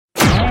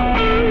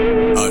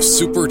A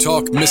Super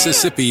Talk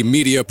Mississippi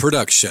media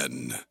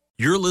production.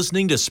 You're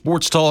listening to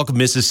Sports Talk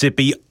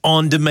Mississippi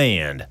On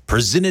Demand,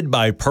 presented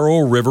by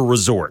Pearl River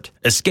Resort.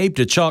 Escape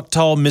to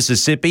Choctaw,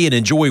 Mississippi and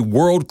enjoy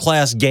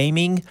world-class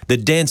gaming, the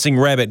Dancing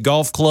Rabbit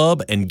Golf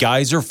Club, and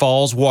Geyser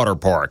Falls Water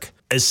Park.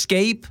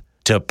 Escape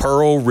to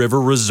Pearl River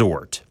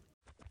Resort.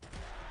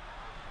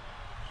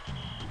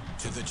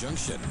 To the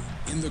junction,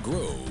 in the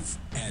Grove,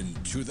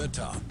 and to the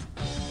top.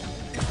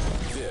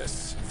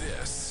 This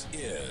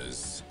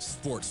is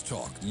Sports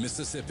Talk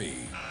Mississippi.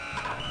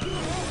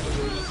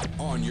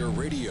 On your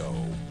radio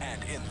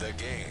and in the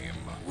game,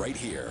 right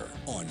here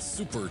on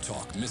Super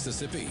Talk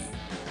Mississippi.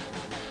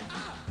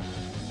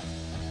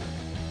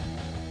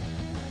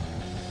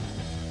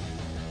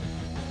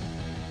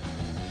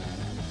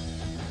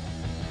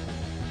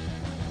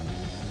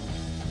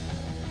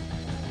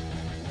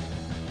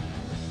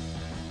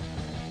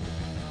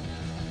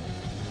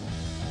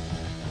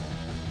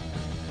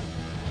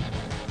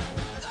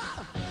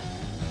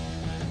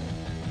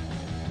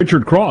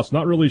 Richard Cross,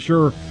 not really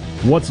sure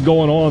what's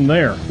going on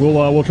there.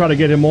 We'll try to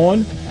get him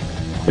on.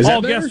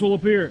 All guests will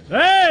appear.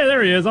 Hey,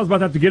 there he is. I was about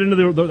to have to get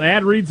into the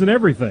ad reads and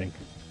everything.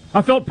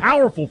 I felt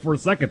powerful for a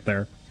second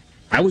there.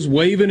 I was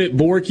waving at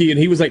Borky, and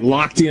he was like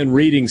locked in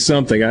reading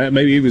something.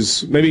 Maybe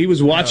he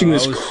was watching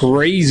this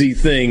crazy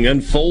thing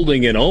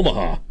unfolding in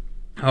Omaha.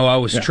 Oh, I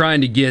was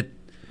trying to get.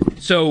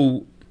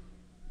 So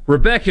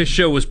Rebecca's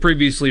show was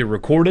previously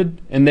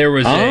recorded, and there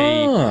was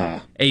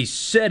a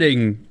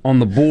setting on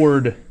the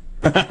board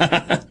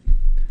that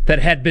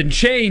had been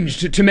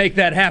changed to make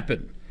that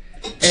happen.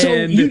 So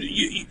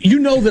you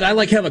know that I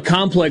have a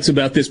complex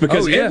about this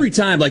because every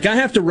time I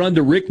have to run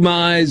to Rick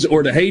Mize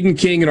or to Hayden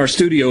King in our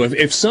studio,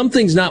 if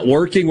something's not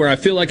working where I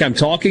feel like I'm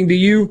talking to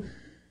you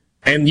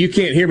and you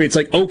can't hear me, it's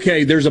like,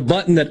 okay, there's a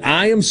button that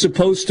I am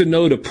supposed to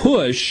know to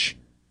push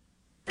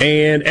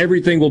and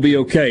everything will be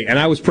okay. And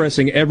I was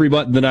pressing every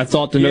button that I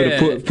thought to know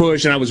to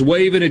push, and I was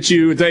waving at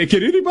you and saying,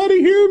 can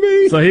anybody hear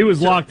me? So he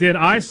was locked in.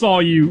 I saw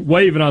you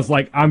wave, and I was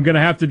like, I'm going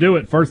to have to do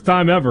it. First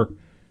time ever.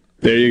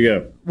 There you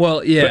go.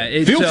 Well,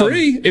 yeah. Feel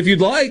free if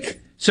you'd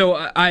like. So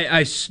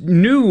I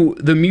knew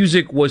the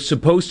music was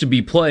supposed to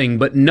be playing,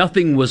 but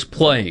nothing was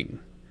playing.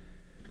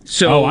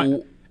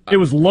 So it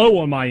was low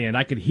on my end.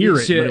 I could hear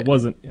it, but it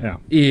wasn't.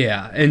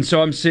 Yeah, and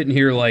so I'm sitting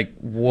here like,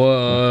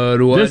 what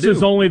do I do? This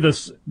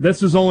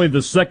is only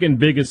the second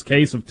biggest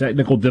case of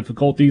technical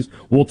difficulties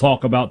we'll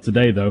talk about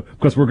today, though,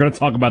 because we're going to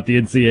talk about the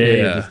NCAA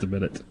in just a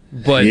minute.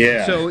 But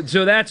so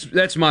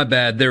that's my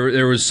bad.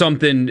 There was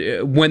something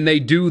when they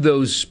do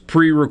those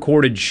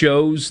pre-recorded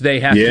shows,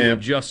 they have to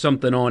adjust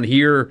something on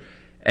here,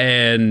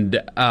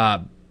 and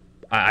I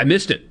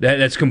missed it.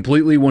 That's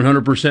completely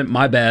 100%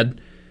 my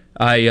bad.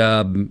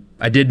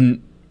 I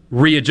didn't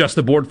readjust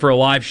the board for a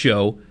live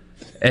show,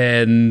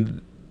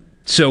 and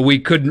so we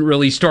couldn't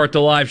really start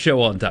the live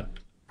show on time.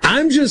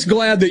 I'm just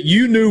glad that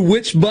you knew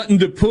which button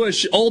to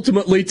push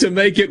ultimately to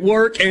make it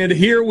work, and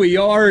here we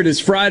are. It is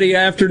Friday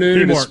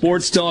afternoon at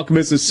Sports Talk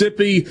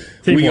Mississippi.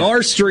 We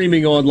are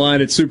streaming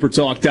online at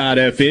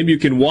supertalk.fm. You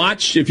can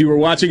watch, if you were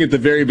watching at the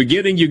very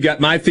beginning, you got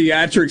my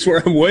theatrics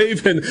where I'm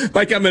waving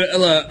like I'm an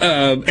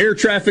air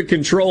traffic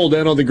control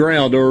down on the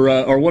ground,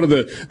 or one of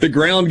the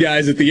ground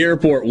guys at the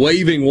airport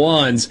waving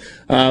wands.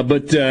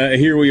 But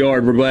here we are,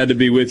 and we're glad to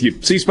be with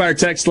you. C Spire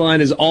text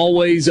line is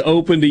always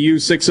open to you,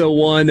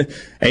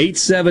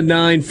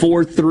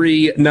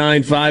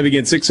 601-879-4395.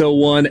 Again,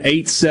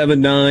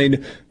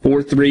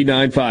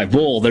 601-879-4395.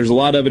 Bull, there's a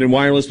lot of it in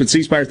wireless, but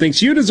C Spire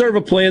thinks you deserve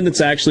a plan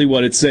that's actually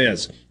what it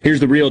says. Here's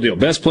the real deal.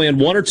 Best plan,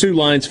 1 or 2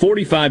 lines,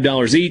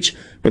 $45 each,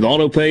 with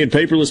auto pay and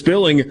paperless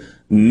billing.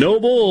 No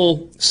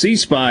bull,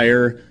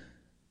 cspire.com.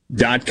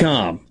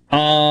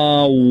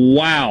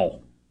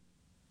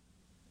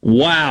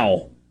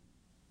 Wow.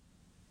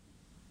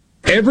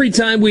 Every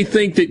time we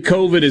think that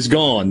COVID is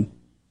gone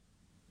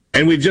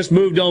and we've just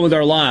moved on with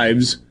our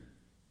lives,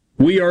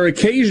 we are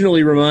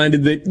occasionally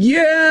reminded that,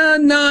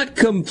 not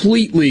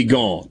completely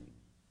gone.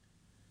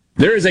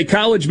 There is a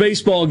college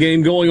baseball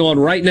game going on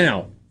right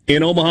now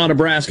in Omaha,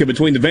 Nebraska,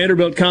 between the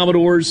Vanderbilt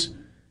Commodores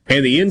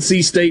and the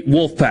NC State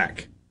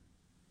Wolfpack.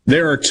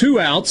 There are 2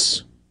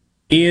 outs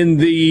in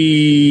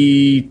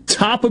the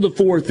top of the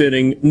 4th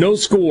inning, no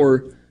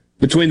score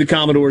between the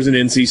Commodores and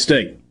NC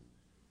State.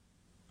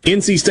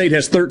 NC State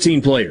has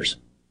 13 players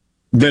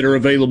that are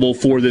available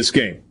for this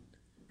game.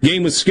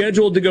 Game was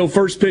scheduled to go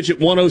first pitch at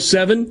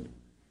 1:07.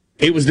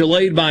 It was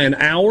delayed by an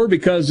hour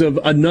because of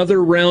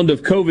another round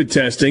of COVID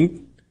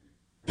testing.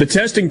 The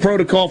testing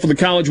protocol for the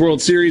College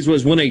World Series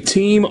was when a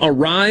team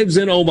arrives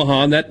in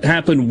Omaha, and that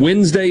happened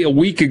Wednesday a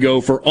week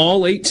ago for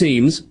all 8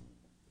 teams.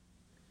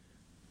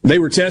 They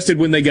were tested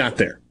when they got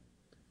there.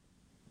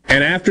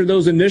 And after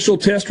those initial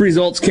test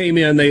results came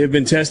in, they have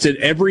been tested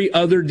every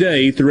other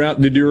day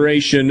throughout the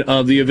duration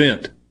of the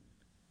event.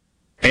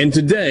 And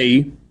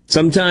today,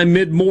 sometime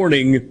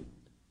mid-morning,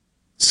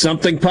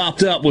 something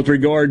popped up with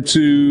regard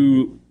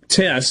to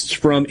tests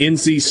from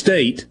NC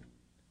State.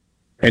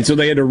 And so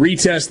they had to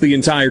retest the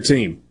entire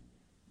team.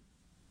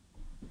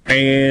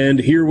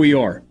 And here we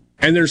are.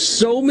 And there's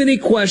so many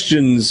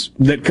questions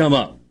that come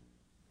up.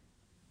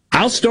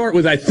 I'll start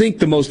with, I think,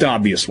 the most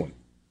obvious one.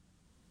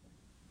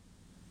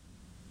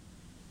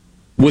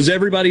 Was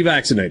everybody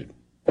vaccinated?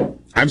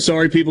 I'm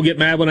sorry people get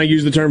mad when I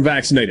use the term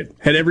vaccinated.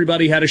 Had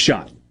everybody had a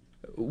shot?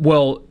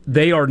 Well,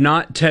 they are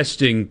not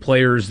testing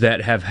players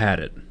that have had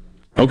it.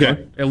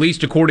 Okay. At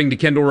least according to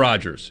Kendall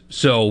Rogers.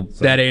 So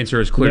that answer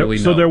is clearly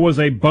no. So there was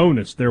a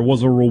bonus. There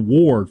was a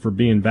reward for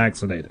being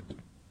vaccinated.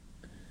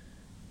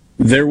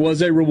 There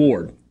was a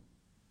reward.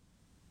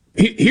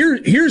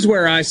 Here's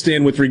where I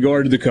stand with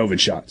regard to the COVID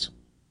shots.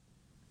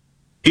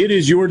 It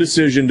is your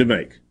decision to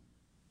make.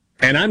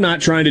 And I'm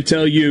not trying to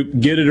tell you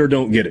get it or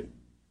don't get it.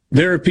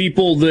 There are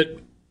people that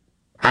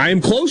I am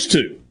close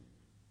to,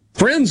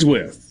 friends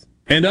with,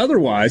 and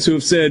otherwise who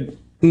have said,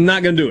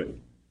 not going to do it.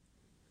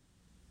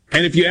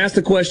 And if you ask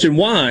the question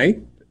why,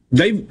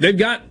 they've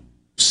got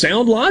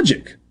sound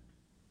logic.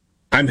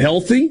 I'm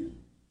healthy.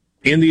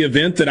 In the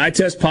event that I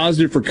test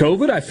positive for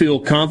COVID, I feel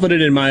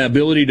confident in my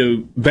ability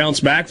to bounce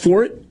back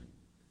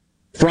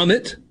from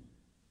it.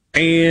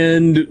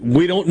 And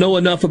we don't know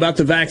enough about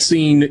the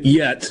vaccine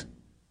yet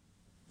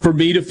for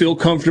me to feel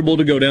comfortable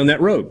to go down that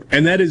road.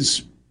 And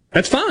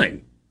that's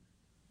fine.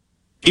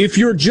 If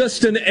you're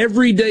just an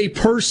everyday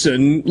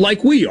person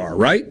like we are,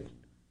 right?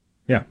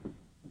 Yeah.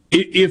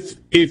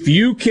 If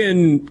you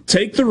can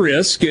take the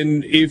risk,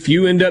 and if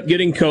you end up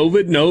getting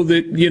COVID, know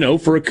that,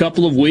 for a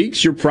couple of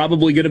weeks, you're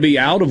probably going to be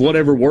out of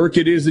whatever work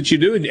it is that you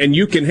do, and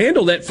you can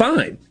handle that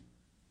fine.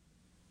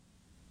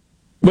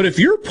 But if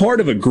you're part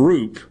of a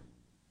group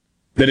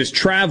that is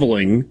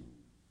traveling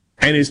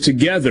and is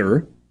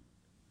together,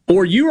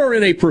 or you are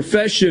in a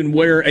profession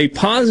where a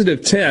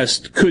positive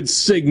test could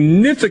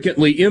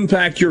significantly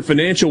impact your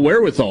financial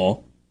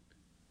wherewithal,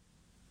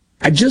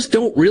 I just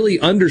don't really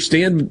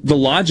understand the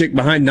logic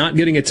behind not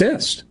getting a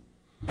test.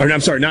 Or,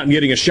 I'm sorry, not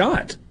getting a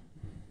shot.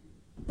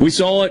 We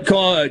saw it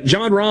call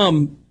John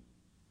Rahm,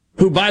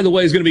 who, by the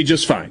way, is going to be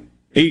just fine.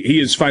 He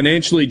is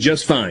financially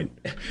just fine.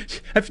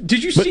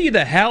 Did you see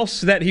the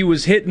house that he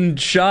was hitting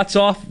shots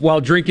off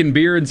while drinking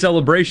beer in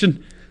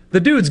celebration?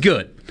 The dude's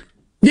good.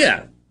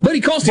 Yeah, but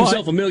he cost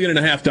himself $1.5 million.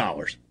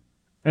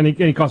 And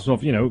he cost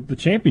himself, the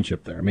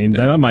championship there. I mean,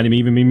 that might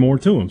even mean more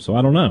to him, so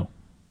I don't know.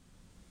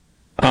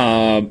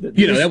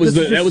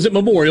 That was at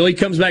Memorial. He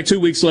comes back 2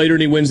 weeks later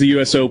and he wins the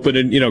U.S. Open,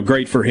 and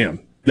great for him.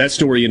 That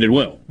story ended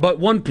well. But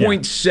I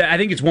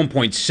think it's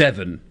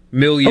 $1.7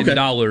 million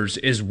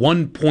is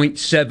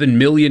 $1.7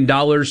 million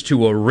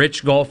to a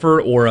rich golfer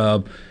or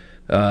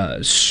a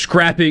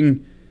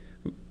scrapping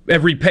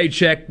every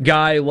paycheck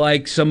guy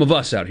like some of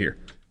us out here.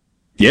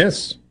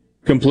 Yes,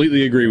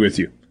 completely agree with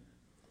you.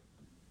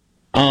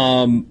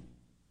 And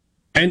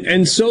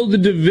so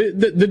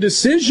the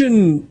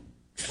decision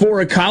for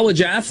a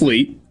college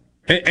athlete,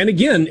 and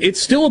again, it's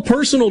still a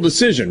personal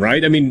decision,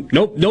 right? I mean,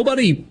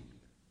 nobody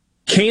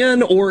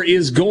can or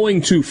is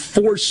going to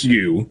force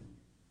you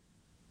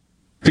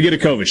to get a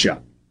COVID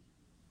shot.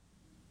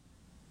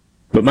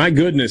 But my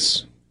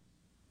goodness,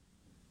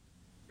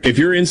 if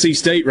you're NC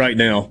State right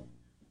now,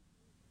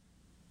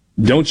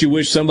 don't you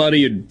wish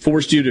somebody had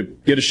forced you to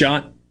get a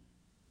shot?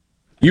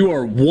 You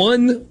are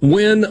one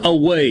win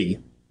away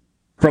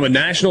from a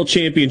national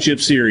championship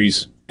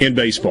series in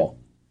baseball.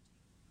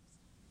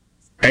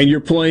 And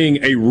you're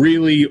playing a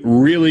really,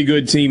 really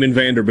good team in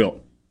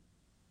Vanderbilt.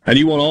 And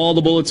you want all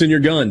the bullets in your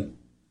gun.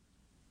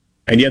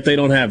 And yet they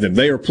don't have them.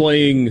 They are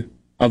playing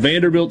a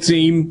Vanderbilt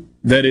team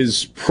that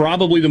is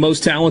probably the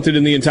most talented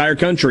in the entire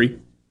country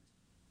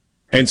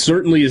and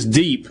certainly is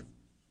deep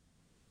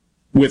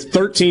with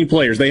 13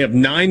 players. They have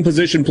 9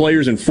 position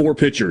players and 4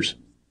 pitchers.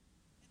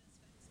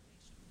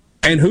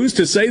 And who's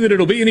to say that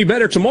it'll be any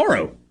better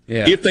tomorrow?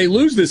 Yeah. If they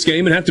lose this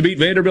game and have to beat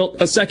Vanderbilt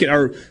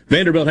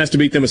Vanderbilt has to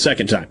beat them a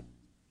second time.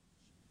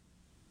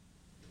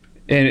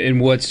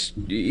 And what's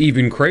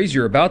even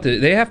crazier about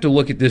it, they have to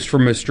look at this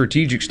from a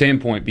strategic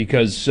standpoint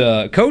because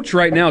Coach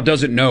right now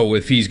doesn't know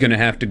if he's going to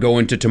have to go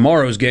into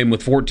tomorrow's game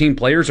with 14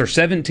 players or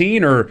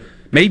 17 or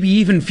maybe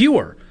even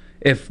fewer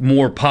if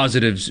more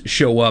positives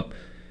show up.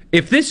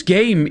 If this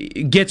game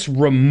gets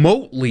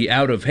remotely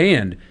out of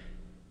hand,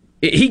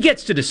 he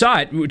gets to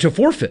decide to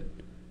forfeit.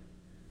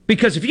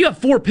 Because if you have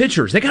 4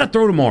 pitchers, they got to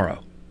throw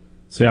tomorrow.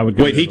 See, I would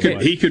go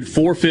he could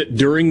forfeit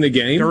during the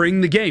game?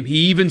 During the game. He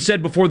even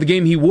said before the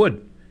game he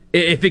would.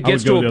 If it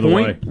gets to a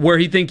point where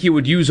he think he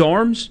would use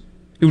arms,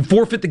 he would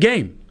forfeit the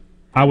game.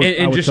 I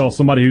would tell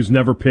somebody who's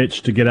never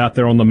pitched to get out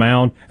there on the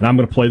mound, and I'm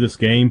going to play this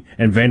game,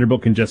 and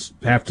Vanderbilt can just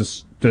have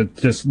to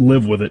just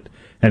live with it.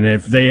 And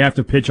if they have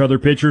to pitch other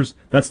pitchers,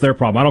 that's their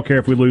problem. I don't care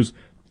if we lose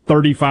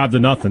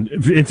 35-0.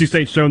 NC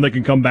State's shown they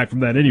can come back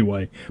from that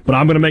anyway. But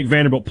I'm going to make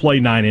Vanderbilt play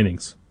 9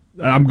 innings.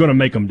 I'm going to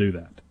make them do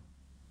that.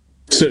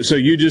 So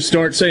you just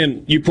start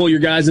saying, you pull your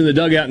guys in the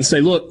dugout and say,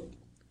 look,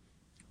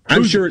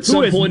 I'm sure at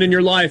some point in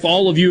your life,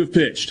 all of you have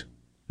pitched.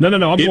 No,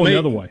 I'm going the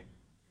other way.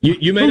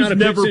 You may not have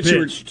never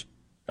pitched.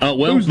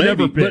 Who's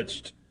never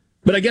pitched?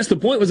 But I guess the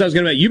point was I was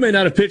going to make, you may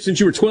not have pitched since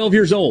you were 12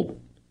 years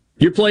old.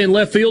 You're playing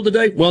left field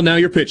today? Well, now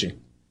you're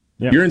pitching.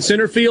 Yeah. You're in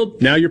center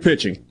field? Now you're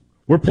pitching.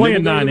 We're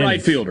playing 9 innings.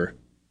 Right fielder.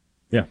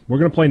 Yeah, we're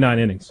going to play 9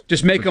 innings.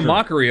 Just make a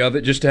mockery of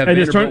it, just to have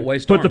Vanderbilt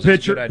waste put the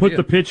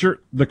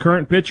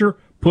current pitcher,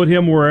 put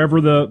him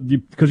wherever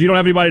because you don't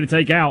have anybody to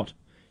take out.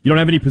 You don't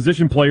have any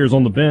position players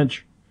on the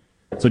bench.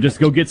 So just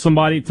go get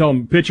somebody, tell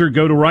them, pitcher,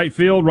 go to right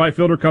field, right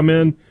fielder come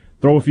in,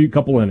 throw a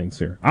couple innings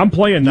here. I'm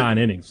playing 9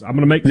 innings. I'm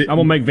gonna make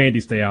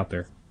Vandy stay out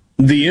there.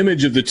 The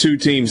image of the two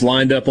teams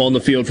lined up on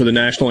the field for the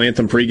national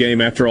anthem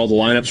pregame after all the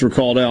lineups were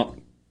called out,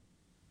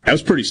 that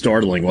was pretty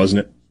startling,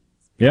 wasn't it?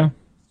 Yeah.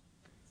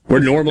 Where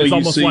normally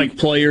you see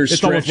players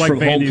stretch from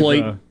home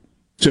plate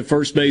to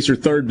first base or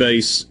third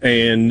base,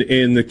 and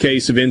in the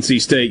case of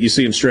NC State, you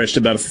see them stretched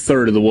about a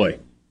third of the way.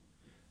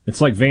 It's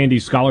like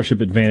Vandy's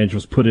scholarship advantage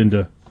was put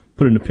into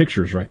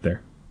pictures right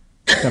there.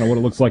 That's kind of what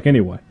it looks like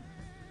anyway.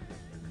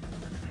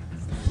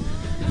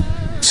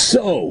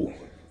 So,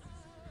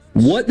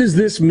 what does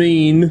this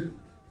mean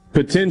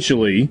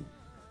potentially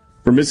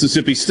for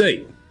Mississippi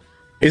State?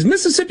 Is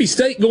Mississippi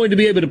State going to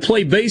be able to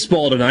play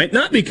baseball tonight,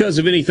 not because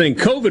of anything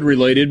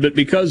COVID-related, but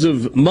because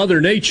of Mother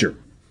Nature?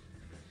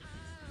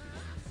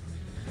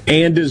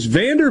 And does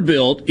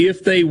Vanderbilt,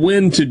 if they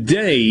win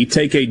today,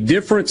 take a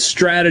different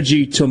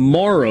strategy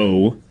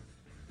tomorrow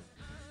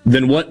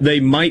than what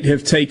they might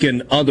have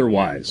taken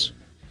otherwise?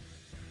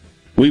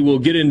 We will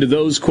get into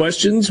those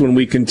questions when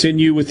we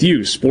continue with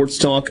you. Sports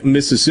Talk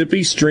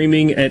Mississippi,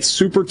 streaming at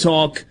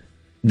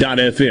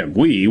supertalk.fm.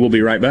 We will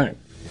be right back.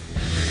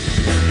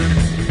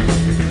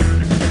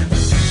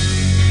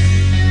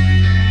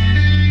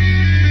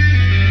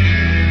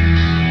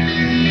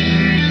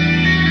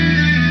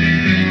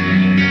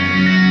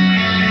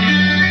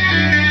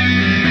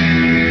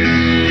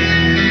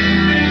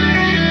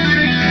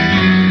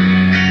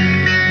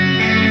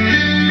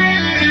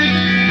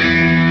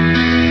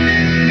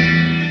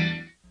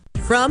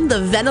 From the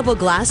Venable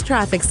Glass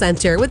Traffic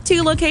Center with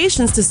 2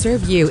 locations to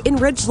serve you in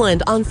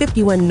Ridgeland on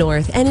 51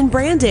 North and in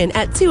Brandon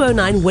at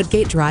 209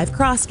 Woodgate Drive,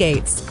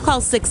 Crossgates. Call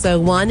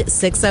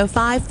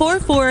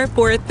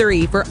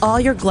 601-605-4443 for all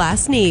your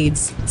glass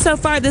needs. So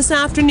far this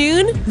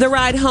afternoon, the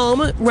ride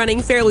home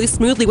running fairly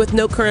smoothly with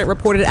no current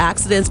reported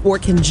accidents or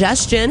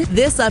congestion.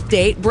 This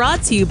update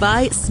brought to you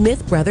by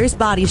Smith Brothers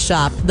Body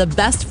Shop. The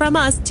best from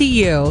us to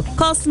you.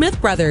 Call Smith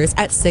Brothers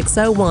at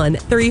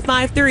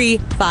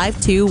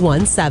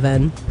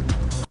 601-353-5217.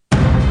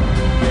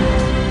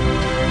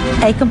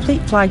 A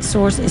Complete Flag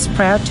Source is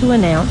proud to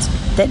announce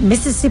that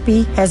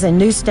Mississippi has a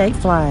new state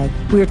flag.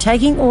 We are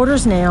taking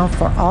orders now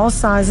for all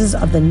sizes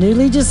of the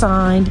newly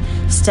designed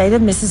State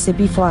of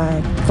Mississippi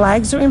flag.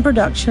 Flags are in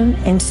production,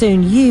 and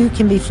soon you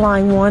can be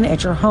flying one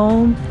at your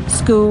home,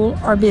 school,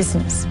 or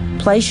business.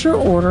 Place your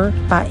order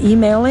by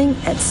emailing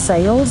at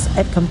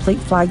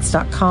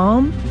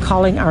sales@completeflags.com,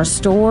 calling our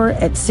store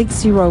at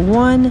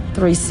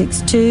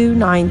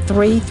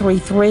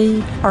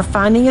 601-362-9333, or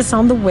finding us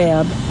on the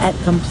web at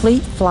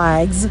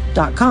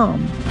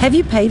completeflags.com. Have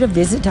you paid a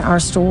visit to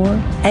our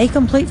store? A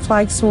Complete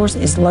Flag Source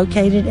is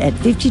located at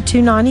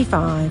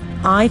 5295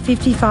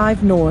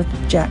 I-55 North,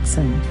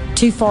 Jackson.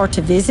 Too far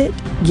to visit?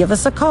 Give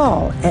us a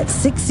call at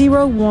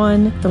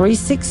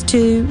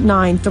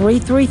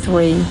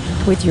 601-362-9333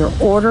 with your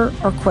order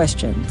or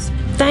questions.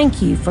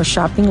 Thank you for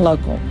shopping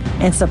local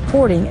and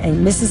supporting a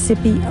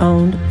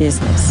Mississippi-owned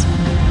business.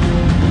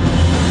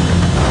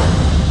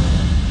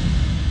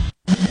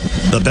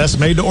 The best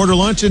made-to-order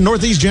lunch in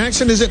Northeast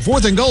Jackson is at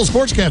 4th and Gold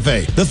Sports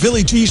Cafe. The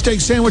Philly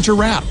cheesesteak sandwich or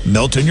wrap,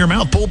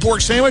 melt-in-your-mouth pulled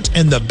pork sandwich,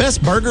 and the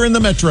best burger in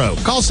the metro.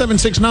 Call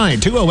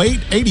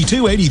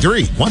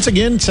 769-208-8283. Once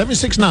again,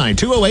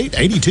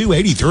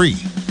 769-208-8283.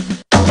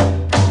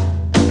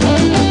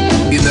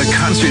 In the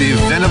concert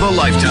event of a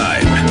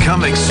lifetime,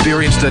 come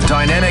experience the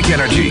dynamic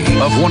energy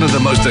of one of the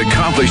most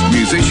accomplished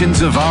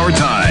musicians of our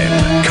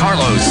time,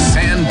 Carlos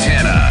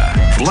Santana.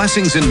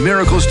 Blessings and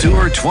Miracles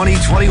Tour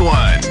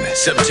 2021,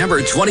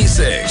 September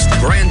 26th,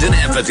 Brandon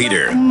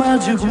Amphitheater.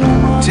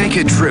 Take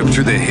a trip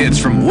through the hits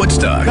from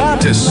Woodstock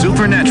to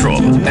Supernatural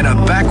and a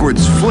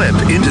backwards flip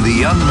into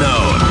the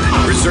unknown.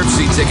 Reserve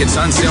seat tickets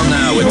on sale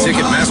now at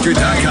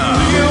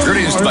Ticketmaster.com.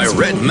 Produced by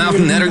Red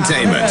Mountain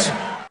Entertainment.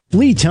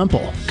 Lee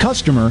Temple,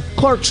 customer,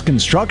 Clark's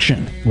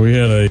Construction. We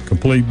had a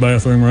complete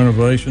bathroom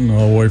renovation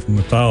all the way from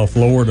the tile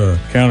floor to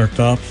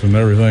countertops and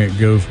everything that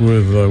goes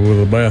with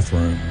a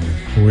bathroom.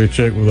 We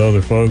checked with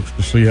other folks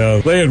to see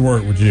how they had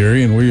worked with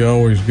Jerry, and we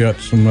always got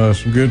some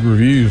good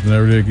reviews.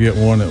 Never did get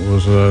one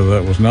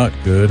that was not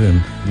good,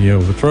 and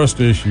the trust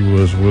issue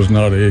was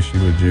not an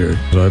issue with Jerry.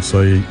 I'd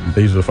say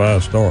he's a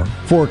 5-star.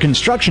 For a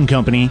construction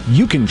company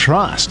you can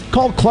trust,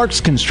 call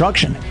Clark's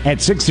Construction at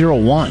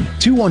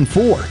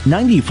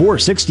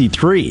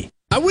 601-214-9463.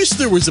 I wish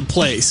there was a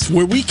place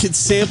where we could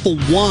sample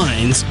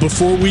wines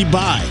before we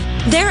buy.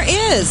 There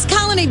is.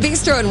 Colony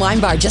Bistro and Wine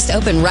Bar just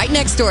opened right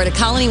next door to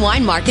Colony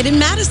Wine Market in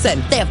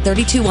Madison. They have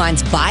 32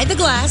 wines by the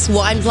glass,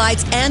 wine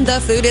flights, and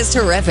the food is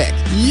terrific.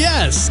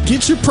 Yes,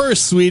 get your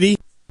purse, sweetie.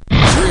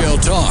 Real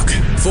talk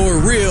for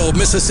real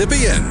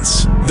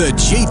Mississippians. The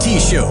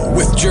JT Show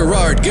with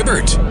Gerard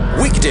Gibbert.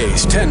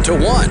 Weekdays 10 to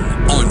 1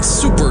 on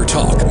Super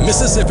Talk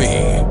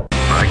Mississippi.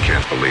 I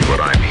can't believe what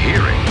I'm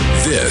hearing.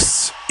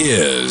 This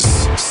is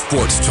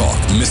Sports Talk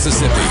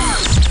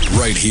Mississippi,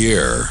 right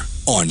here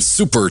on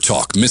Super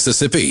Talk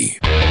Mississippi.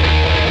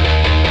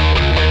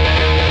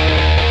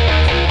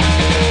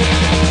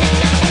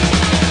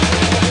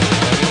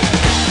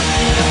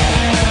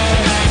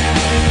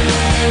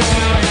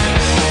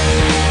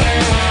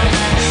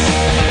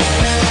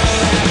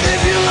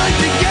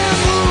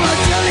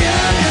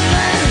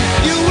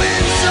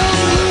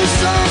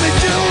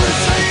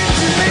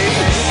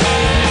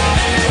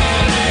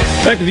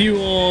 Back with you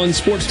on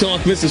Sports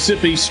Talk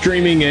Mississippi,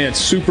 streaming at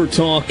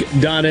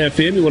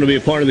supertalk.fm. You want to be a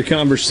part of the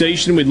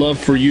conversation? We'd love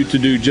for you to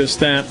do just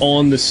that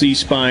on the C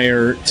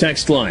Spire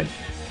text line.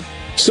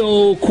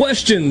 So,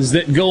 questions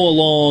that go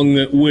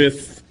along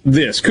with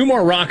this.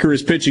 Kumar Rocker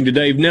is pitching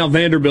today. Now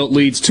Vanderbilt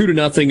leads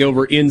 2-0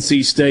 over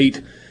NC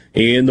State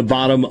in the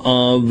bottom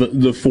of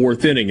the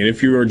fourth inning. And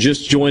if you are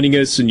just joining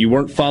us and you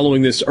weren't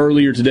following this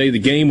earlier today, the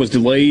game was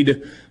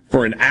delayed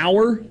for an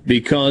hour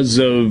because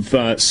of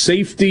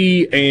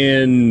safety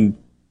and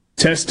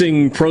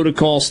testing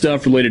protocol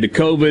stuff related to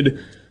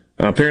COVID.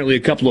 Apparently a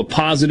couple of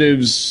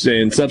positives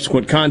and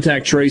subsequent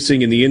contact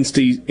tracing in the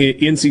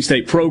NC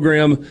State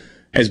program.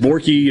 As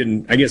Borky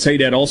and I guess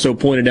Haydad also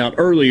pointed out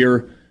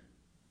earlier,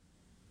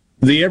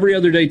 the every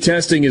other day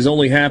testing is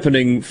only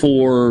happening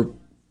for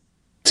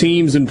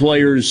teams and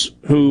players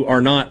who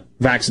are not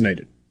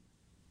vaccinated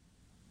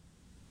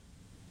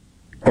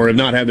or have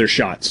not had their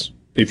shots,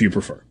 if you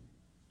prefer.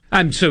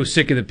 I'm so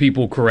sick of the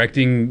people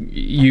correcting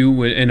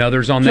you and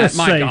others on Just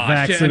that. My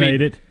gosh,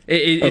 vaccinated. I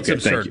mean, it's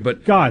absurd,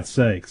 but God's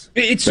sakes,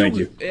 thank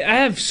you. I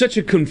have such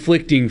a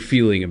conflicting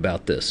feeling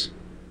about this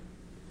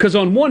because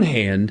on one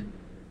hand,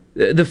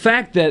 the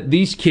fact that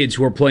these kids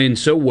who are playing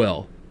so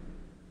well,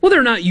 whether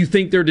or not you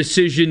think their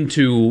decision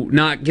to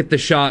not get the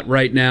shot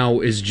right now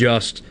is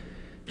just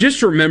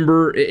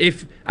remember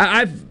if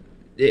I've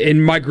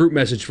in my group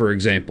message, for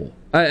example.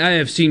 I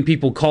have seen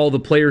people call the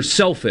players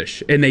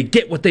selfish, and they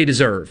get what they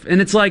deserve.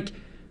 And it's like,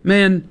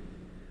 man,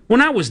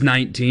 when I was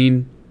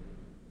 19,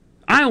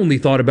 I only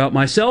thought about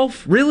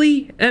myself,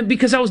 really? And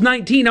because I was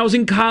 19, I was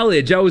in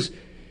college. I was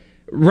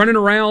running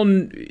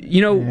around,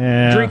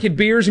 drinking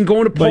beers and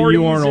going to parties. But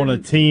you weren't on a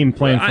team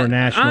playing for a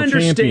national championship.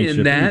 I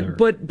understand that, either.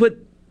 but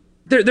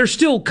they're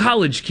still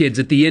college kids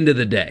at the end of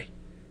the day.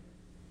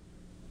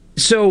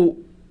 So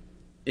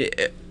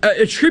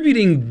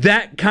attributing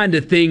that kind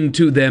of thing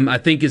to them, I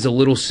think, is a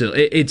little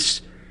silly.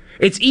 It's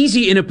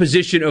easy in a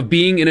position of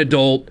being an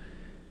adult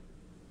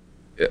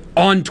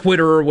on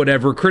Twitter or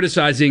whatever,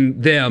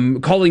 criticizing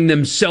them, calling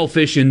them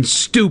selfish and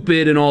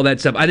stupid and all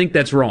that stuff. I think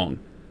that's wrong.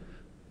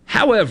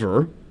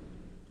 However,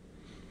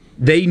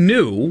 they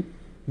knew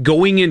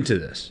going into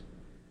this,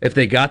 if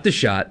they got the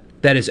shot,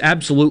 that is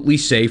absolutely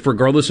safe,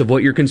 regardless of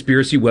what your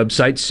conspiracy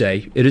websites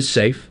say. It is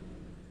safe.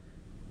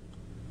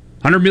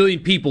 100 million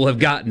people have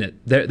gotten it.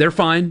 They're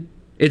fine.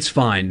 It's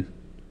fine.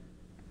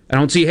 I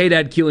don't see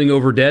Haydad keeling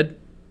over dead.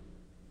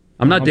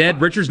 I'm not dead.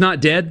 Fine. Richard's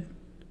not dead.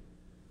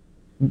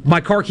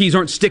 My car keys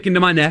aren't sticking to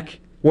my neck.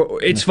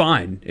 It's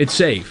fine. It's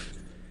safe.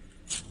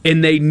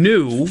 And they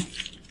knew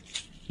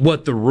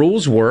what the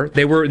rules were.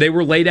 They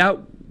were laid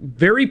out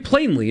very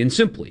plainly and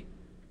simply.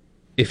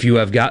 If you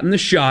have gotten the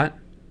shot,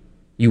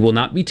 you will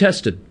not be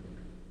tested.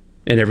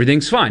 And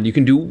everything's fine. You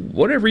can do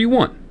whatever you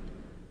want.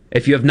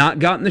 If you have not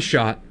gotten the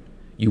shot,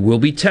 you will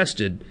be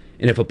tested,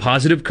 and if a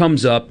positive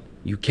comes up,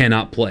 you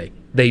cannot play.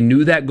 They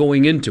knew that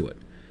going into it.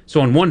 So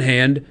on one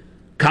hand,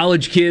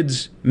 college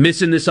kids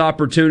missing this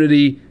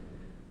opportunity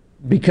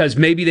because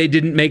maybe they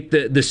didn't make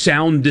the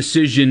sound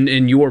decision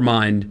in your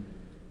mind,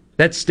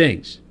 that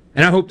stings.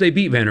 And I hope they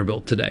beat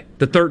Vanderbilt today.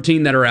 The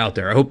 13 that are out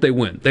there, I hope they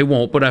win. They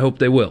won't, but I hope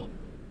they will.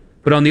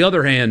 But on the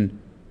other hand,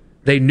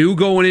 they knew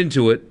going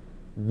into it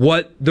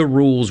what the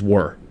rules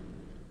were.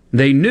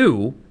 They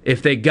knew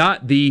if they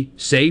got the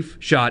safe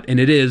shot, and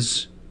it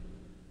is,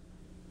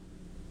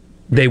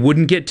 they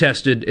wouldn't get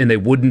tested and they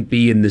wouldn't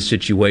be in this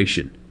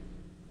situation.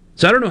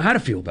 So I don't know how to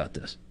feel about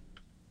this.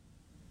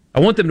 I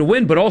want them to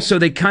win, but also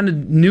they kind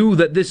of knew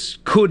that this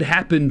could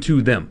happen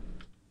to them.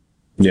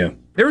 Yeah.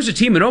 There was a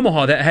team in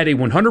Omaha that had a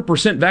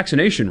 100%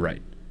 vaccination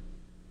rate.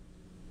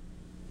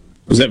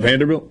 Was that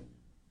Vanderbilt?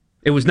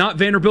 It was not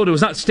Vanderbilt. It was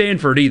not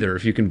Stanford either,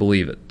 if you can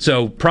believe it.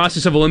 So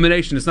process of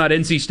elimination, it's not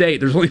NC State.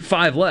 There's only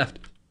 5 left.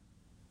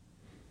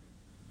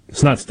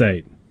 It's not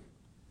State.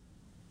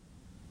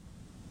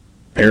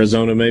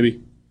 Arizona,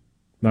 maybe?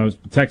 No, it's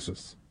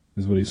Texas,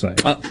 is what he's saying.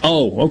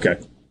 Okay.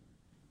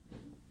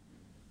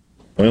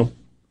 Well,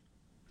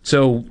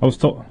 so I was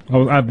told.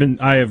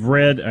 I have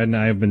read and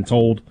I have been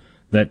told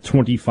that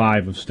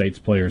 25 of State's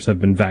players have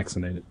been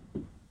vaccinated.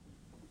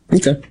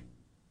 Okay.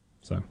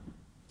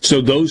 So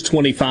those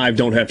 25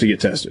 don't have to get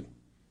tested.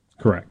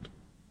 Correct.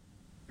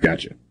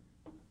 Gotcha.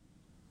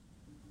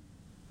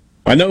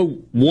 I know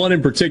one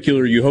in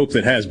particular you hope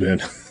that has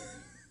been.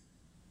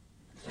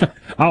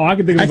 I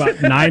can think of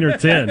about 9 or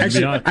 10.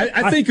 Actually,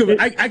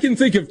 I can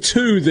think of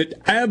 2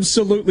 that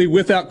absolutely,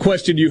 without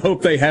question, you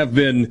hope they have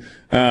been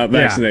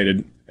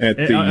vaccinated. Yeah.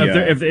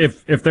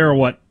 If they're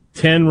what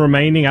 10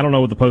 remaining. I don't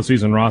know what the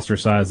postseason roster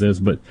size is,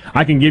 but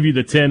I can give you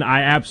the 10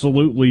 I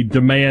absolutely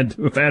demand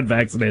to have had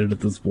vaccinated at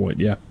this point.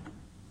 Yeah.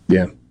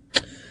 Yeah.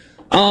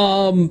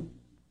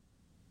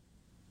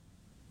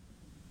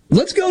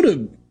 Let's go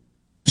to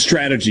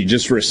strategy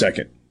just for a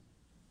second,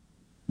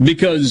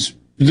 because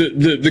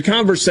the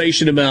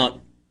conversation about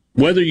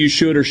whether you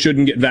should or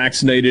shouldn't get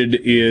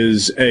vaccinated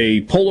is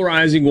a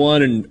polarizing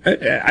one, and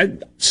I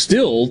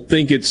still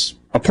think it's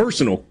a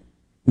personal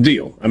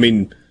deal. I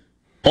mean,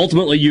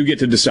 ultimately you get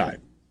to decide.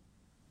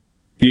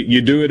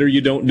 You do it or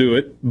you don't do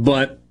it,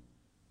 but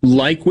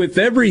like with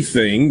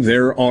everything,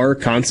 there are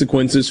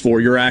consequences for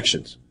your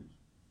actions.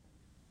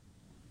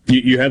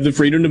 You have the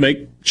freedom to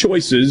make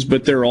choices,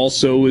 but there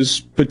also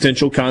is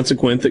potential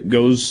consequence that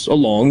goes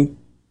along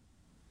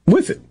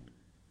with it.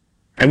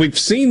 And we've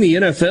seen the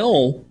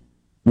NFL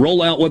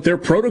roll out what their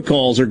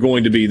protocols are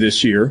going to be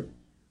this year,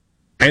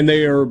 and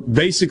they are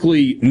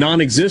basically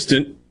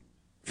non-existent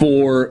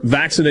for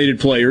vaccinated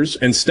players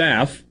and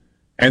staff,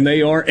 and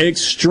they are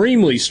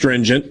extremely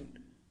stringent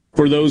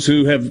for those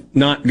who have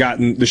not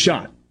gotten the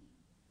shot.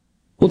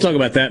 We'll talk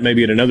about that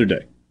maybe at another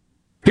day.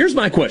 Here's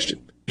my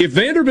question. If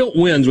Vanderbilt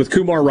wins with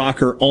Kumar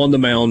Rocker on the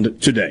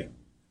mound today,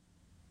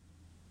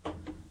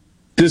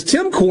 does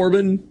Tim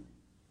Corbin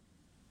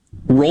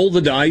roll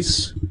the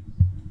dice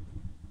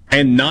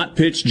and not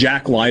pitch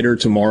Jack Leiter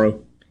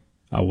tomorrow?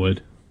 I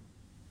would.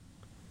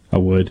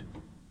 You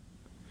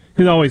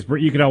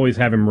could always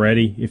have him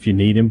ready if you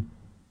need him,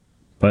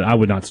 but I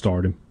would not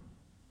start him.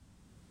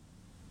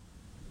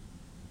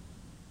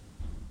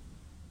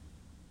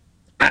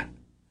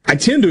 I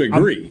tend to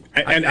agree.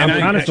 I'm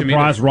kind of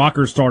surprised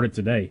Rocker started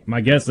today.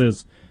 My guess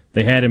is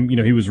they had him,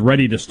 he was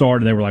ready to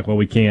start, and they were like, well,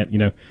 we can't,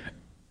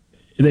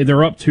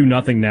 They're up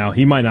 2-0 now.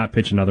 He might not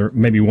pitch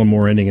maybe one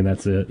more inning, and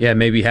that's it. Yeah,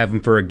 maybe have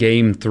him for a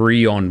game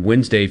 3 on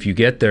Wednesday if you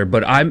get there.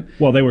 But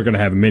well, they were going to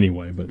have him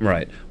anyway. But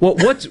right. Well,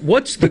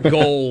 what's the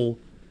goal?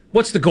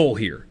 What's the goal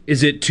here?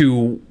 Is it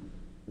to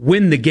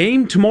win the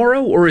game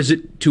tomorrow, or is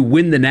it to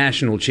win the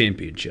national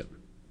championship?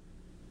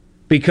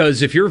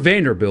 Because if you're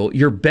Vanderbilt,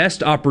 your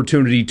best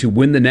opportunity to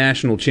win the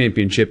national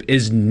championship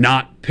is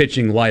not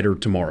pitching Leiter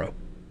tomorrow.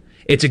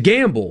 It's a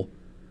gamble,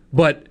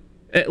 but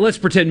let's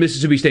pretend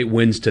Mississippi State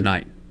wins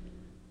tonight.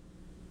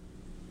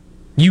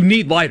 You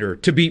need Leiter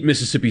to beat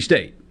Mississippi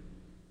State.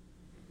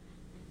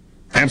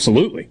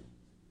 Absolutely.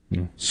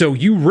 So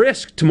you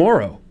risk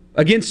tomorrow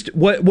against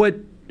what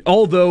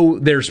although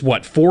there's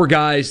 4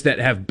 guys that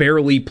have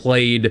barely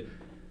played,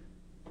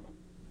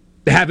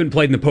 haven't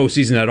played in the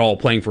postseason at all,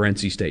 playing for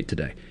NC State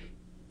today.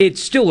 It's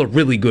still a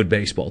really good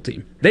baseball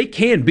team. They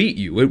can beat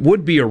you. It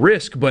would be a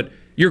risk, but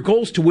your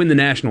goal is to win the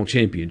national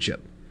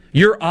championship.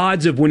 Your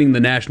odds of winning the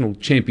national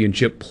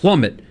championship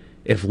plummet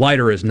if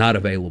Leiter is not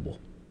available.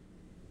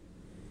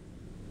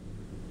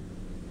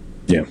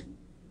 Yeah.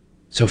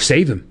 So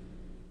save him.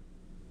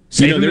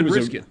 Save him and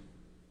risk it.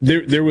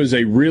 There was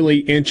a really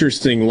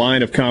interesting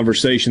line of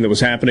conversation that was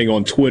happening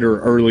on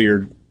Twitter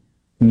earlier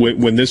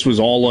when this was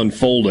all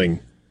unfolding.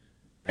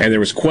 And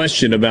there was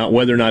question about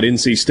whether or not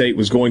NC State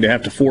was going to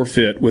have to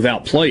forfeit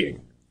without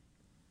playing.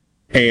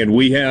 And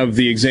we have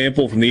the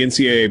example from the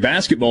NCAA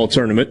basketball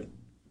tournament.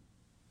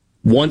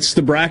 Once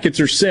the brackets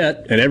are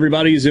set and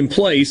everybody is in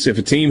place, if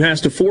a team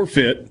has to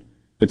forfeit,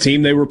 the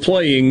team they were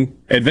playing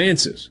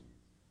advances.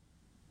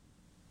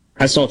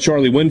 I saw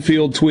Charlie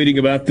Winfield tweeting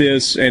about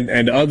this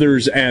and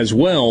others as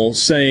well,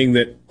 saying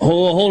that,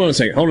 hold on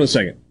a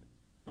second.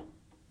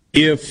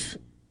 If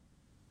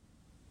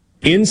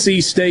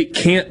NC State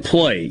can't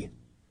play,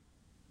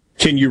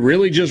 can you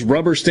really just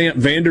rubber stamp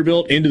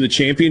Vanderbilt into the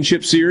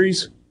championship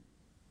series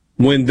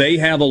when they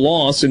have a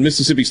loss and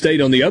Mississippi State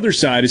on the other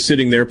side is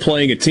sitting there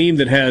playing a team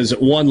that has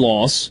 1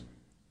 loss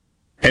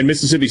and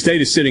Mississippi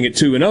State is sitting at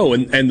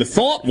 2-0? And the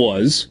thought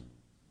was,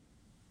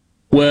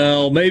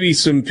 well, maybe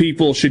some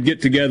people should get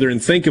together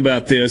and think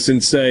about this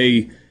and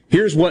say,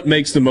 here's what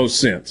makes the most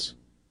sense.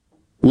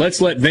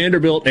 Let's let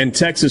Vanderbilt and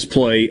Texas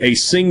play a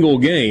single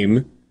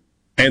game,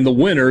 and the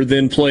winner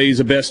then plays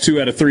a best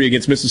 2 out of 3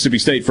 against Mississippi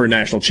State for a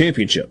national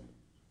championship.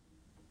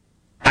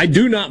 I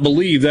do not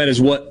believe that is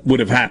what would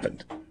have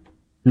happened.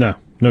 No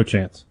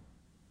chance.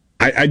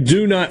 I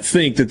do not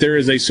think that there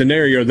is a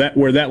scenario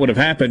where that would have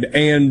happened,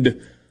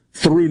 and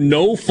through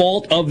no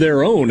fault of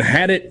their own,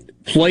 had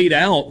it played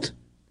out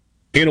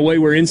in a way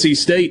where NC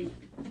State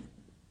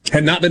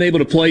had not been able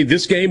to play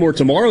this game or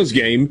tomorrow's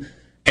game,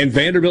 and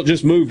Vanderbilt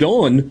just moved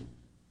on,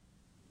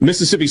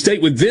 Mississippi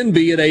State would then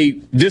be at a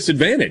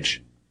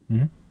disadvantage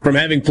from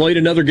having played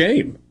another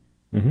game.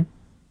 Mm-hmm.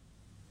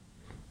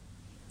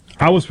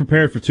 I was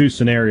prepared for 2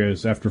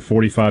 scenarios after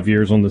 45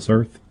 years on this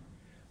earth.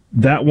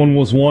 That one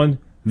was one.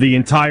 The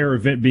entire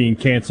event being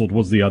canceled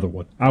was the other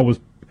one. I was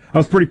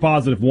pretty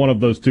positive one of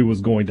those 2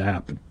 was going to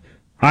happen.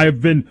 I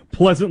have been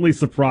pleasantly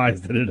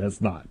surprised that it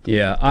has not.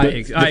 Yeah,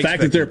 the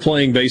fact that they're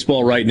playing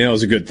baseball right now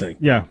is a good thing.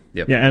 Yeah,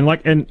 yep. Yeah,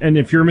 and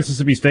if you're a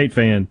Mississippi State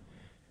fan,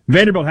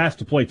 Vanderbilt has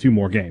to play 2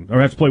 more games,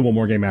 or have to play 1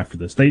 more game after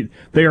this. They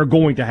are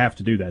going to have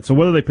to do that. So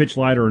whether they pitch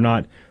Leiter or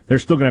not, they're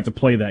still going to have to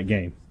play that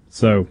game.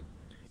 So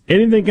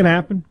anything can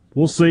happen.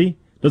 We'll see.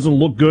 Doesn't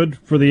look good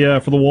for the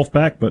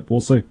Wolfpack, but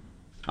we'll see.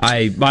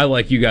 I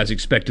like you guys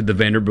expected the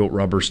Vanderbilt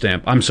rubber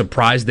stamp. I'm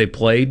surprised they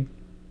played.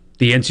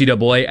 The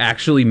NCAA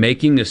actually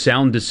making a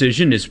sound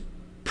decision is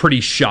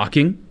pretty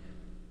shocking,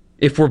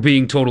 if we're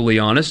being totally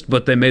honest.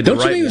 But they made the right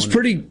one. Don't you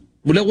think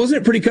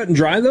wasn't it pretty cut and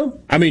dry though?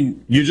 I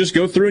mean, you just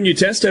go through and you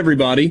test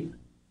everybody.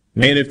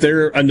 And if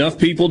there are enough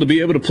people to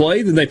be able to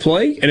play, then they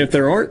play. And if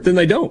there aren't, then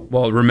they don't.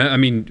 Well, I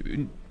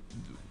mean,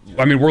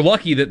 we're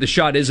lucky that the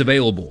shot is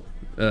available,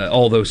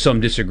 although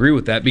some disagree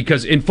with that,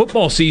 because in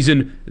football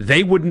season,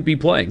 they wouldn't be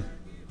playing.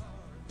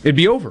 It'd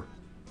be over.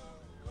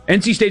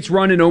 NC State's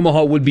run in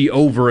Omaha would be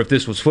over if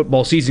this was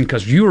football season,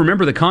 because you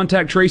remember the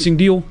contact tracing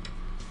deal?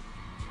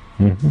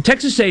 Mm-hmm.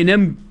 Texas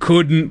A&M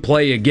couldn't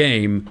play a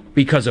game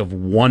because of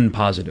one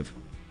positive.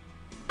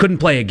 Couldn't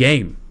play a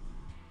game.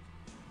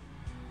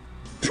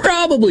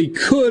 Probably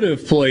could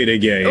have played a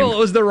game. Well, it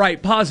was the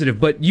right positive,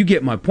 but you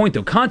get my point,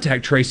 though.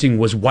 Contact tracing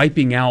was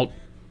wiping out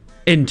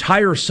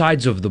entire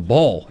sides of the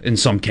ball in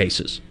some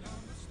cases.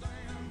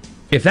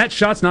 If that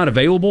shot's not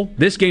available,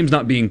 this game's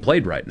not being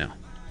played right now.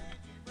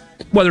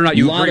 Whether or not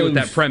you agree with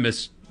that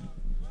premise,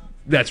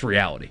 that's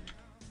reality.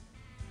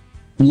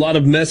 A lot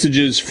of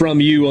messages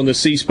from you on the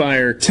C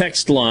Spire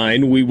text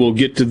line. We will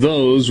get to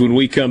those when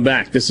we come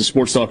back. This is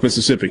Sports Talk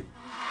Mississippi.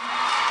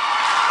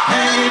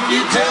 And if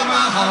you tell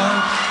my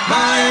heart,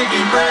 my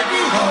aching,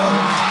 breaking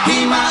heart,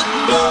 he might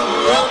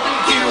blow up and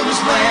kill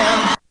this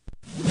man.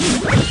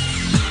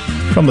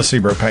 From the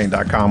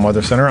SeabrookPaint.com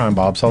Weather Center, I'm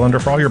Bob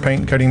Sullender. For all your paint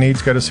and coating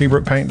needs, go to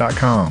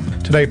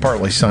SeabrookPaint.com. Today,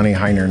 partly sunny,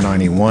 high near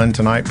 91.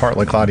 Tonight,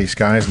 partly cloudy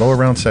skies, low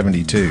around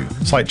 72.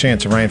 Slight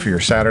chance of rain for your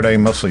Saturday,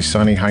 mostly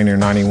sunny, high near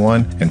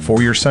 91. And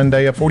for your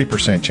Sunday, a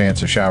 40%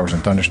 chance of showers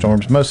and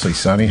thunderstorms, mostly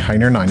sunny, high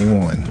near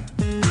 91.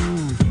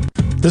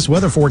 This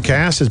weather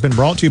forecast has been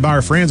brought to you by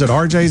our friends at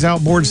RJ's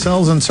Outboard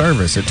Sales and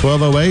Service at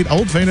 1208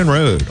 Old Fannin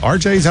Road.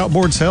 RJ's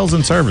Outboard Sales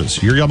and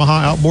Service, your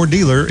Yamaha outboard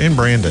dealer in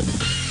Brandon.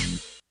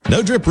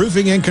 No Drip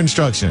Roofing and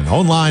Construction.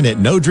 Online at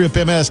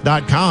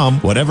NoDripMS.com.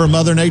 Whatever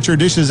Mother Nature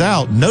dishes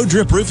out, No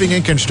Drip Roofing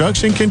and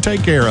Construction can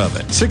take care of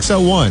it.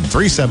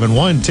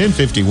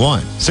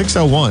 601-371-1051.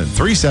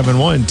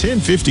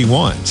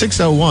 601-371-1051.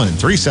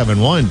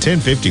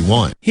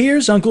 601-371-1051.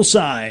 Here's Uncle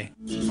Si.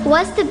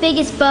 What's the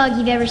biggest bug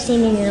you've ever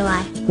seen in your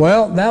life?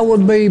 Well, that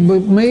would be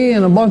me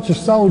and a bunch of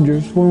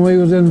soldiers when we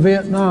was in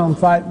Vietnam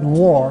fighting the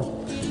war.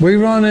 We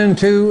run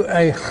into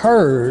a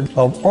herd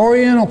of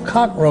oriental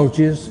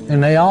cockroaches,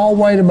 and they all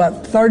weighed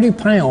about 30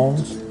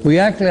 pounds. We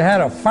actually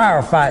had a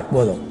firefight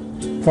with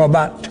them for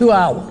about 2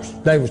 hours.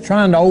 They was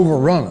trying to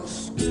overrun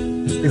us.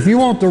 If you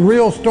want the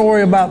real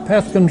story about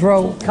pest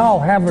control, call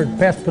Havard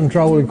Pest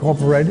Control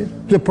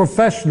Incorporated, the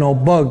professional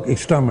bug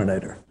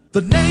exterminator. The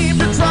name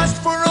to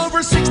trust for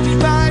over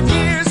 65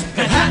 years.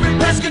 At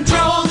Havard Pest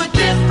Control, the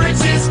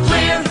difference is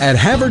clear. At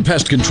Havard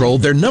Pest Control,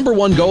 their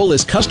 #1 goal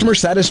is customer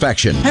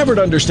satisfaction. Havard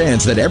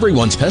understands that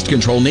everyone's pest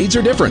control needs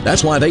are different.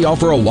 That's why they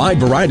offer a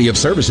wide variety of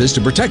services to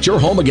protect your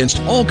home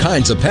against all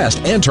kinds of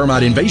pest and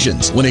termite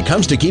invasions. When it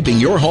comes to keeping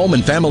your home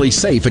and family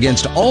safe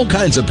against all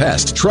kinds of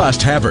pests,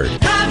 trust Havard.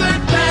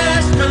 Havard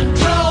Pest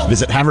Control.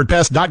 Visit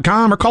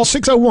HavardPest.com or call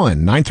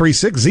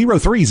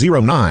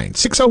 601-936-0309.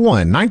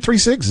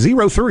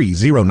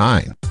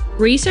 601-936-0309.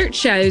 Research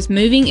shows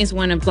moving is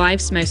one of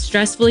life's most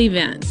stressful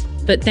events.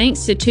 But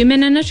thanks to 2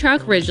 Men and a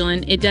Truck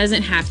Ridgeland, it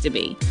doesn't have to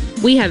be.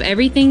 We have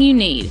everything you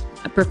need.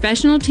 A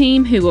professional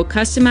team who will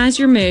customize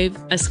your move,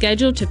 a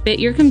schedule to fit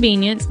your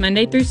convenience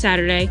Monday through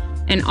Saturday,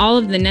 and all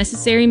of the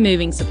necessary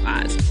moving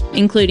supplies,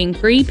 including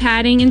free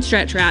padding and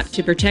stretch wrap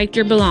to protect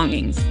your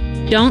belongings.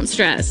 Don't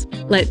stress.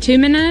 Let 2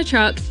 Men and a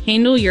Truck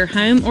handle your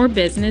home or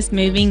business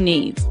moving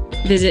needs.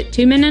 Visit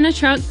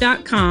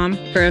 2menandatruck.com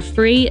for a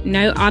free,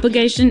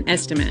 no-obligation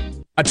estimate.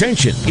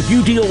 Attention! If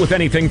you deal with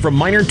anything from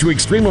minor to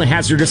extremely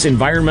hazardous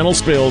environmental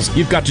spills,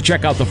 you've got to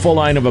check out the full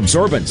line of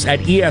absorbents at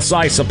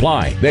ESI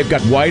Supply. They've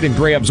got white and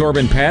gray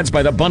absorbent pads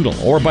by the bundle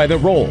or by the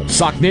roll,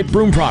 sock knit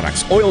broom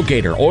products, oil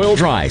gator, oil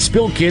dry,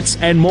 spill kits,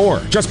 and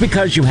more. Just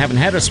because you haven't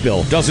had a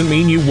spill doesn't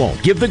mean you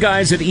won't. Give the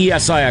guys at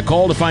ESI a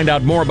call to find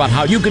out more about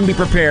how you can be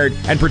prepared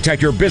and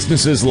protect your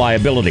business's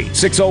liability.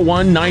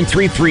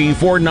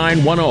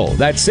 601-933-4910.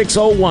 That's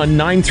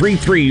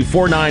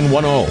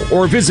 601-933-4910.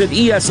 Or visit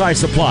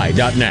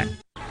esisupply.net.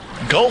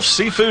 Gulf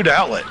Seafood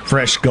Outlet.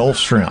 Fresh Gulf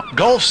shrimp.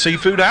 Gulf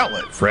Seafood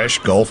Outlet. Fresh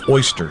Gulf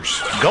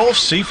oysters. Gulf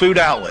Seafood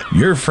Outlet.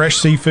 Your fresh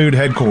seafood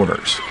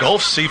headquarters.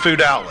 Gulf Seafood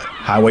Outlet.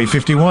 Highway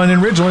 51 in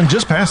Ridgeland,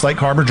 just past Lake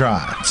Harbor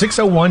Drive.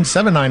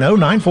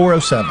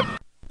 601-790-9407.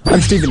 I'm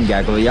Stephen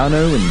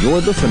Gagliano, and you're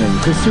listening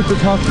to Super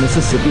Talk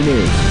Mississippi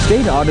News.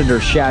 State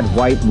Auditor Shad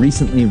White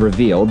recently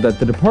revealed that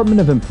the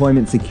Department of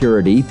Employment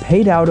Security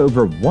paid out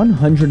over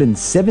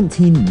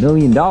 $117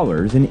 million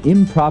in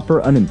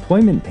improper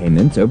unemployment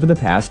payments over the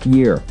past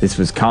year. This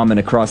was common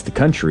across the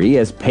country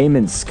as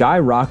payments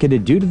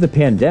skyrocketed due to the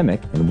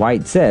pandemic, and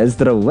White says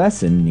that a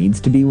lesson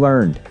needs to be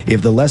learned.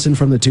 If the lesson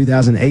from the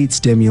 2008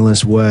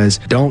 stimulus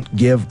was don't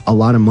give a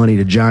lot of money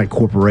to giant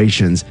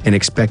corporations and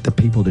expect the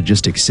people to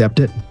just accept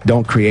it,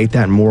 don't create create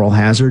that moral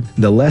hazard.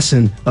 The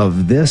lesson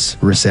of this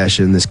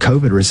recession, this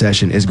COVID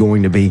recession, is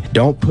going to be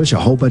don't push a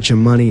whole bunch of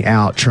money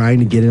out trying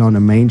to get it on a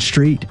main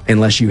street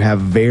unless you have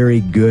very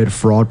good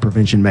fraud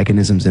prevention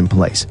mechanisms in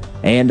place.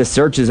 And a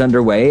search is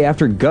underway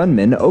after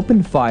gunmen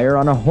opened fire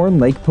on a Horn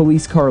Lake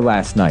police car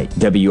last night.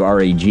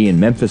 WRAG in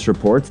Memphis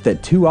reports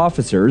that 2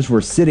 officers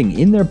were sitting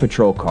in their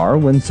patrol car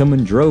when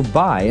someone drove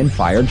by and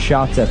fired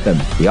shots at them.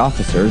 The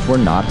officers were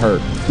not hurt.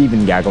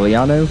 Stephen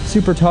Gagliano,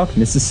 Super Talk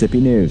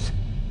Mississippi News.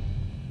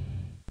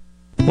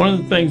 One of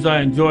the things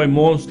I enjoy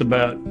most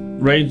about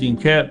raising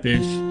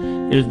catfish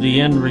is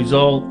the end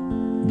result,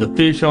 the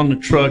fish on the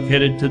truck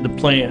headed to the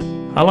plant.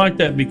 I like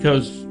that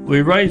because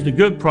we raised a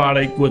good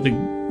product with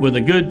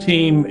a good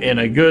team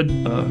and a good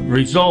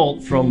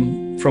result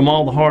from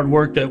all the hard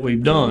work that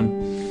we've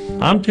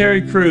done. I'm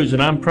Terry Cruz,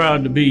 and I'm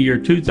proud to be your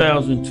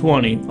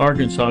 2020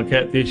 Arkansas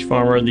Catfish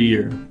Farmer of the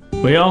Year.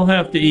 We all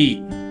have to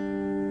eat.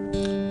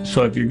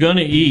 So if you're going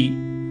to eat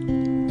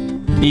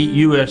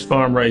U.S.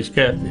 farm-raised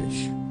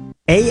catfish.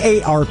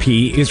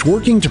 AARP is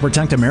working to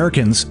protect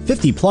Americans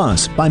 50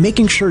 plus by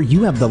making sure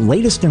you have the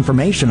latest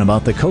information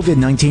about the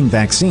COVID-19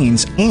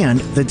 vaccines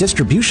and the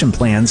distribution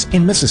plans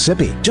in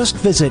Mississippi. Just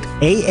visit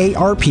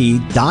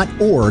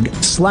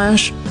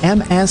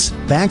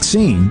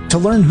aarp.org/MSvaccine to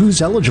learn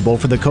who's eligible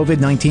for the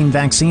COVID-19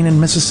 vaccine in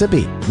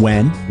Mississippi,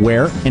 when,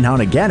 where, and how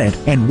to get it,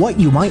 and what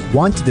you might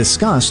want to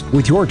discuss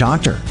with your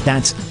doctor.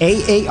 That's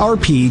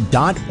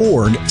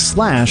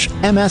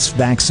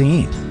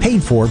aarp.org/MSvaccine.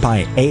 Paid for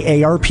by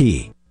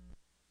AARP.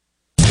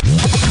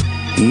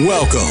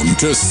 Welcome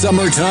to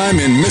summertime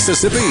in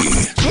Mississippi.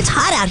 It's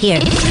hot out here.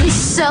 It's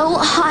so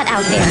hot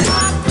out there.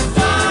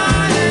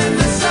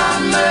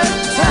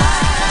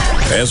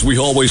 As we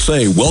always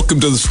say, welcome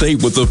to the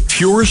state with the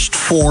purest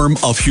form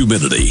of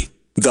humidity.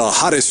 The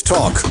hottest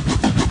talk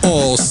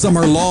all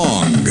summer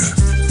long.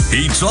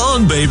 Heat's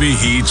on, baby.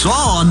 Heat's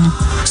on.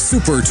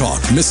 Super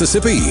Talk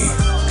Mississippi.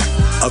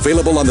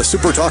 Available on the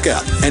Super Talk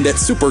app and at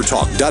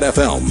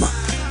supertalk.fm.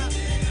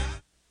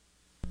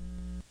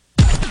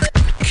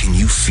 Can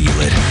you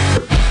feel it?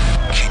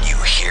 Can you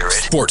hear it?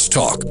 Sports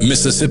Talk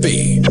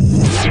Mississippi.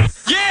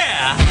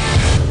 Yeah!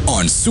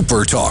 On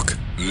Super Talk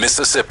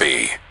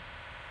Mississippi.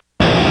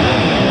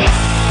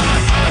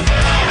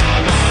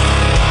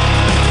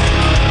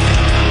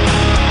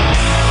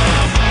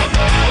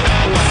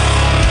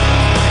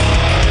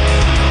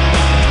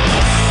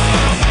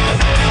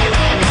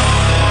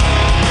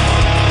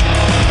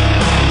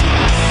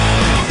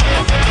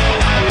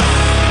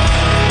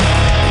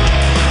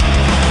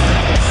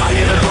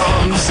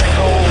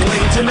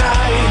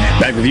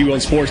 Back with you on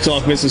Sports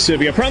Talk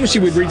Mississippi. I promised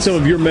you we'd read some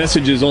of your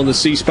messages on the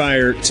C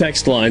Spire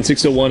text line,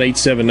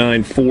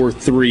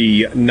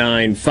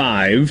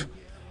 601-879-4395.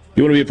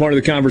 You want to be a part of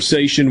the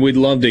conversation, we'd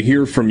love to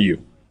hear from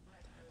you.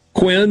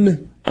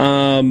 Quinn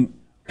has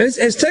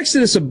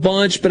texted us a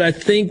bunch, but I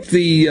think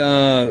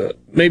the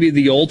maybe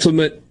the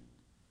ultimate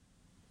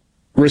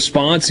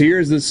response here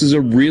is this is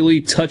a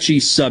really touchy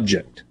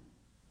subject.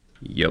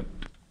 Yep.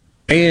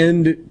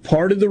 And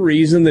part of the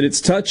reason that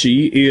it's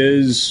touchy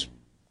is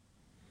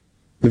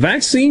the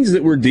vaccines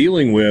that we're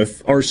dealing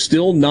with are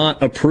still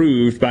not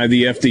approved by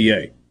the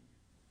FDA.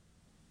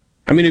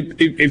 I mean,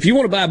 if you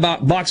want to buy a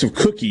box of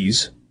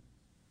cookies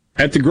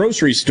at the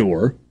grocery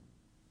store,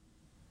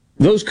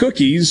 those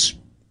cookies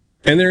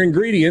and their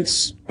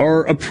ingredients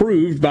are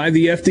approved by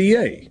the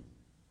FDA.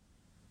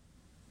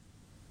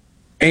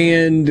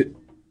 And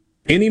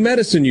any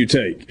medicine you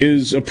take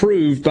is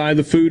approved by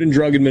the Food and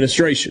Drug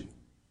Administration.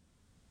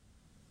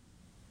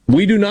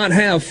 We do not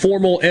have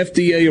formal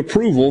FDA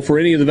approval for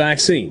any of the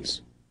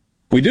vaccines.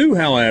 We do,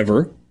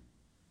 however,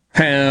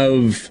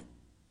 have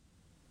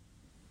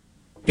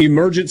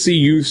emergency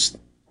use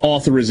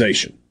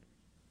authorization,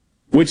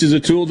 which is a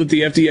tool that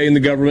the FDA and the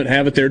government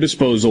have at their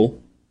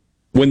disposal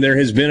when there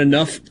has been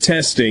enough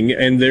testing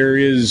and there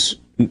is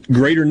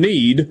greater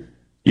need.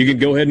 You can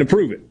go ahead and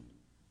approve it,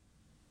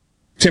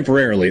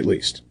 temporarily at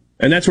least.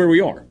 And that's where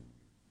we are.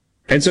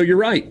 And so you're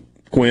right,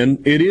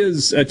 Quinn. It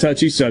is a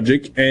touchy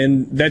subject,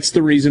 and that's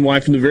the reason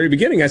why from the very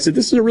beginning I said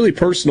this is a really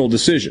personal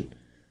decision.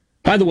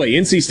 By the way,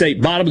 NC State,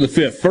 bottom of the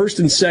fifth, first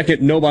and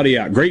second, nobody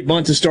out. Great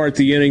bunt to start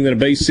the inning, then a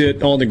base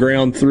hit on the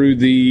ground through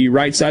the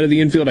right side of the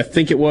infield. I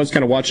think it was,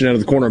 kind of watching out of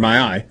the corner of my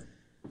eye.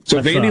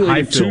 So Vandy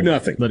leading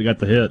 2-0. That got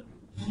the hit.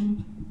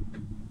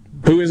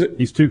 Who is it?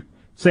 He's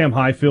Sam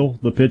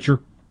Highfield, the pitcher,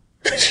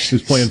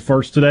 who's playing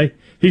first today.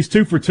 He's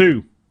 2 for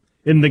 2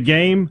 in the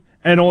game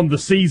and on the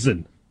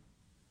season.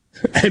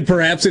 And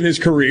perhaps in his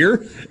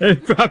career?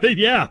 I mean,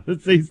 yeah.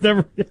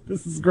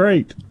 This is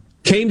great.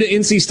 Came to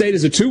NC State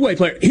as a two-way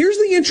player. Here's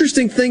the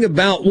interesting thing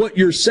about what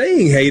you're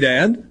saying, hey,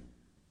 Dad.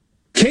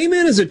 Came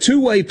in as a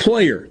two-way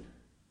player.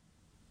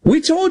 We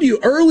told you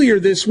earlier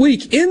this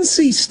week,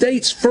 NC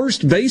State's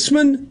first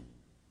baseman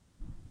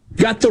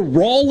got the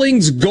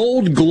Rawlings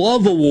Gold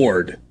Glove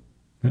Award.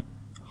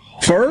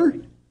 For?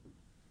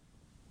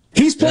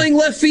 He's playing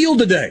left field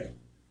today.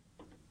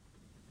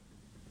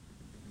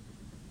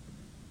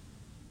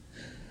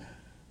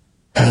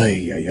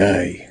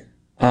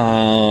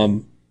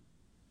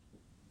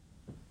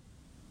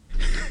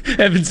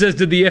 Evan says,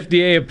 did the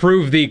FDA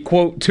approve the,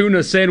 quote,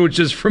 tuna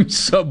sandwiches from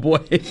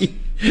Subway?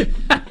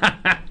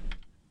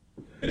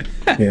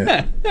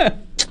 Yeah.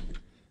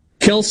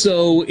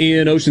 Kelso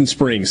in Ocean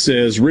Springs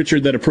says,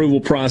 Richard, that approval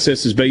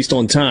process is based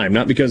on time,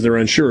 not because they're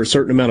unsure. A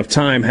certain amount of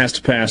time has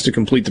to pass to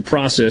complete the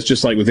process,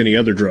 just like with any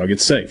other drug.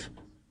 It's safe.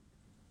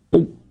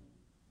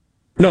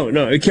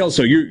 No,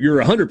 Kelso,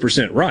 you're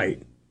 100%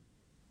 right.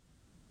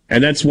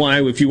 And that's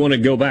why, if you want to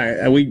go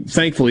back, we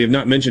thankfully have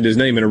not mentioned his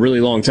name in a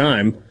really long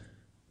time,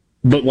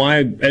 but why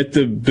at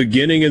the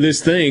beginning of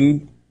this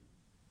thing,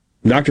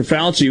 Dr.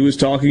 Fauci was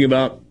talking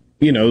about,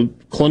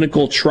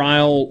 clinical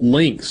trial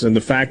lengths and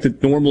the fact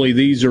that normally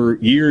these are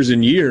years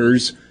and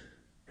years,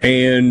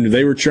 and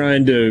they were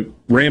trying to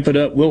ramp it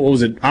up. What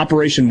was it?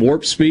 Operation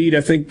Warp Speed,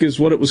 I think is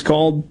what it was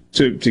called,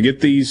 to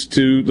get these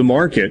to the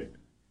market.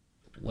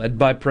 Led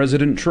by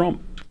President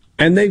Trump.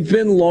 And they've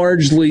been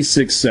largely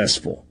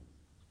successful.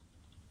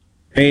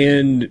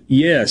 And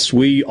yes,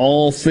 we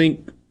all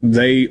think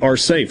they are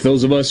safe.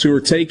 Those of us who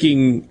are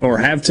taking or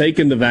have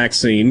taken the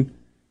vaccine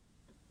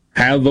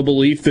have a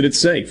belief that it's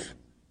safe.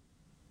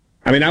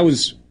 I mean, I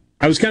was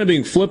kind of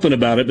being flippant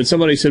about it, but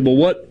somebody said, well,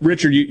 what,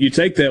 Richard, you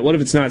take that, what if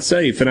it's not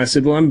safe? And I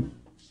said, well, I'm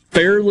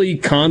fairly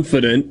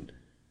confident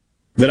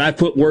that I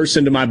put worse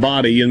into my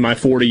body in my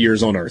 40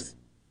 years on Earth.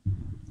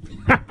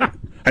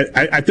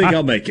 I think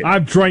I'll make it.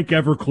 I've drank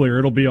Everclear.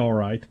 It'll be all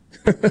right.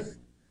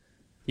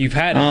 You've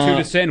had a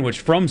tuna sandwich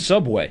from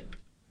Subway.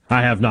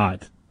 I have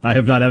not. I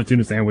have not had a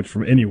tuna sandwich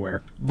from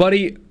anywhere.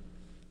 Buddy,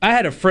 I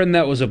had a friend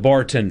that was a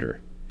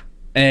bartender,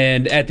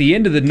 and at the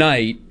end of the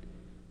night,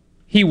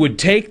 he would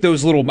take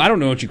those little, I don't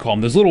know what you call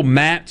them, those little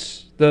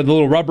mats, the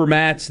little rubber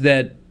mats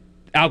that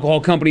alcohol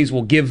companies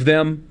will give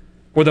them,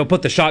 where they'll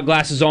put the shot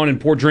glasses on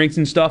and pour drinks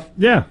and stuff.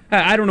 Yeah.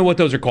 I don't know what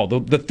those are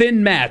called, the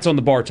thin mats on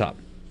the bar top.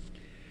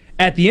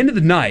 At the end of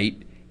the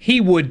night, he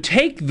would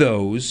take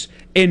those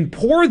and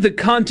pour the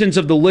contents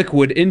of the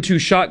liquid into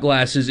shot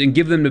glasses and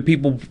give them to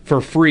people for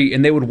free,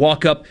 and they would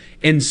walk up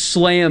and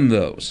slam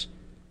those.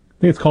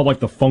 I think it's called like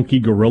the Funky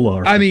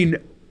Gorilla. Or something. I mean,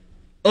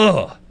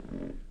 ugh.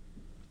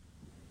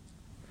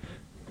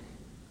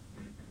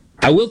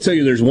 I will tell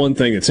you there's one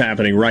thing that's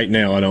happening right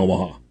now in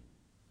Omaha.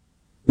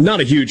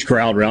 Not a huge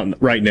crowd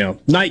right now.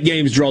 Night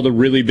games draw the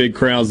really big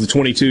crowds, the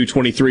 22,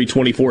 23,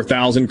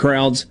 24,000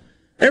 crowds.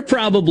 They're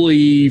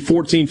probably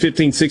 14,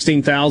 15,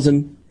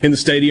 16,000 in the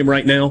stadium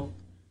right now.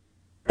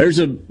 There's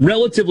a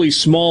relatively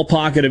small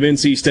pocket of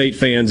NC State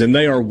fans, and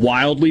they are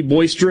wildly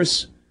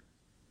boisterous.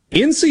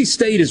 NC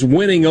State is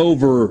winning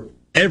over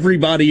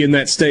everybody in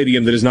that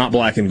stadium that is not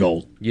black and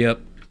gold.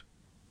 Yep.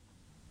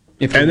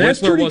 If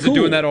Whistler wasn't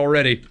doing that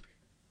already.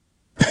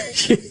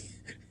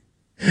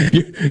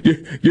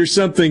 You're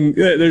something.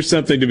 There's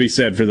something to be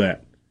said for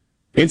that.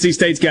 NC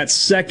State's got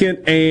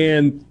second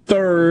and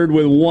third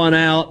with one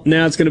out.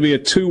 Now it's going to be a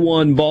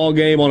 2-1 ball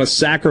game on a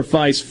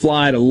sacrifice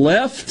fly to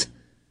left,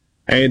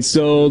 and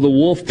so the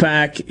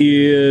Wolfpack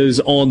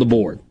is on the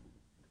board.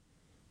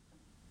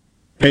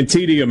 And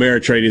TD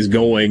Ameritrade is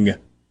going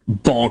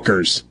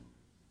bonkers.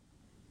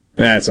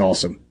 That's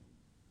awesome.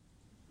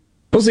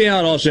 We'll see how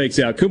it all shakes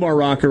out. Kumar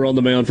Rocker on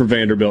the mound for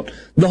Vanderbilt.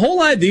 The whole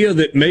idea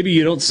that maybe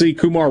you don't see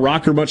Kumar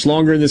Rocker much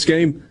longer in this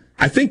game,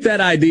 I think that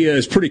idea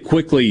is pretty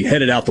quickly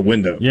headed out the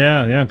window.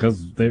 Yeah,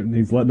 because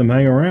he's letting them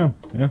hang around.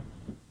 Yeah.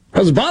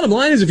 Because the bottom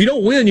line is if you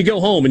don't win, you go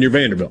home and you're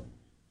Vanderbilt.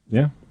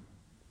 Yeah.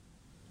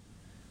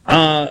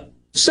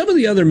 Some of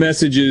the other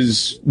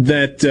messages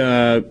that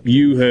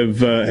you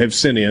have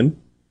sent in.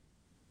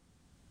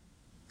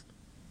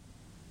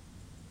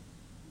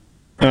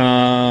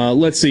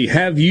 Let's see.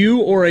 Have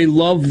you or a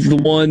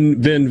loved one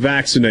been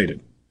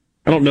vaccinated?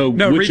 I don't know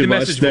which of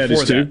us that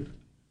is to.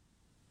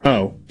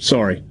 Oh,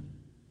 sorry.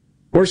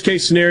 Worst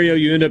case scenario,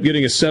 you end up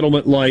getting a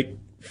settlement like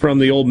from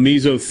the old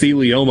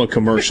mesothelioma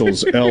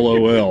commercials,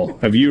 LOL.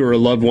 Have you or a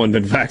loved one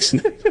been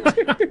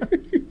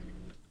vaccinated?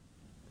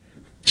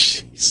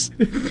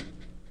 Jeez.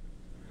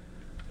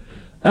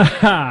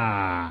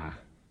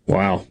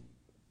 Wow.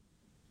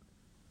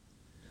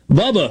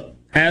 Bubba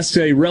asks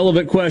a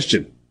relevant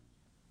question.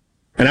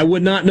 And I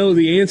would not know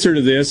the answer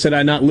to this had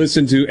I not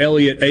listened to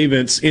Elliott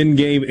Avent's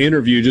in-game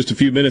interview just a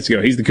few minutes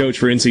ago. He's the coach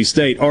for NC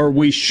State. Are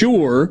we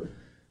sure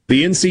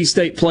the NC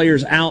State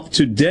players out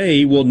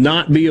today will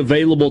not be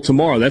available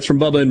tomorrow? That's from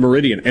Bubba in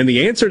Meridian. And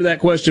the answer to that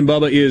question,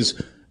 Bubba,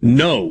 is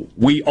no.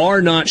 We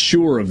are not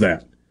sure of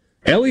that.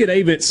 Elliott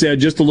Avent said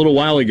just a little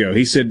while ago,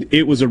 he said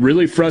it was a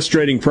really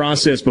frustrating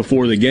process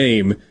before the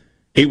game.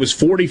 It was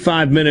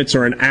 45 minutes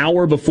or an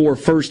hour before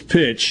first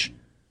pitch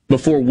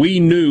before we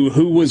knew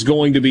who was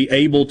going to be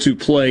able to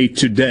play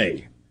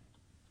today.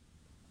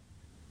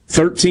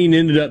 13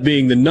 ended up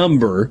being the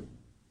number,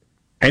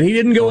 and he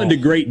didn't go into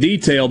great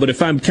detail, but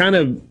if I'm kind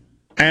of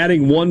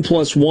adding 1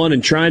 + 1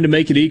 and trying to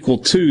make it equal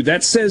 2,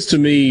 that says to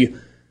me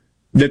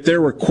that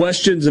there were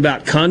questions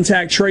about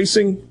contact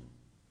tracing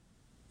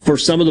for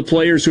some of the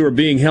players who are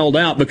being held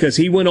out, because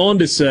he went on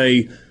to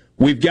say,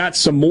 we've got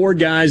some more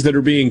guys that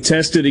are being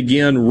tested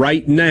again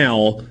right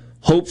now.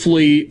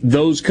 Hopefully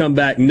those come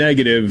back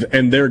negative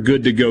and they're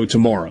good to go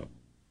tomorrow.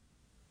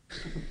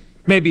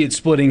 maybe it's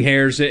splitting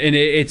hairs, and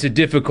it's a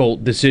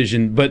difficult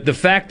decision, but the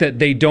fact that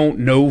they don't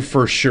know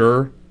for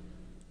sure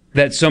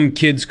that some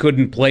kids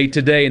couldn't play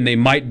today and they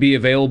might be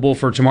available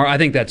for tomorrow, I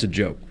think that's a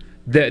joke.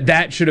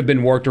 That should have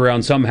been worked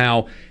around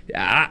somehow.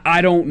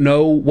 I don't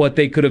know what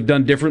they could have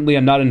done differently.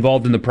 I'm not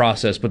involved in the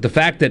process, but the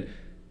fact that,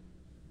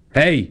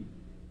 hey,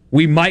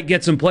 we might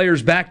get some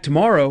players back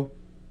tomorrow,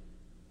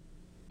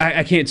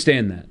 I can't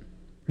stand that.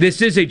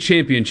 This is a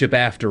championship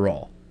after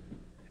all.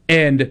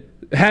 And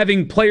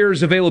having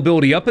players'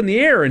 availability up in the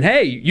air and,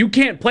 hey, you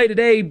can't play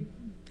today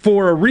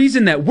for a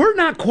reason that we're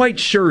not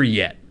quite sure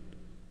yet,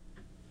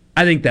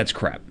 I think that's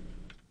crap.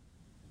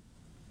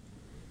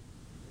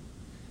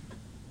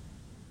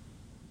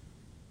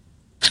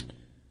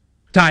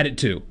 Tied at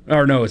 2.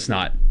 Or no, it's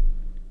not.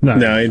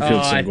 No,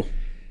 infield single.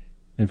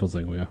 Infield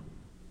single, yeah.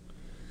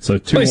 So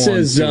 2 He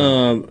says,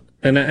 and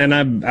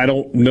I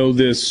don't know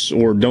this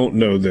or don't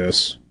know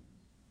this.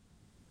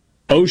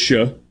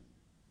 OSHA,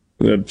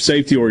 the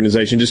safety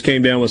organization, just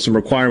came down with some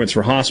requirements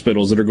for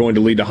hospitals that are going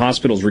to lead to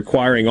hospitals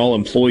requiring all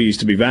employees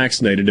to be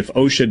vaccinated. If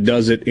OSHA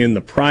does it in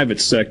the private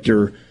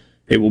sector,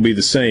 it will be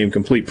the same.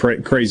 Complete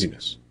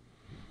craziness.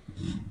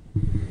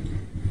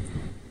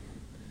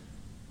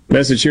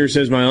 Message here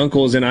says, my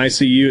uncle is in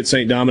ICU at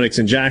St. Dominic's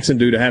in Jackson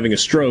due to having a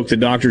stroke. The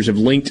doctors have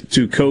linked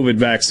to COVID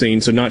vaccine,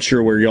 so not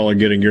sure where y'all are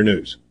getting your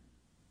news.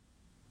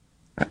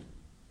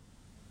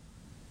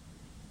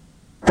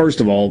 First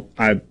of all,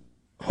 I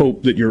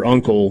hope that your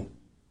uncle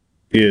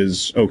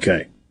is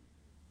okay.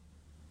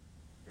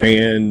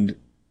 And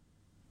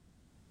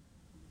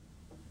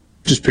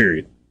just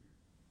period.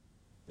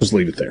 Just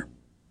leave it there.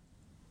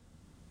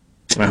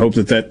 I hope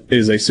that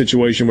is a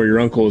situation where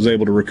your uncle is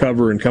able to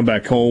recover and come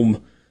back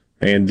home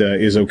and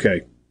is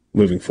okay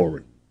moving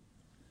forward.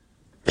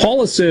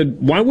 Paula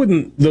said, why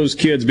wouldn't those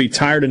kids be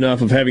tired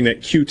enough of having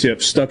that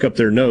Q-tip stuck up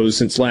their nose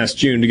since last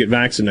June to get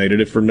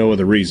vaccinated if for no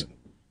other reason?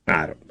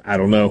 I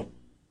don't know.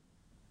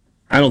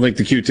 I don't think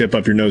the Q-tip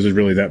up your nose is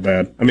really that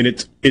bad. I mean,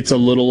 it's a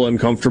little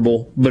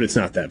uncomfortable, but it's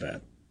not that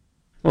bad.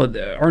 Well,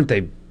 aren't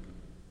they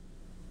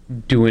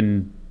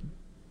doing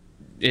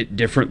it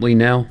differently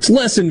now? It's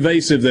less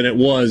invasive than it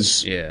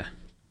was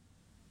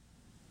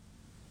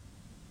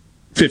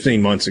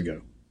 15 months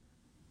ago.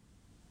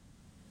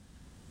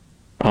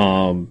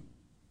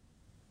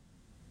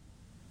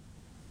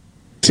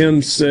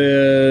 Tim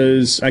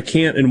says, I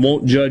can't and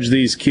won't judge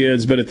these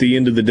kids, but at the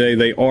end of the day,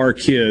 they are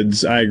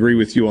kids. I agree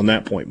with you on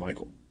that point,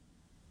 Michael.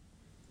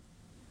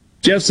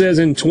 Jeff says,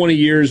 in 20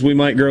 years, we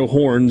might grow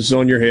horns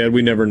on your head.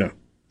 We never know.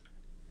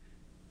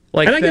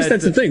 And I guess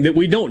that's the thing that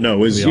we don't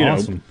know is,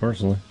 awesome,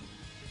 personally.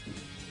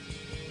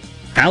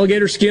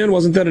 Alligator skin,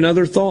 wasn't that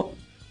another thought?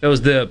 That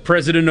was the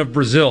president of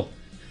Brazil.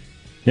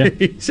 Yeah.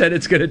 He said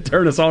it's going to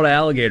turn us all to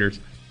alligators.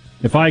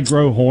 If I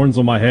grow horns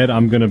on my head,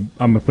 I'm gonna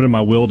put in my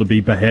will to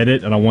be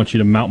beheaded, and I want you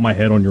to mount my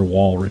head on your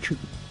wall, Richard.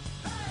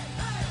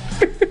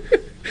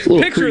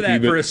 Picture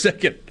that for a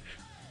second.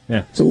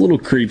 Yeah, it's a little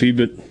creepy,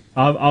 but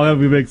I'll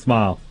have a big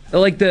smile.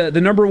 Like the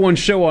number one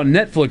show on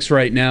Netflix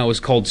right now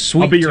is called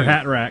Sweet I'll be your Tooth.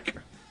 hat rack.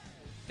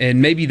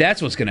 And maybe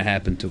that's what's going to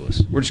happen to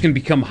us. We're just going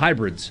to become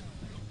hybrids.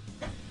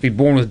 Be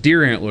born with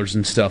deer antlers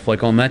and stuff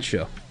like on that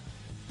show.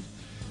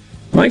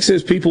 Mike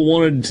says people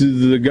wanted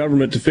the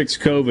government to fix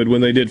COVID when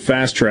they did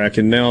Fast Track,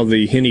 and now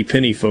the Henny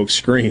Penny folks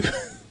scream.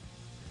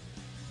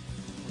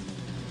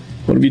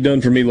 What have you done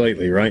for me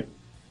lately, right?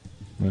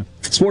 Yeah.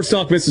 Sports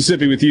Talk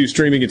Mississippi with you,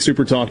 streaming at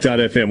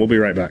supertalk.fm. We'll be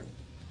right back.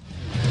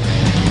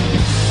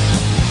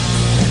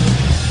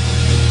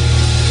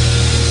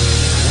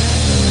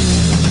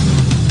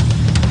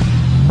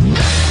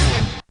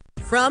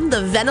 From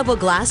the Venable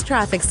Glass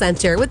Traffic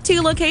Center with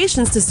 2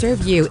 locations to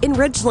serve you in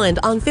Ridgeland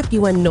on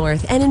 51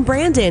 North and in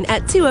Brandon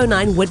at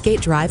 209 Woodgate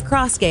Drive,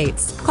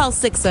 Crossgates. Call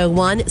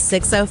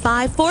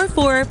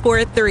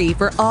 601-605-4443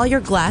 for all your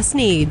glass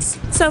needs.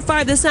 So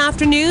far this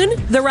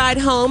afternoon, the ride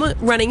home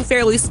running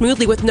fairly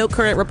smoothly with no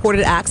current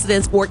reported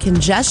accidents or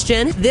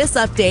congestion. This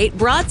update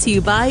brought to you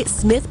by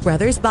Smith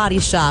Brothers Body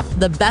Shop,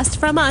 the best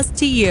from us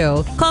to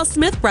you. Call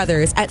Smith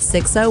Brothers at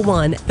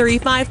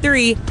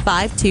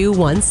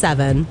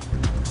 601-353-5217.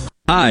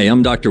 Hi,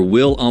 I'm Dr.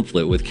 Will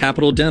Umflett with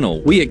Capital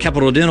Dental. We at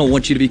Capital Dental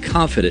want you to be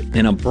confident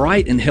in a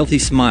bright and healthy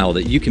smile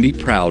that you can be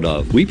proud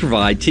of. We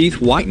provide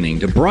teeth whitening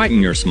to brighten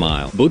your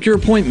smile. Book your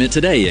appointment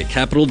today at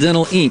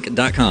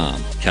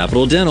CapitalDentalInc.com.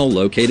 Capital Dental,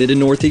 located in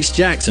Northeast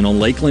Jackson on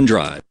Lakeland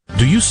Drive.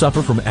 Do you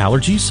suffer from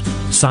allergies,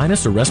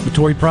 sinus, or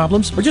respiratory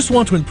problems, or just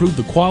want to improve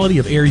the quality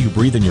of air you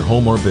breathe in your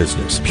home or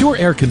business? Pure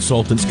Air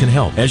Consultants can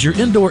help. As your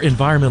indoor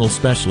environmental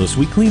specialists,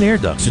 we clean air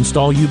ducts,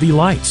 install UV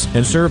lights,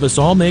 and service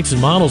all makes and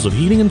models of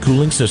heating and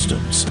cooling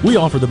systems. We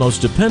offer the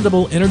most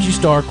dependable Energy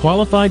Star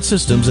qualified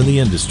systems in the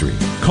industry.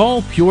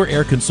 Call Pure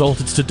Air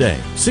Consultants today,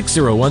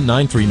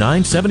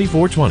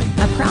 601-939-7420.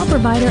 A proud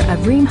provider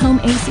of Rheem Home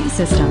AC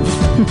systems.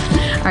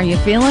 Are you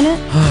feeling it?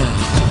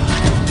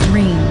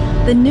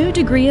 Rheem, the new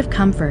degree of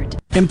comfort.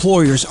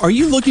 Employers, are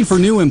you looking for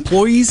new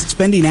employees,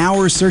 spending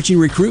hours searching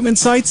recruitment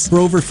sites? For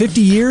over 50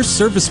 years,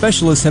 service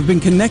specialists have been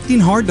connecting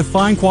hard to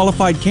find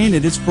qualified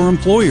candidates for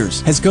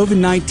employers. Has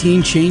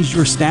COVID-19 changed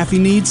your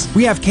staffing needs?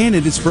 We have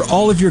candidates for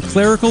all of your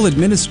clerical,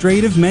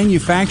 administrative,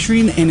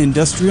 manufacturing, and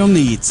industrial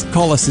needs.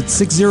 Call us at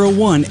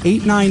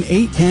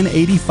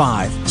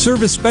 601-898-1085.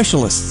 Service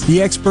Specialists,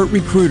 the expert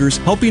recruiters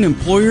helping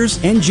employers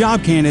and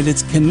job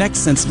candidates connect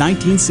since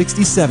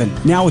 1967.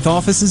 Now with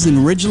offices in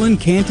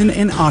Ridgeland, Canton,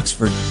 and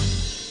Oxford.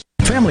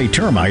 Family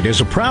Termite is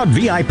a proud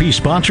VIP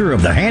sponsor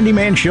of the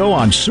Handyman Show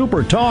on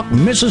Super Talk,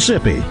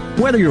 Mississippi.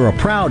 Whether you're a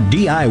proud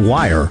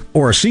DIYer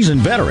or a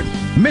seasoned veteran,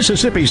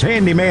 Mississippi's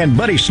handyman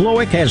Buddy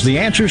Slowick has the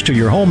answers to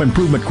your home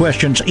improvement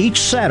questions each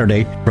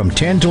Saturday from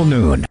 10 till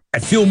noon.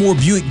 At Fillmore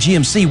Buick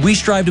GMC, we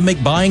strive to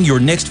make buying your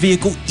next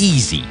vehicle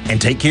easy and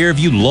take care of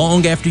you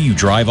long after you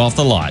drive off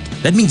the lot.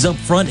 That means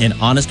upfront and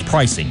honest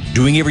pricing,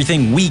 doing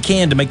everything we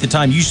can to make the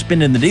time you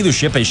spend in the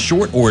dealership as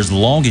short or as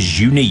long as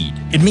you need.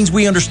 It means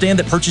we understand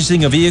that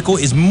purchasing a vehicle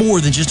is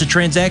more than just a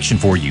transaction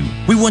for you.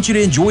 We want you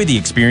to enjoy the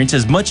experience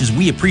as much as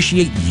we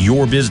appreciate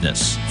your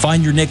business.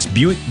 Find your next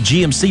Buick,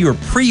 GMC, or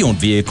pre-owned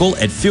vehicle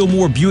at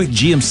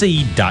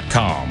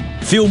FillmoreBuickGMC.com.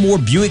 Fillmore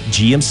Buick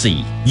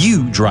GMC.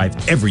 You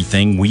drive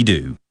everything we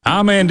do.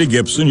 I'm Andy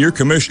Gibson, your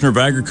Commissioner of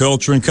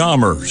Agriculture and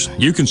Commerce.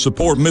 You can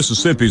support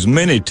Mississippi's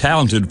many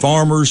talented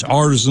farmers,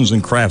 artisans,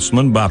 and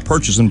craftsmen by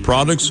purchasing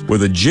products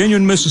with a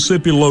genuine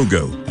Mississippi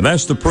logo. And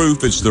that's the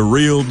proof it's the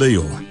real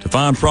deal. To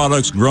find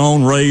products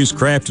grown, raised,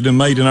 crafted, and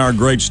made in our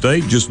great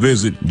state, just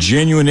visit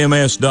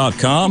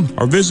GenuineMS.com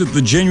or visit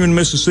the Genuine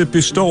Mississippi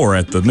store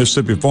at the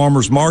Mississippi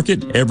Farmers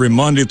Market every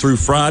Monday through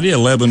Friday,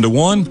 11 to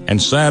 1, and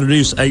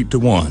Saturdays, 8 to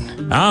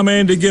 1. I'm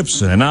Andy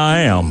Gibson, and I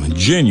am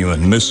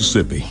Genuine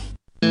Mississippi.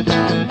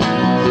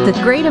 The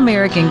Great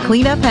American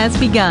Cleanup has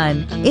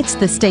begun. It's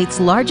the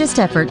state's largest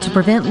effort to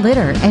prevent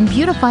litter and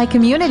beautify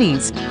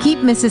communities.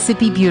 Keep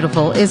Mississippi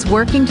Beautiful is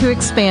working to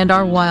expand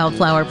our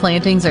wildflower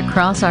plantings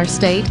across our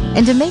state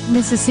and to make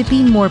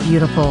Mississippi more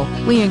beautiful.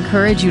 We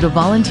encourage you to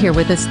volunteer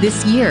with us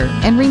this year.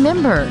 And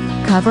remember,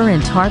 cover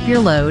and tarp your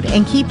load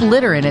and keep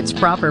litter in its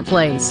proper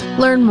place.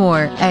 Learn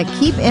more at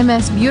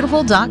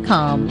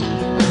keepmsbeautiful.com.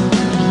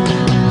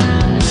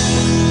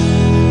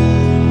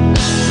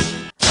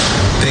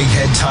 Big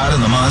Head Todd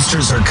and the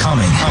Monsters are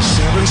coming.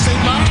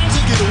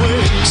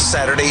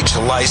 Saturday,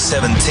 July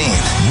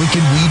 17th.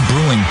 Wicked Weed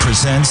Brewing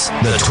presents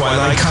the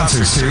Twilight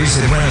Concert Series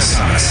at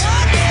Renaissance.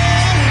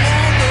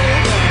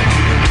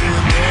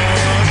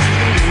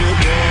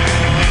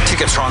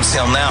 Tickets are on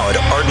sale now at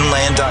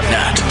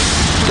ardenland.net.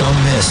 Don't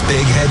miss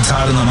Big Head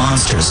Todd and the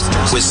Monsters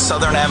with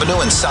Southern Avenue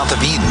and South of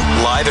Eden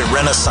live at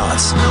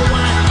Renaissance.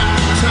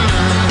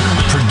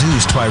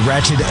 Produced by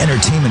Ratchet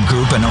Entertainment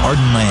Group and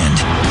Ardenland.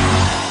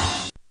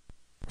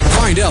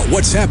 Find out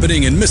what's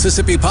happening in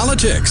Mississippi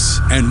politics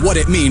and what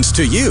it means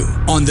to you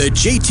on The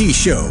JT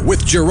Show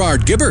with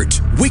Gerard Gibbert.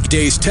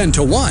 Weekdays 10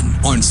 to 1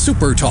 on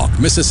Super Talk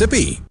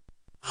Mississippi.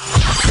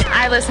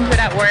 I listen to it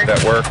at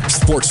work.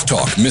 Sports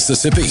Talk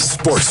Mississippi.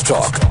 Sports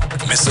Talk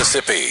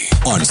Mississippi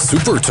on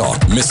Super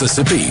Talk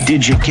Mississippi.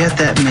 Did you get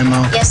that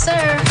memo? Yes,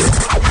 sir.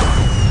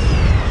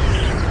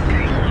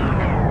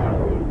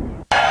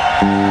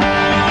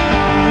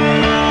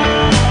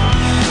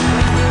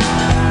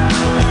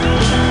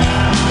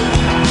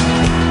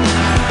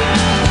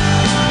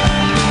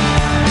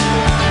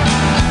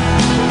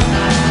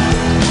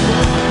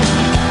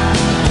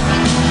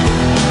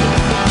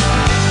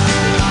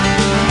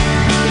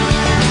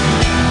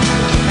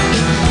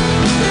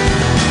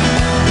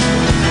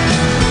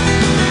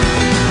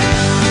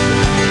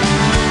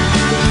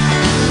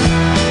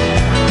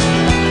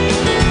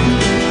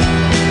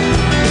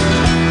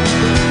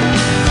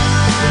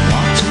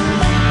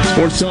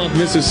 Sports Talk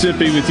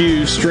Mississippi with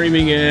you,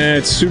 streaming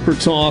at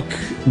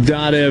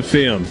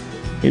supertalk.fm.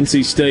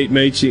 NC State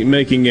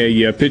making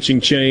a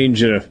pitching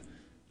change and a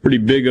pretty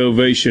big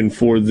ovation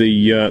for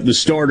the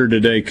starter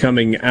today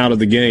coming out of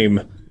the game,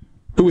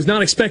 who was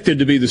not expected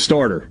to be the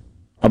starter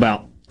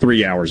about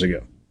 3 hours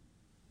ago.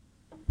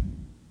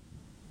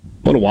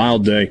 What a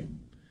wild day.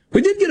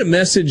 We did get a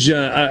message,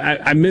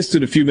 I missed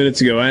it a few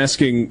minutes ago,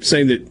 saying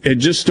that had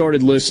just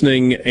started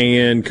listening,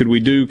 and could we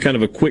do kind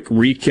of a quick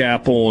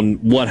recap on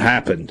what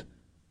happened?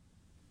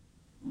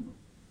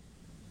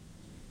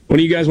 When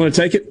do you guys want to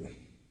take it?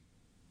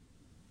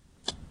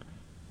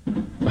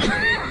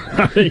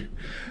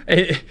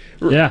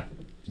 Yeah.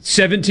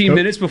 17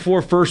 minutes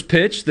before first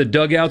pitch, the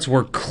dugouts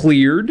were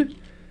cleared,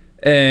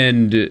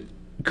 and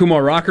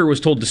Kumar Rocker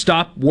was told to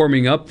stop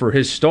warming up for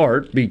his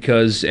start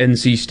because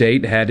NC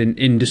State had an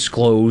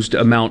undisclosed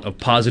amount of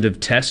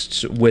positive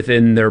tests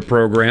within their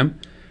program.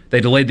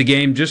 They delayed the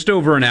game just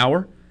over an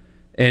hour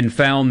and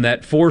found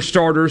that 4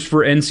 starters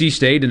for NC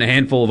State and a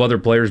handful of other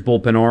players,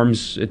 bullpen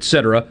arms,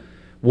 etc.,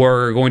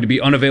 were going to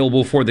be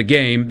unavailable for the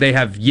game. They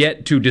have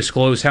yet to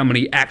disclose how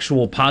many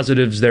actual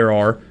positives there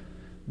are,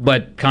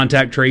 but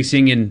contact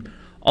tracing and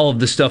all of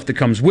the stuff that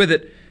comes with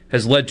it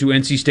has led to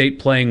NC State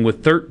playing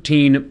with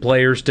 13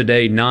 players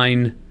today,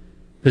 9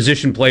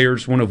 position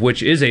players, one of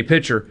which is a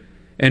pitcher,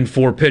 and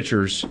 4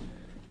 pitchers.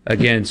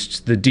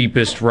 against the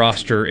deepest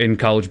roster in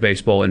college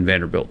baseball in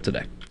Vanderbilt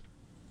today.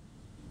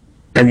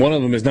 And one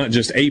of them is not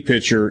just a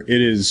pitcher,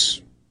 it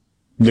is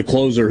the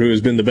closer who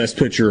has been the best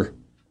pitcher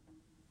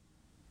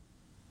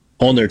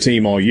on their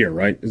team all year,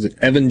 right? Is it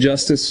Evan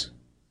Justice?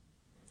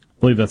 I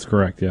believe that's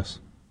correct, yes.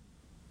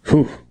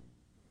 Whew.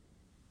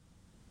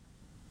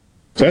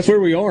 So that's where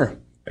we are.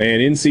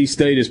 And NC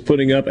State is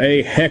putting up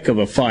a heck of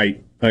a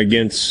fight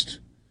against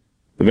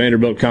the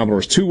Vanderbilt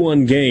Commodores.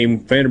 2-1 game.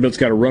 Vanderbilt's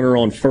got a runner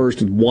on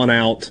first with one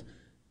out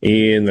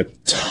in the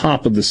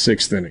top of the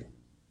sixth inning.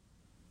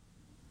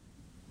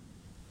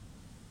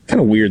 Kind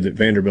of weird that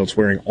Vanderbilt's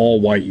wearing all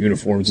white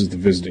uniforms as the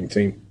visiting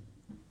team.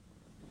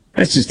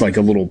 That's just like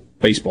a little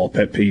baseball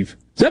pet peeve.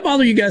 Does that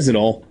bother you guys at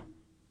all?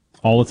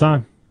 All the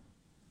time.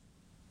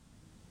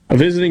 A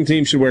visiting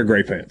team should wear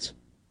gray pants.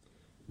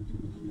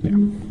 Yeah.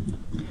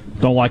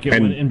 Don't like it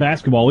in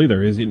basketball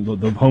either.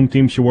 The home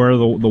team should wear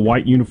the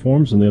white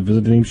uniforms and the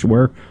visiting team should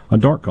wear a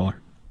dark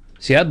color.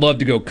 See, I'd love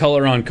to go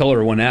color on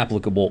color when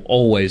applicable,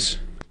 always.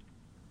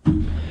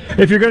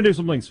 If you're going to do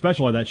something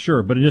special like that,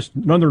 sure, but just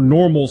under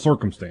normal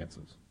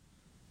circumstances.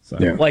 So.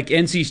 Yeah. Like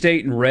NC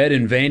State in red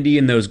and Vandy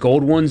and those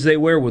gold ones they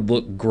wear would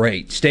look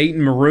great. State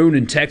in maroon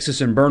and Texas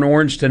in burnt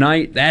orange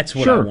tonight, that's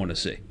what I want to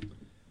see.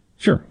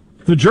 Sure.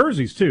 The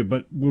jerseys, too,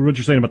 but what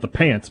you're saying about the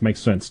pants makes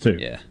sense, too.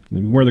 Yeah.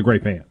 Wear the gray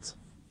pants.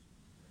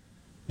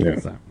 Yeah.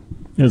 So,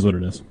 it is what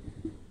it is.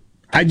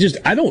 I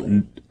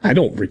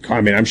don't recall.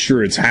 I mean, I'm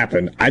sure it's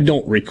happened. I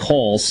don't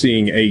recall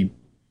seeing a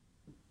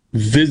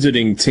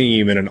visiting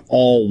team in an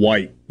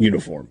all-white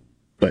uniform,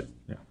 but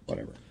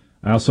whatever.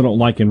 I also don't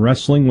like in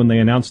wrestling when they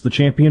announce the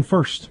champion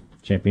first.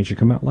 Champion should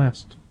come out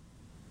last.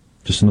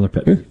 Just another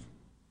pet peeve.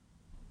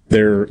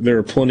 There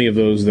are plenty of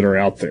those that are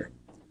out there.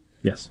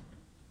 Yes.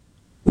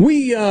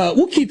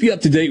 We'll keep you up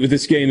to date with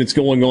this game that's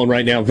going on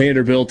right now.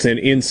 Vanderbilt and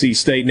NC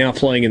State now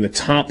playing in the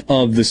top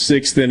of the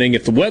sixth inning.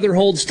 If the weather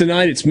holds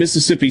tonight, it's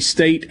Mississippi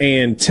State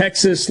and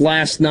Texas.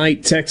 Last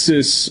night,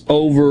 Texas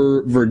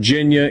over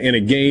Virginia in a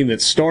game that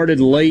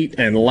started late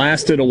and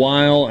lasted a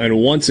while and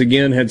once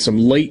again had some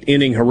late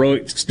inning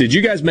heroics. Did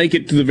you guys make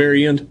it to the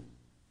very end?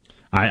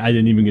 I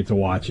didn't even get to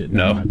watch it.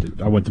 No.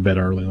 I went to bed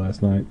early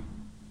last night.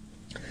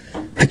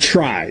 I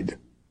tried.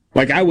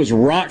 I was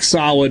rock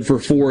solid for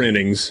 4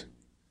 innings.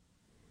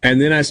 And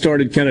then I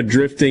started kind of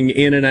drifting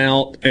in and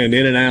out and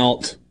in and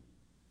out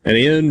and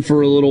in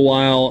for a little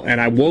while. And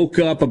I woke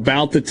up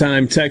about the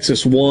time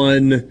Texas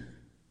won,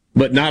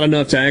 but not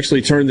enough to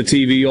actually turn the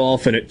TV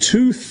off. And at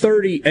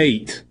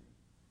 2:38,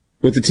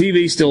 with the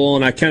TV still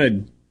on, I kind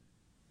of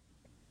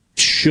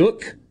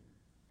shook.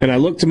 And I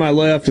looked to my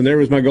left, and there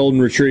was my golden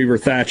retriever,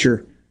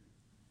 Thatcher.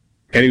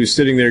 And he was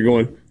sitting there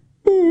going,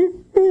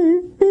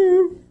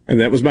 and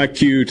that was my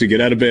cue to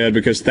get out of bed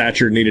because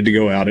Thatcher needed to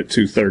go out at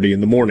 2:30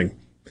 in the morning.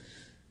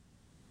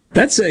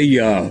 That's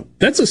a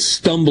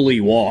stumbly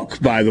walk,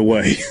 by the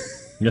way.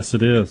 Yes,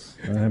 it is.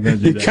 I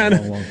haven't done that in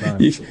a long time.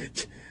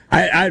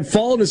 I'd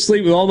fallen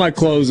asleep with all my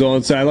clothes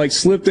on, so I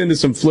slipped into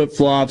some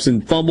flip-flops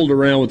and fumbled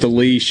around with the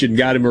leash and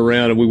got him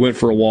around, and we went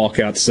for a walk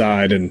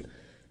outside. And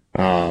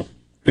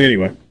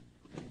anyway,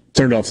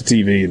 turned off the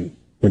TV and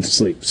went to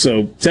sleep.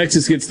 So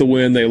Texas gets the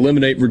win. They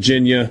eliminate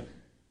Virginia.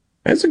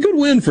 That's a good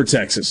win for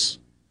Texas.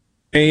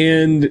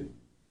 And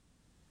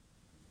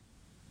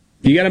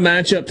you got a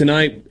matchup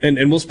tonight, and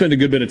we'll spend a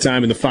good bit of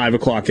time in the 5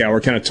 o'clock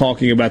hour kind of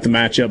talking about the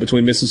matchup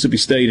between Mississippi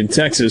State and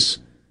Texas.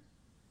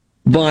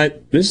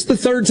 But this is the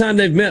third time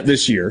they've met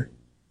this year.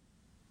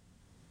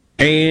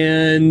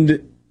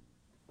 And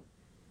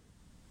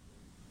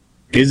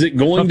is it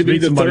going to be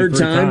the third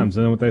time?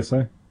 Isn't that what they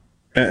say?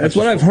 That's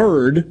what I've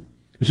heard.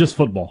 It's just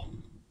football.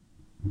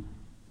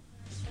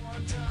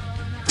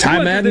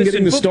 Ty Madden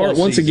getting the start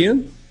once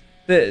again?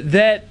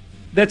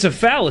 That's a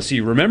fallacy,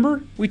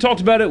 remember? We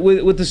talked about it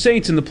with the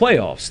Saints in the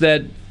playoffs,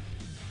 that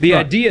the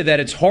idea that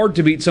it's hard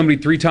to beat somebody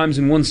 3 times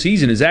in one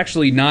season is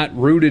actually not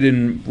rooted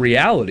in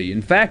reality.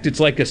 In fact, it's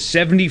like a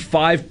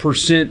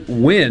 75%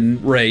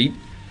 win rate,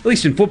 at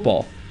least in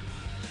football,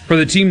 for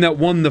the team that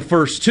won the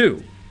first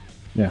 2.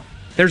 Yeah.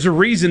 There's a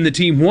reason the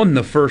team won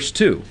the first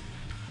 2.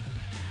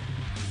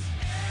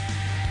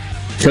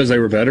 Because they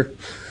were better?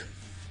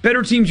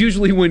 Better teams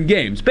usually win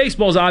games.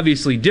 Baseball's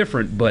obviously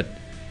different, but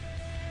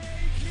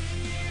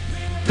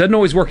doesn't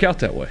always work out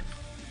that way.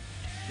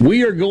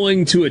 We are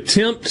going to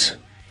attempt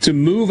to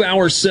move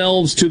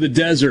ourselves to the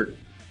desert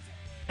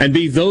and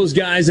be those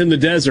guys in the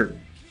desert,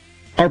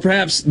 or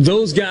perhaps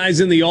those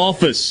guys in the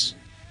office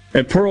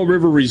at Pearl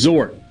River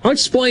Resort. I'll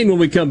explain when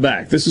we come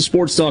back. This is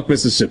Sports Talk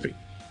Mississippi.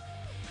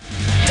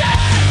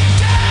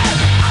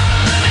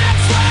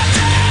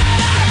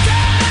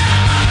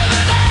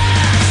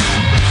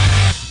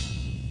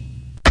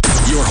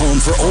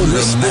 For Ole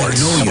Miss sports.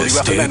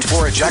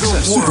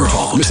 Super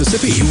Talk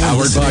Mississippi,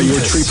 powered by your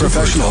tree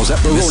professionals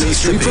at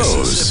Baroni's Tree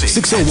Pros.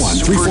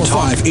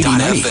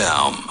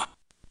 601-345-8090.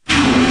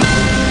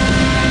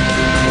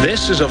 This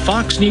This is a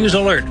Fox News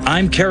alert.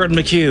 I'm Karen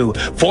McHugh.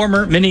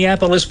 Former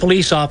Minneapolis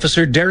police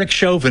officer Derek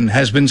Chauvin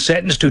has been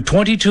sentenced to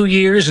 22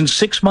 years and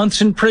 6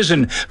 months in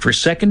prison for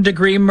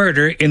second-degree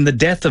murder in the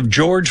death of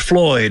George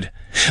Floyd.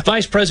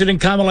 Vice President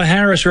Kamala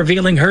Harris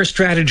revealing her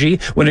strategy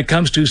when it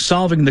comes to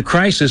solving the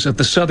crisis at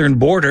the southern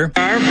border.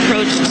 Our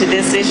approach to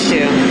this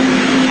issue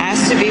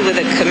has to be with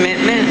a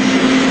commitment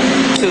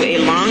to a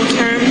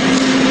long-term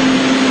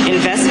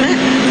investment,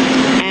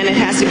 and it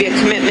has to be a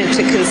commitment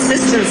to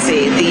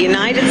consistency. The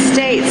United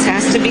States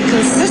has to be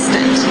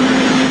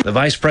consistent. The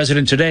vice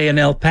president today in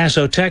El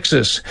Paso,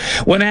 Texas.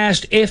 When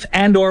asked if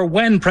and or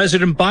when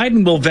President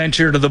Biden will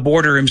venture to the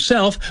border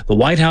himself, the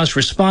White House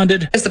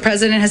responded, as the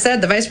president has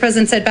said, the vice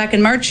president said back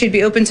in March he'd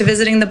be open to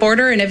visiting the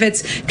border, and if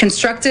it's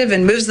constructive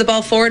and moves the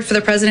ball forward for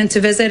the president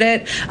to visit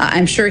it,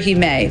 I'm sure he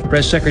may.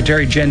 Press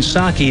Secretary Jen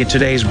Psaki at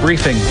today's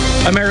briefing.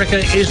 America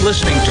is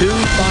listening to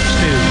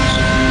Fox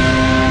News.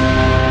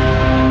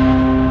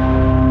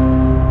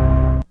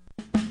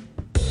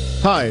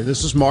 Hi,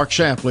 this is Mark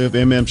Shapley of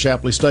M.M.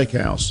 Shapley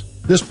Steakhouse.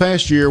 This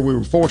past year, we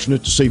were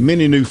fortunate to see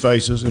many new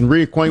faces and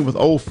reacquaint with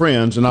old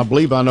friends, and I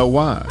believe I know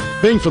why.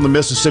 Being from the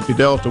Mississippi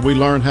Delta, we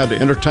learned how to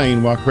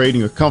entertain while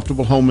creating a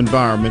comfortable home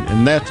environment,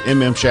 and that's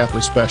M.M.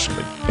 Shapley's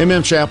specialty.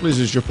 M.M. Shapley's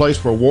is your place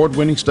for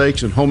award-winning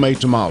steaks and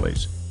homemade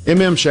tamales.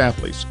 M.M.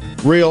 Shapley's,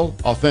 real,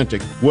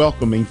 authentic,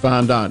 welcoming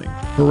fine dining.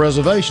 For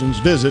reservations,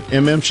 visit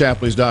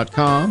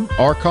mmshapleys.com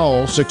or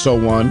call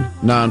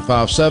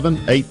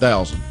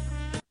 601-957-8000.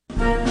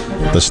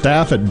 The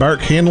staff at Burke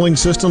Handling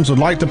Systems would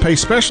like to pay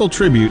special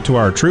tribute to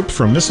our troops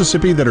from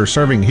Mississippi that are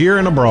serving here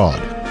and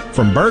abroad.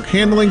 From Burke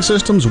Handling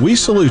Systems, we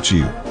salute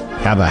you.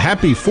 Have a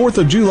happy 4th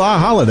of July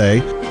holiday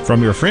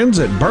from your friends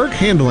at Burke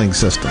Handling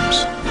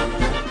Systems.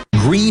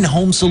 Green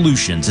Home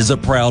Solutions is a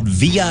proud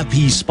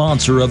VIP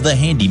sponsor of the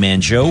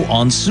Handyman Show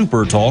on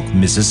Super Talk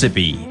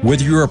Mississippi.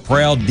 Whether you're a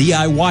proud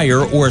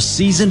DIYer or a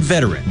seasoned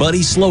veteran,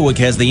 Buddy Slowick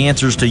has the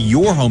answers to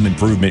your home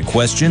improvement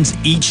questions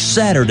each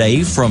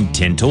Saturday from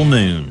 10 till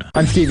noon.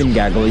 I'm Stephen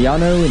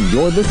Gagliano, and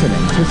you're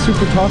listening to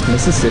Super Talk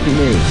Mississippi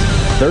News.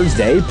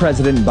 Thursday,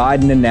 President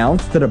Biden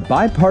announced that a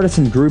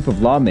bipartisan group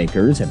of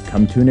lawmakers have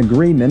come to an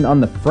agreement on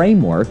the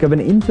framework of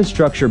an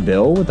infrastructure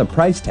bill with a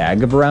price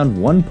tag of around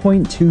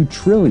 $1.2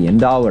 trillion.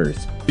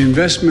 The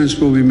investments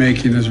we'll be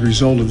making as a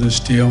result of this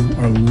deal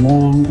are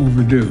long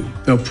overdue.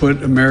 They'll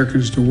put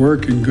Americans to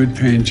work in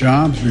good-paying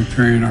jobs,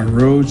 repairing our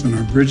roads and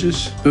our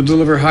bridges. They'll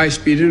deliver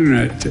high-speed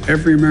internet to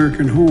every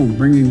American home,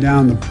 bringing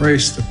down the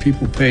price that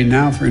people pay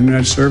now for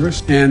internet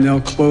service, and they'll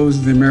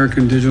close the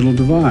American digital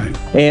divide.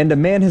 And a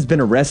man has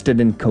been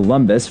arrested in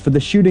Columbus for the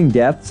shooting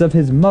deaths of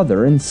his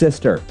mother and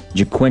sister.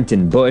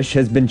 Jaquinton Bush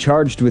has been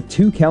charged with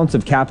 2 counts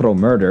of capital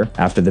murder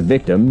after the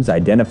victims,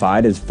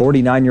 identified as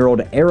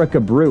 49-year-old Erica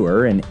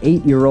Brewer and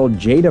 8-year-old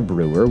Jada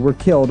Brewer, were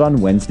killed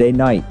on Wednesday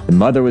night. The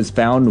mother was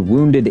found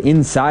wounded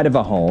inside of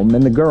a home,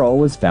 and the girl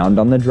was found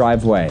on the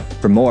driveway.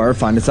 For more,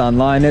 find us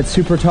online at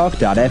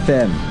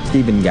supertalk.fm.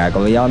 Stephen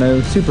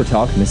Gagliano,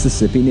 Supertalk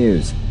Mississippi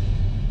News.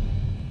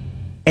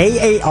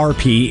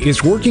 AARP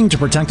is working to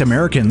protect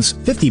Americans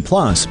 50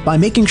 plus by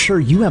making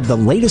sure you have the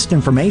latest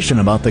information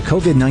about the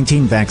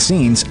COVID-19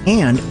 vaccines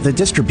and the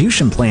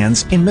distribution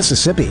plans in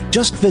Mississippi.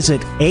 Just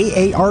visit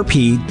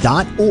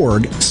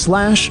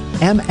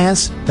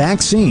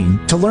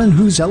aarp.org/MSvaccine to learn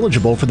who's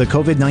eligible for the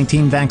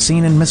COVID-19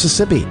 vaccine in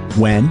Mississippi,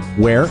 when,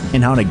 where,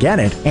 and how to get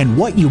it, and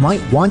what you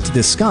might want to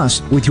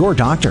discuss with your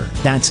doctor.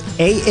 That's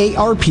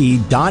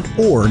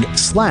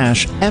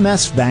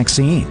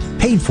aarp.org/MSvaccine.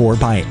 Paid for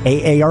by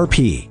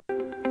AARP.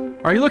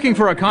 Are you looking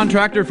for a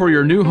contractor for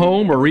your new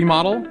home or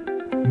remodel?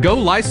 Go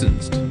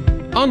licensed.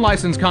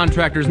 Unlicensed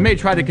contractors may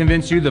try to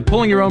convince you that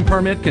pulling your own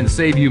permit can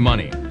save you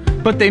money,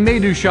 but they may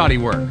do shoddy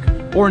work,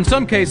 or in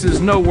some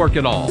cases no work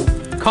at all,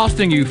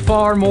 costing you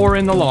far more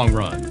in the long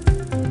run.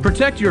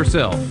 Protect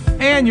yourself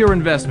and your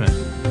investment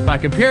by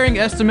comparing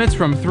estimates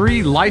from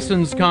 3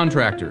 licensed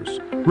contractors.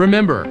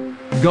 Remember,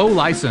 go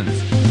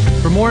licensed.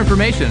 For more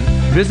information,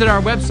 visit our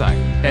website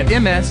at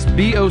msboc.us.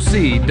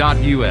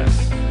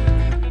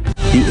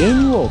 The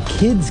annual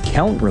Kids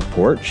Count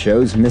report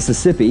shows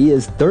Mississippi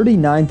is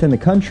 39th in the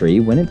country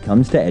when it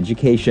comes to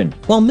education.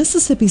 While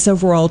Mississippi's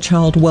overall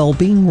child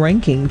well-being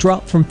ranking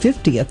dropped from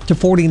 50th to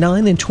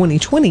 49 in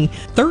 2020,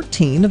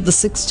 13 of the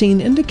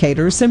 16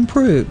 indicators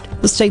improved.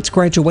 The state's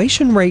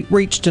graduation rate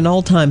reached an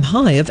all-time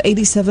high of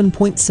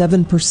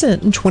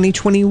 87.7% in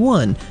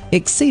 2021,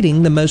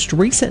 exceeding the most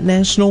recent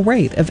national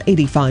rate of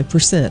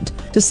 85%.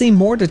 To see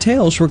more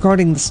details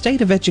regarding the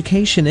state of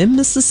education in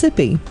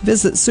Mississippi,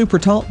 visit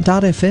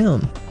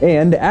supertalk.fm.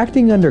 And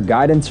acting under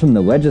guidance from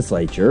the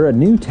legislature, a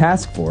new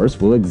task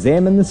force will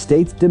examine the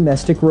state's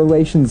domestic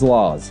relations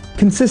laws.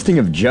 Consisting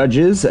of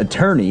judges,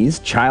 attorneys,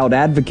 child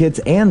advocates,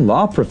 and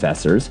law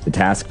professors, the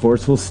task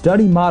force will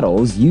study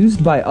models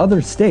used by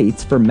other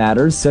states for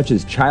matters such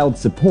as child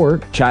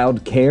support,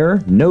 child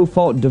care,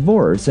 no-fault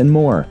divorce, and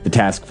more. The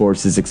task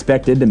force is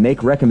expected to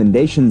make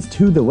recommendations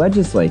to the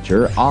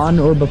legislature on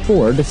or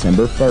before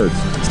December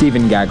 1st.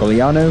 Stephen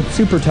Gagliano,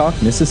 Supertalk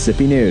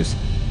Mississippi News.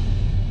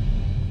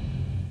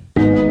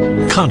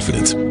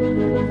 Confidence,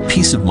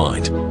 peace of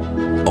mind,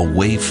 a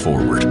way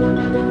forward.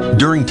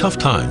 During tough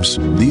times,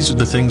 these are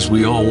the things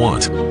we all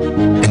want.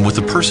 And with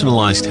the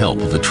personalized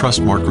help of a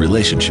Trustmark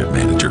relationship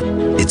manager,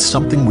 it's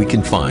something we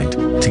can find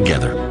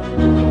together.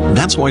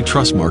 That's why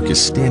Trustmark is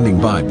standing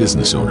by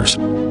business owners.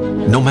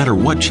 No matter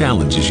what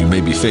challenges you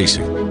may be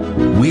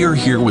facing, we are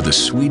here with a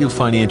suite of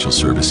financial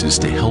services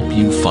to help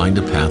you find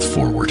a path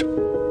forward.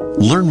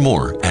 Learn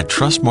more at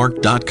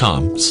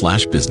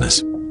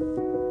trustmark.com/business.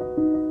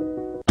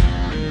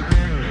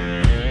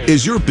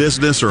 Is your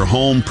business or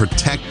home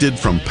protected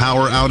from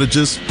power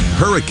outages?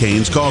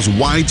 Hurricanes cause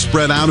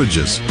widespread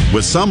outages,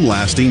 with some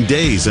lasting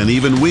days and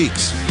even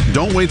weeks.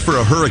 Don't wait for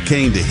a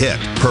hurricane to hit.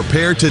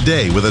 Prepare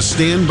today with a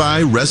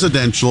standby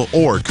residential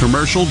or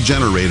commercial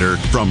generator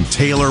from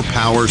Taylor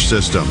Power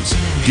Systems.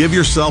 Give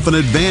yourself an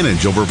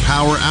advantage over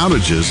power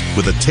outages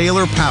with a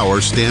Taylor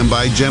Power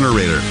standby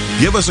generator.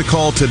 Give us a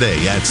call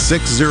today at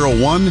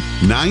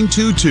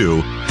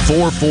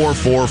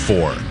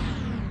 601-922-4444.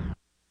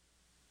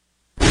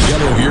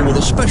 Gallo here with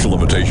a special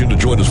invitation to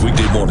join us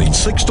weekday morning,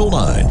 6 to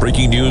 9.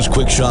 Breaking news,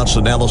 quick shots,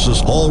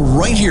 analysis, all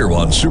right here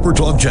on Super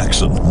Talk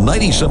Jackson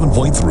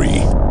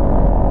 97.3.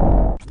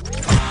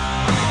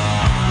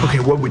 Okay,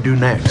 what we do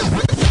next?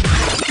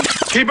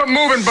 Keep it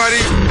moving, buddy.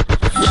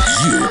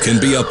 You can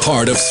be a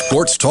part of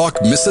Sports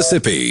Talk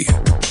Mississippi.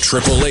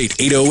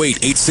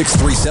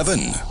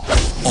 888-808-8637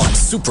 on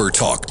Super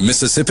Talk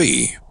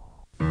Mississippi.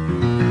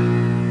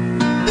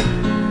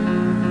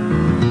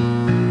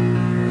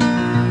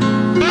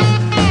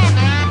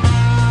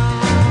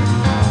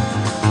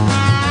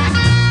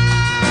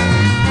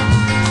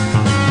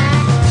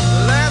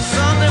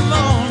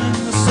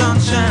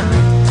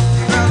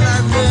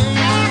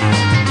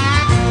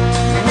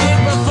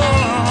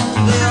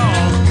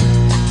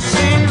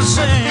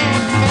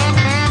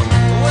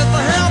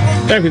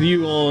 Back with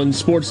you on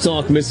Sports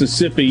Talk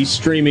Mississippi,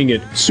 streaming at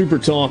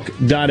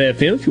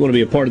supertalk.fm. If you want to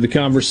be a part of the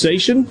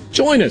conversation,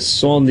 join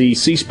us on the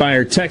C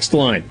Spire text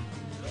line,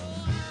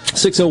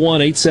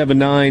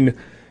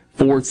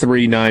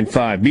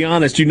 601-879-4395. Be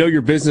honest, you know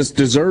your business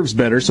deserves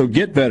better, so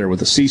get better with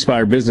the C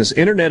Spire Business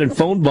Internet and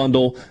Phone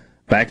Bundle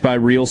backed by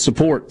real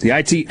support. The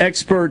IT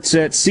experts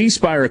at C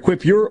Spire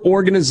equip your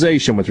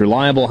organization with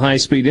reliable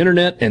high-speed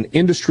internet and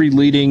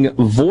industry-leading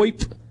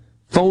VoIP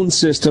phone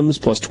systems,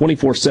 plus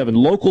 24/7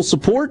 local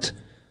support,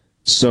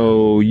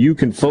 so you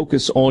can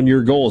focus on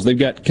your goals. They've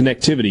got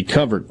connectivity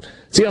covered.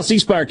 See how C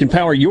Spire can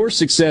power your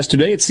success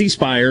today at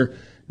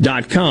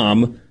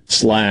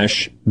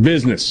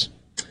cspire.com/business.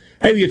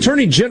 Hey, the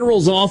Attorney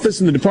General's Office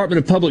and the Department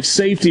of Public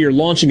Safety are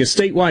launching a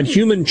statewide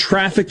human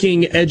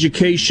trafficking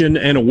education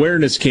and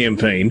awareness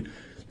campaign.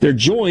 They're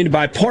joined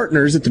by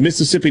partners at the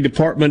Mississippi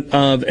Department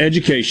of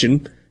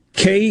Education,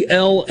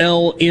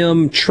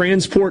 KLLM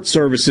Transport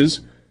Services,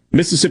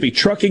 Mississippi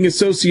Trucking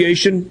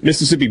Association,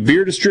 Mississippi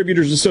Beer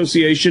Distributors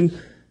Association,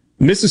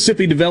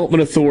 Mississippi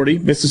Development Authority,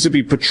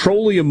 Mississippi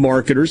Petroleum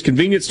Marketers,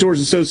 Convenience Stores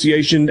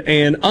Association,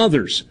 and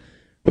others.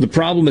 With a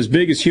problem as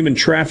big as human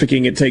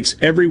trafficking, it takes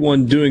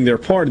everyone doing their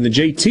part. And the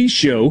JT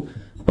Show,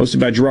 hosted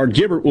by Gerard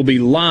Gibbert, will be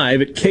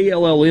live at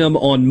KLLM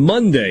on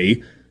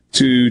Monday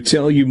to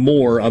tell you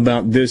more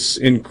about this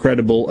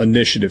incredible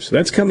initiative. So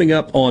that's coming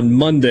up on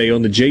Monday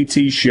on the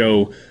JT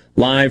Show,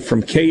 live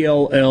from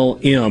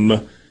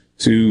KLLM,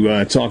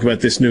 to talk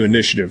about this new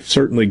initiative.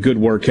 Certainly good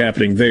work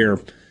happening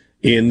there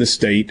in the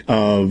state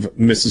of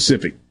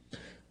Mississippi.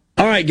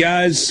 All right,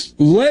 guys,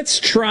 let's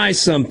try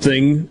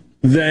something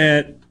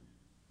that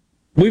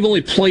we've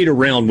only played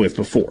around with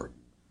before.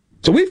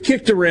 So we've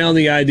kicked around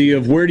the idea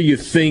of where do you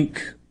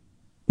think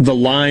the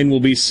line will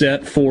be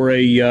set for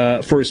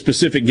a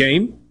specific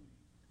game,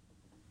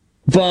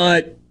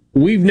 but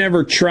we've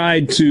never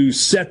tried to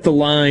set the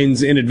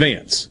lines in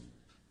advance.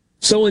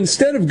 So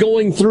instead of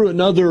going through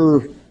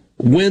another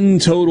win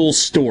total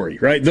story,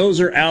 right?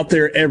 Those are out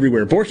there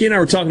everywhere. Borky and I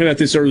were talking about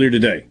this earlier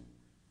today.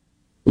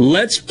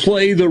 Let's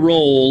play the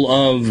role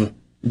of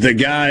the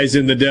guys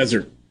in the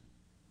desert.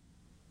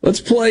 Let's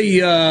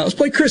play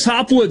Chris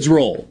Hopwood's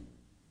role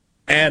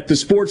at the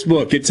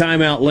sportsbook at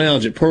Timeout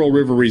Lounge at Pearl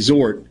River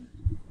Resort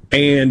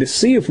and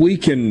see if we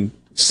can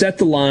set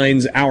the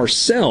lines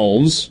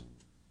ourselves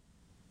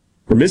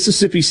for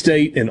Mississippi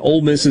State and Ole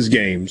Miss's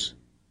games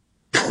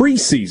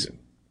preseason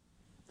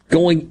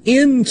going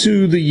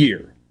into the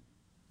year.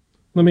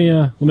 Let me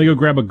go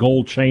grab a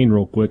gold chain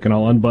real quick, and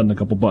I'll unbutton a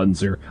couple buttons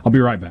here. I'll be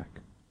right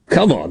back.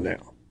 Come on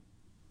now.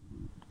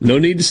 No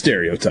need to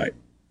stereotype.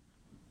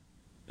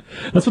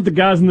 That's what the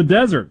guys in the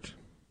desert.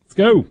 Let's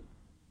go.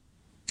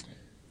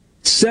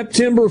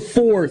 September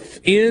 4th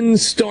in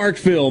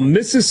Starkville,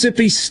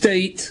 Mississippi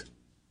State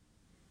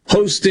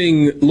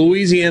hosting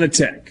Louisiana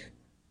Tech.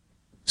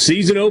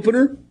 Season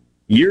opener,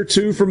 year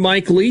 2 for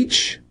Mike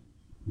Leach.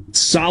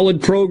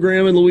 Solid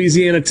program in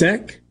Louisiana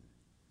Tech.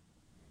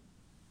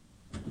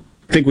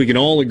 I think we can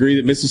all agree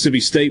that Mississippi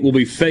State will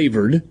be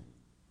favored.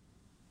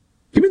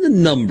 Give me the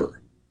number.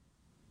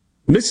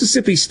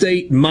 Mississippi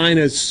State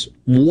minus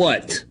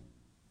what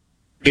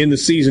in the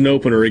season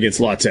opener against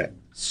La Tech?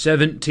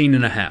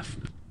 17.5.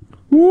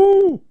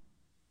 Woo!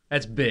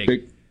 That's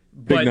big.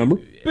 Big number.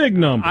 Big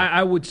number.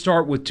 I would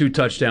start with 2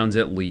 touchdowns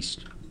at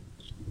least.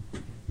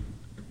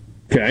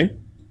 Okay.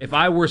 If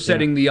I were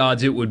setting the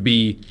odds, it would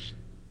be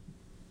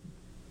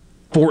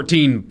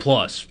 14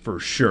 plus for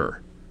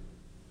sure.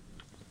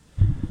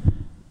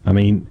 I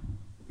mean,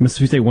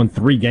 Mississippi State won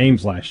 3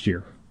 games last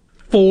year.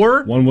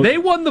 4? They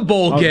won the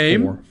bowl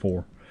game.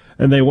 4.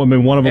 And they won. I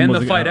mean, one of them and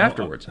was the fight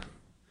afterwards.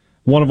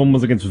 One of them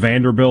was against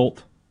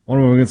Vanderbilt. One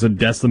of them against a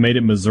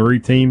decimated Missouri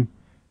team.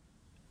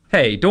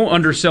 Hey, don't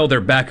undersell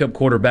their backup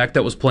quarterback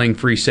that was playing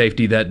free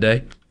safety that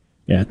day.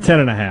 Yeah,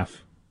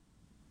 10.5.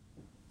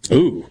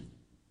 Ooh.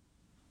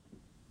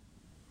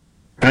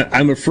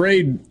 I'm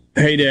afraid,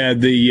 hey,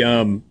 Dad,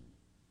 the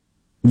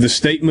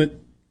statement,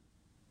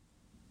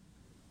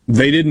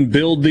 they didn't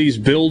build these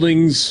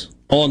buildings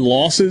on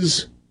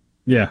losses,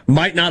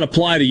 might not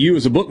apply to you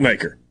as a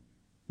bookmaker.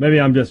 Maybe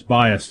I'm just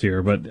biased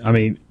here, but, I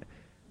mean,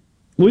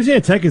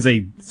 Louisiana Tech is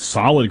a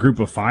solid group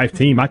of 5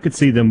 team. I could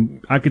see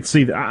them. I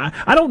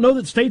don't know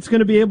that State's going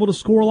to be able to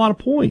score a lot of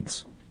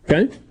points.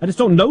 Okay. I just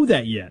don't know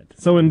that yet.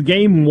 So in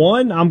game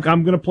 1, I'm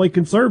going to play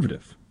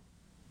conservative.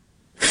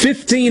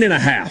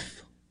 15.5.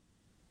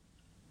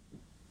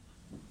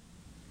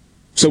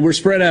 So we're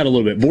spread out a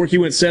little bit. Borky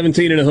went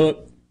 17 and a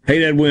hook. Hey,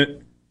 Dad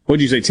went,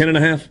 what'd you say,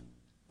 10.5?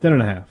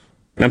 10.5.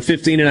 And I'm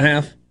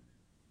 15.5.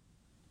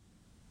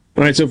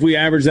 All right, so if we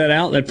average that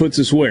out, that puts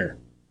us where?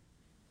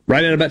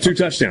 Right at about 2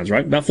 touchdowns,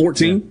 right? About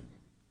 14?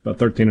 Yeah.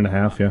 About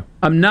 13.5, yeah.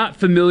 I'm not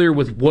familiar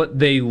with what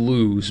they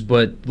lose,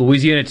 but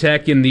Louisiana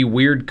Tech in the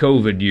weird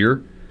COVID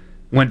year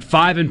went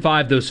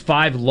 5-5. Those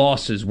 5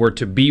 losses were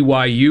to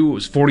BYU. It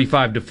was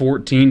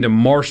 45-14, to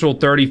Marshall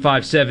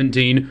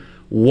 35-17.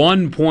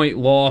 1-point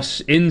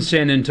loss in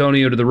San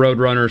Antonio to the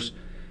Roadrunners,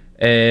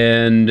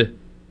 and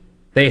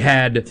they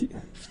had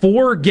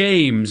 4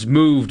 games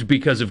moved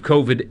because of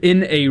COVID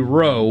in a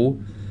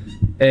row,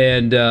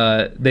 and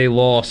they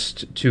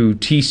lost to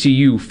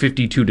TCU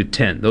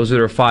 52-10. Those are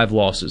their 5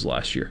 losses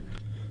last year.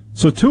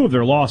 So 2 of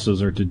their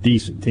losses are to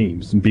decent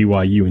teams,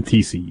 BYU and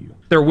TCU.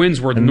 Their wins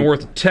were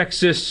North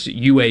Texas,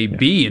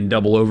 UAB in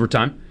double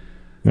overtime,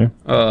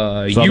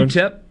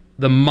 UTEP,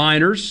 the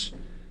Miners,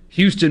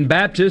 Houston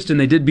Baptist, and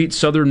they did beat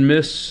Southern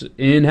Miss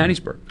in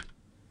Hattiesburg.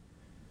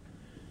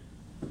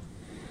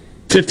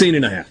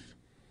 15.5.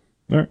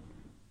 All right.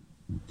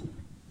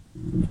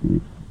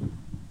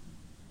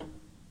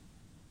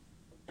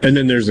 And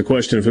then there's the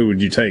question of who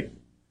would you take?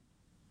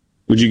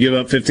 Would you give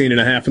up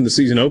 15.5 in the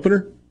season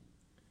opener?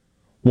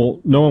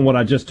 Well, knowing what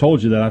I just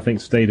told you, that I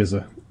think State is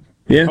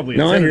probably a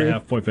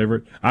 10.5 point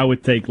favorite, I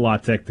would take La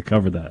Tech to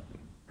cover that.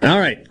 All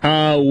right.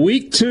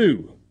 Week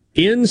 2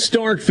 in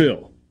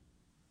Starkville.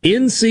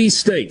 NC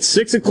State,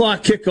 6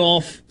 o'clock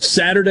kickoff,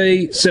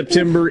 Saturday,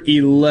 September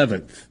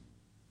 11th.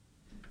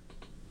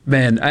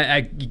 Man,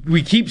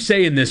 we keep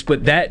saying this,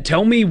 but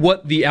tell me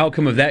what the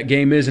outcome of that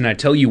game is, and I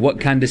tell you what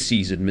kind of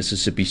season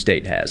Mississippi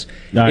State has.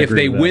 If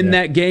they win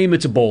that game,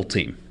 it's a bowl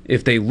team.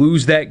 If they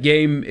lose that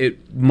game,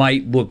 it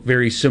might look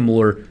very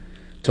similar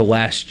to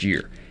last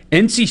year.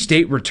 NC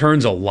State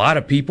returns a lot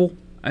of people.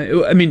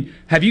 I mean,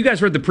 have you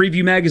guys read the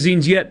preview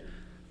magazines yet?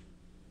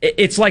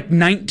 It's like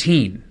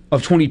 19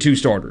 of 22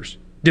 starters,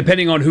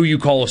 depending on who you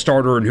call a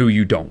starter and who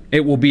you don't.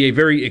 It will be a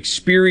very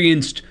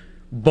experienced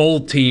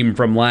bowl team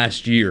from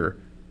last year.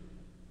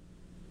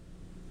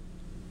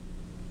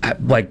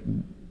 Like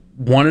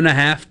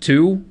 1.5,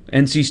 2,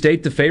 NC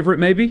State the favorite,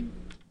 maybe?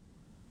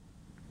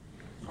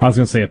 I was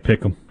going to say a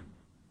pick 'em.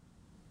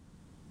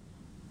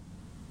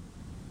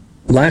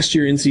 Last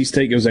year, NC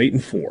State goes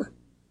 8-4.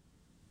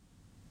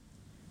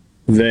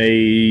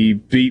 They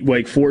beat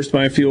Wake Forest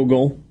by a field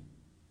goal.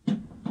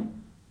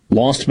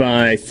 Lost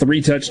by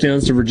 3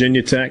 touchdowns to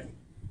Virginia Tech.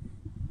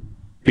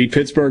 Beat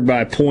Pittsburgh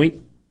by a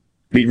point.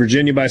 Beat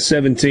Virginia by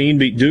 17.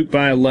 Beat Duke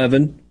by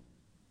 11.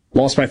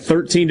 Lost by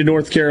 13 to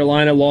North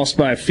Carolina. Lost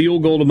by a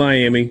field goal to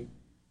Miami.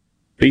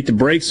 Beat the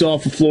brakes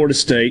off of Florida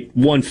State.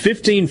 Won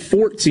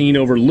 15-14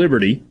 over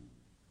Liberty.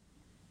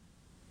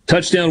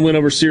 Touchdown win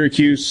over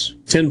Syracuse.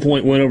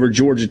 10-point win over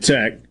Georgia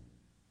Tech.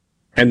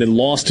 And then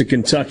lost to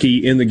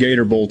Kentucky in the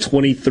Gator Bowl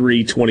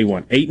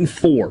 23-21.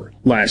 8-4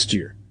 last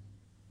year.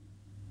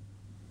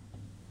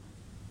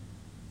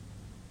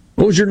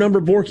 What was your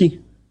number,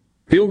 Borky?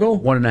 Field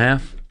goal?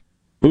 1.5.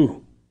 Ooh.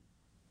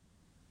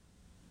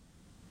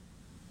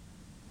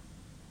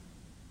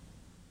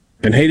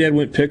 And Hey Dad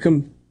went pick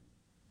 'em.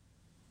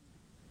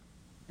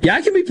 Yeah,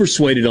 I can be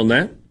persuaded on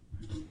that.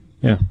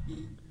 Yeah.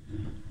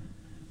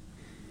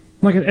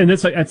 And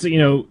that's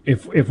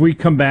if we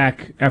come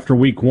back after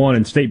week 1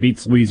 and State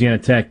beats Louisiana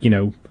Tech,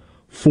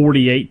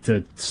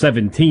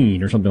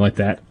 48-17 or something like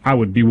that, I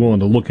would be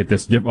willing to look at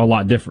this a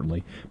lot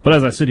differently. But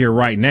as I sit here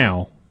right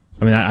now,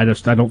 I mean, I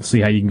don't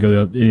see how you can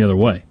go any other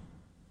way.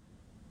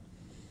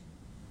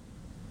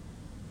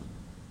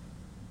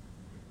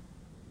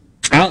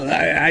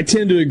 I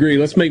tend to agree.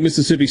 Let's make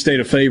Mississippi State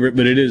a favorite,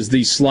 but it is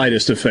the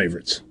slightest of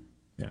favorites.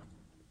 Yeah.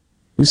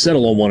 We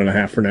settle on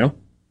 1.5 for now.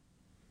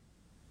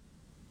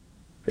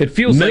 It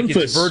feels like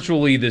it's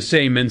virtually the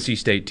same NC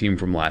State team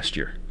from last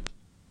year.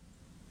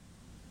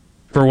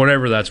 For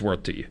whatever that's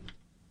worth to you.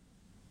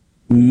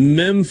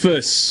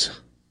 Memphis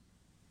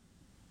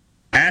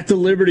at the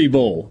Liberty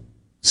Bowl,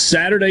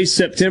 Saturday,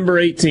 September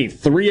 18th,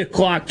 3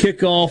 o'clock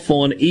kickoff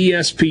on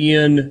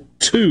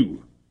ESPN2.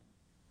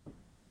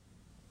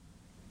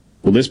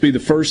 Will this be the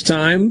first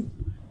time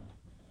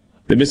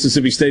that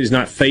Mississippi State is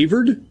not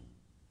favored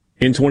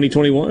in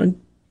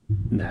 2021?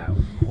 No.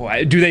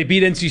 Do they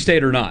beat NC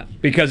State or not?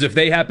 Because if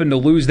they happen to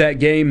lose that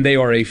game, they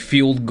are a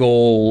field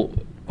goal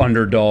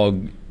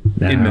underdog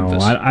in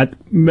Memphis.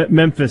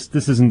 Memphis,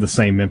 this isn't the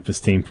same Memphis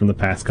team from the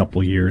past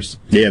couple of years.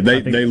 Yeah,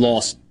 they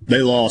lost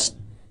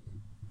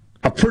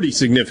a pretty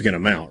significant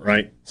amount,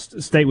 right?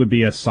 State would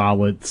be a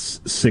solid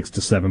 6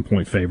 to 7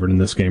 point favorite in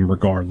this game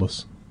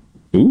regardless.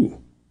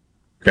 Ooh.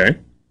 Okay.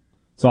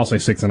 So I'll say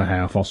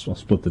 6.5. I'll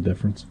split the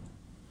difference.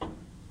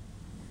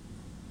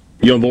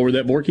 You on board with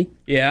that, Borky?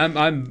 Yeah,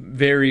 I'm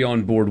very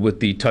on board with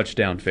the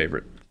touchdown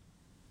favorite.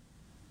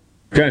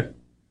 Okay.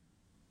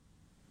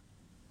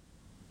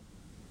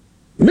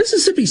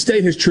 Mississippi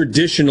State has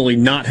traditionally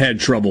not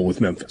had trouble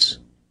with Memphis.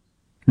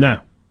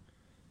 No.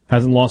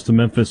 Hasn't lost to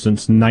Memphis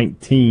since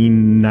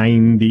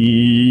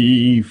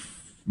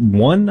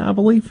 1991, I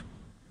believe.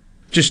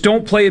 Just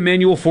don't play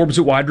Emmanuel Forbes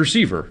at wide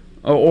receiver.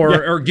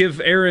 Or give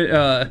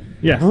Aaron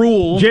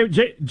Brule.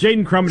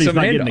 Jaden Crummety's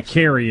not getting a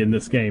carry in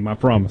this game, I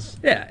promise.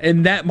 Yeah,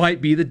 and that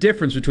might be the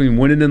difference between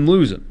winning and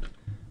losing.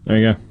 There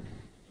you go.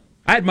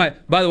 I had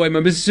by the way,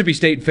 my Mississippi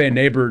State fan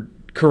neighbor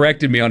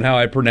corrected me on how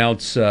I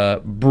pronounce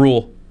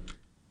Brule.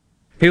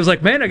 He was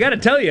like, "Man, I got to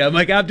tell you," I'm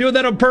like, "I'm doing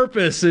that on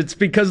purpose. It's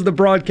because of the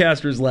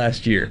broadcasters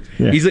last year."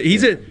 Yeah. He's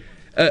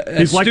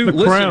like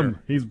the creme.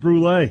 He's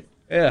Brule.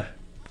 Yeah.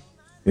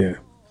 Yeah.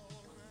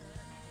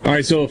 All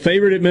right, so a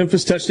favorite at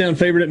Memphis, touchdown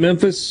favorite at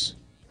Memphis,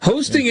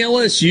 hosting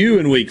LSU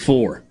in Week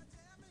 4.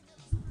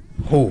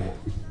 Oh.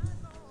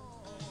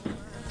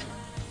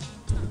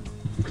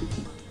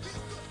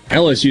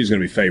 LSU is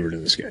going to be favored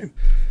in this game.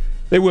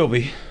 They will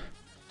be.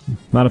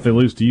 Not if they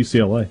lose to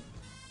UCLA.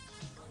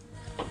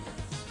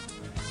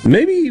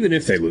 Maybe even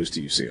if they lose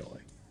to UCLA.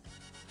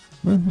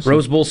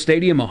 Rose Bowl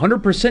Stadium,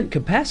 100%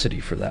 capacity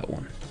for that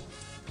one.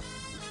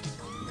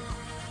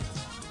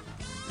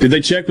 Did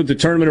they check with the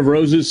Tournament of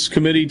Roses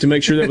committee to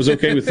make sure that was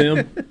okay with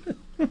them?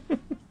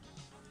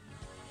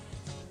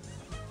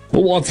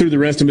 We'll walk through the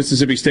rest of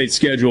Mississippi State's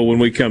schedule when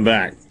we come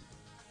back.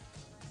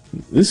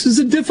 This is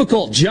a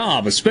difficult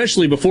job,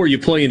 especially before you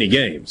play any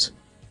games.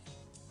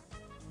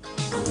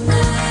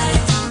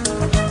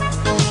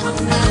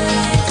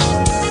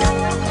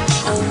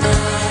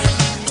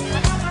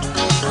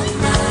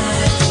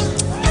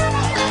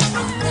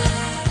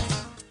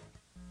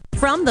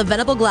 From the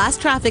Venable Glass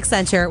Traffic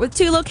Center with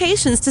 2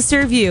 locations to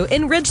serve you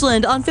in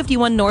Ridgeland on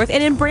 51 North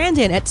and in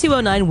Brandon at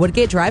 209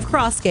 Woodgate Drive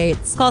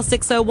Crossgates. Call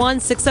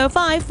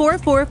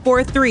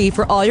 601-605-4443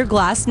 for all your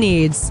glass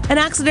needs. An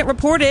accident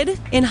reported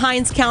in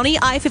Hinds County,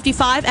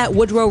 I-55 at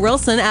Woodrow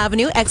Wilson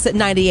Avenue, exit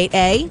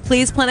 98A.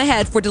 Please plan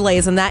ahead for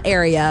delays in that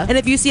area. And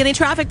if you see any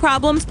traffic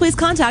problems, please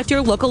contact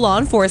your local law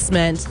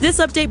enforcement. This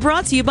update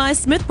brought to you by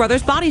Smith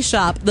Brothers Body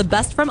Shop, the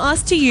best from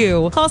us to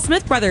you. Call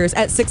Smith Brothers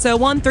at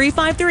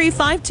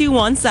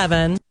 601-353-5217.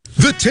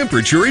 The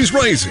temperature is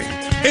rising,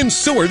 and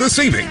so are the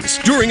savings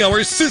during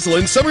our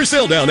sizzling summer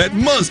sale down at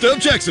Mazda of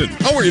Jackson.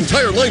 Our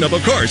entire lineup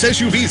of cars,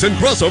 SUVs, and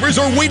crossovers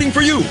are waiting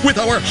for you with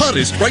our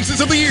hottest prices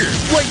of the year.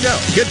 Right now,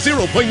 get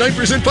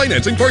 0.9%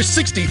 financing for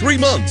 63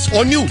 months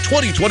on new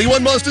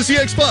 2021 Mazda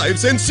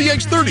CX-5s and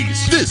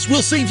CX-30s. This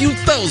will save you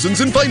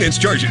thousands in finance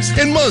charges,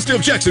 and Mazda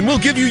of Jackson will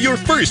give you your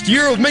first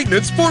year of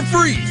maintenance for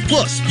free.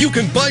 Plus, you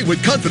can buy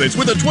with confidence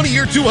with a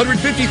 20-year,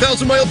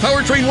 250,000-mile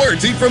powertrain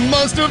warranty from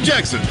Mazda of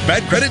Jackson.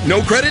 Bad credit,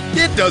 no credit,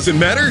 it doesn't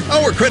matter.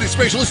 Our credit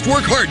specialists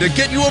work hard to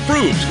get you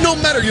approved, no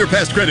matter your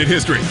past credit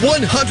history.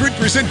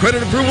 100%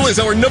 credit approval is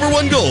our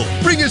 #1 goal.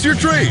 Bring us your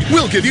trade.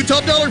 We'll give you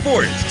top dollar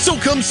for it. So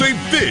come save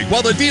big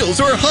while the deals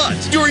are hot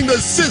during the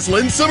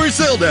sizzling summer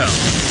sale down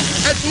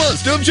at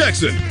Mazda of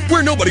Jackson,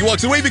 where nobody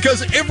walks away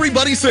because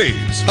everybody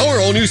saves.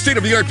 Our all-new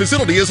state-of-the-art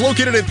facility is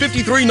located at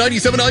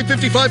 5397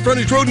 I-55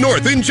 Frontage Road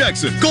North in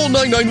Jackson. Call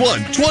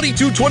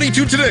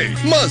 991-2222 today.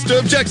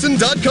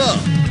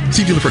 MazdaofJackson.com.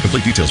 See dealer for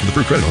complete details with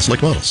approved credit on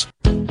select models.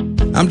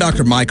 I'm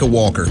Dr. Micah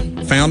Walker,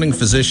 founding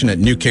physician at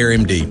New Care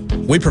MD.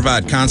 We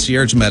provide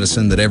concierge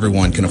medicine that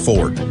everyone can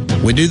afford.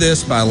 We do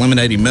this by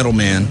eliminating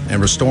middlemen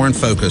and restoring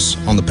focus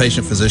on the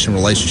patient-physician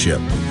relationship.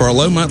 For a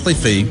low monthly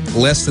fee,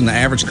 less than the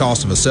average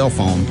cost of a cell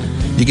phone,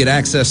 you get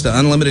access to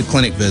unlimited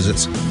clinic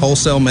visits,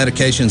 wholesale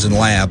medications and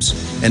labs,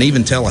 and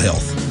even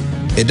telehealth.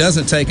 It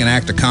doesn't take an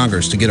act of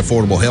Congress to get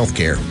affordable health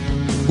care.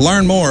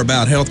 Learn more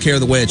about health care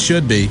the way it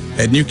should be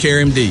at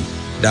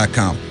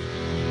newcaremd.com.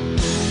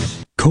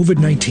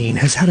 COVID-19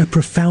 has had a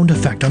profound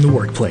effect on the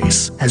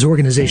workplace. As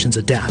organizations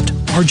adapt,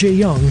 RJ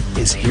Young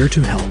is here to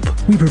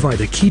help. We provide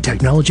the key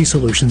technology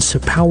solutions to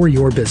power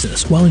your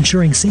business while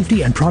ensuring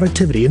safety and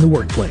productivity in the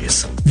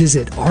workplace.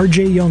 Visit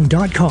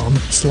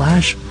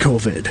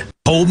rjyoung.com/COVID.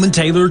 Coleman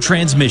Taylor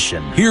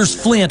Transmission. Here's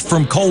Flint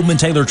from Coleman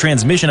Taylor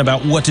Transmission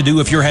about what to do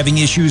if you're having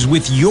issues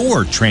with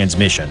your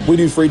transmission. We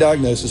do free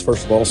diagnosis,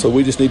 first of all, so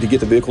we just need to get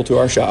the vehicle to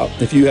our shop.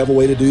 If you have a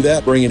way to do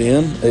that, bring it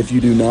in. If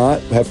you do not,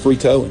 have free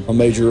towing on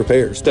major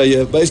repairs. Tell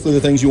you basically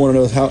the things you want to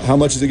know is how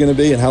much is it going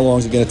to be and how long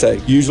is it going to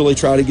take. Usually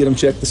try to get them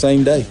checked the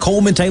same day.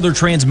 Coleman Taylor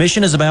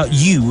Transmission is about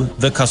you,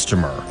 the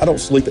customer. I don't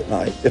sleep at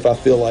night if I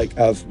feel like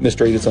I've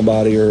mistreated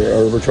somebody or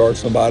overcharged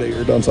somebody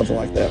or done something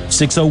like that.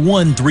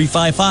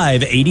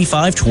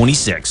 601-355-8526.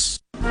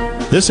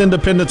 This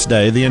Independence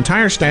Day, the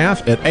entire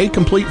staff at A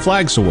Complete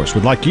Flag Source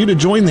would like you to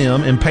join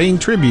them in paying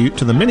tribute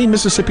to the many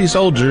Mississippi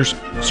soldiers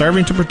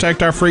serving to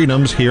protect our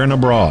freedoms here and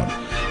abroad.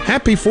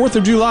 Happy 4th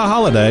of July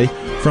holiday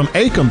from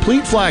A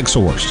Complete Flag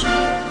Source.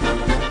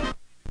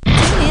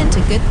 Tune in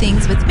to Good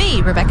Things with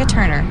me, Rebecca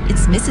Turner.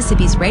 It's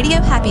Mississippi's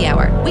Radio Happy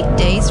Hour,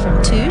 weekdays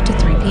from 2 to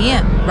 3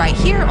 p.m. right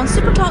here on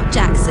Super Talk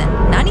Jackson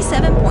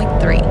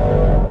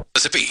 97.3.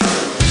 Mississippi.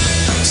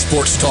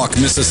 Sports Talk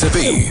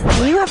Mississippi.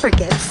 Do you ever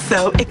get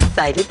so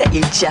excited that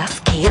you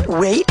just can't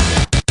wait?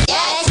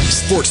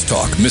 Yes! Sports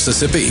Talk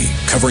Mississippi,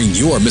 covering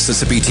your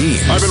Mississippi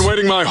teams. I've been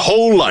waiting my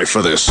whole life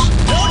for this.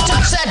 Don't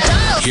touch that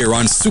dial! Here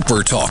on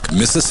Super Talk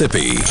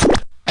Mississippi.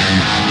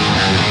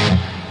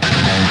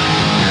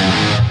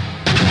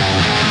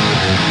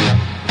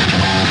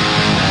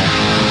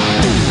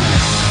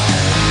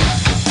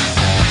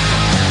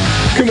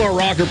 Kumar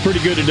Rocker pretty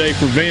good today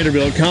for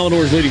Vanderbilt.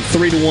 Commodores leading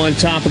 3-1,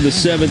 top of the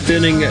 7th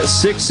inning.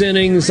 6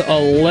 innings,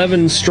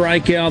 11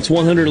 strikeouts,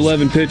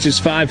 111 pitches,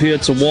 5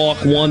 hits, a walk,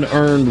 1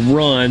 earned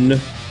run.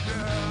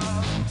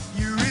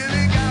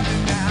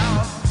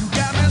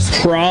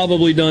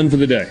 Probably done for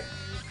the day.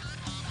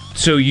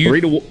 So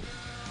you...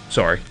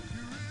 Sorry.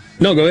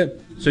 No, go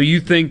ahead. So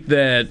you think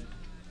that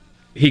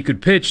he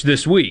could pitch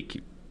this week,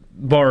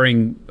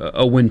 barring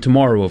a win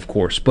tomorrow, of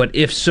course. But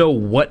if so,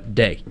 what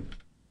day?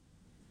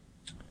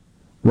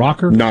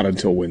 Rocker? Not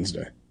until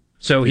Wednesday.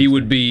 So he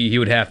would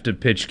have to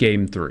pitch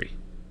game 3.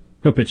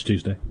 He'll pitch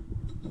Tuesday.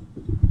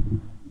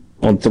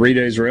 On 3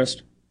 days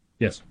rest?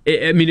 Yes.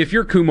 I mean, if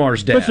you're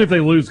Kumar's dad... Especially if they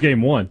lose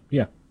game 1,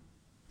 yeah.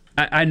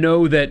 I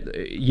know that,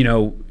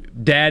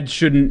 dads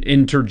shouldn't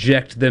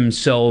interject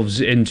themselves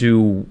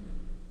into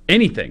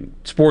anything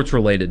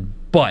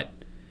sports-related, but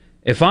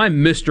if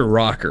I'm Mr.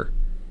 Rocker,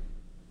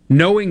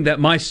 knowing that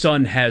my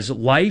son has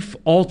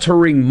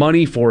life-altering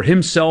money for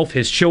himself,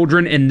 his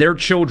children, and their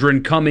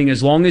children coming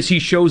as long as he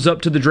shows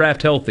up to the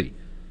draft healthy.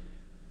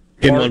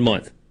 In 1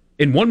 month.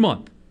 In 1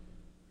 month.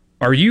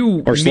 Are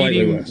you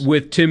meeting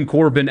with Tim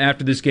Corbin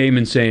after this game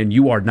and saying,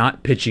 you are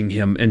not pitching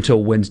him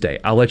until Wednesday?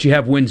 I'll let you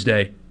have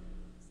Wednesday,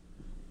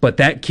 but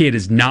that kid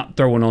is not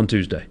throwing on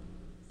Tuesday.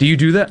 Do you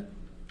do that?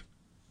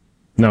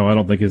 No, I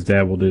don't think his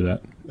dad will do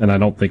that, and I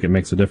don't think it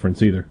makes a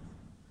difference either.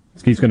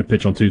 He's going to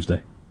pitch on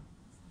Tuesday.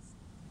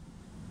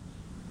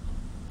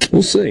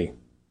 We'll see.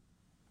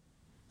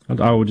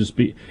 I would just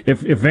be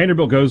if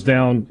Vanderbilt goes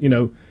down,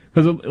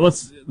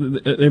 because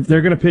if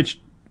they're going to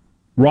pitch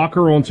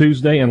Rocker on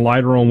Tuesday and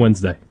Leiter on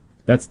Wednesday,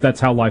 that's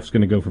how life's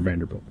going to go for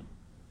Vanderbilt.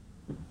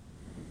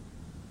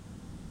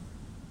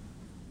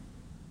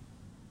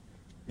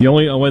 The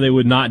only way they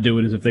would not do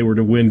it is if they were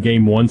to win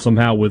game 1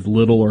 somehow with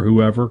Little or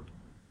whoever,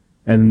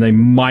 and then they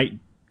might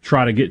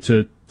try to get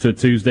to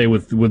Tuesday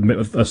with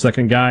a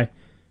second guy,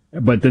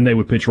 but then they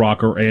would pitch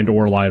Rocker and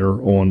or Leiter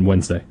on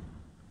Wednesday.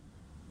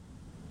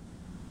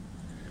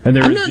 I'm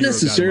not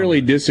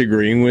necessarily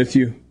disagreeing with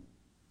you.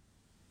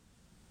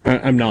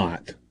 I'm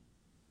not.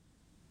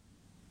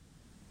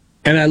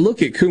 And I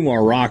look at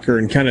Kumar Rocker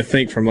and kind of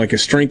think from like a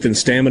strength and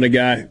stamina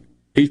guy,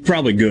 he's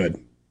probably good,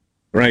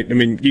 right? I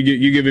mean,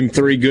 you give him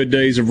 3 good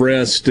days of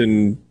rest,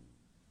 and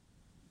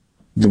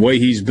the way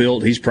he's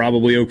built, he's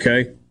probably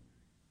okay.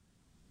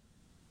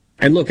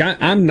 And look, I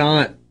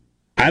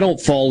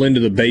don't fall into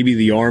the baby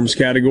the arms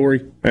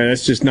category.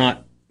 That's just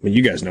not,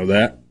 you guys know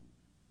that.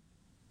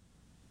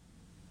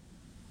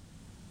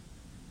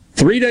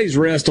 3 days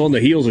rest on the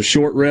heels of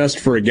short rest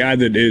for a guy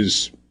that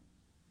is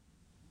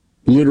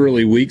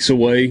literally weeks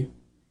away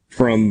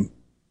from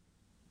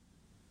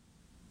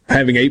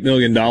having $8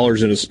 million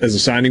as a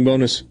signing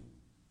bonus.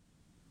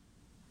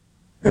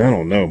 I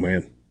don't know,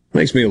 man.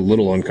 Makes me a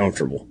little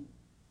uncomfortable.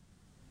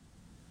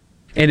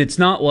 And it's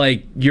not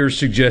like you're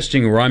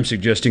suggesting or I'm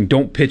suggesting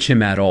don't pitch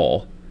him at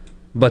all,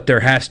 but there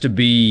has to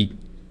be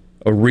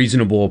a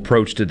reasonable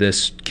approach to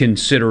this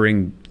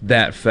considering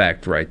that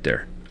fact right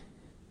there.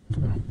 I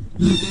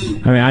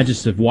mean, I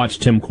just have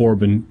watched Tim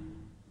Corbin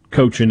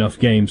coach enough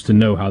games to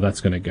know how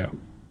that's going to go.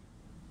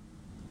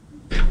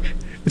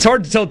 It's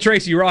hard to tell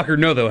Tracy Rocker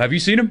no, though. Have you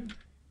seen him?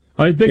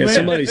 Oh, he's big man.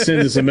 Somebody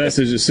sends us a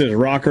message that says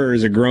Rocker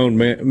is a grown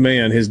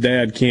man. His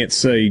dad can't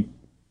say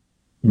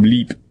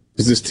bleep.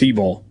 Is this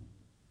T-ball?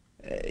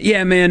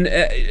 Yeah, man.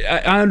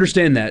 I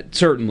understand that,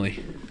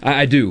 certainly.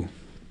 I do.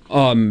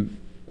 And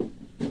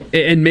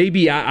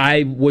maybe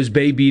I was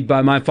babied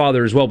by my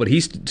father as well, but he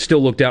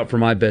still looked out for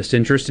my best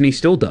interest, and he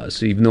still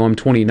does, even though I'm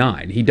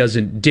 29. He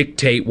doesn't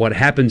dictate what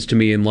happens to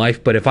me in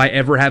life, but if I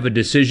ever have a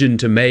decision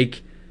to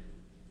make,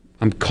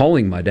 I'm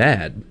calling my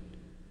dad.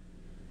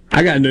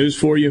 I got news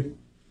for you.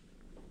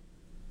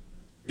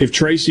 if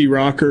Tracy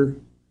Rocker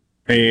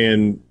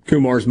and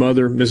Kumar's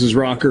mother, Mrs.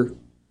 Rocker,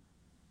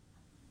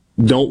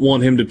 don't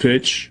want him to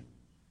pitch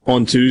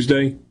on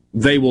Tuesday,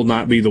 they will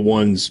not be the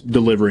ones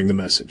delivering the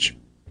message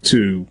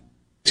to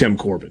Tim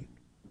Corbin.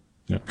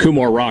 Yeah.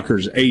 Kumar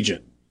Rocker's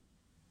agent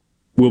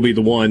will be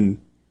the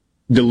one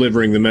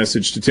delivering the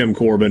message to Tim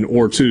Corbin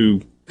or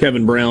to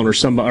Kevin Brown or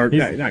somebody,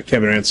 or not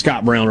Kevin Brown,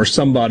 Scott Brown or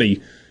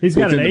somebody. He's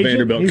got an agent.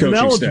 Vanderbilt he's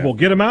ineligible. Staff.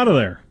 Get him out of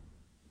there.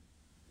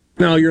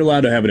 No, you're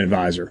allowed to have an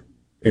advisor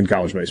in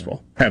college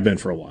baseball. Have been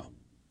for a while.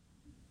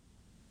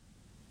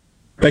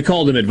 They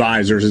call them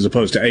advisors as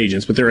opposed to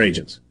agents, but they're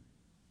agents.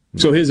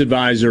 So his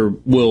advisor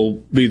will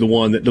be the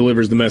one that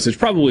delivers the message,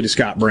 probably to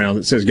Scott Brown,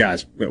 that says,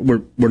 guys,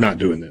 we're not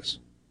doing this.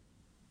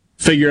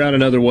 Figure out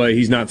another way.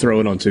 He's not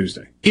throwing on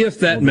Tuesday. If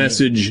that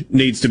message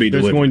needs to be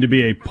delivered. There's going to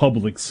be a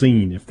public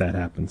scene if that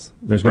happens.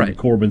 There's going to be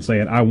Corbin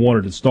saying, I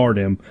wanted to start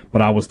him,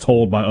 but I was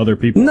told by other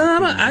people. No,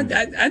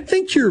 I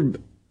think you're...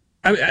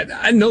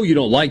 I know you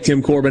don't like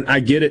Tim Corbin. I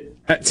get it.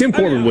 Tim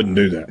Corbin wouldn't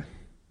do that.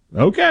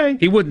 Okay.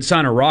 He wouldn't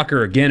sign a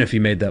Rocker again if he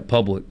made that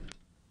public.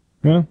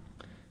 Well,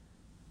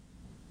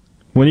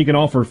 when he can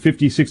offer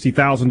 $50,000,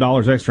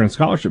 $60,000 extra in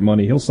scholarship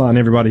money, he'll sign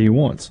everybody he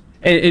wants.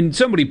 And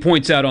somebody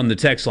points out on the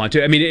text line,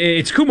 too, I mean,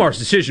 it's Kumar's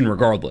decision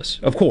regardless,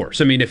 of course.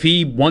 I mean, if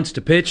he wants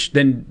to pitch,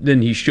 then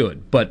he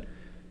should. But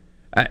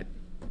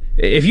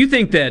if you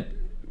think that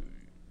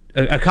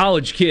a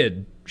college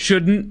kid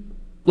shouldn't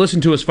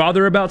listen to his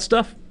father about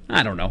stuff,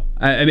 I don't know.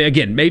 I mean,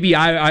 again, maybe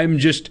I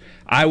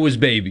was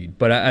babied,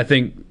 but I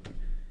think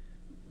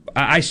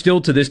I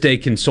still to this day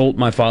consult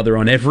my father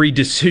on every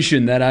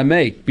decision that I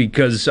make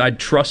because I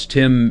trust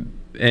him,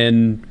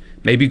 and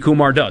maybe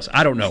Kumar does.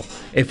 I don't know.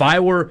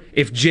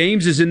 If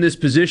James is in this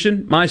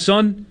position, my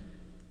son,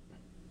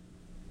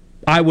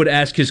 I would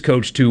ask his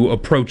coach to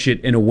approach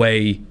it in a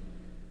way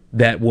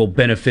that will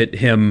benefit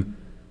him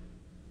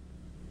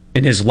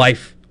in his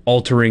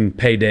life-altering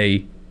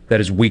payday that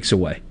is weeks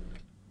away.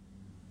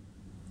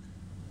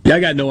 Yeah, I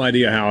got no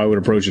idea how I would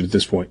approach it at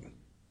this point.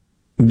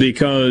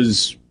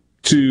 Because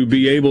to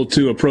be able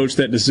to approach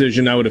that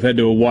decision, I would have had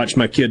to watch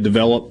my kid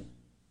develop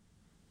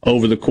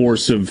over the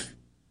course of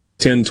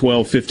 10,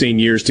 12, 15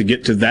 years to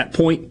get to that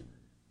point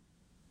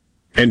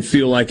and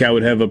feel like I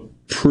would have a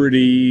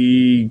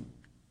pretty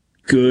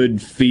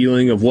good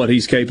feeling of what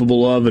he's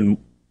capable of and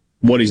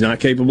what he's not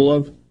capable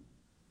of.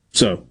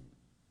 So,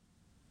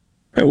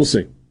 we'll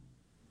see.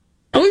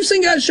 And we've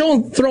seen guys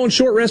throwing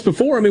short rest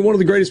before. I mean, one of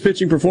the greatest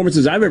pitching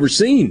performances I've ever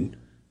seen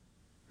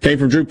came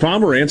from Drew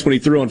Pomerantz when he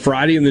threw on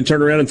Friday and then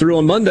turned around and threw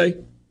on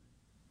Monday.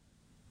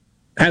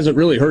 Hasn't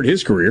really hurt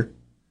his career.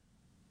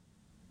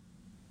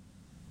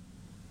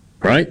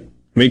 Right?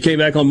 I mean, he came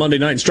back on Monday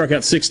night and struck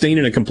out 16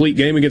 in a complete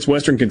game against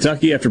Western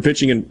Kentucky after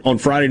pitching on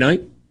Friday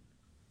night.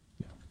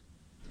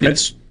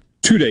 That's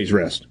 2 days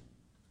rest.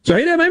 So,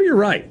 hey, maybe you're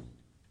right.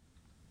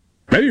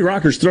 Maybe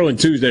Rocker's throwing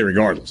Tuesday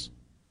regardless.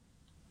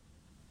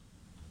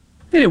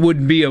 And it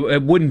wouldn't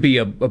be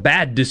a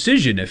bad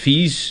decision if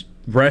he's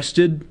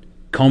rested,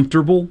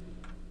 comfortable,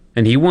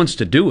 and he wants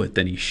to do it.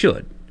 Then he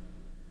should.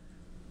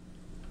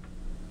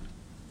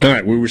 All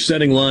right, we were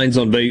setting lines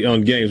on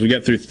games. We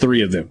got through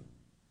 3 of them.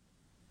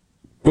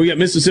 We got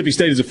Mississippi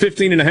State as a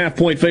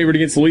 15.5-point favorite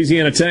against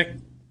Louisiana Tech,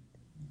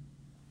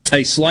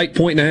 a slight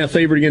 1.5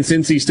 favorite against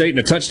NC State, and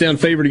a touchdown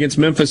favorite against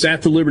Memphis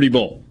at the Liberty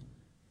Bowl.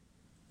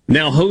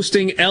 Now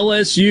hosting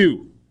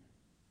LSU.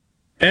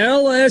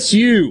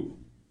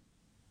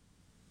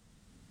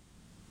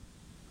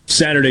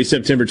 Saturday,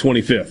 September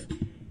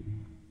 25th.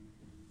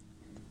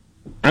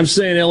 I'm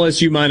saying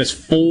LSU minus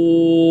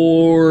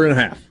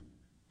 4.5.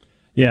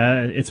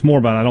 Yeah, it's more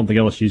about I don't think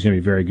LSU is going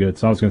to be very good,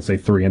 so I was going to say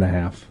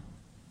 3.5.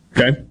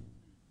 Okay.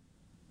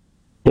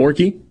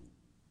 Borky?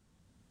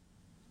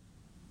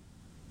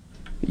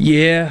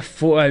 Yeah,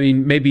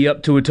 maybe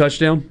up to a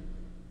touchdown.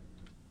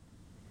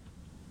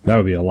 That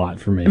would be a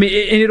lot for me. I mean,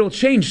 and it'll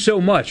change so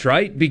much,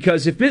 right?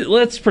 Because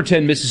let's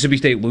pretend Mississippi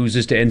State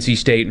loses to NC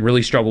State and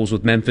really struggles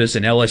with Memphis,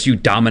 and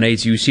LSU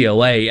dominates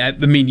UCLA. I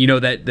mean,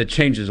 that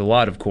changes a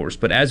lot, of course.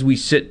 But as we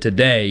sit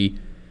today,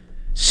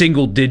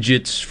 single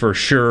digits for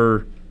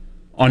sure,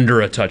 under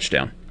a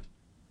touchdown.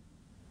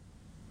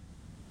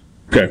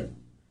 Okay.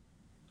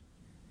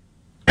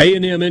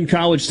 A&M in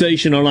College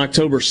Station on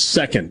October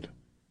 2nd.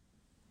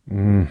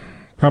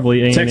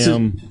 Probably A&M. Texas.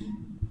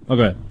 Oh,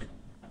 go ahead.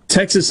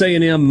 Texas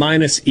A&M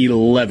minus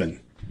 11.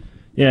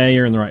 Yeah,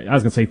 you're in the right. I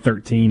was going to say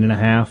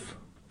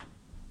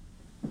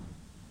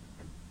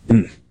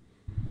 13.5.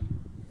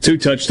 2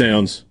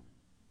 touchdowns.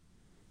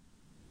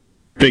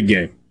 Big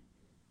game.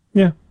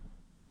 Yeah.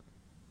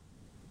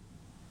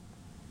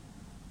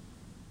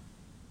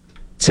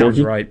 Sounds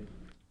right.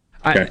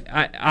 Okay.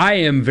 I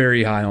am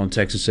very high on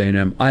Texas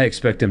A&M. I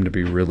expect them to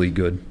be really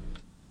good.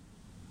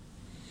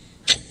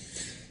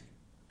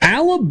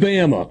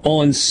 Alabama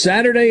on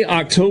Saturday,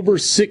 October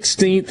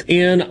 16th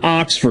in in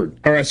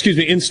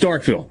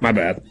Starkville. My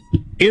bad.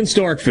 In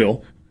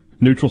Starkville.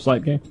 Neutral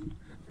site game?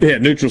 Yeah,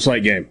 neutral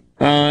site game.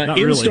 In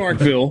really.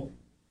 Starkville,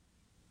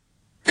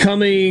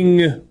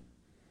 coming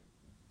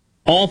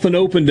off an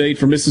open date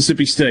for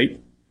Mississippi State.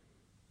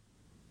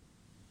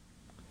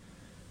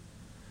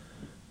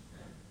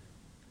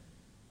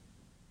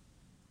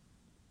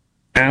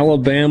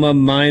 Alabama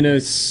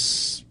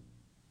minus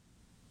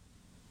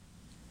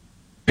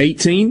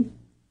 18?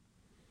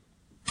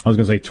 I was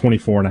going to say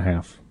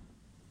 24.5.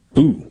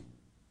 Ooh,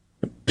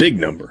 a big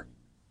number.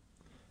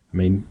 I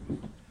mean,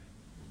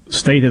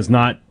 State has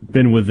not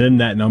been within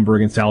that number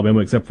against Alabama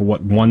except for,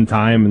 one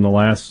time in the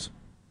last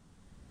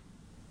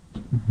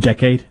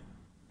decade?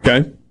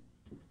 Okay.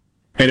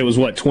 And it was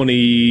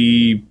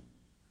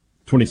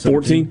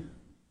 2014?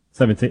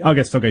 17. I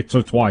guess, okay,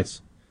 so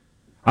twice.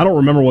 I don't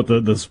remember what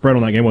the spread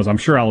on that game was. I'm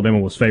sure Alabama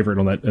was favored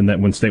on that, and that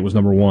when State was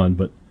number one,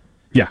 but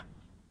yeah.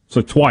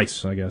 So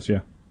twice, I guess, yeah.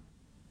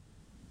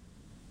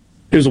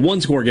 It was a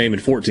one-score game in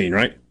 14,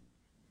 right?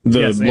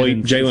 The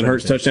late Jalen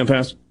Hurts touchdown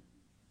pass?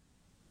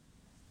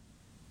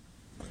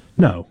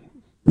 No.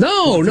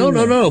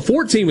 No.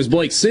 14 was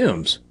Blake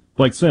Sims.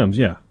 Blake Sims,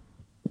 yeah.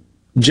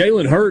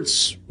 Jalen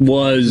Hurts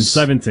was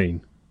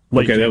 17.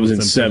 Okay, that was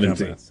in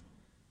 17.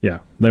 Yeah,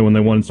 when they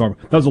won Star.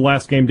 That was the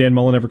last game Dan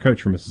Mullen ever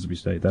coached for Mississippi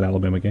State, that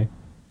Alabama game.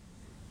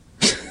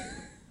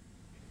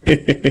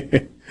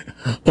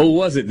 Oh,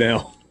 was it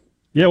now?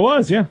 Yeah, it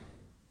was, yeah.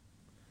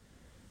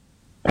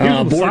 He was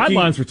on the Borky,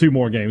 sidelines for 2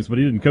 more games, but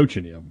he didn't coach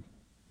any of them.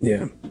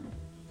 Yeah.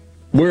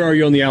 Where are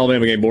you on the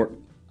Alabama game, Bort?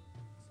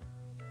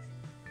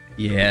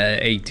 Yeah,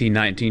 18,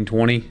 19,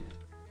 20.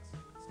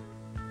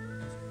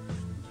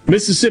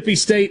 Mississippi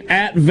State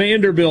at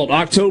Vanderbilt,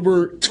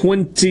 October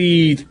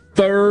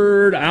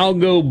 23rd. I'll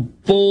go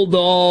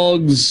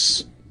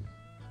Bulldogs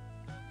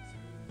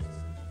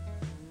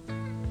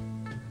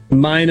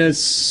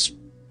minus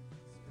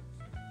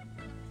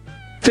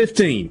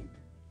 15.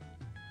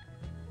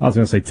 I was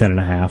going to say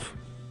 10.5.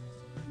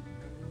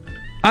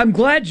 I'm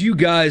glad you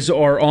guys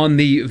are on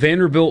the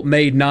Vanderbilt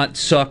made not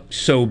suck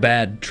so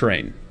bad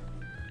train.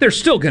 They're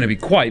still going to be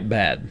quite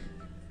bad.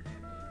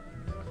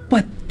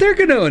 But they're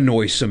going to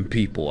annoy some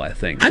people, I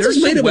think. I just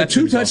made them a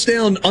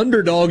 2-touchdown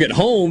underdog at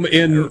home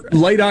in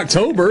late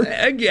October.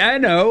 I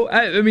know.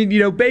 I mean,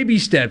 baby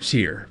steps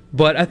here.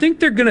 But I think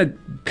they're going to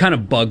kind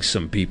of bug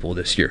some people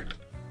this year.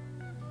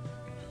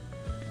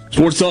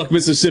 Sports Talk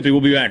Mississippi.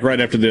 We'll be back right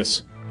after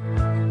this.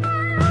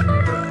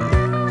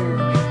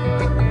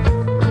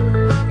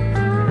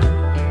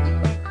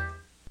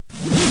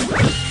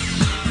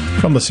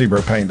 From the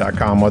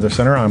SeabrookPaint.com Weather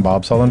Center, I'm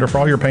Bob Sullender. For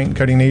all your paint and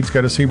coating needs,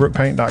 go to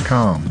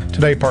SeabrookPaint.com.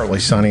 Today, partly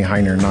sunny,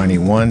 high near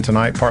 91.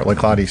 Tonight, partly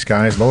cloudy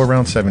skies, low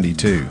around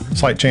 72.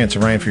 Slight chance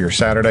of rain for your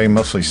Saturday,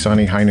 mostly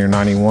sunny, high near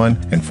 91.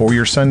 And for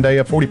your Sunday,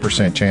 a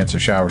 40% chance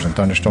of showers and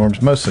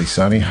thunderstorms, mostly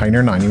sunny, high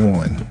near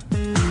 91.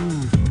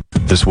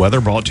 This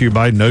weather brought to you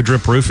by No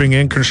Drip Roofing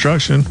and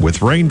Construction.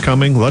 With rain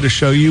coming, let us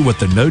show you what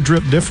the No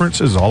Drip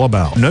difference is all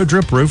about. No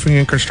Drip Roofing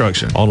and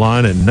Construction.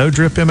 Online at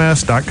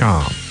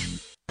NoDripMS.com.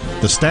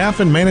 The staff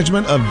and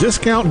management of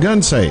Discount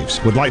Gun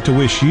Safes would like to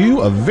wish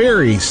you a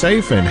very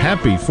safe and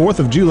happy 4th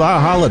of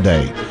July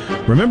holiday.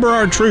 Remember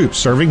our troops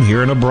serving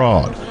here and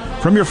abroad.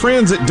 From your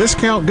friends at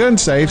Discount Gun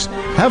Safes,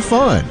 have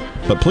fun,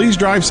 but please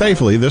drive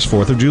safely this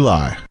 4th of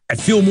July. At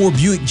Fillmore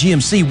Buick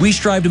GMC, we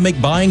strive to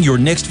make buying your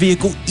next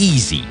vehicle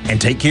easy and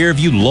take care of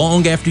you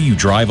long after you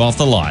drive off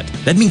the lot.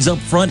 That means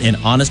upfront and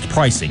honest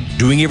pricing,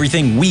 doing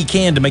everything we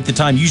can to make the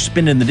time you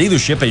spend in the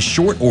dealership as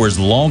short or as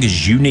long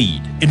as you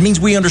need. It means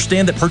we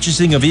understand that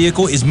purchasing a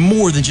vehicle is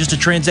more than just a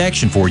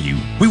transaction for you.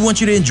 We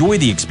want you to enjoy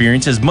the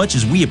experience as much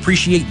as we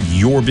appreciate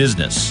your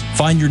business.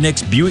 Find your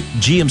next Buick,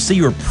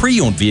 GMC, or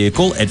pre-owned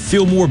vehicle at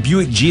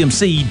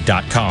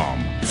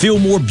FillmoreBuickGMC.com.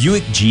 Fillmore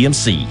Buick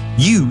GMC.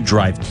 You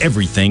drive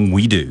everything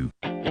we do.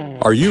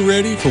 Are you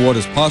ready for what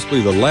is possibly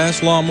the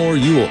last lawnmower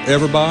you will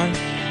ever buy?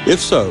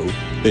 If so,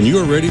 then you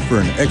are ready for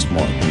an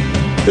Exmark.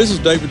 This is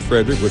David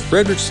Frederick with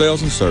Frederick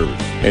Sales and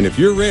Service. And if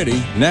you're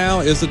ready, now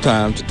is the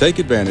time to take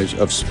advantage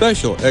of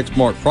special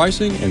Exmark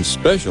pricing and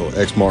special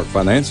Exmark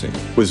financing.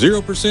 With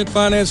 0%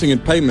 financing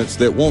and payments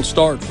that won't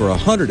start for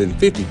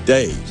 150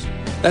 days.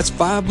 That's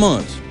 5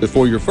 months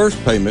before your first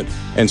payment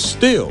and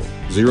still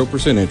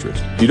 0%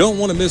 interest. You don't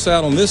want to miss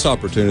out on this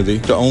opportunity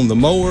to own the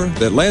mower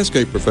that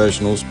landscape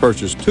professionals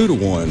purchase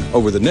 2-to-1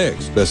 over the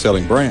next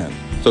best-selling brand.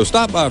 So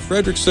stop by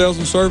Frederick Sales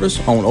and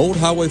Service on Old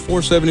Highway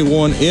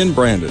 471 in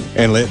Brandon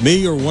and let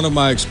me or one of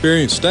my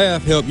experienced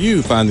staff help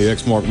you find the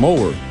Exmark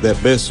mower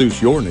that best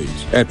suits your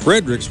needs. At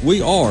Fredericks,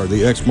 we are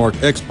the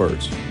Exmark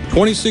experts.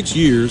 26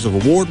 years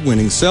of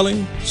award-winning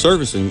selling,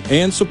 servicing,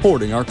 and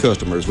supporting our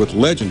customers with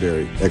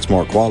legendary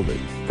Exmark quality.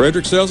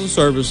 Frederick Sales and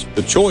Service,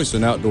 the choice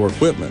in outdoor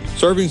equipment,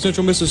 serving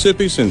Central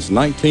Mississippi since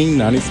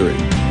 1993.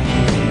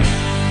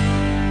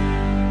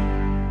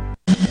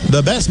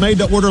 The best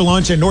made-to-order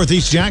lunch in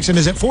Northeast Jackson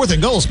is at 4th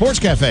and Goal Sports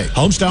Cafe.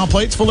 Homestyle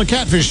plates full of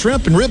catfish,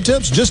 shrimp, and rib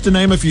tips, just to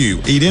name a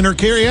few. Eat in or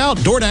carry out,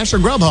 DoorDash or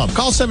Grubhub.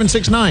 Call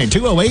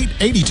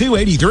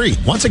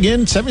 769-208-8283. Once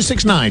again,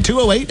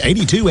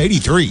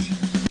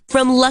 769-208-8283.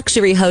 From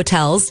luxury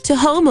hotels to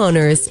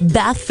homeowners,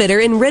 Bath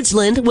Fitter in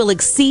Ridgeland will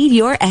exceed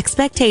your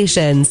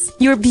expectations.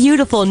 Your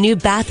beautiful new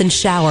bath and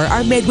shower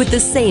are made with the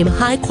same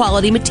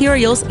high-quality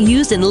materials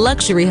used in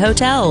luxury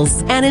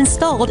hotels and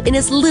installed in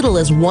as little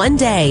as 1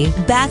 day.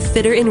 Bath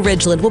Fitter in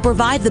Ridgeland will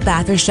provide the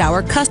bath or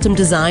shower custom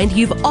designed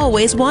you've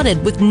always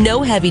wanted with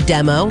no heavy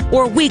demo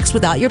or weeks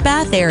without your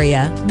bath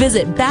area.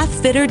 Visit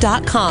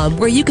bathfitter.com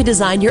where you can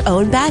design your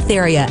own bath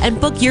area and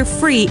book your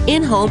free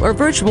in-home or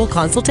virtual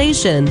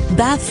consultation.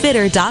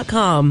 Bathfitter.com.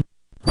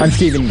 I'm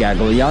Stephen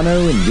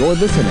Gagliano, and you're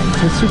listening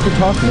to Super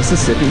Talk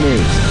Mississippi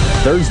News.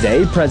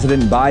 Thursday,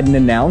 President Biden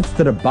announced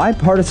that a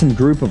bipartisan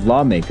group of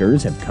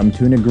lawmakers have come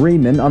to an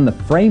agreement on the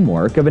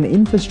framework of an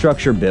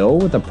infrastructure bill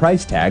with a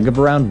price tag of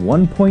around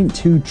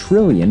 $1.2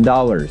 trillion.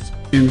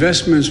 The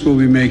investments we'll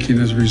be making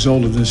as a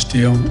result of this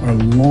deal are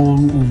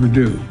long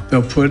overdue.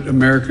 They'll put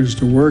Americans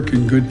to work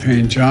in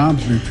good-paying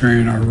jobs,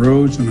 repairing our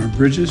roads and our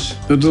bridges.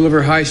 They'll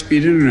deliver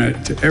high-speed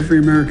internet to every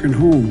American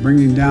home,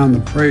 bringing down the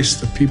price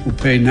that people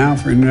pay now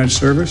for internet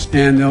service,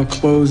 and they'll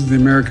close the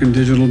American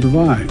digital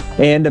divide.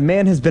 And a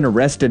man has been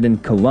arrested in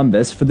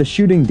Columbus for the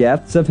shooting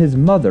deaths of his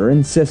mother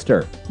and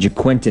sister.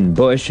 Jaquinton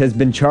Bush has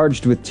been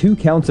charged with 2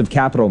 counts of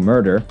capital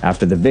murder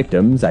after the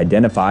victims,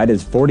 identified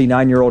as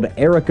 49-year-old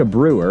Erica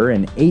Brewer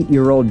and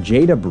 8-year-old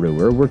Jada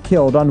Brewer, were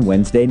killed on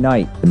Wednesday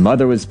night. The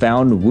mother was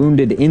found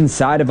wounded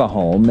inside of a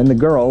home, and the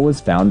girl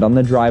was found on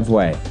the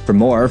driveway. For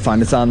more,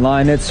 find us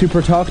online at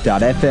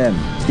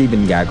supertalk.fm.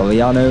 Stephen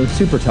Gagliano,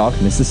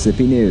 Supertalk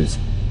Mississippi News.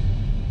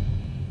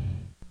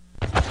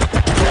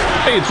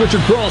 Hey, it's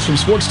Richard Cross from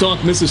Sports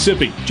Talk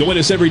Mississippi. Join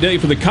us every day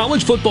for the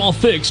College Football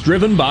Fix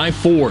driven by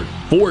Ford.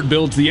 Ford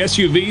builds the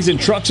SUVs and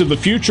trucks of the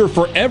future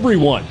for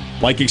everyone,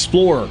 like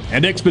Explorer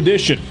and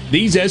Expedition.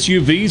 These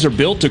SUVs are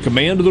built to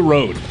command the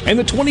road. And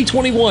the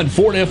 2021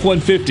 Ford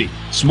F-150.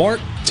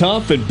 Smart,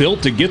 tough, and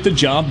built to get the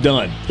job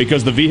done.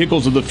 Because the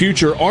vehicles of the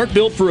future aren't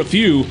built for a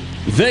few,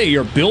 they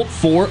are built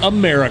for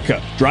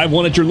America. Drive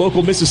one at your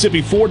local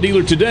Mississippi Ford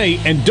dealer today,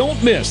 and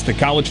don't miss the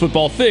College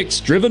Football Fix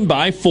driven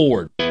by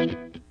Ford.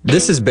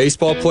 This is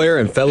baseball player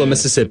and fellow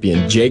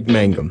Mississippian Jake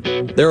Mangum.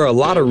 There are a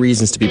lot of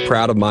reasons to be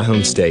proud of my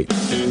home state.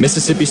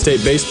 Mississippi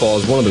State baseball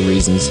is one of the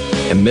reasons,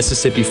 and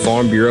Mississippi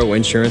Farm Bureau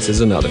Insurance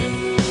is another.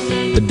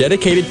 The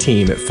dedicated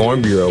team at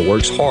Farm Bureau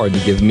works hard to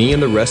give me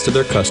and the rest of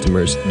their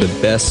customers the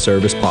best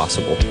service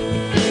possible.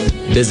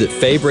 Visit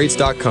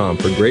favrates.com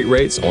for great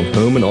rates on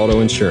home and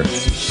auto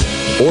insurance.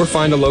 Or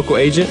find a local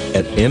agent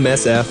at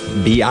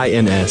msfbins.com.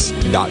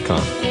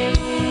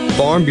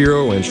 Farm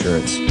Bureau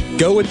Insurance.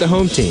 Go with the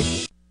home team.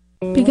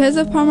 Because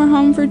of Palmer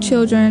Home for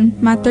Children,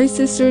 my 3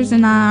 sisters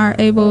and I are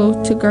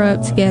able to grow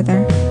up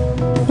together.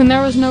 When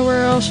there was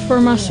nowhere else for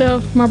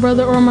myself, my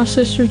brother, or my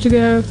sister to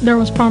go, there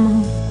was Palmer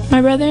Home. My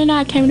brother and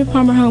I came to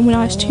Palmer Home when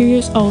I was 2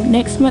 years old.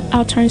 Next month,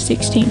 I'll turn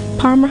 16.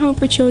 Palmer Home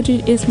for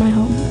Children is my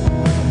home.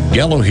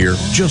 Gallo here.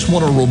 Just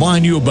want to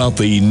remind you about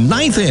the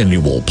 9th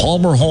annual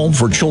Palmer Home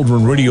for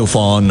Children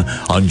Radiothon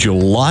on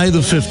July the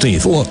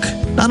 15th. Look,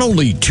 not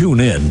only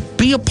tune in,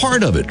 be a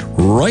part of it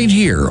right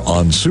here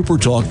on Super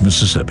Talk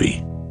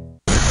Mississippi.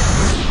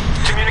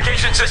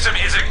 System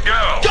is a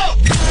go. Go!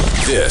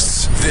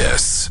 This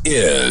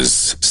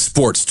is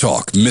Sports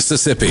Talk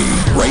Mississippi,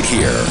 right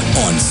here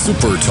on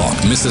Super Talk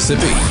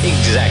Mississippi.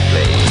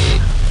 Exactly.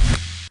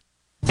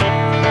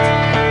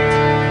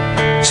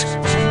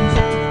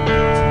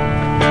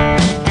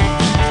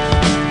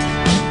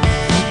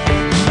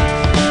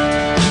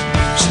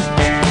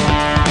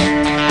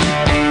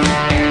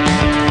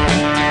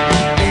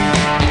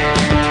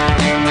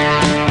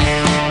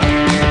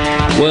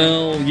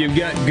 Well, you've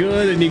got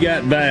good and you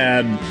got bad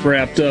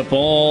wrapped up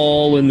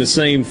all in the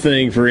same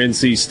thing for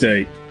NC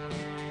State.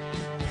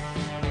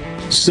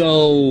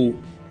 So,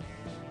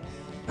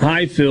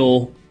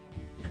 Highfill,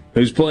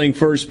 who's playing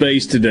first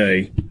base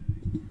today,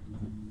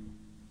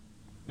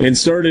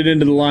 inserted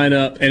into the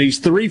lineup, and he's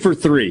 3 for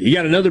 3. He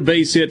got another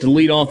base hit to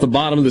lead off the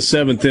bottom of the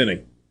 7th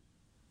inning.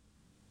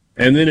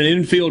 And then an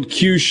infield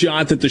cue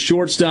shot that the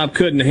shortstop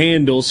couldn't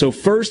handle. So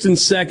first and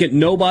second,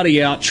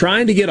 nobody out,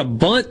 trying to get a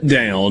bunt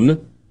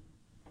down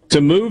to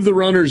move the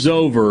runners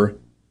over.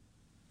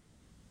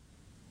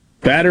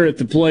 Batter at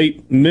the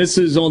plate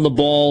misses on the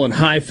ball, and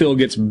Highfill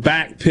gets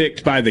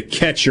back-picked by the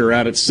catcher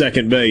out at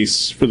second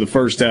base for the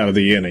first out of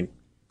the inning.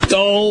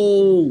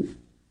 Oh!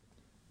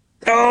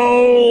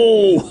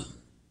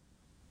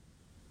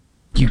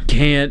 You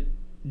can't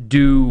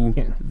do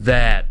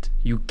that.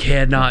 You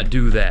cannot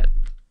do that.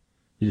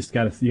 You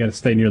gotta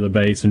stay near the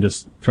base and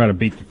just try to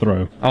beat the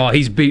throw. Oh,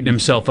 he's beating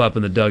himself up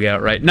in the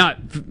dugout, right? Not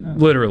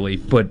literally,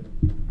 but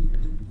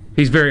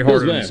he's very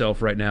hard on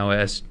himself right now,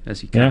 as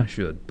he kind of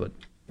should. But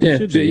yeah,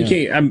 you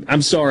can't.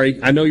 I'm sorry.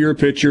 I know you're a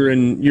pitcher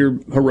and you're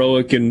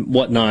heroic and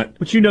whatnot,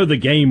 but you know the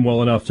game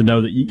well enough to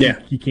know that you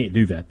can't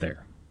do that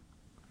there.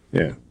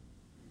 Yeah.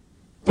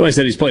 Somebody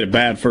said he's played a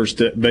bad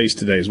first base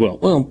today as well.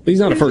 Well, he's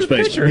not a first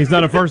baseman. He's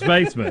not a first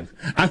baseman.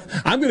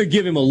 I'm going to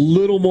give him a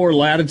little more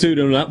latitude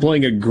on not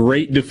playing a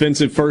great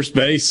defensive first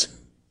base.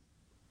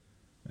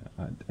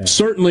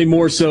 Certainly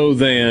more so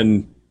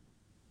than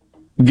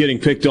getting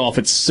picked off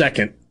at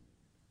second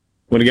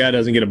when a guy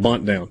doesn't get a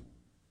bunt down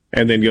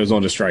and then goes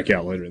on to strike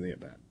out later in the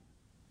at-bat.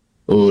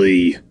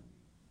 Oy.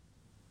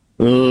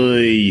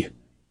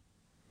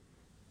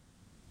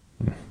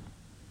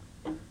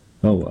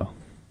 Oh, well.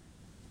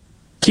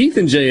 Keith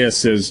and JS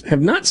says,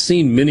 have not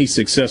seen many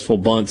successful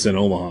bunts in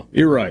Omaha.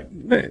 You're right.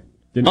 Man.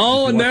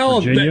 Now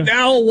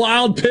a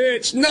wild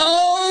pitch.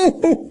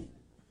 No!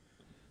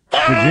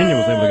 Virginia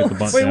was able to get the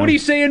bunt down. What are you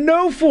saying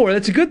no for?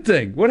 That's a good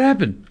thing. What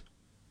happened?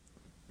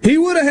 He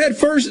would have had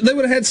first. They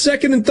would have had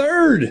second and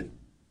third.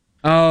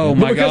 Oh,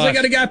 my God. Because they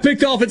got a guy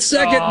picked off at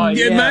second, and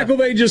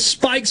McElvey just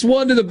spikes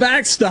one to the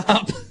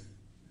backstop.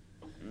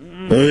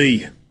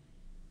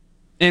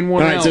 And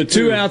one out. All right, so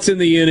 2 outs in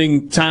the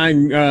inning.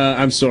 Tying,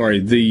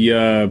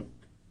 the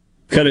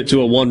cut it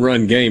to a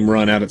one-run game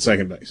run out at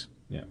second base.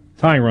 Yeah,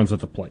 tying runs at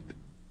the plate.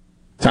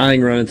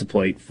 Tying run at the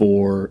plate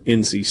for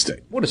NC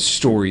State. What a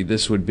story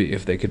this would be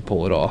if they could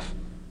pull it off.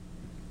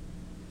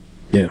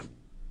 Yeah.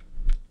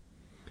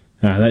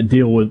 That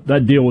deal with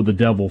the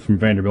devil from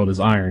Vanderbilt is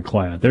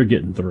ironclad. They're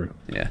getting through.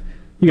 Yeah.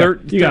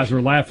 You guys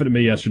were laughing at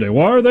me yesterday.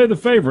 Why are they the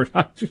favorite?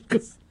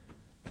 Because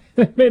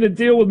they made a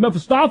deal with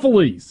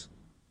Mephistopheles.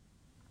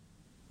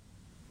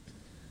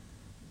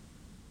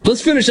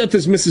 Let's finish up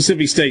this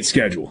Mississippi State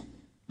schedule.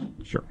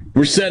 Sure.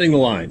 We're setting the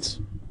lines.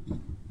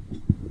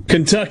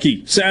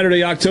 Kentucky,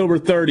 Saturday, October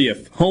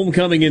 30th.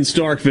 Homecoming in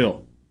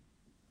Starkville.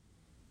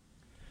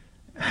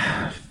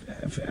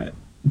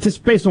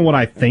 Just based on what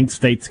I think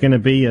State's going to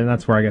be, and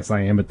that's where I guess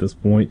I am at this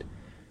point,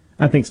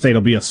 I think State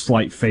will be a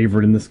slight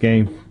favorite in this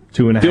game.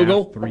 2.5. Field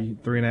goal?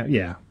 3.5.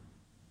 Yeah.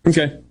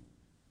 Okay.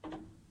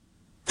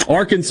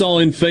 Arkansas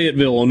in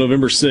Fayetteville on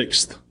November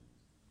 6th.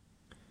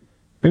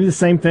 Maybe the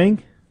same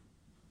thing?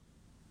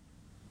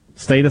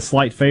 State a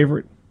slight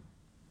favorite?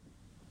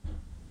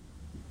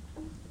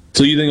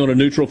 So you think on a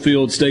neutral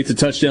field, State's a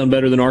touchdown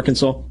better than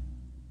Arkansas?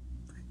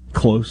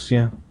 Close,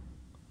 yeah.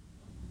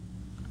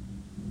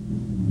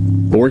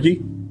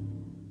 Borky?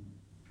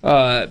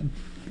 On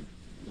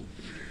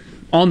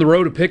the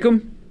road to pick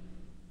 'em?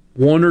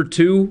 1 or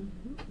 2,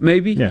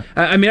 maybe? Yeah.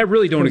 I mean, I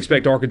really don't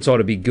expect Arkansas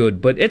to be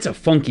good, but it's a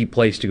funky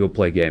place to go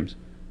play games.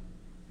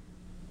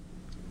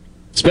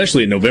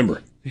 Especially in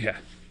November. Yeah.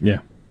 Yeah.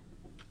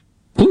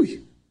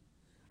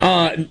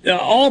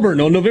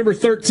 Auburn on November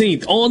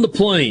 13th on the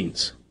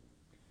Plains.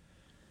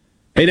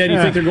 Hey, Dad,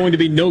 you think they're going to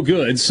be no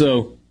good,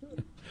 so...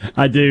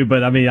 I do,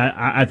 but I mean,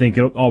 I think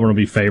Auburn will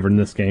be favored in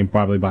this game,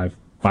 probably by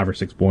 5 or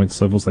 6 points,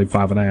 so we'll say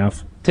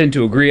 5.5. Tend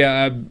to agree.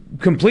 I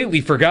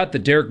completely forgot that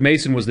Derek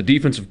Mason was the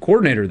defensive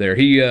coordinator there.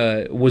 He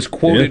was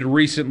quoted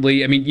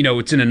recently. I mean,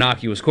 it's an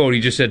innocuous quote. He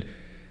just said,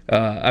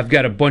 I've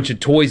got a bunch of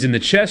toys in the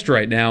chest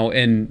right now,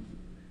 and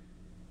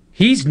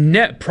he's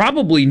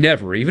probably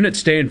never, even at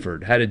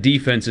Stanford, had a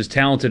defense as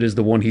talented as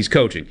the one he's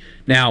coaching.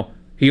 Now,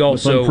 he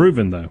also... It's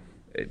unproven, though.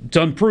 It's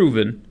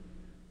unproven.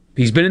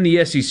 He's been in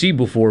the SEC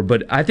before,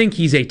 but I think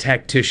he's a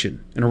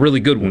tactician, and a really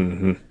good one.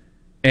 Mm-hmm.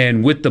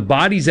 And with the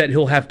bodies that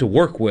he'll have to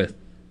work with,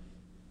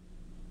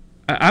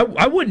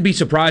 I wouldn't be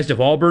surprised if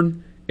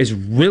Auburn is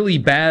really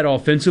bad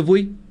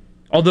offensively,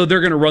 although they're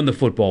going to run the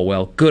football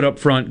well. Good up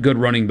front, good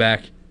running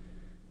back.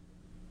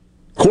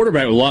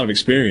 Quarterback with a lot of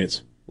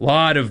experience.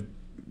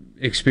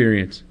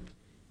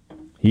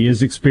 He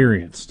is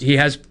experienced. He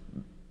has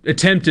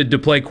attempted to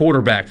play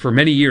quarterback for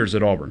many years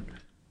at Auburn.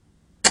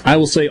 I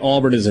will say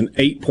Auburn is an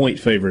 8-point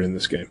favorite in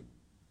this game.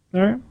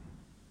 All right.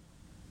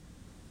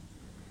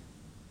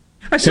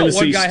 I saw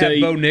one guy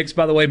have Bo Nix,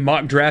 by the way,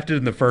 mock drafted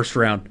in the first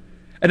round.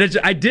 And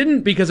I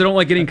didn't because I don't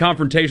like getting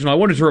confrontational. I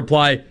wanted to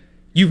reply,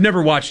 you've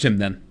never watched him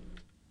then.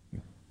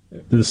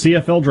 The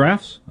CFL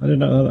drafts? I didn't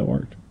know how that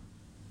worked.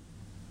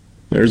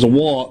 There's a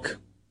walk.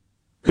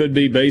 Could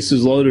be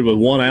bases loaded with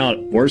 1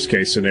 out, worst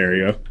case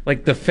scenario.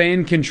 Like the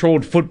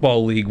fan-controlled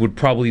football league would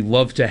probably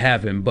love to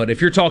have him, but if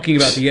you're talking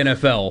about the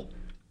NFL...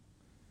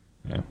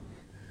 Yeah.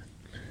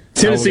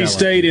 Tennessee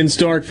State in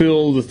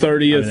Starkville the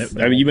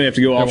 30th. I mean, you may have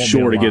to go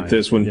offshore to get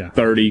this one.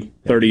 30,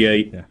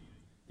 38.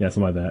 Yeah,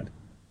 something like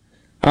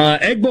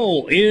that. Egg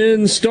Bowl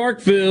in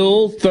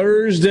Starkville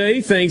Thursday,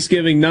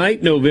 Thanksgiving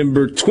night,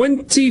 November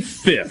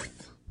 25th.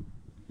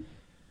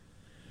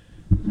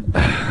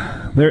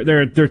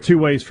 There are 2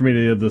 ways for me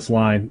to give this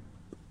line.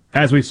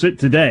 As we sit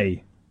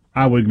today,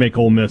 I would make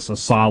Ole Miss a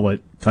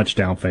solid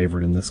touchdown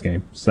favorite in this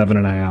game.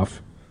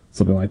 7.5,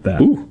 something like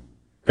that. Ooh,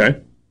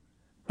 okay.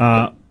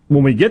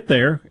 When we get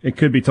there, it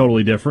could be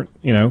totally different,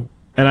 and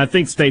I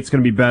think State's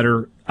going to be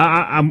better.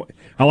 I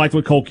liked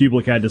what Cole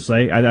Kubelik had to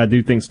say. I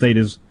do think State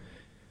is,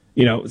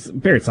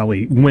 Barrett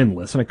Sallee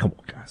winless. I mean, come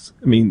on, guys.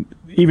 I mean,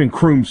 even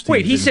Kroom's team.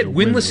 Wait, he said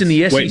winless in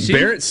the SEC? Wait,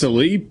 Barrett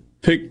Sallee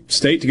picked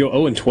State to go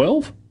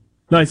 0-12?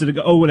 No, he said to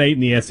go 0-8 in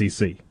the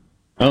SEC.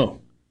 Oh.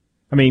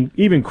 I mean,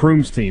 even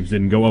Kroom's teams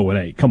didn't go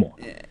 0-8. Come on.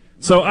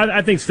 So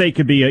I think State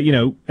could be,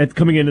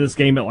 coming into this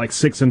game at like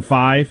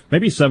 6-5,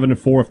 maybe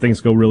 7-4 if things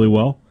go really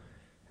well.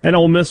 And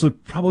Ole Miss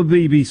would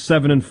probably be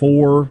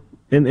 7-4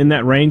 in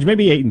that range,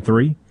 maybe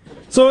 8-3.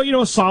 So,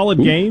 a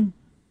solid game.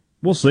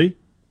 We'll see.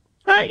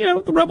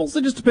 The Rebels,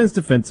 it just depends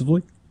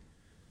defensively.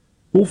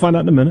 We'll find out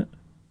in a minute.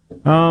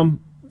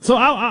 So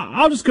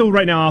I'll just go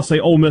right now. I'll say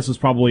Ole Miss is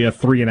probably a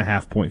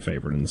 3.5-point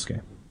favorite in this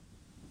game.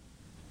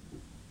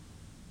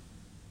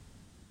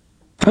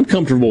 I'm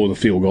comfortable with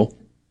a field goal.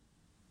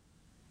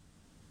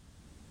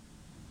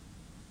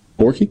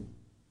 Borky?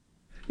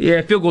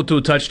 Yeah, field goal to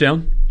a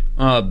touchdown.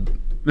 I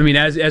mean,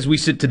 as we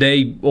sit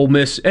today, Ole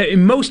Miss,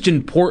 and most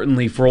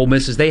importantly for Ole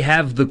Miss, is they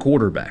have the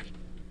quarterback.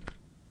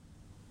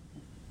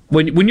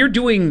 When you're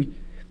doing,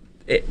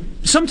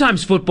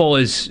 sometimes football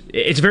it's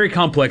a very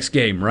complex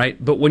game,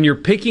 right? But when you're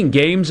picking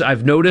games,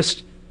 I've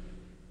noticed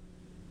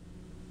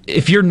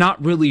if you're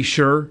not really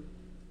sure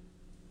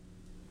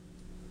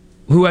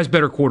who has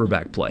better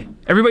quarterback play.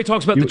 Everybody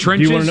talks about the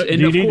trenches. Do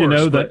you need to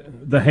know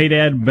the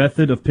Haydad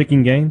method of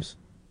picking games?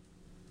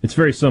 It's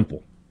very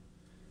simple.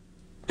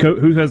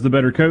 Who has the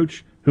better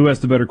coach? Who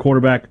has the better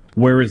quarterback?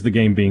 Where is the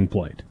game being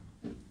played?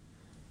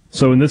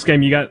 So in this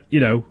game, you got,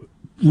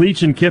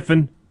 Leach and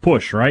Kiffin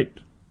push, right?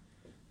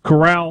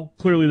 Corral,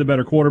 clearly the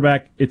better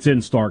quarterback. It's in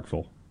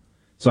Starkville.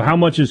 So how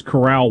much is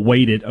Corral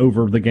weighted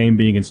over the game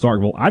being in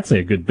Starkville? I'd say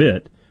a good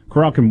bit.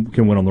 Corral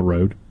can win on the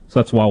road. So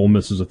that's why Ole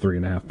Miss is a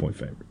 3.5-point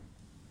favorite,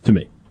 to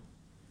me.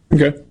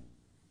 Okay.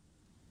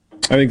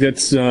 I think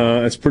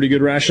that's pretty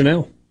good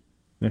rationale.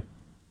 Yeah.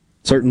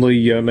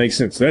 Certainly makes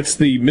sense. That's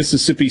the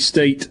Mississippi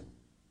State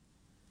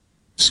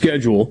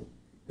schedule,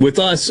 with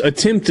us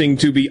attempting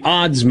to be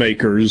odds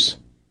makers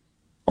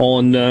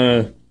on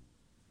their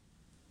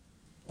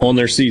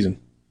season.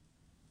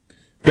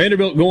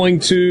 Vanderbilt going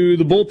to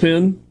the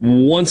bullpen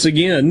once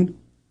again.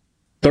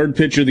 Third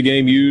pitcher of the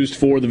game used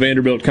for the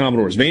Vanderbilt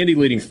Commodores. Vandy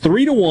leading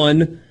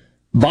 3-1,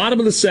 bottom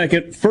of the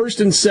second, first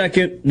and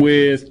second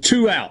with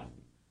 2 out.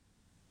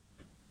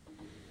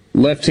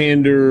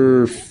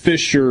 Left-hander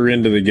Fisher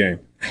into the game.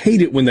 I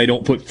hate it when they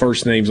don't put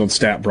first names on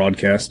stat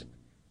broadcast.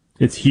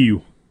 It's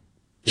Hugh.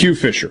 Hugh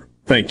Fisher.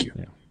 Thank you.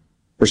 Yeah.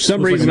 For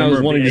some reason, I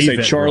was wanting to say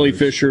Charlie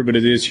Fisher, but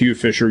it is Hugh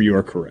Fisher. You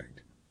are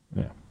correct.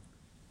 Yeah.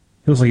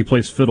 Feels like he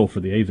plays fiddle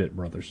for the Avett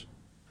brothers.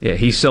 Yeah,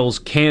 he sells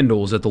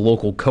candles at the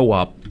local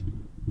co-op.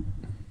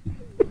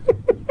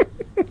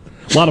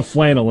 A lot of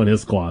flannel in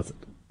his closet.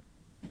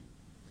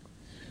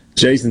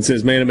 Jason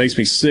says, man, it makes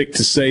me sick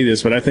to say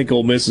this, but I think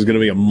Ole Miss is going to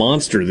be a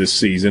monster this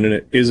season, and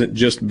it isn't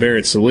just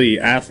Barrett Sallee.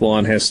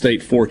 Athlon has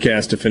state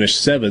forecast to finish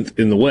 7th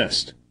in the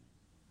West.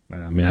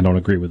 I mean, I don't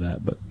agree with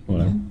that, but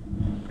whatever.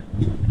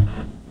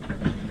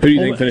 Who do you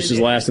think finishes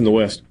last in the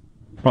West?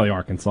 Probably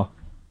Arkansas.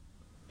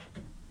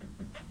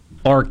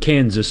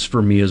 Arkansas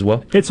for me as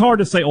well. It's hard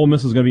to say Ole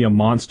Miss is going to be a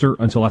monster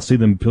until I see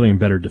them playing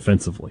better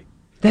defensively.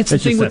 That's the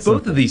thing with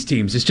both of these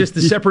teams. It's just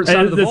the separate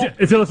side of the ball.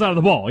 It's the other side of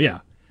the ball, yeah.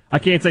 I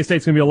can't say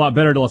State's going to be a lot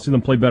better until I see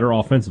them play better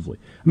offensively.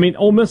 I mean,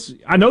 Ole Miss,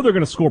 I know they're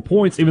going to score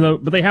points,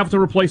 but they have to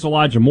replace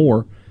Elijah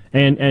Moore,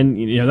 and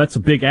that's a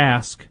big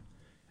ask.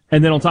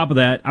 And then on top of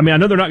that, I mean, I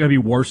know they're not going to be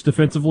worse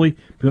defensively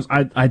because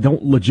I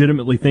don't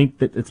legitimately think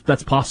that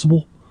that's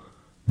possible.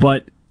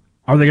 But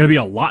are they going to be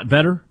a lot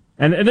better?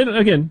 And then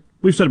again,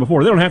 we've said it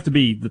before, they don't have to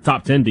be the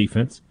top 10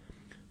 defense.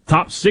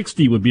 Top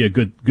 60 would be a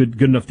good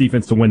enough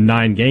defense to win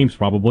 9 games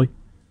probably.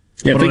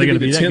 Yeah, if they could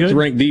be the 10th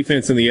ranked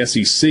defense in the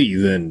SEC,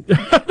 then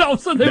no,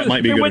 so that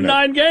might be good. They win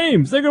 9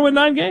 games. They're going to win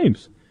 9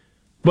 games.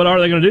 But are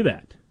they going to do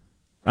that?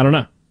 I don't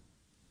know.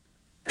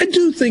 I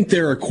do think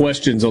there are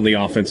questions on the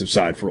offensive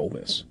side for Ole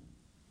Miss.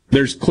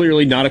 There's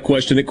clearly not a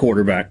question at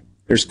quarterback.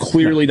 There's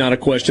clearly not a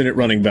question at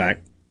running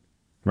back.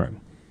 Right.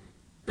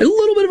 A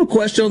little bit of a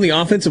question on the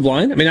offensive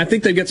line. I mean, I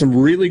think they've got some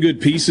really good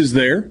pieces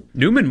there.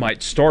 Newman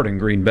might start in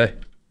Green Bay.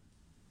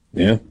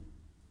 Yeah.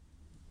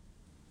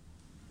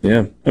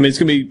 Yeah. I mean, it's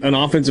going to be an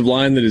offensive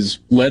line that is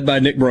led by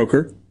Nick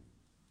Broker.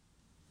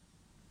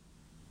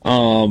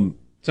 Some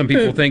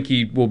people think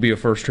he will be a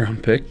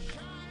first-round pick.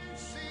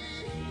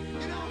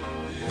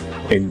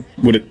 And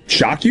would it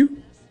shock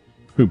you?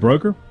 Who,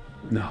 Broker?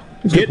 No.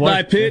 Hit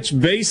by pitch,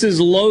 bases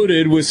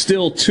loaded with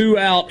still 2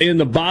 out in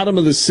the bottom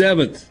of the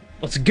 7th.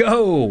 Let's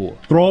go.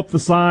 Throw up the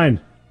sign.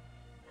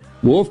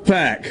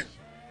 Wolfpack.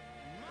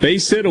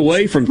 Base hit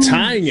away from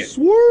tying it.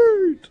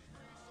 Sweet.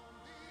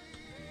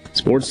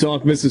 Sports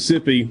Talk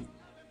Mississippi.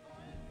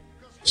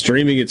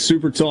 Streaming at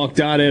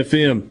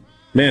supertalk.fm.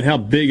 Man, how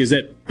big is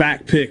that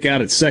back pick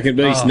out at second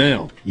base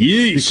now?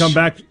 Yeesh.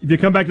 If you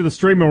come back to the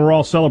stream and we're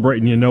all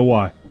celebrating, you know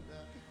why.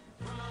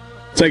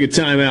 Take a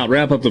timeout,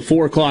 wrap up the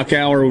 4 o'clock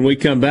hour when we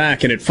come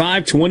back. And at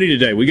 5:20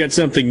 today, we got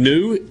something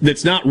new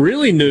that's not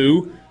really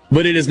new,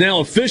 but it is now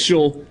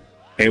official,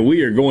 and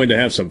we are going to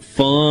have some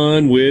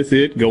fun with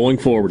it going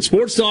forward.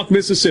 Sports Talk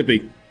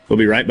Mississippi. We'll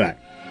be right back.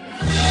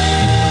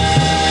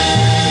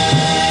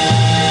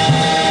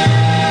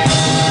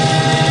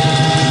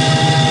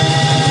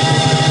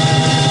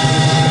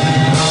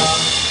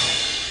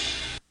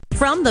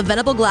 From from the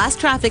Venable Glass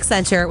Traffic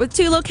Center with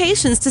 2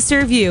 locations to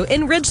serve you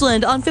in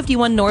Ridgeland on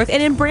 51 North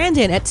and in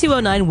Brandon at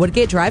 209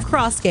 Woodgate Drive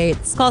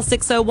Crossgates. Call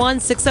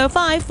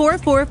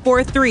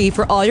 601-605-4443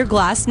 for all your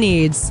glass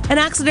needs. An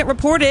accident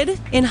reported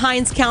in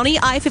Hinds County,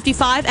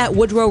 I-55 at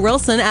Woodrow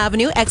Wilson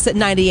Avenue, exit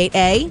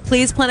 98A.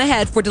 Please plan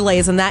ahead for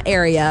delays in that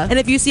area. And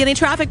if you see any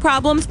traffic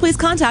problems, please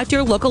contact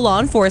your local law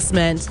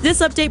enforcement.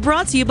 This update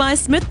brought to you by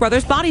Smith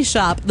Brothers Body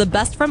Shop, the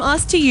best from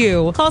us to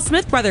you. Call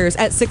Smith Brothers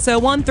at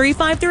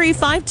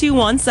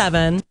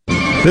 601-353-5217.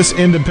 This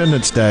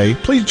Independence Day,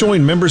 please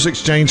join Members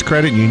Exchange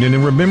Credit Union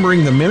in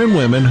remembering the men and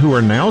women who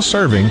are now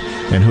serving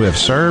and who have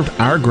served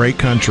our great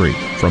country.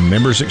 From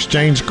Members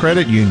Exchange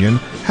Credit Union,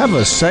 have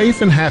a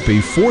safe and happy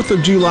 4th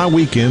of July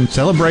weekend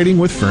celebrating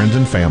with friends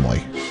and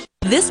family.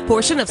 This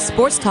portion of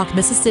Sports Talk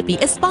Mississippi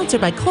is sponsored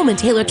by Coleman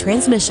Taylor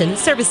Transmission,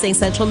 servicing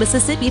Central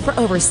Mississippi for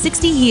over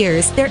 60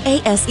 years. Their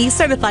ASE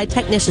certified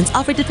technicians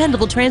offer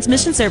dependable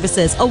transmission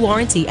services, a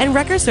warranty, and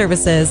record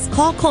services.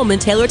 Call Coleman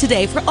Taylor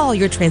today for all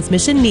your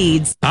transmission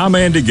needs. I'm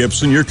Andy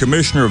Gibson, your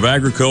Commissioner of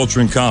Agriculture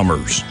and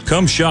Commerce.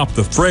 Come shop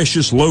the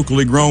freshest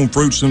locally grown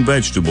fruits and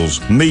vegetables,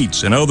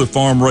 meats, and other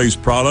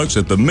farm-raised products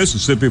at the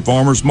Mississippi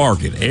Farmers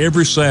Market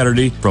every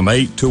Saturday from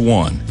 8 to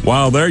 1.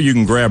 While there, you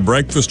can grab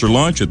breakfast or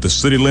lunch at the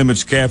City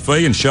Limits Cafe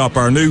and shop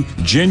our new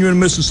Genuine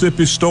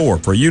Mississippi store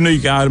for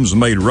unique items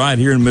made right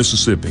here in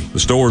Mississippi.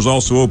 The store is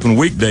also open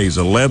weekdays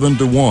 11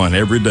 to 1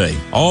 every day.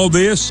 All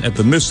this at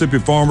the Mississippi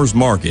Farmers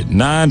Market,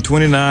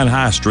 929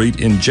 High Street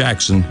in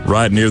Jackson,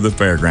 right near the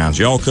fairgrounds.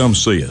 Y'all come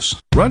see us.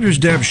 Rogers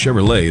Dabbs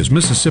Chevrolet is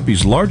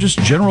Mississippi's largest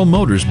General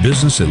Motors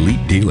business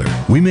elite dealer.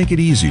 We make it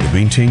easy to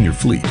maintain your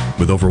fleet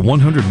with over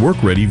 100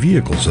 work-ready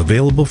vehicles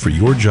available for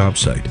your job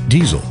site.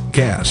 Diesel,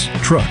 gas,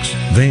 trucks,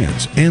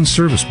 vans, and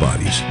service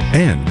bodies.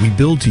 And we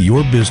build to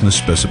your business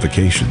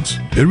specifications.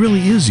 It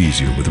really is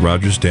easier with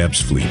Rogers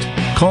Dabbs Fleet.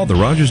 Call the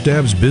Rogers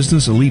Dabbs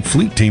Business Elite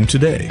Fleet Team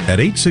today at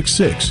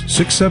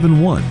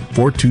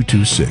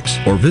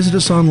 866-671-4226 or visit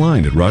us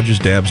online at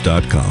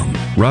rogersdabbs.com.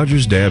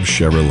 Rogers Dabbs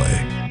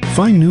Chevrolet.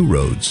 Find new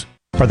roads.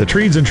 Are the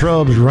trees and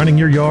shrubs running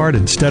your yard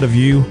instead of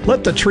you?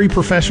 Let the tree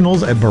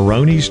professionals at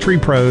Barone's Tree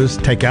Pros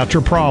take out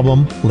your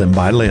problem limb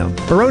by limb.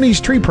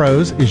 Barone's Tree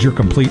Pros is your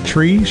complete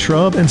tree,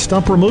 shrub, and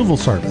stump removal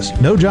service.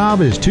 No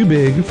job is too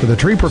big for the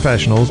tree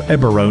professionals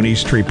at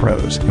Barone's Tree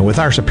Pros. And with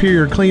our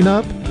superior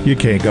cleanup, you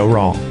can't go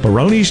wrong.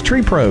 Barone's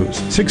Tree Pros,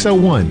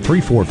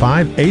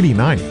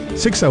 601-345-8090.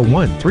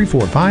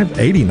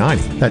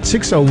 601-345-8090. That's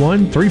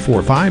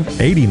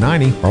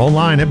 601-345-8090 or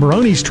online at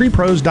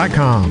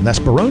baronestreepros.com. That's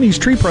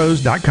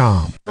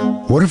baronestreepros.com.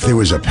 What if there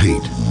was a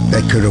paint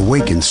that could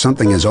awaken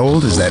something as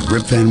old as that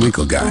Rip Van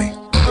Winkle guy?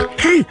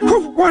 Hey,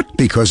 what?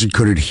 Because it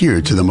could adhere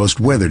to the most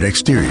weathered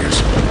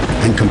exteriors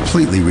and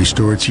completely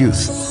restore its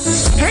youth.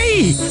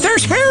 Hey,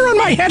 there's hair on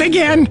my head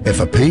again! If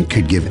a paint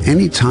could give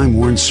any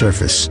time-worn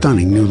surface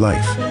stunning new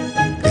life,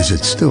 is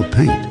it still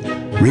paint?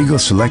 Regal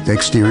Select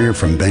Exterior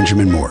from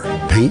Benjamin Moore.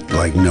 Paint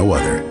like no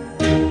other.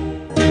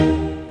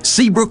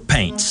 Seabrook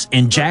Paints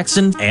in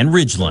Jackson and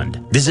Ridgeland.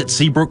 Visit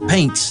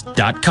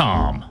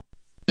SeabrookPaints.com.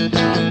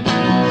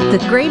 The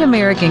Great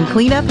American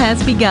Cleanup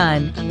has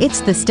begun.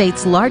 It's the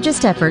state's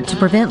largest effort to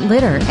prevent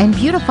litter and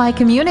beautify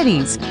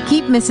communities.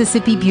 Keep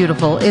Mississippi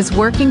Beautiful is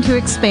working to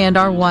expand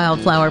our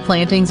wildflower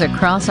plantings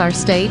across our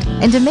state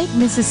and to make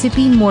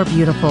Mississippi more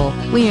beautiful.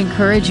 We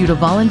encourage you to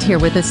volunteer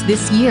with us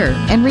this year.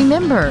 And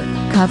remember,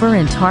 cover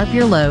and tarp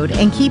your load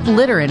and keep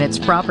litter in its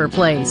proper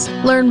place.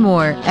 Learn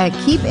more at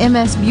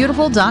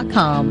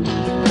keepmsbeautiful.com.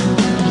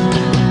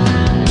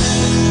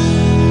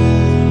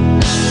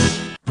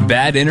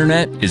 Bad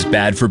internet is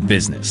bad for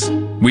business.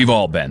 We've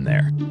all been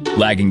there.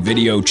 Lagging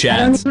video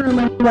chats,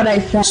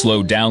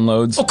 slow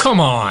downloads. Oh,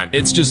 come on.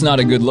 It's just not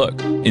a good look.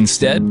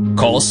 Instead,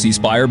 call C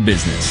Spire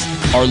Business.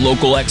 Our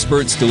local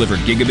experts deliver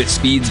gigabit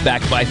speeds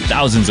backed by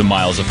thousands of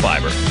miles of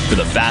fiber for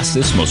the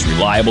fastest, most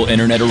reliable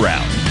internet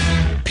around.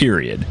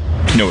 Period.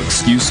 No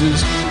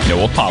excuses,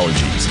 no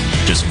apologies.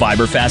 Just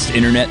fiber-fast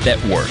internet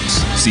that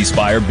works. C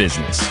Spire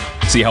Business.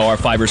 See how our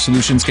fiber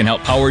solutions can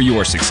help power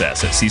your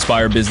success at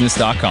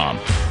cspirebusiness.com.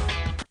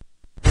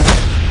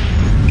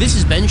 This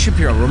is Ben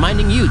Shapiro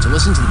reminding you to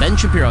listen to The Ben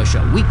Shapiro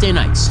Show weekday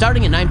nights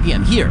starting at 9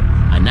 p.m. here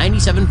on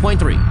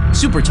 97.3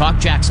 Super Talk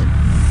Jackson.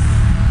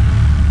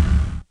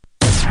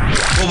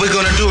 What we're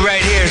going to do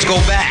right here is go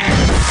back.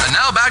 And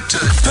now back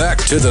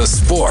to the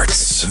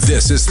sports.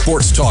 This is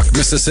Sports Talk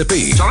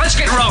Mississippi. So let's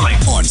get rolling.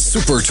 On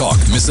Super Talk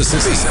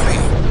Mississippi.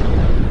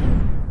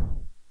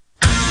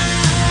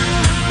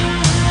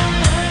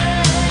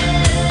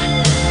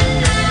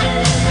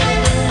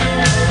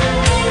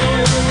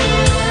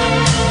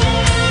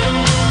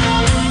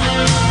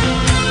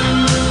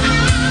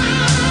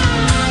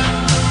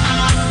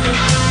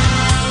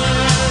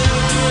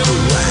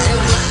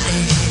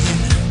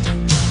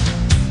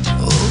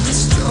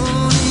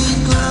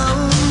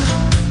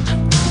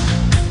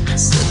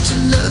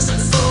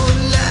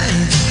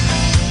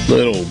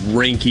 Little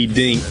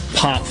rinky-dink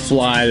pop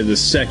fly to the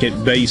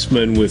second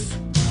baseman with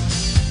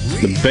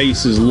the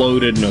bases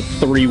loaded and a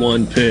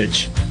 3-1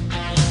 pitch.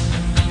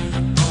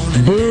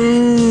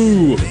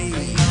 Boo!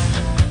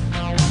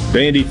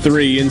 Vandy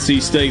 3,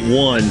 NC State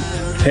 1,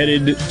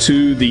 headed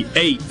to the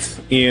 8th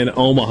in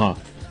Omaha.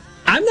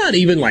 I'm not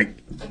even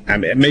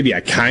maybe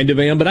I kind of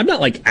am, but I'm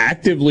not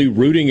actively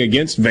rooting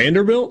against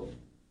Vanderbilt.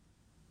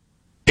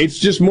 It's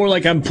just more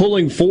like I'm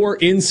pulling for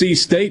NC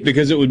State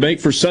because it would make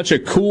for such a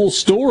cool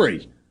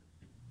story.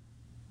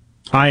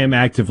 I am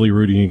actively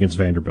rooting against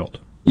Vanderbilt.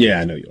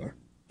 Yeah, I know you are.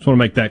 Just want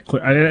to make that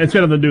clear. It's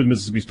got nothing to do with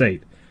Mississippi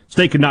State.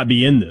 State could not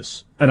be in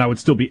this, and I would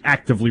still be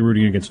actively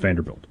rooting against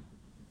Vanderbilt.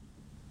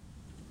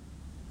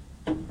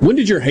 When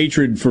did your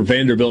hatred for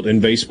Vanderbilt in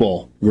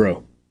baseball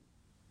grow?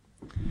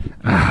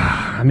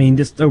 I mean,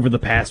 just over the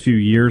past few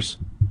years.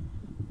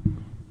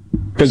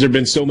 Because there have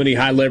been so many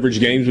high-leverage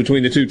games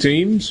between the two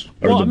teams?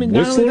 Or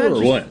Whistler,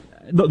 or what?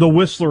 The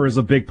Whistler is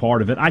a big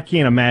part of it. I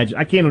can't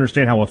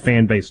understand how a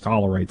fan base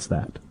tolerates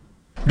that.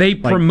 They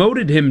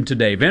promoted him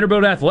today.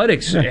 Vanderbilt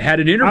Athletics had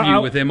an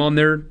interview with him on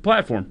their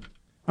platform.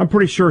 I'm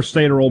pretty sure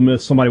State or Ole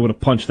Miss, somebody would have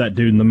punched that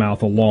dude in the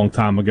mouth a long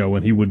time ago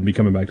and he wouldn't be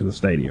coming back to the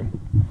stadium.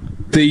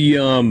 The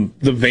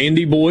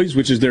Vandy Boys,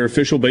 which is their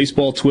official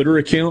baseball Twitter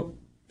account,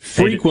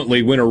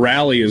 frequently when a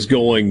rally is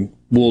going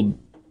will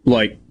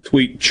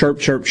tweet chirp,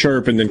 chirp,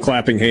 chirp, and then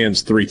clapping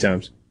hands 3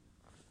 times.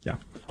 Yeah.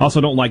 Also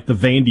don't like the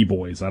Vandy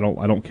Boys. I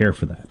don't care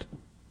for that.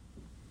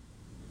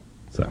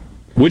 So,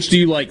 which do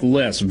you like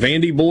less,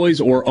 Vandy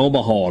Boys or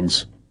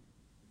Omahogs?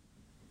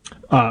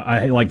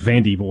 I like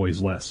Vandy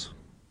Boys less.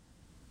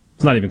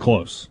 It's not even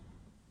close.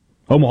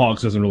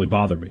 Omahogs doesn't really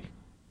bother me.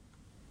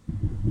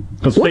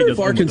 What if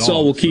Arkansas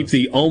will keep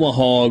the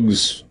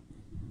Omahogs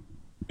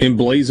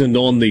emblazoned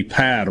on the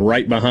pad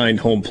right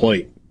behind home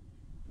plate?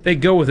 They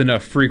go with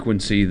enough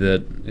frequency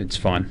that it's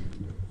fine.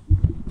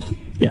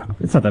 Yeah,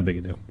 it's not that big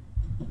a deal.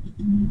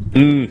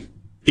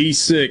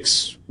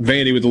 E6,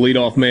 Vandy with the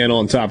leadoff man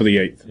on top of the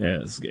 8th. Yeah,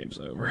 this game's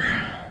over.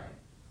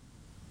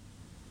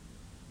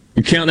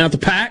 You counting out the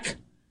pack?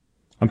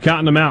 I'm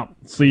counting them out.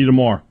 See you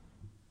tomorrow.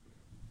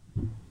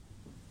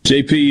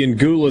 JP and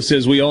Gula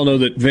says we all know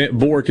that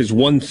Bork is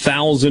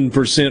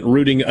 1,000%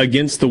 rooting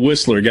against the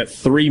Whistler. Got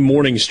 3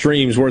 morning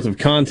streams worth of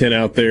content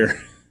out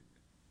there.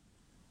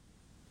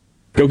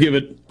 Go give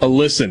it a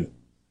listen.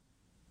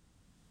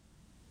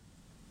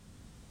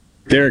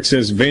 Derek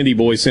says Vandy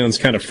Boy sounds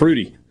kind of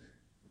fruity.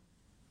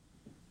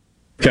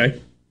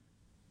 Okay.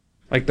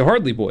 Like the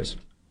Hardley Boys.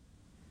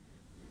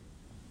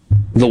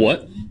 The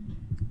what?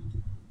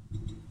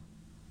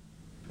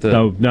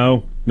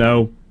 No.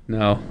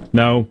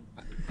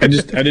 I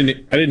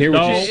didn't hear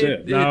what you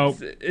said.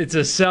 It's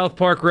a South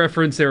Park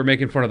reference. They were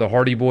making fun of the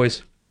Hardy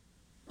Boys.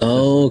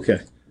 Oh,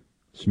 okay.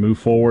 Let's move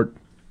forward.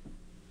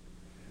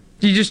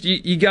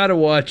 You got to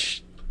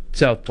watch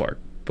South Park,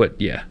 but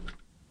yeah.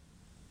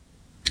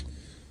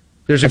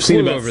 There's a I've seen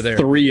clue about over there.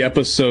 3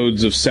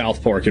 episodes of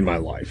South Park in my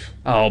life.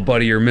 Oh,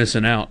 buddy, you're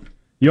missing out.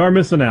 You are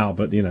missing out,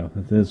 but it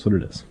is what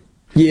it is.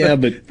 Yeah,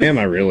 but am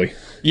I really?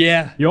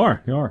 Yeah. You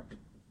are.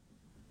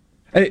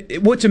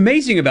 What's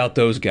amazing about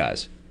those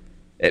guys,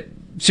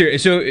 so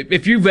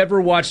if you've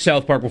ever watched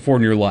South Park before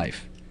in your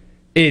life,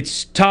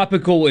 it's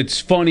topical, it's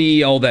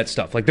funny, all that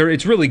stuff.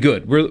 It's really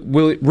good,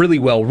 really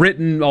well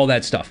written, all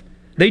that stuff.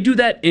 They do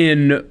that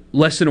in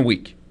less than a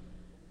week.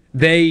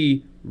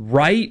 They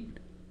write,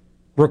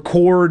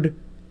 record,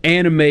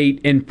 animate,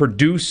 and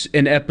produce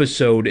an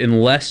episode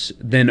in less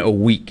than a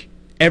week.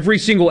 Every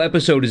single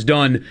episode is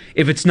done.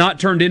 If it's not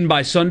turned in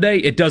by Sunday,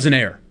 it doesn't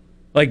air.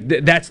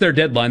 That's their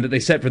deadline that they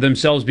set for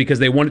themselves because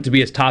they want it to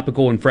be as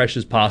topical and fresh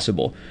as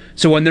possible.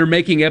 So when they're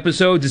making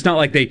episodes, it's not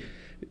like they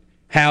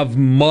have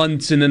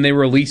months and then they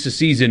release a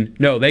season.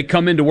 No, they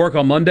come into work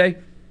on Monday.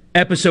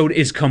 Episode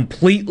is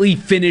completely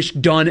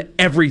finished, done,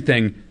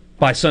 everything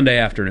by Sunday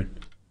afternoon.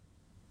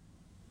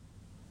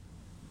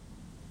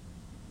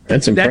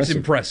 That's impressive. That's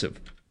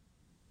impressive.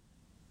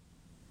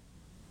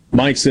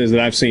 Mike says that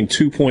I've seen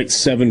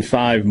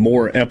 2.75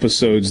 more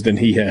episodes than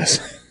he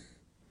has.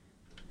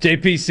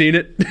 JP's seen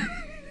it.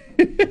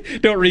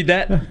 Don't read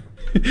that.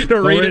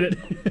 Don't read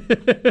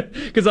it.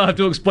 Because I'll have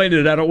to explain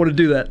it. I don't want to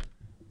do that.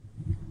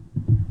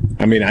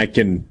 I mean, I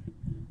can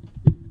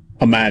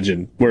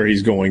imagine where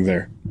he's going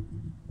there.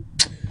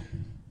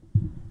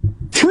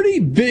 Pretty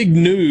big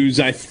news,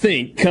 I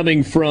think,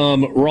 coming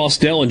from Ross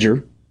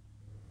Dellinger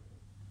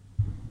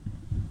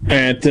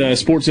at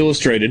Sports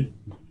Illustrated.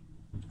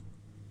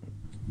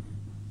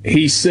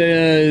 He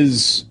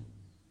says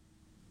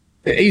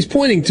he's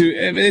pointing to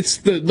it's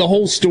the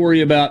whole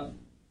story about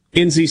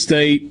NC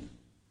State,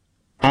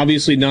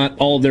 obviously not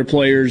all of their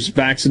players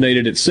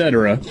vaccinated,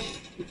 etc.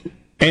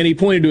 And he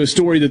pointed to a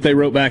story that they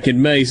wrote back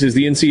in May. He says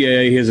the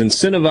NCAA has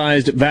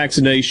incentivized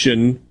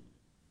vaccination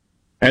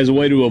as a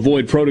way to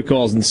avoid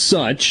protocols and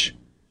such.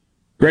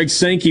 Greg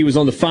Sankey was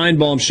on the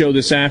Feinbaum show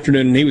this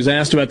afternoon, and he was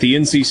asked about the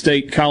NC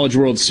State College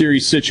World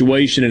Series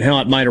situation and how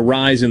it might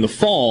arise in the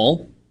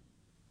fall.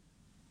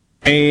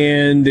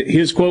 And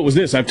his quote was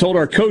this: I've told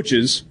our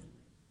coaches,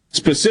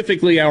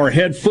 specifically our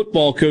head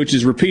football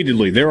coaches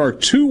repeatedly, there are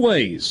 2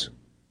 ways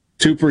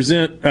to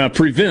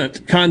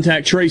prevent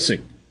contact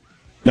tracing.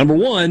 Number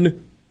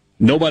 1,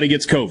 nobody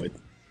gets COVID.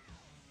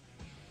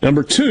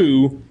 Number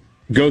 2,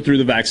 go through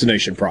the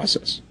vaccination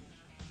process.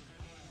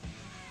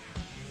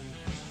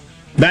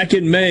 Back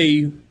in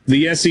May,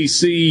 the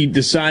SEC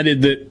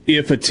decided that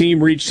if a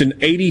team reached an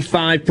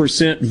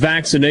 85%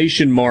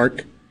 vaccination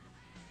mark,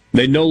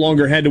 they no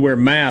longer had to wear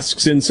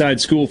masks inside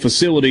school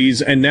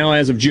facilities. And now,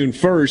 as of June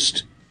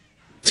 1st,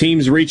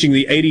 teams reaching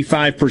the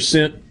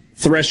 85%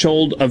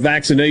 threshold of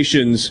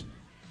vaccinations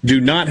do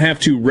not have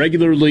to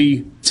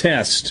regularly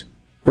test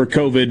for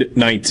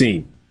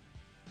COVID-19.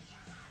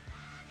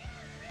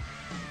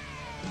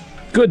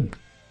 Good.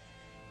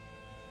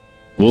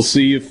 We'll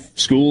see if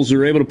schools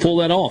are able to pull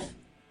that off.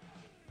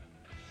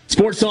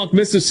 Sports Talk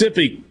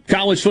Mississippi,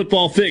 college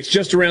football fix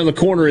just around the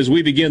corner as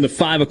we begin the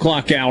 5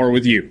 o'clock hour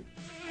with you.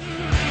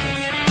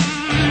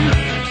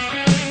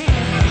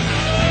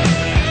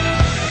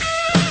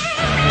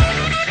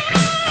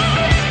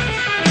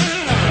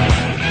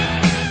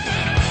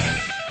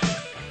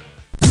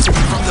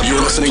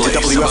 Listening to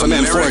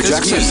WFMN Flora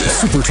Jackson,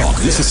 Super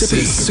Talk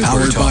Mississippi,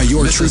 powered by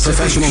your true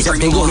professionals at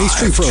Peroni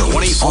Street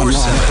Pros. Online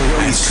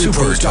at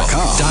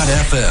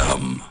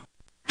supertalk.fm.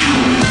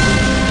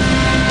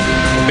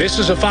 This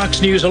is a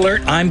Fox News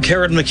alert. I'm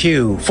Karen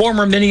McHugh.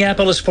 Former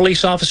Minneapolis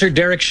police officer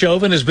Derek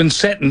Chauvin has been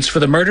sentenced for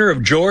the murder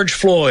of George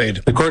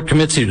Floyd. The court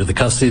commits you to the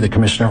custody of the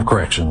Commissioner of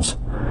Corrections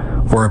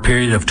for a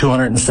period of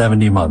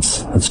 270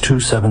 months. That's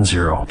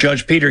 270.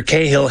 Judge Peter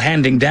Cahill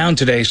handing down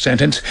today's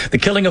sentence. The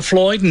killing of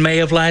Floyd in May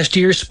of last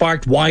year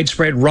sparked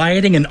widespread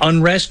rioting and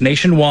unrest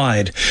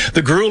nationwide.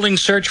 The grueling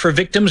search for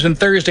victims in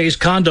Thursday's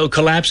condo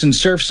collapse in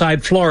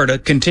Surfside, Florida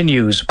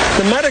continues.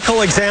 The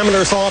medical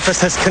examiner's office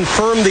has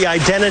confirmed the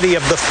identity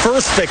of the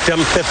first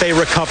victim that they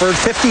recovered.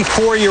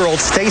 54-year-old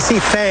Stacy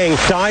Fang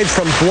died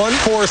from blunt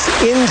force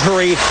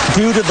injury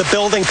due to the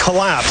building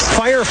collapse.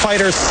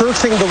 Firefighters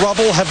searching the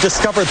rubble have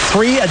discovered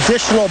 3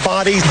 additional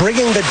bodies,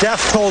 bringing the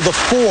death toll to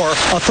 4.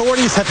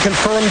 Authorities have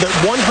confirmed that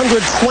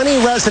 120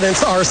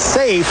 residents are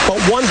safe, but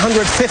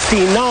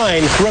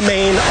 159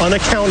 remain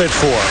unaccounted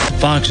for.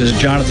 Fox's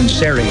Jonathan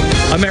Seri.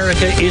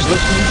 America is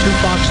listening to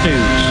Fox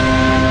News.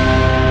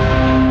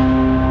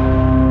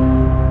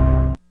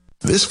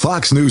 This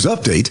Fox News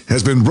update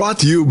has been brought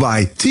to you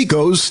by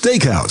Tico's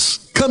Steakhouse.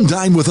 Come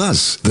dine with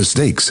us. The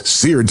steaks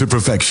seared to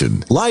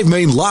perfection. Live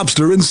Maine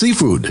lobster and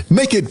seafood.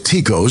 Make it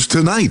Tico's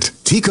tonight.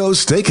 Tico's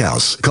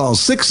Steakhouse. Call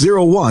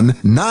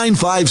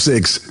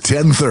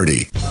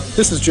 601-956-1030.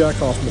 This is Jack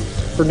Hoffman.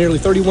 For nearly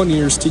 31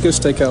 years, Tico's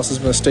Steakhouse has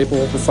been a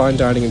staple for fine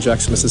dining in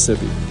Jackson,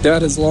 Mississippi.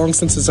 Dad has long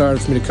since desired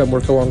for me to come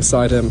work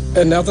alongside him.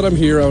 And now that I'm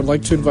here, I would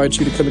like to invite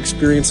you to come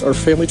experience our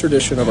family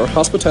tradition of our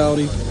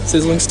hospitality,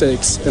 sizzling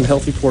steaks, and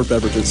healthy poured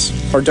beverages.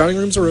 Our dining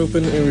rooms are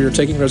open and we are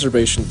taking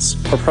reservations.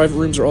 Our private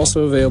rooms are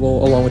also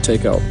available along with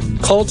takeout.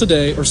 Call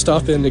today or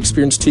stop in and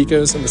experience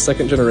Tico's in the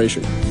second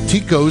generation.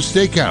 Tico's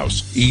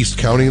Steakhouse, East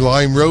County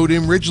Line Road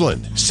in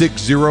Ridgeland,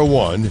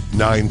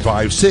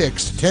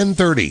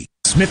 601-956-1030.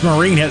 Smith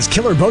Marine has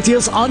killer boat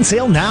deals on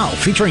sale now,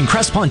 featuring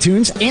Crest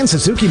pontoons and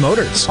Suzuki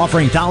motors,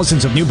 offering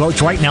thousands of new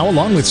boats right now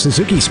along with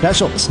Suzuki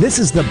specials. This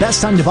is the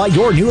best time to buy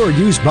your new or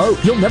used boat.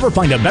 You'll never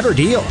find a better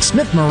deal.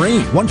 Smith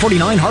Marine,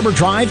 149 Harbor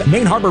Drive,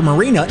 Main Harbor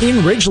Marina in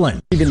Ridgeland.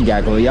 Stephen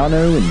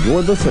Gagliano, and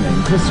you're listening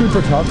to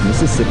Super Talk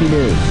Mississippi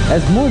News.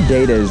 As more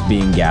data is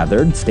being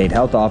gathered, State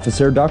Health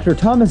Officer Dr.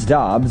 Thomas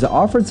Dobbs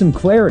offered some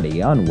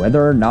clarity on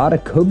whether or not a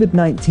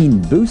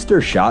COVID-19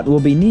 booster shot will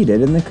be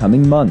needed in the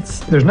coming months.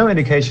 There's no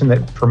indication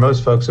that for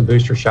most folks a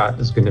booster shot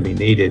is going to be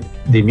needed.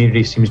 The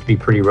immunity seems to be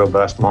pretty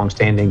robust,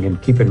 long-standing,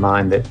 and keep in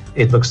mind that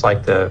it looks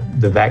like the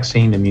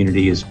vaccine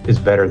immunity is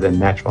better than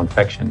natural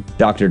infection.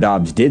 Dr.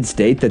 Dobbs did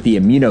state that the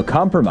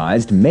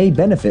immunocompromised may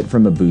benefit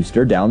from a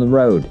booster down the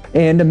road.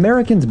 And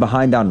Americans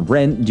behind on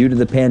rent due to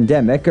the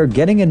pandemic are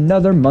getting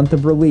another month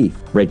of relief.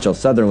 Rachel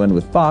Sutherland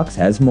with Fox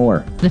has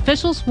more.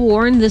 Officials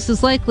warn this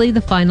is likely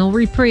the final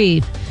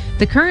reprieve.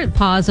 The current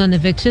pause on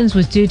evictions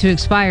was due to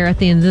expire at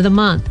the end of the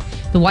month.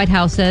 The White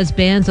House says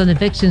bans on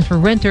evictions for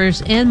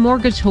renters and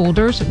mortgage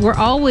holders were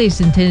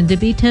always intended to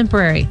be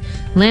temporary.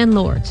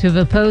 Landlords who have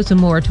opposed a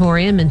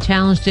moratorium and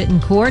challenged it in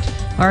court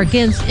are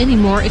against any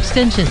more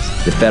extensions.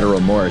 The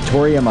federal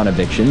moratorium on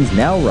evictions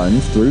now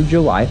runs through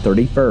July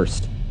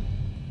 31st.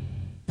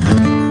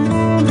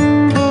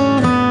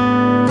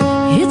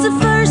 It's the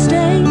first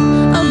day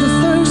of the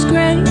first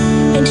grade,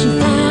 and she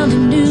found a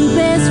new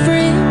best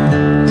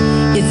friend.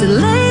 It's a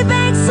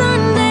laid-back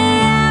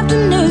Sunday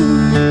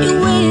afternoon. You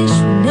wish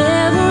would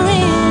never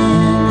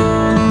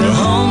end. The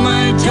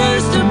homemade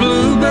taste of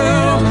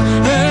Bluebell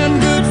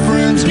and good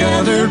friends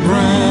gathered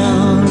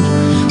round.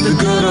 The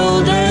good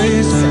old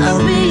days are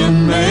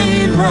being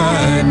made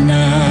right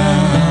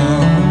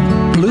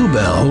now.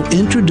 Bluebell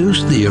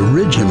introduced the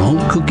original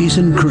cookies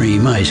and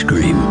cream ice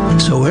cream.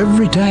 So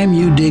every time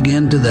you dig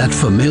into that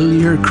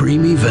familiar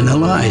creamy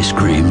vanilla ice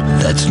cream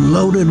that's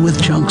loaded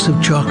with chunks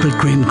of chocolate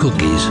cream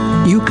cookies,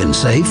 you can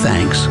say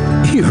thanks.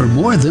 You're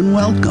more than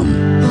welcome.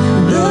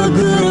 The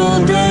good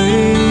old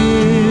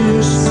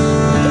days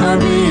are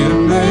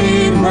being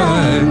made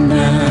right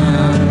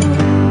now.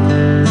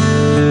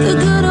 The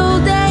good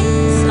old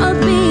days are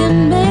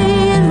being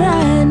made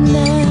right now.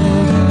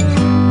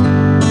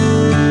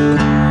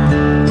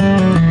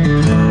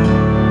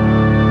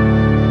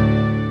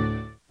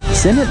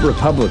 Senate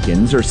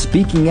Republicans are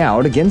speaking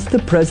out against the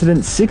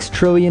president's $6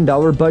 trillion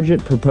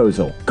budget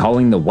proposal,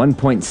 calling the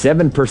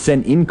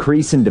 1.7%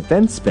 increase in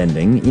defense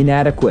spending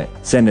inadequate.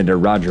 Senator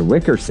Roger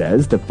Wicker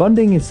says the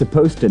funding is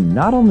supposed to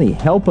not only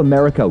help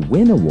America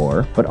win a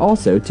war, but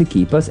also to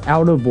keep us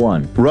out of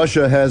one.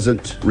 Russia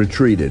hasn't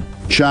retreated.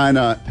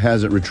 China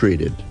hasn't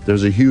retreated.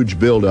 There's a huge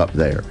buildup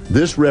there.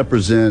 This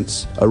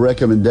represents a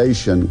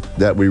recommendation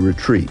that we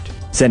retreat.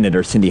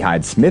 Senator Cindy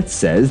Hyde-Smith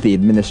says the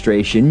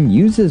administration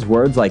uses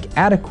words like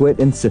adequate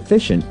and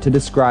sufficient to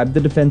describe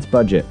the defense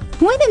budget.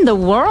 When in the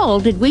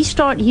world did we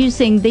start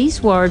using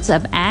these words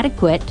of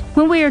adequate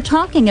when we are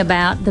talking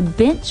about the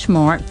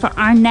benchmark for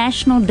our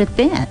national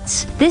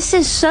defense? This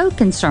is so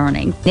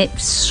concerning. It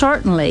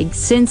certainly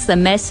sends the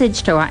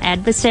message to our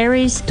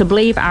adversaries to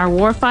believe our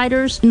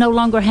warfighters no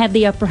longer have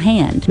the upper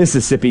hand.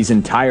 Mississippi's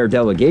entire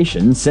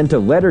delegation sent a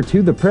letter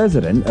to the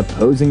president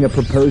opposing a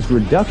proposed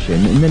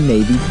reduction in the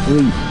Navy's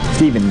fleet.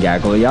 Stephen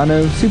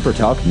Gagliano,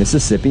 SuperTalk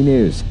Mississippi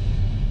News.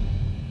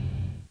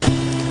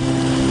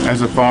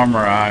 As a farmer,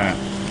 I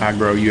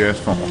grow U.S.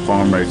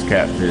 farm-raised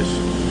catfish.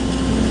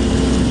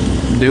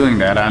 Doing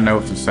that, I know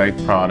it's a safe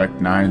product,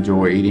 and I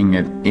enjoy eating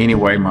it any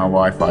way my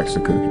wife likes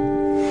to cook it.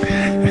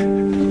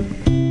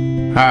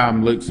 Hi,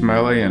 I'm Luke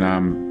Smelly, and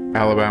I'm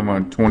Alabama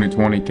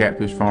 2020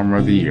 Catfish Farmer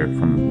of the Year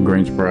from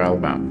Greensboro,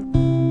 Alabama.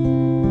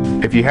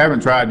 If you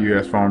haven't tried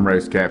U.S.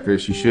 farm-raised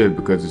catfish, you should,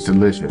 because it's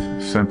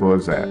delicious. Simple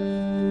as that.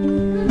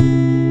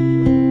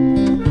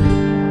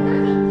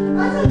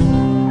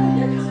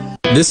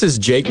 This is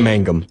Jake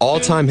Mangum,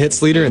 all-time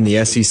hits leader in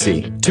the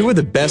SEC. Two of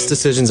the best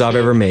decisions I've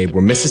ever made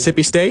were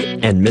Mississippi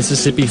State and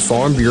Mississippi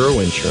Farm Bureau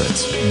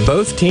Insurance.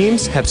 Both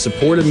teams have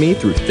supported me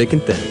through thick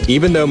and thin.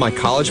 Even though my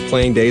college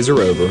playing days are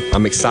over,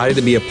 I'm excited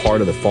to be a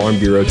part of the Farm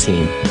Bureau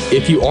team.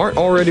 If you aren't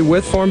already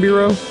with Farm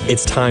Bureau,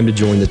 it's time to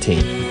join the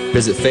team.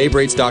 Visit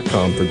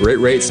favrates.com for great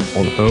rates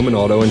on home and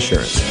auto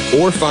insurance,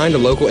 or find a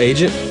local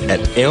agent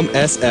at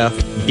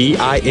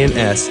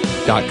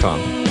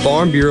msfbins.com.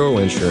 Farm Bureau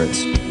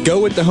Insurance. Go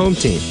with the home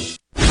team.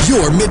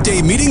 Your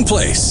midday meeting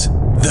place.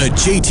 The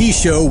JT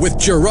Show with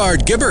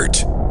Gerard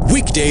Gibbert.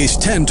 Weekdays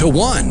 10 to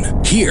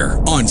 1 here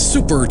on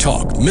Super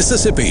Talk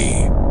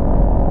Mississippi.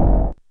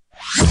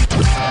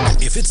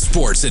 If it's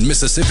sports in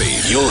Mississippi,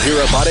 you'll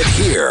hear about it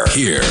here.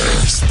 Here,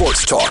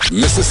 Sports Talk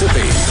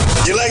Mississippi.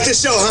 You like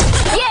this show,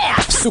 huh? Yeah!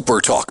 Super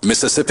Talk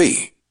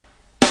Mississippi.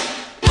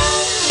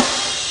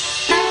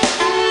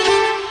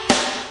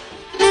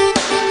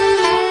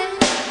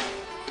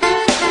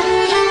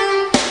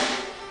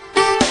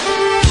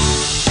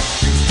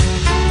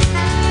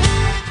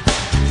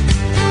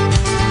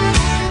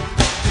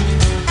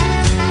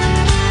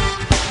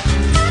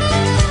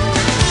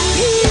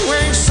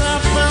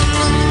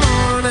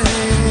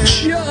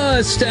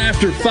 Just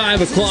after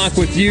 5 o'clock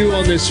with you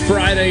on this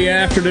Friday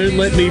afternoon,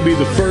 let me be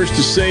the first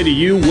to say to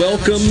you,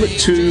 welcome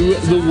to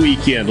the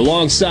weekend.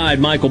 Alongside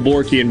Michael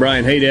Borky and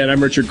Brian Haydad,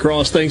 I'm Richard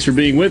Cross. Thanks for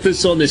being with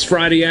us on this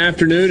Friday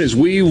afternoon as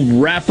we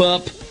wrap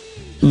up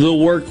the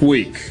work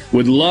week.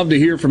 Would love to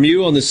hear from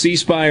you on the C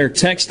Spire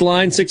text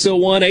line,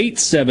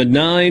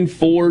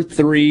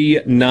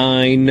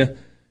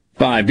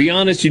 601-879-4395. Be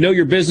honest, you know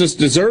your business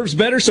deserves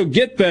better, so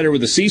get better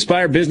with the C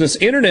Spire Business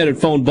Internet and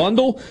Phone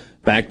Bundle.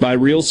 Backed by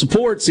real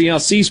support. See how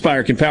C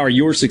Spire can power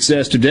your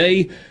success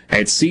today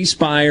at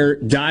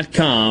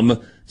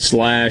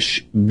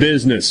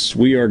cspire.com/business.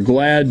 We are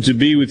glad to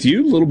be with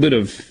you. A little bit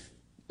of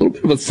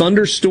a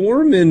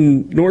thunderstorm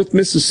in North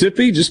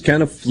Mississippi, just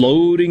kind of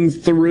floating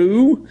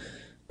through.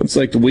 Looks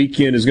like the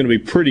weekend is going to be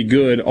pretty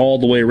good all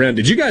the way around.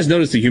 Did you guys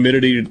notice the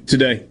humidity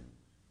today?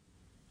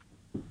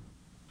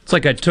 It's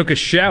like I took a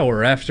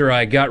shower after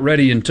I got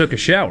ready and took a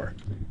shower.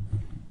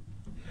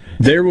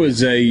 There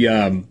was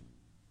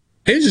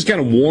it was just kind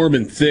of warm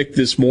and thick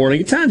this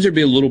morning. At times there'd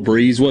be a little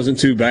breeze, wasn't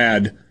too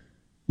bad.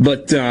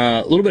 But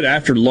a little bit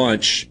after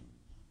lunch,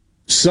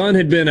 sun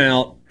had been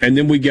out, and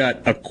then we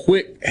got a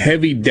quick,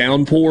 heavy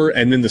downpour,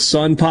 and then the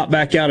sun popped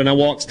back out, and I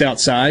walked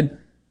outside.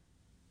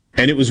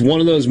 And it was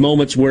one of those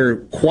moments where,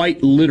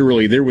 quite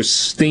literally, there was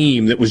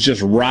steam that was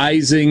just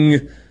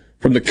rising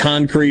from the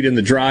concrete in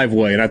the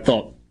driveway. And I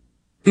thought,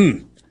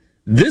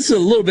 this is a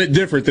little bit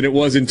different than it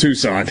was in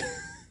Tucson.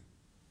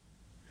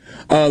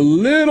 A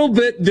little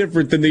bit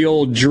different than the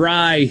old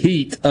dry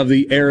heat of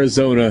the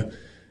Arizona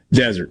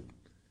desert.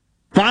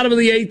 Bottom of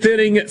the 8th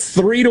inning,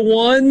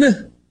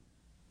 3-1.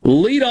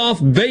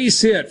 Leadoff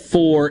base hit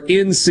for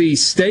NC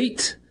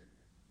State.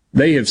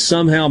 They have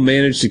somehow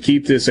managed to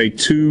keep this a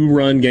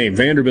 2-run game.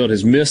 Vanderbilt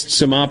has missed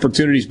some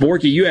opportunities.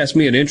 Borky, you asked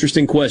me an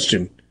interesting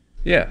question.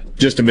 Yeah.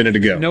 Just a minute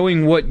ago.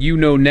 Knowing what you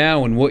know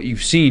now and what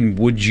you've seen,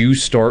 would you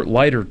start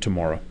Leiter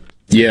tomorrow?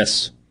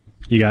 Yes.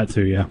 You got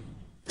to, yeah.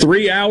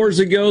 3 hours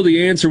ago,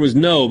 the answer was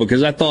no,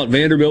 because I thought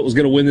Vanderbilt was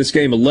going to win this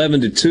game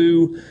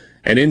 11-2,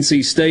 and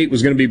NC State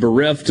was going to be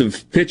bereft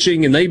of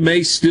pitching, and they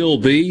may still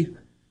be.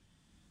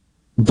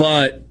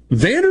 But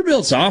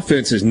Vanderbilt's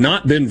offense has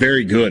not been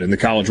very good in the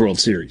College World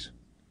Series.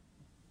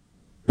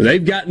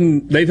 They've had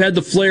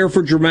the flair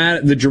for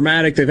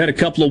dramatic. They've had a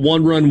couple of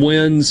one-run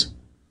wins,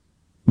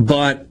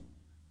 but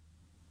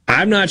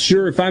I'm not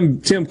sure if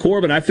I'm Tim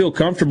Corbin, I feel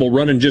comfortable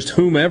running just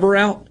whomever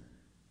out.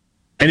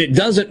 And it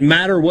doesn't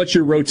matter what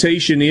your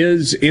rotation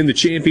is in the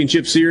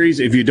championship series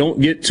if you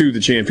don't get to the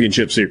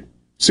championship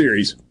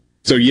series.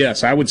 So,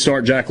 yes, I would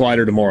start Jack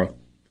Leiter tomorrow.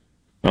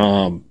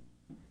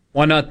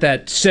 Why not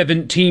that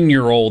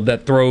 17-year-old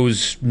that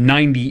throws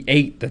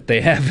 98 that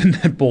they have in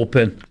that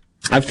bullpen?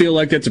 I feel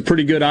like that's a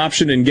pretty good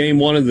option in game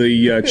one of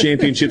the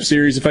championship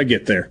series if I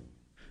get there.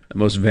 The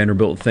most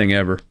Vanderbilt thing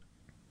ever.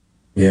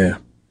 Yeah.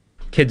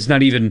 Kid's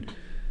not even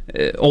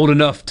old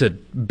enough to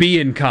be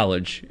in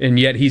college, and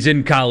yet he's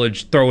in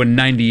college throwing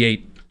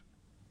 98.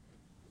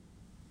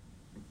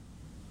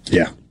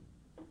 Yeah.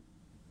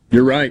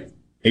 You're right.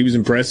 He was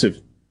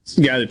impressive. It's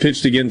the guy that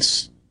pitched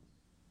against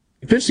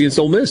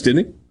Ole Miss,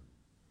 didn't he?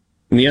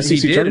 In the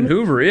SEC tournament? In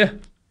Hoover, yeah.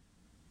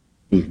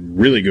 He was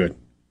really good.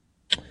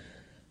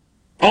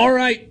 All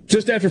right,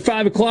 just after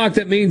 5 o'clock,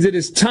 that means it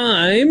is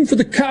time for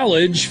the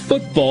college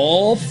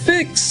football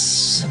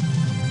fix.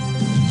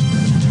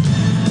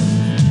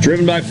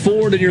 Driven by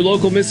Ford and your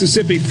local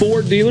Mississippi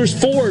Ford dealers,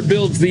 Ford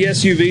builds the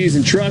SUVs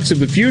and trucks of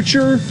the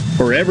future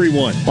for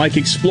everyone. Like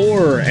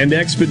Explorer and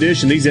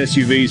Expedition, these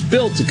SUVs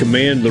built to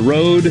command the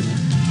road.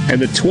 And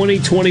the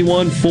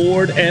 2021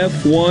 Ford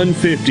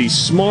F-150,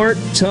 smart,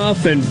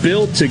 tough, and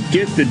built to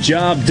get the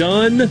job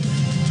done.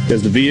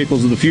 Because the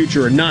vehicles of the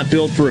future are not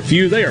built for a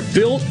few, they are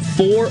built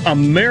for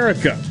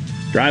America.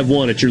 Drive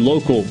one at your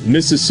local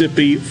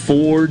Mississippi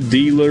Ford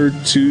dealer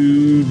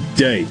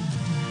today.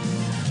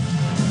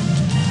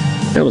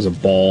 That was a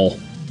ball.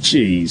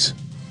 Jeez.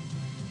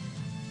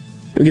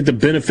 You get the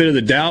benefit of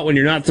the doubt when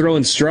you're not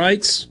throwing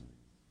strikes?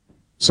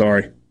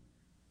 Sorry.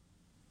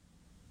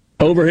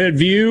 Overhead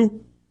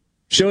view.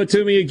 Show it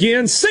to me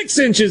again. 6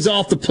 inches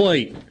off the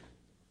plate.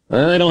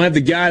 They don't have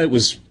the guy that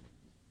was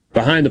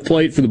behind the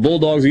plate for the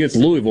Bulldogs against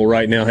Louisville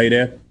right now, hey,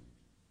 Dad.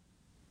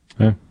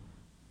 Okay.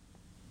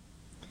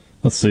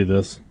 Let's see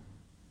this.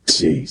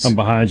 Jeez. I'm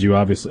behind you,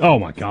 obviously. Oh,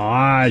 my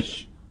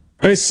gosh.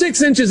 I mean,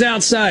 6 inches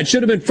outside.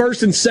 Should have been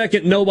first and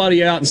second,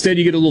 nobody out. Instead,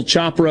 you get a little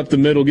chopper up the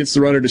middle, gets the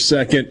runner to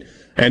second,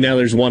 and now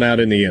there's one out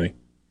in the inning.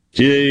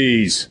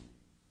 Jeez.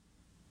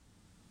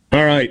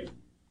 All right.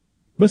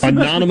 What's the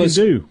best we can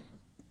do?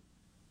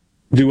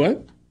 Do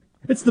what?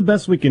 It's the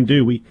best we can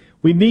do. We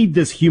need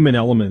this human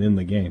element in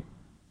the game.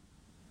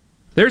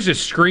 There's a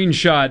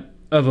screenshot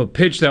of a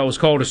pitch that was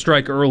called a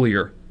strike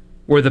earlier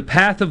where the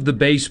path of the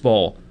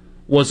baseball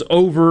was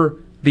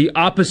over the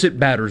opposite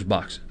batter's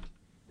box.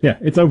 Yeah,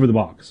 it's over the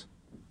box.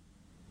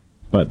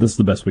 But this is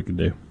the best we can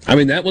do. I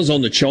mean, that was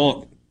on the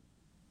chalk.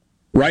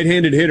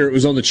 Right-handed hitter, it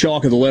was on the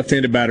chalk of the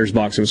left-handed batter's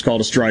box. It was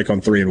called a strike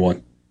on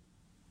 3-1.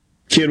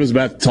 Kid was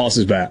about to toss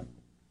his bat.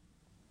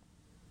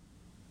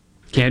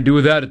 Can't do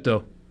without it,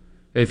 though.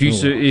 If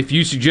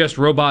you suggest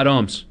robot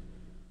umps.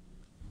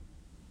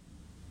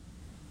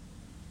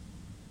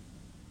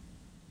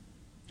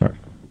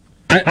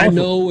 I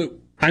know it.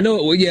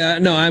 Yeah,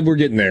 no, we're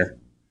getting there.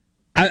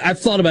 I've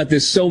thought about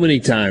this so many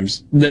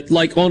times that,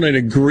 like, on an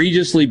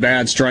egregiously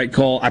bad strike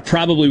call, I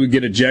probably would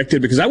get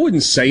ejected because I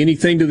wouldn't say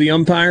anything to the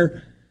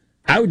umpire.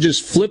 I would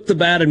just flip the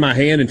bat in my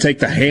hand and take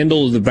the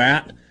handle of the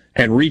bat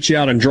and reach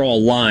out and draw a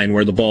line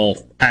where the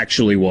ball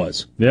actually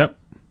was. Yep.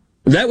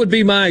 That would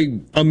be my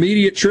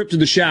immediate trip to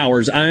the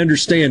showers. I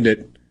understand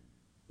it,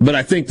 but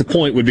I think the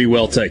point would be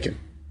well taken.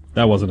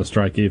 That wasn't a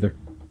strike either.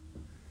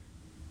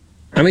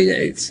 I mean,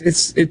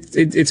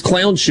 it's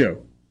clown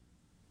show.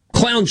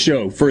 Clown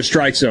show for a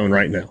strike zone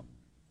right now.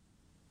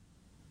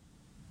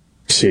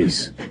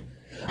 Jeez.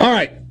 All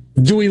right.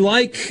 Do we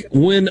like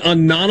when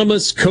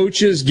anonymous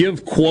coaches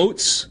give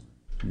quotes?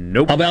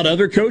 Nope. About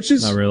other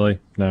coaches? Not really.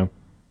 No.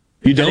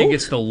 You don't? I think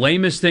it's the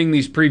lamest thing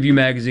these preview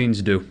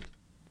magazines do.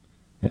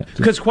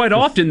 Because quite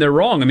often they're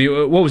wrong. I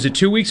mean, what was it?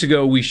 2 weeks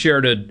ago we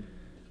shared an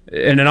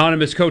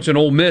anonymous coach on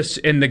Ole Miss,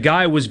 and the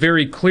guy was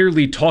very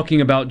clearly talking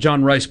about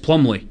John Rice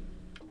Plumlee.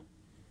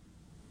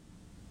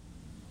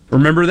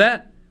 Remember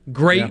that?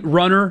 Great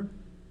runner,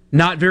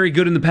 not very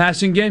good in the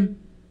passing game.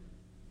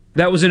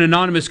 That was an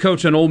anonymous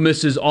coach on Ole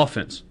Miss's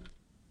offense.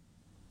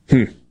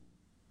 Do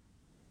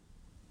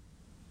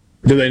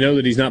they know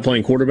that he's not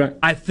playing quarterback?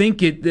 I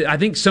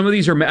think some of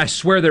these are. I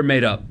swear they're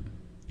made up.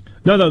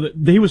 No,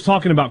 he was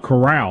talking about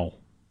Corral,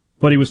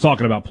 but he was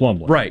talking about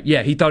Plumlee. Right?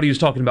 Yeah, he thought he was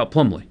talking about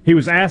Plumlee. He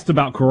was asked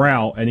about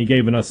Corral, and he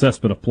gave an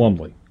assessment of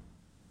Plumlee.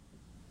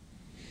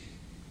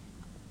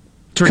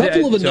 A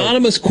couple of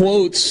anonymous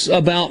quotes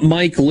about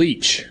Mike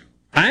Leach.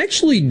 I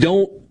actually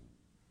don't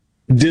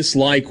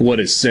dislike what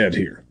is said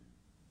here.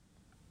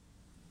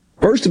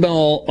 First of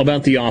all,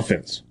 about the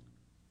offense.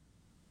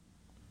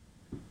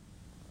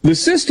 The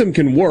system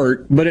can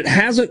work, but it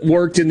hasn't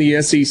worked in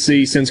the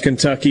SEC since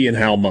Kentucky and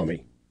Hal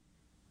Mumme.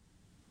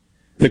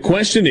 The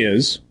question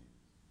is,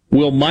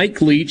 will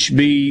Mike Leach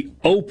be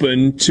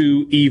open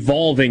to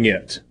evolving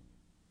it?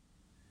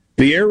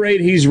 The air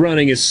raid he's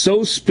running is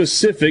so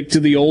specific to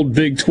the old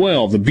Big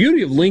 12. The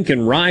beauty of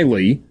Lincoln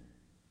Riley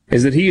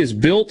is that he has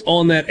built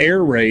on that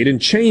air raid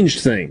and changed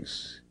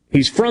things.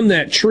 He's from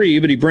that tree,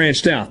 but he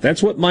branched out.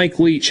 That's what Mike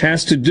Leach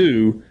has to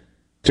do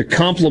to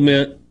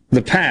complement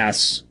the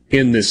pass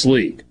in this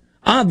league.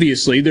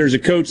 Obviously, there's a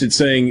coach that's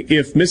saying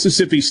if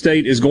Mississippi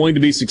State is going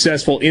to be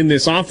successful in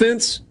this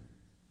offense,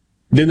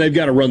 then they've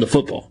got to run the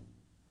football.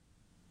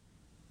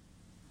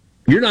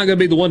 You're not going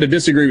to be the one to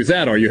disagree with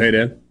that, are you,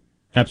 Haydad?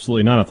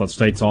 Absolutely not. I thought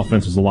State's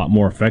offense was a lot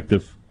more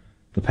effective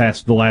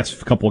the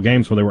last couple of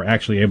games where they were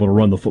actually able to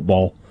run the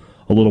football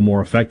a little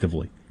more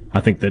effectively. I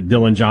think that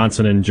Dylan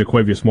Johnson and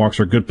Jaquavius Marks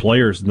are good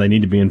players, and they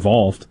need to be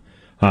involved.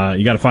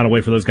 You got to find a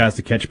way for those guys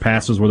to catch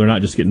passes where they're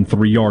not just getting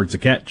 3 yards a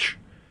catch,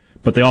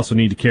 but they also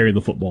need to carry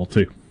the football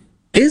too.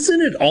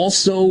 Isn't it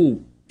also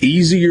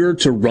easier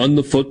to run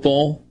the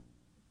football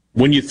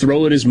when you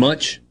throw it as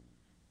much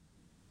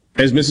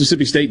as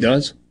Mississippi State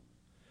does?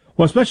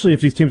 Well, especially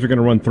if these teams are going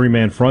to run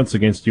 3-man fronts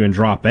against you and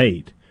drop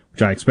 8,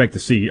 which I expect to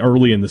see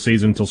early in the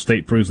season until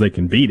State proves they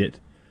can beat it.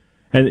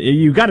 And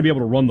you've got to be able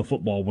to run the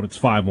football when it's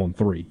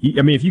 5-on-3.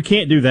 I mean, if you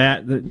can't do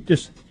that,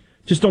 just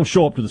don't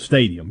show up to the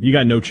stadium. You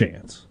got no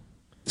chance.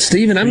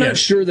 Stephen, I'm not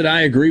sure that I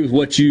agree with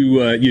what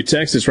you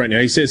text us right now.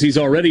 He says he's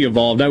already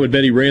evolved. I would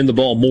bet he ran the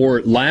ball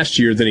more last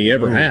year than he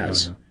ever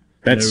has.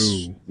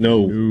 That's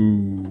no.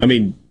 I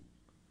mean,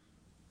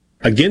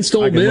 against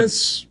Ole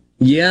Miss,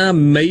 yeah,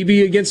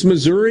 maybe against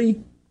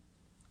Missouri.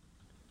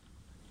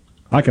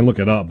 I can look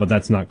it up, but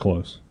that's not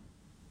close.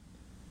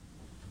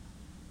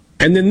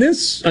 And then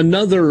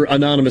another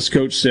anonymous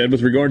coach said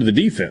with regard to the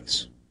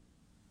defense.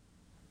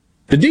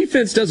 The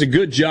defense does a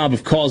good job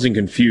of causing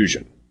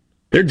confusion.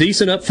 They're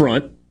decent up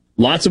front,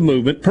 lots of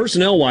movement.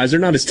 Personnel-wise, they're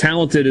not as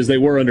talented as they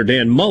were under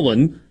Dan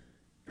Mullen.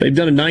 They've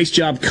done a nice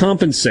job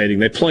compensating.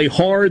 They play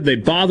hard. They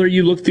bother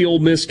you. Look at the Ole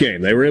Miss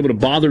game. They were able to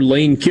bother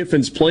Lane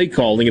Kiffin's play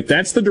calling. If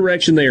that's the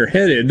direction they are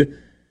headed,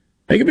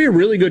 they could be a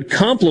really good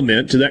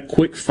complement to that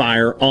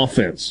quick-fire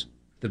offense.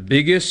 The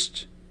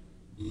biggest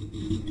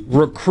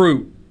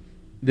recruit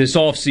this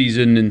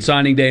offseason and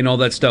signing day and all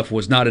that stuff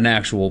was not an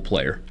actual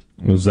player.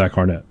 It was Zach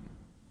Arnett.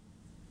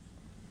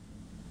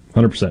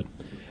 100%.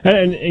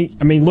 And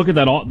I mean, look at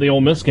the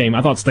Ole Miss game.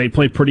 I thought State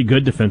played pretty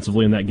good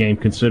defensively in that game,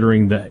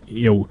 considering that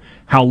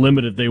how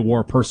limited they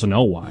were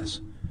personnel wise.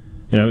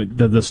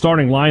 The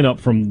starting lineup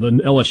from the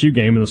LSU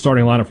game and the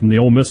starting lineup from the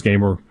Ole Miss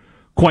game are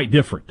quite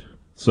different.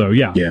 So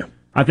yeah.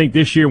 I think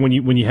this year when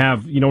you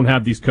don't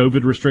have these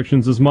COVID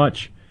restrictions as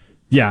much,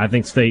 I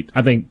think State's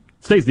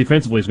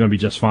defensively is going to be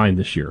just fine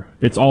this year.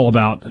 It's all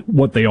about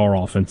what they are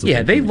offensively.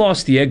 Yeah, they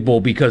lost the Egg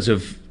Bowl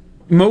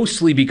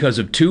mostly because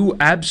of 2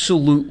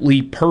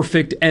 absolutely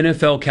perfect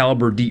NFL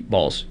caliber deep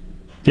balls.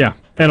 Yeah,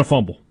 and a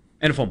fumble.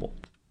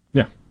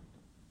 Yeah.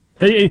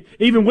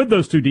 Even with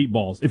those 2 deep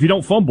balls, if you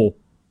don't fumble,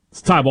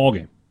 it's a tie ball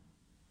game.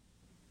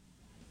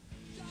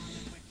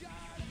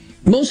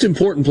 Most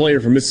important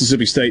player for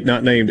Mississippi State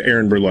not named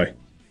Aaron Brule.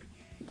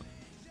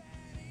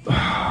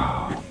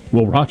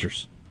 Will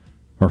Rogers.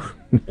 Or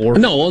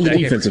no, on the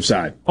defensive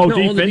side. Oh,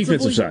 no, on the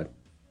defensive side.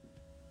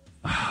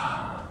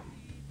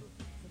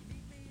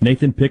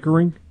 Nathan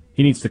Pickering,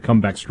 he needs to come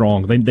back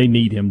strong. They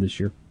need him this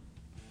year.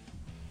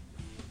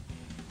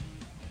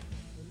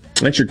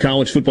 That's your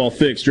college football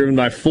fix, driven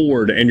by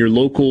Ford and your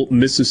local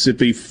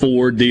Mississippi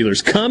Ford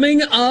dealers.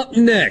 Coming up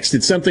next,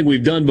 it's something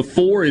we've done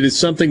before. It is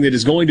something that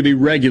is going to be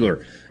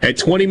regular. At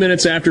 20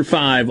 minutes after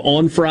 5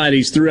 on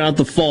Fridays throughout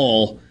the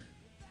fall,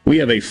 we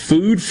have a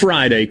Food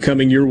Friday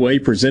coming your way,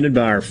 presented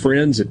by our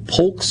friends at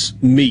Polk's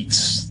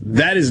Meats.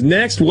 That is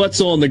next. What's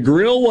on the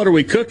grill? What are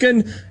we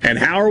cooking? And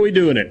how are we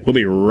doing it? We'll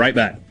be right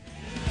back.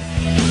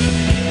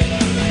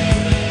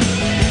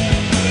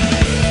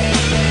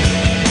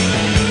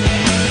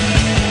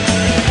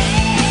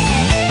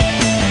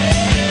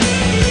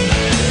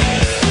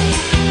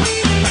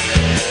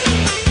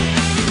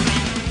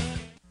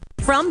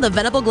 From the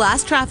Venable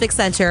Glass Traffic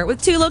Center,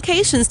 with 2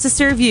 locations to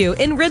serve you,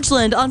 in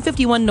Ridgeland on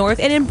 51 North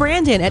and in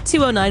Brandon at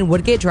 209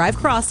 Woodgate Drive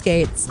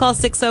Crossgates. Call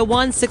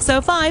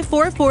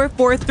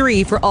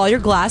 601-605-4443 for all your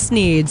glass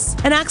needs.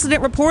 An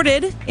accident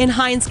reported in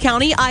Hinds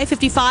County,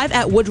 I-55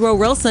 at Woodrow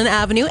Wilson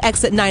Avenue,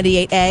 exit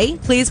 98A.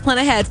 Please plan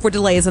ahead for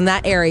delays in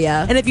that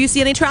area. And if you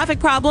see any traffic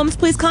problems,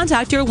 please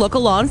contact your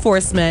local law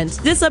enforcement.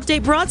 This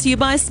update brought to you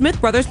by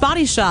Smith Brothers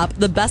Body Shop,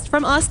 the best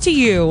from us to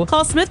you.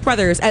 Call Smith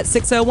Brothers at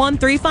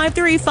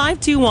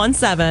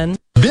 601-353-5217.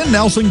 Ben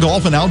Nelson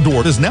Golf and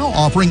Outdoor is now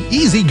offering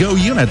Easy Go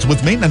units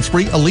with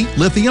maintenance-free elite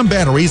lithium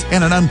batteries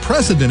and an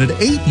unprecedented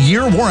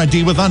 8-year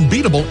warranty with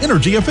unbeatable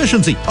energy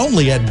efficiency.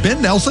 Only at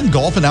Ben Nelson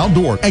Golf and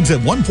Outdoor, exit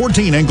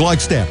 114 in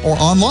Gluckstadt, or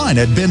online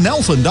at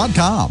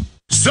bennelson.com.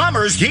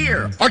 Summer's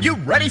here. Are you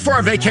ready for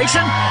a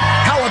vacation?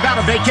 How about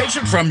a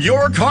vacation from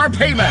your car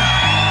payment?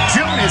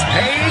 June is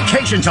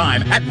vacation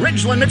time at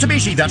Ridgeland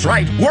Mitsubishi. That's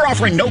right. We're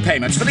offering no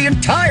payments for the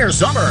entire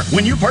summer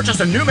when you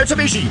purchase a new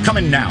Mitsubishi. Come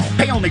in now.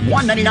 Pay only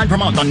 $199 per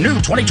month on new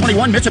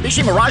 2021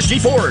 Mitsubishi Mirage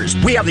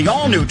G4s. We have the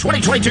all-new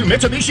 2022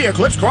 Mitsubishi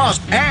Eclipse Cross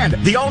and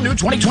the all-new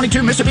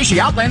 2022 Mitsubishi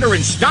Outlander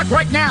in stock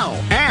right now.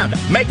 And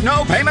make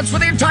no payments for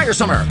the entire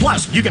summer.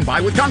 Plus, you can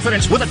buy with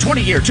confidence with a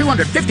 20-year,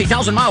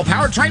 250,000-mile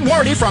powertrain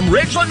warranty from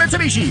Ridgeland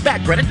Mitsubishi.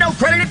 Bad credit, no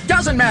credit, it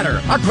doesn't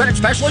matter. Our credit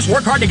specialists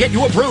work hard to get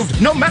you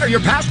approved, no matter your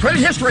past credit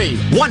history.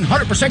 1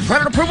 100%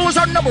 credit approval is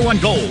our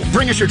 #1 goal.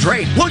 Bring us your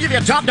trade. We'll give you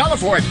top dollar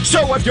for it.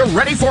 So if you're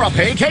ready for a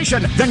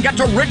vacation, then get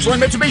to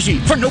Ridgeland Mitsubishi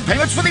for no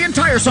payments for the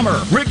entire summer.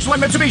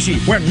 Ridgeland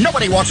Mitsubishi, where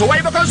nobody walks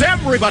away because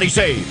everybody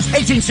saves.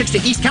 1860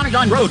 East County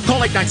Line Road.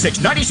 Call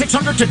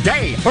 896-9600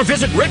 today or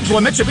visit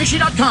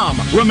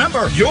RidgelandMitsubishi.com.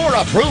 Remember, you're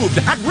approved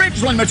at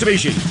Ridgeland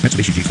Mitsubishi.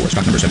 Mitsubishi G4,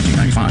 stock number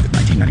 1795 at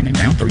 $19.99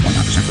 down,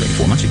 3.9% for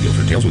 84 months. See deal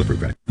for details with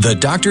approved credit. The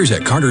doctors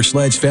at Carter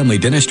Sledge Family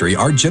Dentistry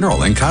are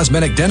general and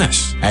cosmetic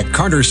dentists. At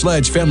Carter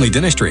Sledge Family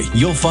Dentistry,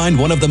 you'll find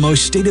one of the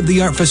most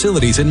state-of-the-art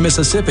facilities in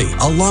Mississippi,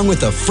 along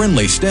with a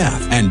friendly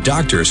staff and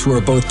doctors who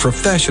are both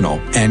professional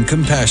and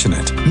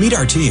compassionate. Meet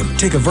our team,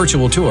 take a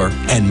virtual tour,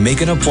 and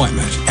make an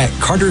appointment at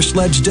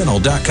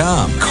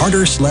CarterSledgeDental.com.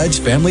 Carter Sledge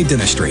Family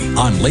Dentistry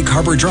on Lake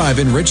Harbor Drive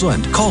in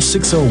Ridgeland. Call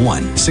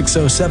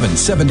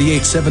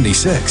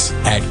 601-607-7876.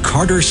 At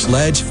Carter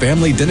Sledge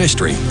Family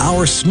Dentistry,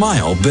 our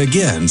smile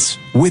begins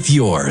with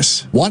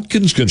yours.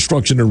 Watkins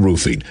Construction and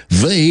Roofing.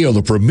 They are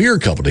the premier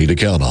company to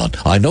count on.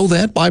 I know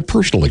that by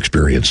personal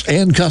experience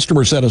and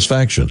customer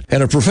satisfaction,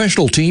 and a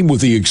professional team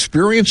with the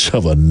experience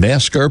of a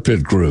NASCAR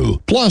pit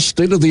crew. Plus,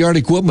 state-of-the-art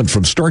equipment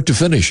from start to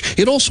finish.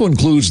 It also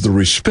includes the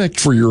respect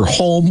for your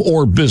home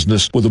or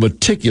business with a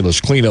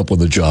meticulous cleanup when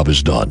the job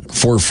is done.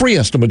 For a free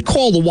estimate,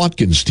 call the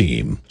Watkins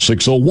team,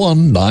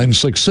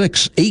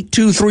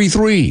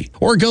 601-966-8233,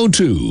 or go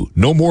to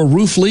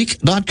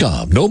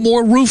nomoreroofleak.com,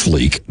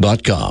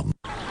 nomoreroofleak.com.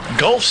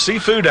 Gulf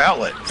Seafood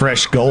Outlet.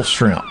 Fresh Gulf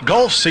shrimp.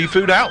 Gulf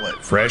Seafood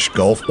Outlet. Fresh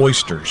Gulf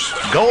oysters.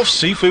 Gulf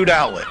Seafood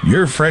Outlet.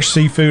 Your fresh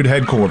seafood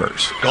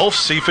headquarters. Gulf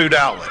Seafood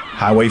Outlet.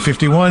 Highway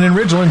 51 in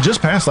Ridgeland,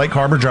 just past Lake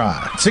Harbor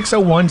Drive.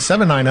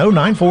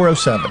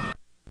 601-790-9407.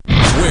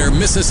 Where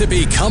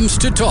Mississippi comes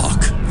to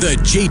talk. The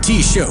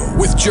JT Show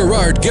with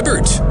Gerard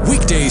Gibbert.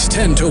 Weekdays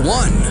 10 to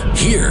 1.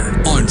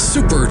 Here on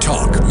Super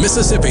Talk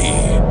Mississippi.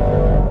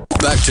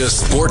 Back to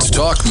Sports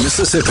Talk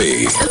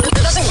Mississippi. It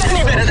doesn't get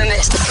any better than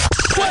this.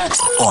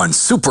 On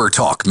Super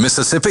Talk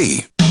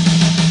Mississippi.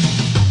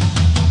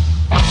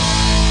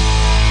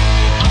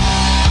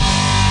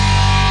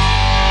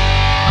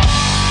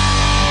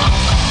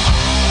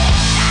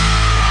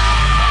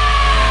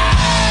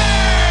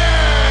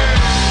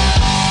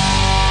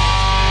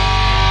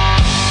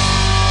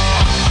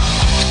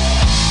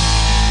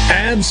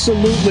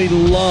 Absolutely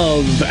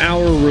love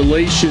our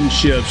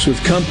relationships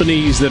with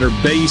companies that are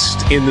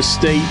based in the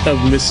state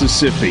of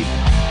Mississippi.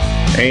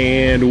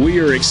 And we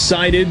are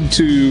excited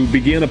to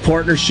begin a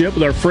partnership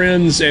with our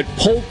friends at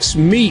Polk's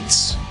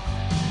Meats.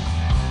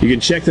 You can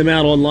check them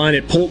out online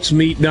at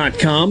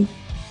polksmeat.com.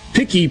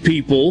 Picky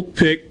people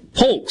pick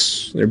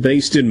Polk's. They're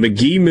based in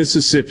McGee,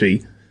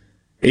 Mississippi.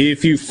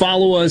 If you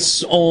follow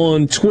us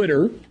on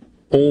Twitter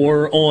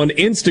or on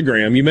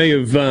Instagram, you may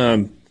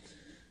have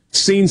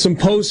seen some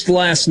posts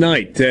last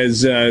night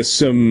as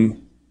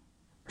some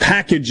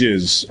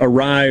packages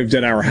arrived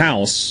at our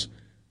house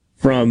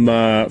from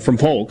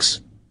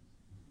Polk's.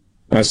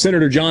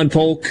 Senator John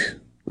Polk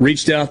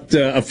reached out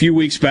a few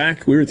weeks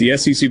back. We were at the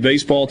SEC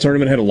baseball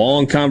tournament, had a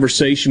long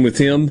conversation with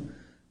him,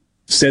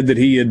 said that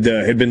he had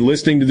been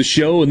listening to the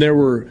show, and there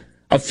were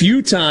a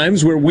few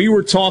times where we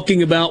were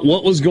talking about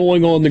what was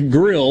going on the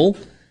grill,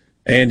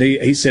 and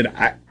he said,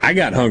 I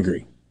got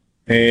hungry.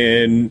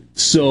 And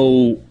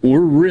so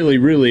we're really,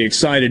 really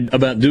excited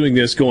about doing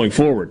this going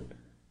forward.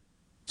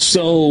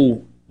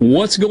 So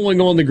what's going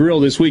on the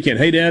grill this weekend?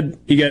 Hey, Dad,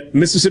 you got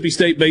Mississippi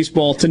State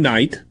baseball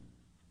tonight.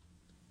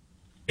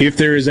 If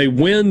there is a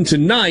win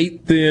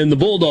tonight, then the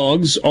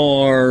Bulldogs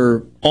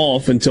are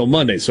off until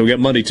Monday. So we got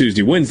Monday,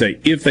 Tuesday, Wednesday.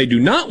 If they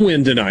do not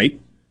win tonight,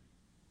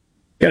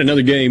 got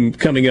another game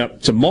coming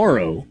up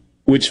tomorrow,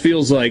 which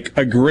feels like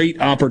a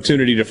great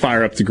opportunity to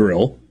fire up the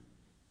grill.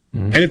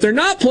 Mm-hmm. And if they're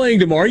not playing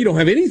tomorrow, you don't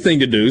have anything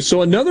to do.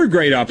 So another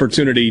great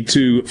opportunity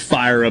to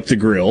fire up the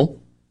grill.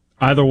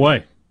 Either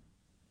way.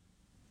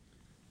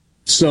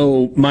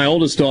 So my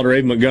oldest daughter,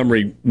 Ava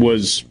Montgomery,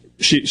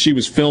 she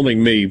was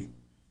filming me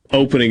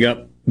opening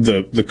up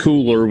the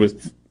cooler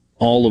with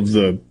all of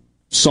the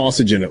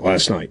sausage in it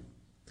last night.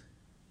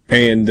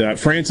 And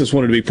Frances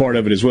wanted to be part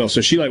of it as well.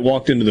 So she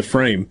walked into the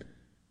frame.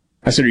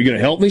 I said, are you going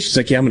to help me? She's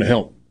like, yeah, I'm going to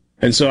help.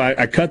 And so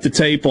I cut the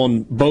tape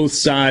on both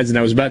sides, and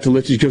I was about to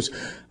lift it. She goes,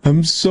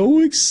 I'm so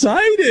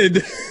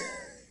excited.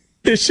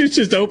 She's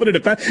just opening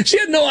it. She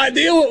had no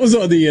idea what was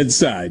on the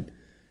inside.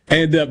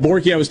 And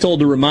Borky, I was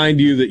told to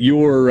remind you that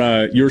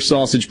your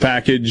sausage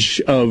package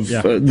of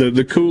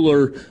the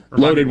cooler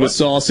loaded with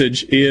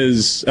sausage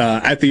is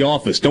at the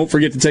office. Don't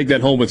forget to take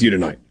that home with you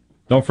tonight.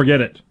 Don't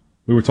forget it.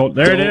 We were told.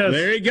 There it is.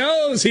 There he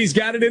goes. He's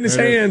got it in his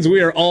hands.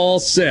 We are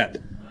all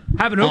set.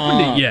 Haven't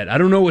opened it yet. I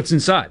don't know what's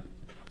inside.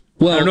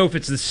 Well, I don't know if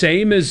it's the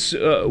same as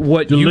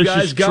what you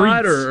guys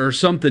got or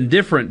something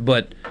different,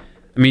 but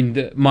I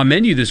mean, my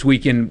menu this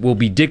weekend will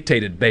be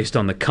dictated based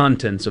on the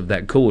contents of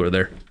that cooler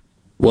there.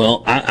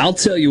 Well, I'll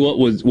tell you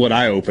what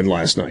I opened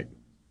last night.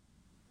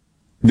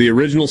 The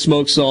original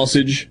smoked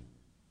sausage,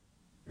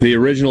 the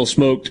original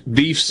smoked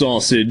beef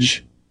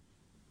sausage,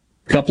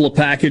 a couple of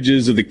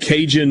packages of the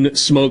Cajun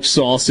smoked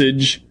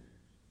sausage,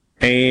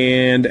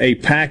 and a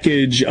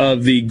package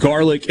of the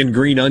garlic and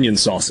green onion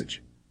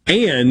sausage.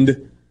 and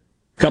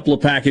a couple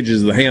of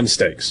packages of the ham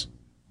steaks.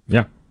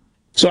 Yeah.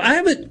 So I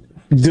haven't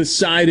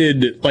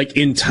decided like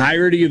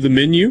entirety of the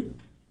menu,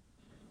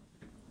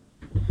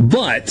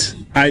 but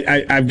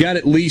I've got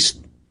at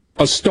least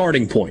a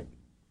starting point.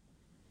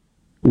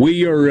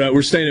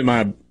 We're staying at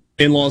my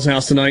in-laws'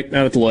 house tonight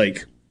out at the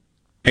lake,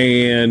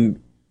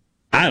 and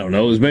I don't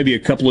know, it was maybe a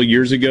couple of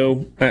years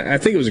ago. I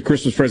think it was a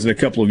Christmas present a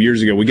couple of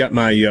years ago. We got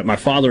my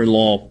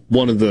father-in-law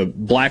one of the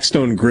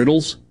Blackstone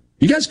griddles.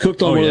 You guys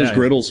cooked on one of those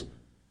griddles?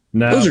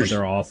 No, but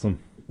they're awesome.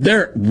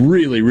 They're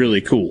really,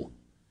 really cool.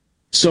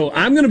 So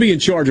I'm going to be in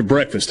charge of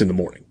breakfast in the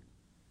morning.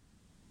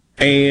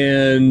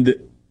 And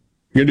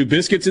I'm going to do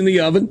biscuits in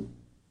the oven.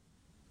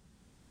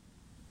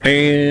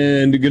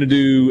 And I'm going to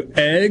do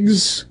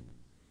eggs.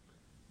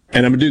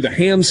 And I'm going to do the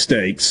ham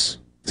steaks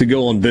to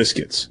go on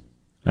biscuits.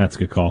 That's a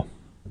good call.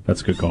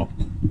 That's a good call.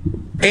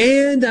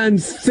 And I'm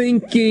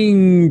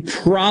thinking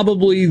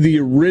probably the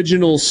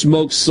original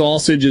smoked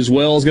sausage as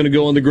well is going to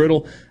go on the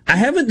griddle. I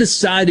haven't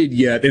decided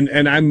yet,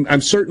 and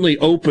I'm certainly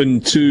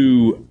open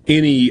to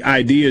any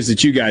ideas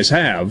that you guys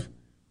have.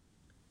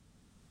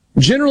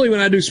 Generally, when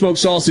I do smoked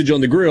sausage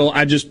on the grill,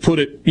 I just put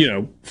it,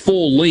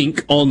 full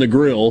length on the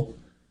grill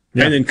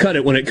and then cut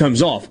it when it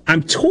comes off.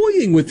 I'm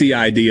toying with the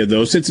idea,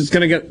 though, since it's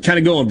going to kind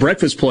of go on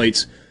breakfast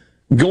plates,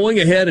 going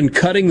ahead and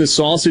cutting the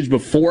sausage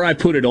before I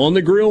put it on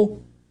the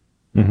grill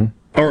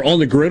or on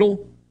the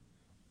griddle.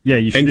 Yeah,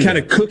 you should. And kind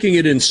of cooking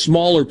it in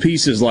smaller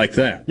pieces like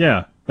that.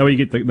 Yeah, that way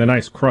you get the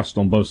nice crust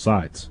on both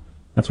sides.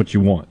 That's what you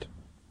want.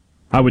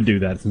 I would do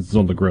that since it's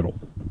on the griddle.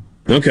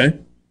 Okay.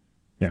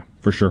 Yeah,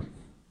 for sure.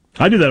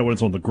 I do that when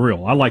it's on the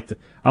grill. I like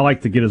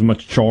to get as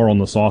much char on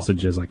the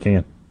sausage as I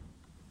can.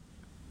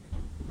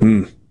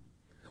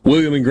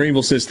 William in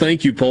Greenville says,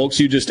 "Thank you, Polks.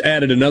 You just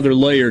added another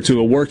layer to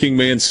a working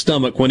man's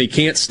stomach when he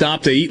can't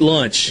stop to eat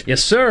lunch."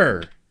 Yes,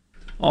 sir.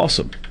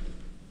 Awesome.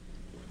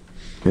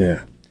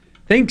 Yeah.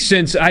 I think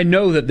since I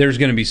know that there's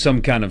going to be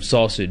some kind of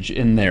sausage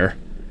in there,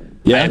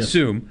 I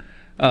assume,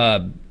 I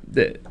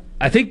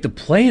think the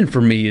plan for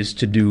me is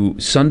to do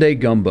Sunday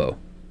gumbo.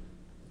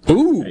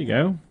 Ooh. There you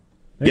go.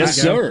 Yes,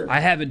 sir.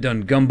 I haven't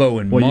done gumbo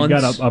in months. Well,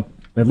 you've got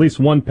at least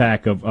one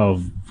pack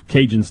of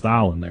Cajun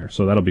style in there,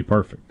 so that'll be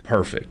perfect.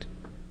 Perfect.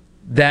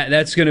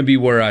 That's going to be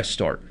where I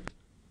start.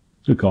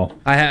 Good call.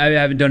 I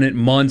haven't done it in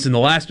months.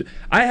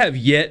 I have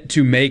yet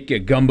to make a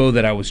gumbo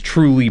that I was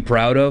truly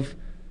proud of.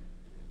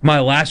 My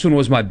last one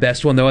was my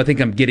best one, though. I think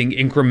I'm getting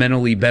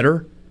incrementally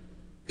better.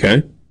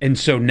 Okay. And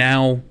so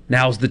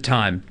now's the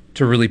time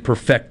to really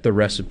perfect the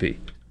recipe.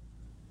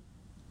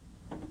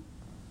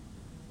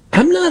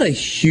 I'm not a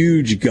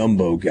huge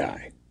gumbo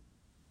guy.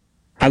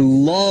 I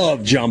love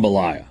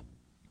jambalaya.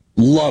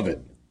 Love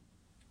it.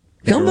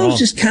 Gumbo's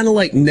just kind of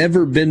like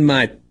never been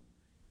my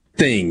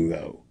thing,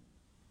 though.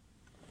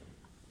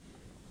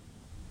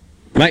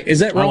 Like, is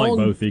that wrong? I like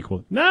both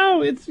equally.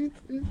 No, it's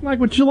like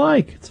what you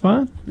like. It's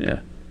fine. Yeah.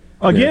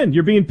 Again,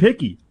 you're being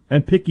picky,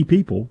 and picky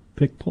people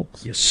pick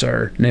Polks. Yes,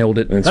 sir. Nailed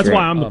it. That's right.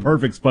 Why I'm the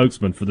perfect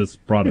spokesman for this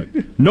product.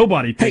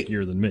 Nobody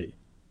pickier than me.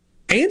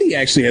 Andy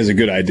actually has a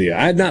good idea.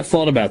 I had not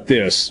thought about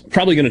this.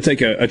 Probably going to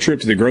take a trip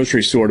to the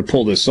grocery store to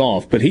pull this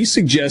off, but he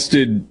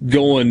suggested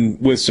going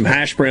with some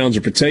hash browns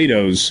or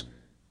potatoes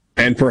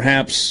and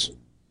perhaps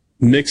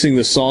mixing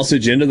the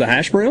sausage into the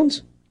hash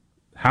browns?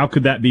 How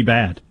could that be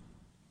bad?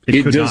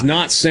 It does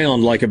not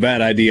sound like a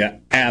bad idea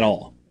at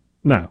all.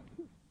 No.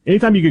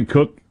 Anytime you can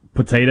cook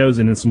potatoes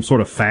and in some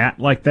sort of fat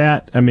like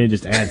that, I mean, it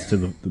just adds to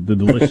the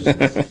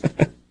deliciousness.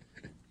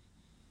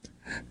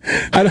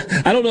 I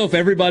don't know if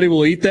everybody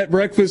will eat that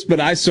breakfast, but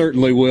I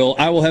certainly will.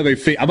 I will have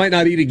I might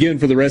not eat again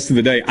for the rest of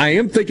the day. I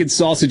am thinking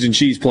sausage and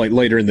cheese plate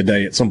later in the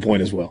day at some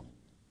point as well.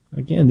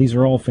 Again, these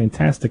are all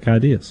fantastic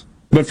ideas.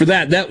 But for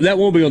that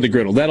won't be on the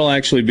griddle. That'll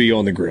actually be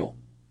on the grill.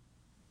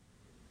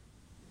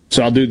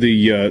 So I'll do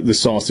the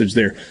sausage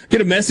there.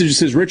 Get a message that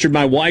says, "Richard,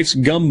 my wife's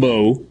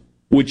gumbo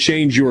would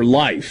change your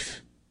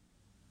life."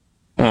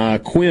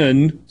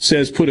 Quinn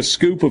says, "Put a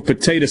scoop of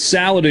potato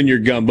salad in your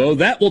gumbo.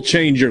 That will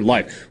change your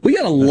life." We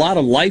got a lot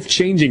of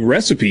life-changing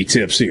recipe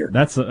tips here.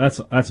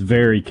 That's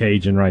very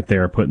Cajun right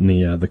there, putting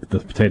the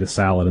potato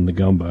salad in the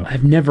gumbo.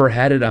 I've never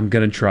had it. I'm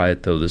going to try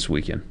it, though, this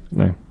weekend.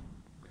 Yeah.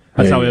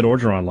 That's how Ed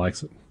Orgeron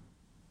likes it.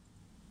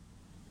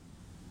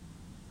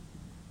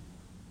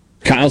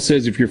 Kyle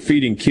says, if you're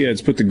feeding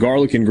kids, put the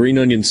garlic and green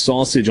onion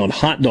sausage on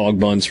hot dog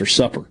buns for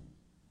supper.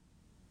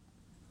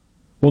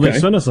 Well, they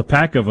sent us a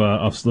pack of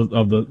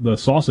the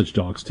sausage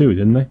dogs, too,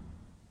 didn't they? Or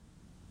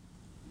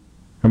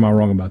am I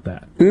wrong about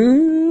that?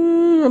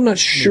 I'm not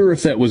sure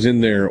if that was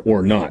in there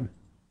or not.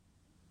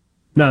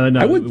 No,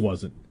 it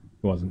wasn't.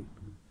 It wasn't.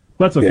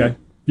 That's okay. Yeah.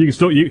 You can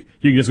still you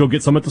can just go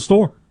get some at the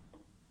store.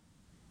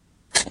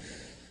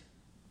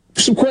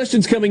 Some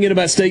questions coming in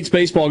about State's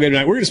baseball game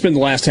tonight. We're going to spend the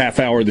last half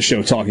hour of the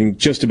show talking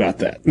just about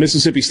that.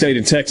 Mississippi State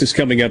and Texas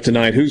coming up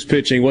tonight. Who's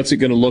pitching? What's it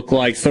going to look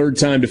like? Third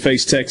time to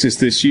face Texas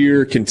this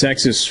year. Can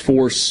Texas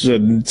force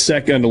a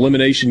second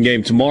elimination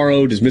game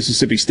tomorrow? Does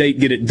Mississippi State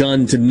get it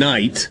done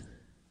tonight?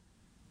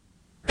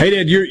 Hey,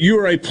 Dad, you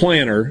are a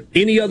planner.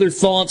 Any other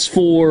thoughts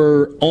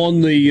for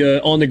on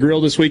the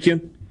grill this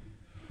weekend?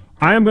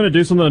 I am going to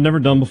do something I've never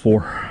done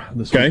before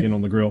this weekend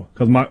on the grill,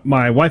 because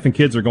my wife and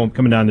kids are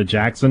coming down to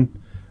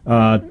Jackson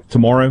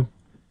tomorrow.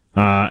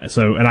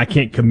 And I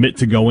can't commit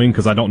to going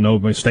because I don't know.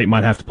 My state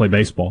might have to play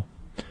baseball.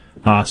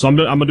 So I'm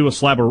going to do a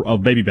slab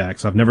of baby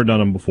backs. I've never done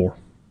them before.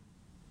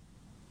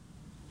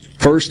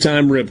 First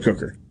time rib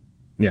cooker.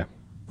 Yeah.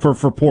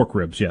 For pork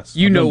ribs, yes.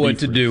 You know what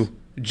to do.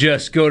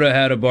 Just go to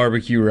How to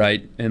Barbecue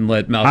Right and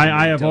let Malcolm.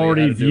 I have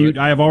already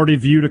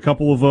viewed a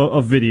couple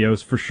of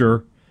videos for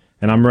sure,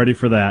 and I'm ready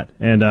for that.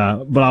 And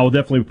but I will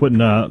definitely be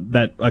putting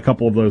a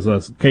couple of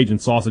those Cajun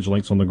sausage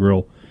links on the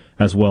grill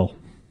as well.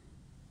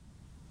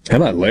 How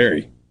about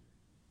Larry?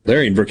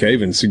 Larry in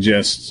Brookhaven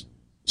suggests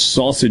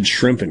sausage,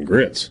 shrimp, and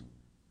grits.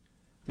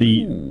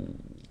 The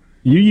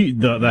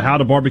How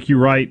to Barbecue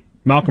Right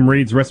Malcolm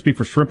Reed's recipe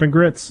for shrimp and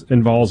grits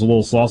involves a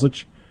little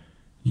sausage.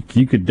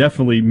 You could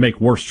definitely make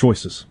worse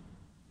choices.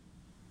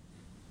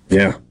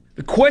 Yeah.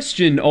 The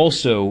question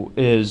also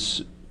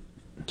is,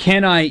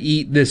 can I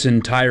eat this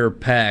entire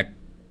pack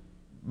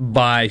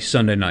by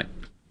Sunday night?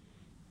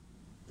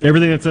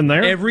 Everything that's in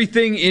there?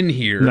 Everything in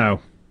here.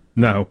 No.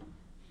 I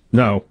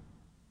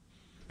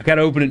got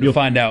to open it to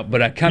find out,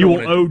 but I kind of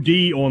will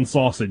OD on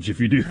sausage if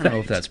you do that. I don't know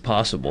if that's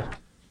possible.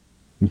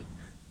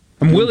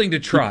 I'm willing to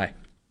try.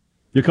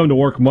 You'll come to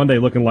work Monday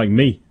looking like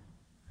me.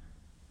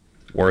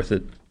 Worth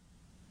it.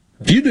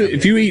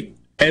 If you eat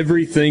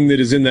everything that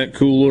is in that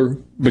cooler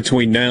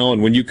between now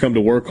and when you come to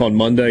work on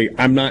Monday,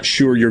 I'm not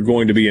sure you're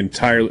going to be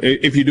entirely.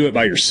 If you do it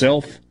by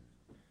yourself.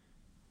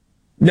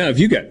 Now, if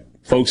you got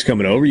folks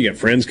coming over, you got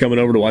friends coming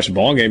over to watch a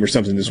ball game or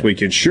something this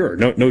weekend, sure,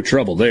 no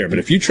trouble there. But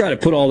if you try to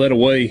put all that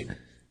away,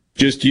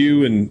 just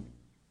you and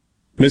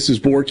Mrs.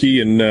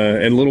 Borky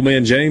and little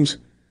man James,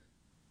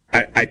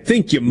 I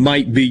think you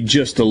might be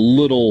just a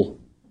little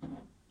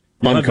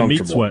uncomfortable.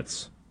 Meat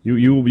sweats.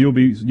 You'll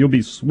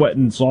be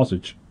sweating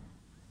sausage.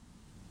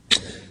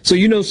 So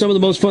some of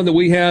the most fun that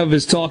we have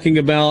is talking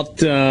about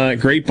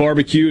great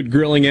barbecue and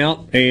grilling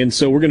out, and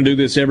so we're going to do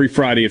this every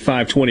Friday at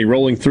 5:20,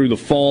 rolling through the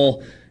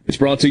fall. It's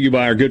brought to you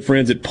by our good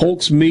friends at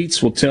Polk's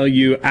Meats. We'll tell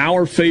you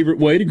our favorite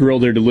way to grill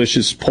their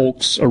delicious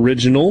Polk's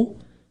Original,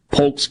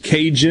 Polk's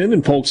Cajun,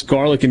 and Polk's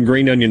Garlic and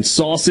Green Onion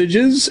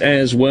sausages,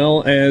 as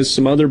well as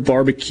some other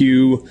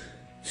barbecue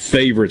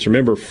favorites.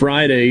 Remember,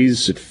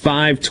 Fridays at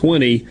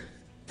 5:20.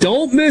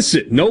 Don't miss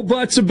it. No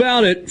buts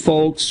about it,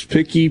 folks.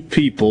 Picky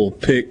people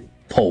pick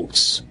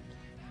Polk's.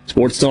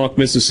 Sports Talk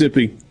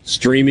Mississippi,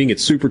 streaming at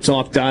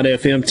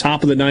supertalk.fm.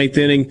 Top of the ninth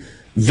inning.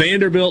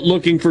 Vanderbilt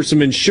looking for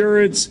some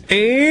insurance,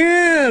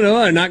 and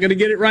they're not going to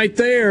get it right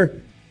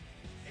there.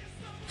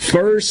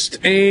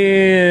 First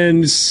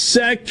and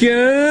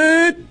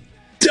second,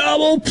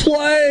 double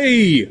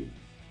play.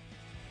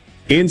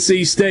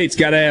 NC State's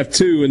got to have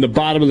two in the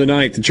bottom of the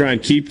ninth to try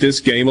and keep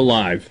this game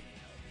alive.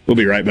 We'll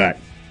be right back.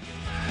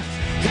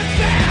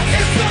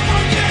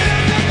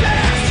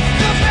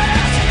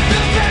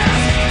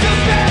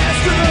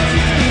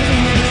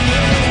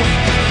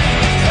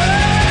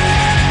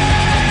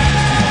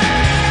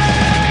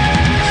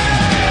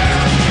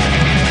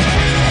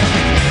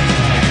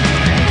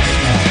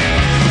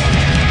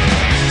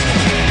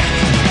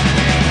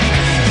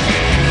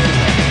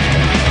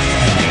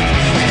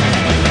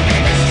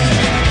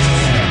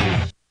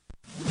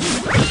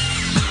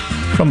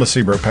 From the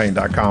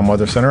SeabrookPaint.com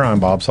Weather Center, I'm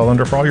Bob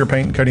Sullender. For all your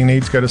paint and coating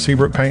needs, go to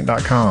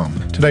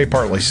SeabrookPaint.com. Today,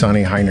 partly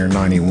sunny, high near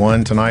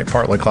 91. Tonight,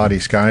 partly cloudy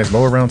skies,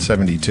 low around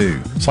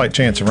 72. Slight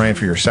chance of rain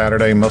for your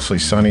Saturday, mostly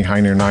sunny,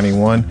 high near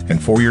 91.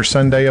 And for your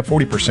Sunday, a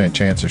 40%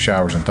 chance of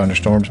showers and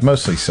thunderstorms,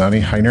 mostly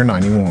sunny, high near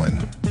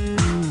 91.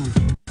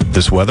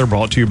 This weather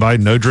brought to you by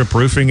No Drip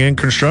Roofing and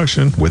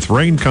Construction. With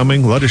rain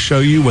coming, let us show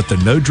you what the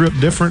No Drip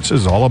difference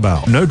is all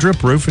about. No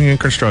Drip Roofing and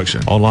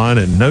Construction. Online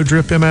at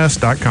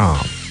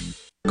NoDripMS.com.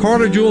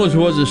 Carter Jewelers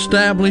was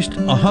established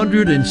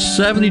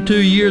 172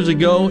 years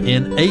ago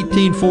in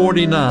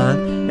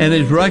 1849 and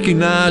is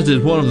recognized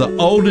as one of the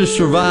oldest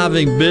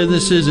surviving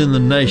businesses in the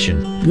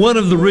nation. One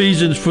of the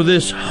reasons for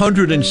this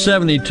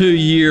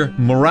 172-year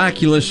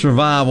miraculous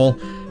survival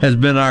has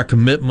been our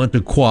commitment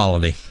to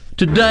quality.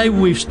 Today,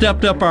 we've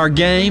stepped up our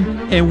game,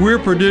 and we're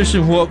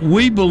producing what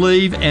we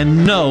believe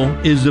and know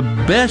is the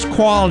best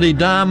quality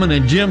diamond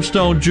and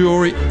gemstone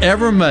jewelry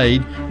ever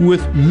made,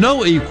 with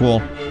no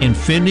equal in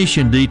finish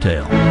and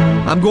detail.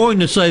 I'm going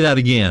to say that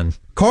again.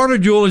 Carter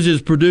Jewelers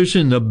is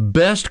producing the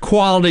best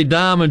quality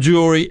diamond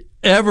jewelry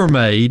ever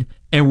made,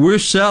 and we're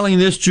selling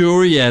this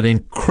jewelry at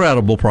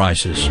incredible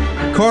prices.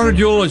 Carter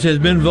Jewelers has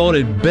been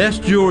voted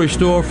best jewelry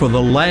store for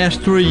the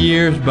last 3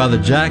 years by the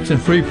Jackson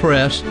Free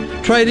Press.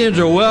 Trade-ins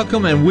are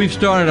welcome, and we've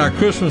started our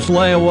Christmas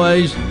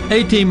layaways,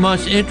 18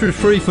 months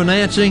interest-free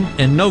financing,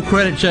 and no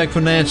credit check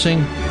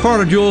financing.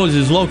 Carter Jewelers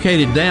is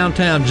located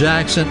downtown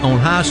Jackson on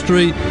High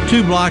Street,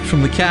 2 blocks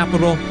from the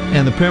Capitol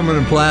and the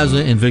Pemberton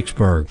Plaza in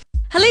Vicksburg.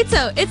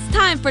 Halito, it's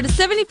time for the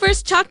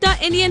 71st Choctaw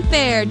Indian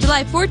Fair,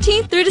 July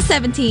 14th through the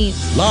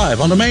 17th.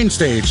 Live on the main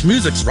stage,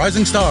 music's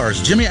rising stars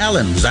Jimmy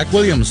Allen, Zach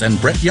Williams, and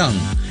Brett Young.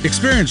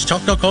 Experience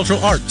Choctaw cultural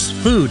arts,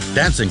 food,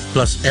 dancing,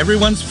 plus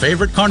everyone's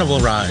favorite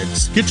carnival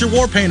rides. Get your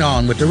war paint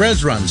on with the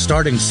Res Run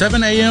starting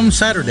 7 a.m.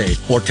 Saturday,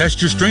 or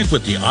test your strength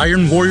with the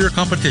Iron Warrior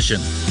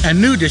competition. And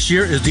new this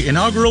year is the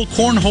inaugural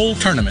Cornhole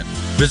Tournament.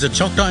 Visit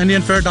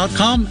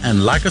ChoctawIndianFair.com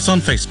and like us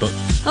on Facebook.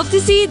 Hope to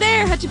see you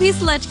there.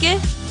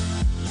 Hachapisalechke.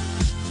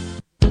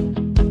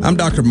 I'm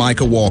Dr.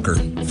 Micah Walker,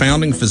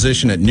 founding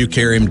physician at New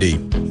Care MD.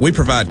 We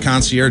provide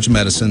concierge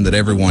medicine that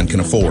everyone can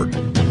afford.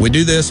 We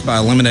do this by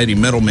eliminating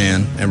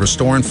middlemen and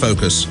restoring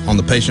focus on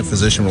the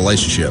patient-physician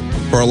relationship.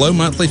 For a low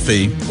monthly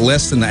fee,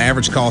 less than the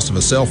average cost of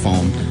a cell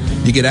phone,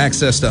 you get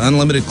access to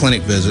unlimited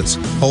clinic visits,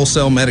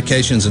 wholesale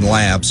medications and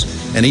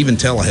labs, and even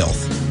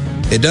telehealth.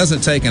 It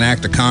doesn't take an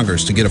act of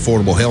Congress to get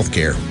affordable health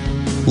care.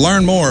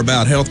 Learn more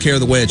about healthcare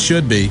the way it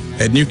should be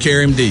at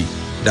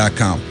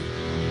newcaremd.com.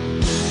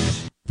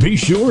 Be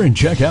sure and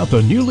check out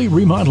the newly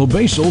remodeled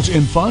Basil's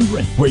in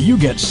Fondren, where you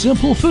get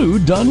simple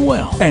food done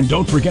well. And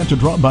don't forget to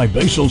drop by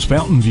Basil's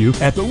Fountain View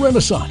at the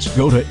Renaissance.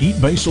 Go to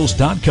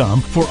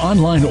eatbasils.com for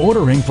online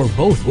ordering for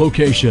both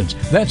locations.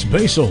 That's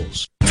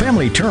Basil's.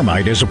 Family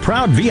Termite is a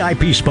proud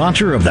VIP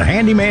sponsor of the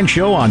Handyman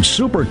Show on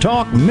Super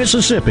Talk,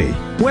 Mississippi.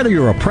 Whether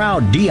you're a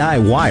proud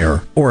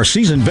DIYer or a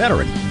seasoned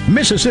veteran,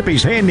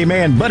 Mississippi's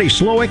handyman Buddy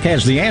Slowick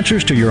has the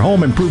answers to your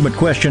home improvement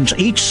questions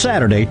each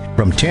Saturday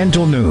from 10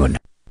 till noon.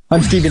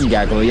 I'm Stephen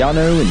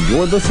Gagliano, and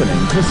you're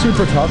listening to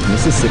Super Talk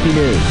Mississippi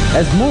News.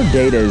 As more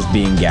data is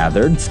being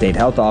gathered, State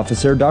Health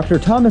Officer Dr.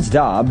 Thomas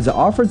Dobbs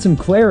offered some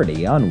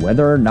clarity on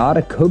whether or not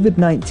a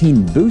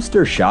COVID-19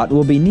 booster shot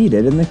will be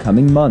needed in the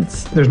coming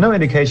months. There's no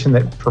indication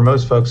that for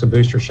most folks a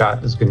booster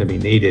shot is going to be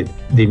needed.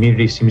 The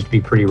immunity seems to be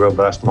pretty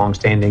robust,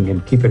 long-standing,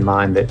 and keep in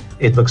mind that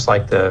it looks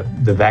like the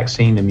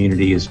vaccine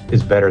immunity is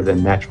better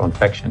than natural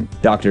infection.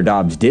 Dr.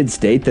 Dobbs did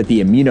state that the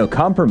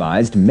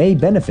immunocompromised may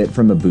benefit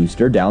from a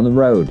booster down the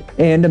road.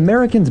 And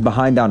Americans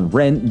behind on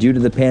rent due to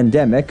the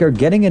pandemic are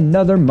getting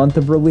another month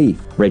of relief.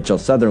 Rachel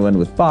Sutherland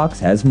with Fox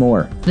has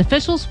more.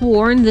 Officials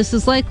warn this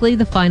is likely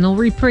the final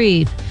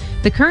reprieve.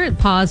 The current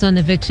pause on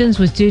evictions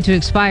was due to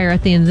expire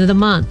at the end of the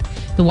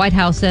month. The White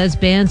House says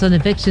bans on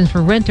evictions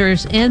for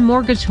renters and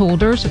mortgage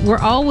holders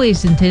were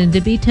always intended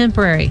to be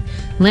temporary.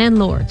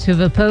 Landlords who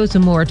have opposed a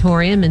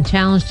moratorium and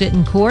challenged it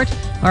in court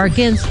are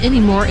against any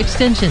more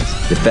extensions.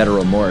 The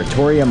federal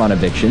moratorium on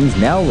evictions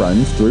now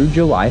runs through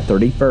July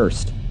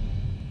 31st.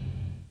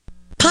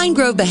 Pine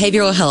Grove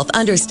Behavioral Health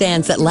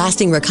understands that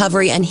lasting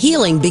recovery and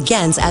healing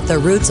begins at the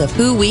roots of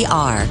who we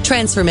are.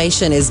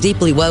 Transformation is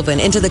deeply woven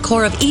into the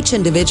core of each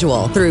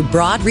individual through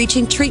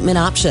broad-reaching treatment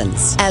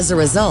options. As a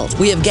result,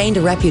 we have gained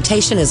a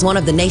reputation as one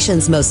of the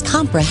nation's most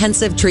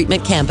comprehensive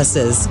treatment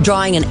campuses,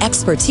 drawing an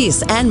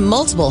expertise and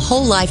multiple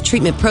whole-life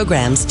treatment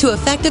programs to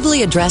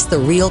effectively address the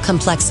real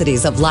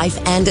complexities of life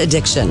and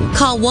addiction.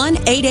 Call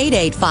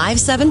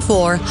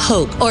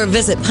 1-888-574-HOPE or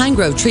visit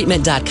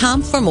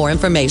pinegrovetreatment.com for more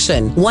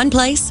information. One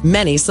place,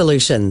 many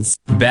solutions.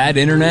 Bad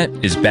internet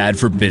is bad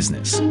for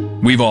business.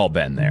 We've all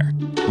been there.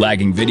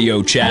 Lagging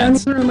video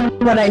chats,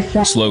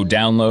 slow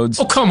downloads.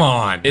 Oh, come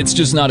on. It's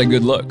just not a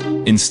good look.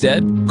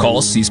 Instead,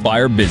 call C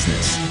Spire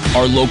Business.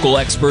 Our local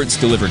experts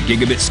deliver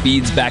gigabit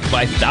speeds backed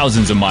by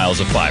thousands of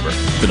miles of fiber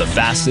for the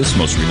fastest,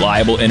 most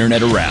reliable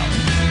internet around.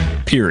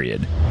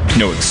 Period.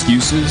 No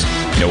excuses,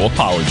 no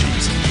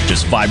apologies.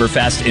 Just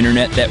fiber-fast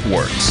internet that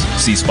works.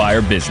 C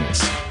Spire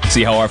Business.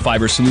 See how our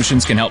fiber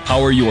solutions can help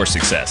power your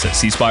success at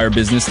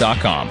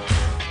cspirebusiness.com.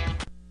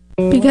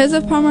 Because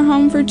of Palmer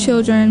Home for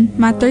Children,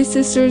 my three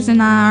sisters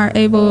and I are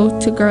able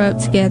to grow up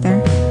together.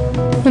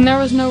 When there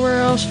was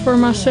nowhere else for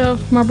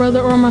myself, my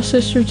brother, or my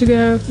sister to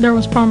go, there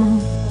was Palmer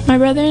Home. My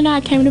brother and I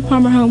came to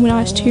Palmer Home when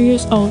I was 2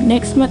 years old.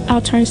 Next month, I'll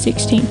turn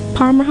 16.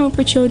 Palmer Home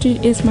for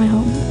Children is my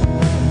home.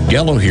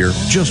 Gallo here.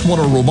 Just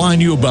want to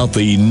remind you about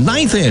the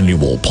 9th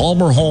annual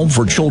Palmer Home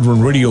for Children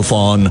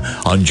Radiothon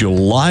on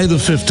July the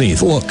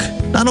 15th. Look,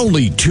 not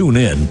only tune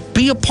in,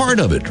 be a part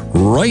of it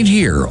right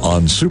here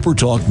on Super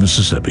Talk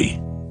Mississippi.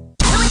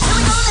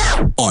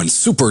 On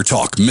Super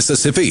Talk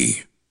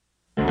Mississippi.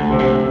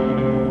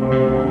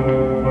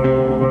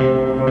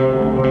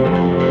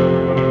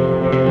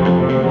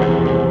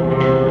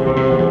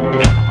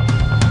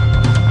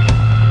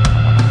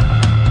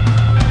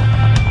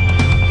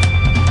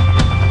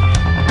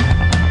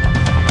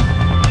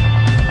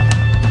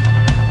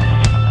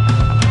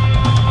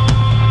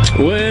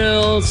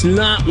 Well, it's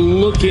not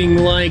looking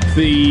like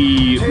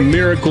the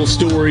miracle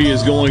story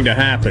is going to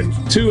happen.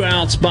 2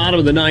 outs, bottom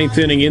of the 9th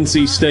inning.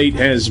 NC State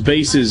has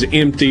bases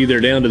empty.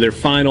 They're down to their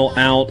final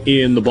out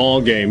in the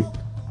ball game,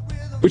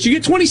 which you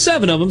get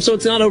 27 of them, so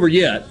it's not over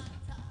yet.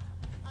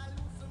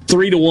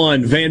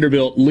 3-1,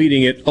 Vanderbilt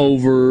leading it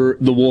over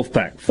the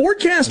Wolfpack.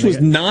 Forecast was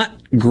not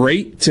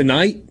great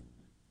tonight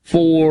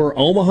for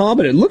Omaha,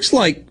 but it looks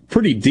like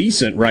pretty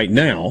decent right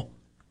now.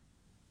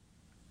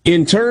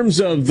 In terms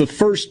of the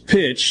first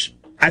pitch,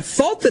 I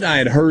thought that I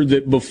had heard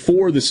that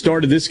before the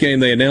start of this game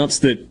they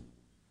announced that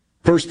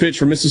first pitch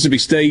for Mississippi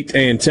State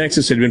and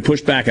Texas had been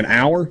pushed back an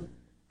hour.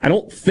 I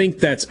don't think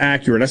that's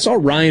accurate. I saw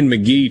Ryan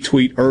McGee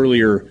tweet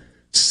earlier,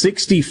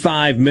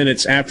 65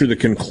 minutes after the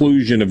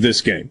conclusion of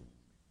this game.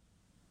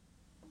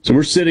 So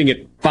we're sitting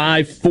at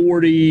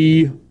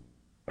 5:40.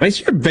 I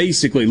guess you're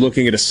basically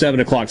looking at a 7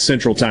 o'clock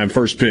Central Time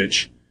first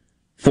pitch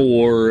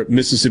for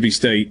Mississippi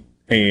State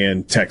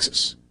and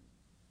Texas.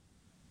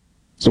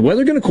 Is the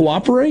weather going to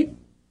cooperate?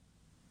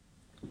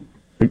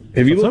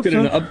 Have you looked at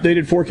an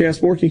updated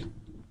forecast, Borky?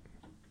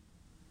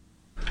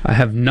 I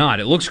have not.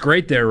 It looks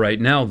great there right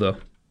now, though.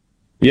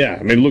 Yeah,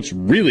 I mean, it looks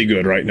really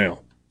good right now.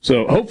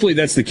 So hopefully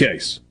that's the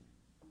case.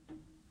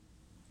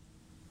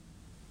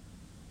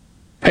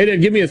 Hey,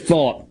 Dad, give me a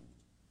thought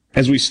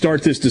as we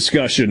start this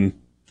discussion.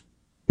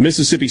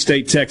 Mississippi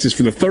State, Texas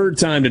for the third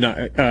time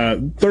tonight,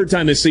 third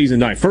time this season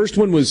tonight. First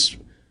one was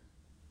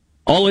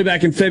all the way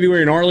back in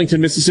February in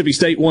Arlington. Mississippi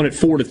State won at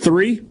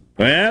 4-3.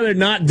 Well, they're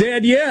not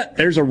dead yet.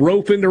 There's a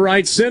rope into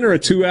right center, a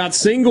 2-out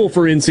single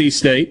for NC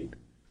State.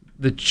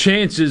 The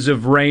chances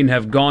of rain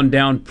have gone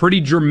down pretty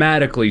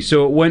dramatically.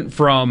 So it went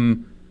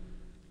from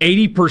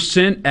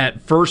 80%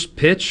 at first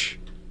pitch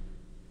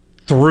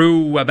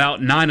through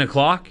about 9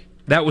 o'clock.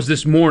 That was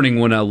this morning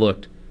when I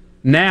looked.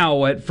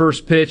 Now at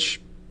first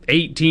pitch,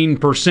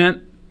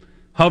 18%,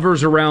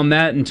 hovers around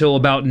that until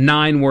about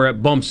 9, where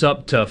it bumps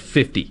up to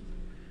 50.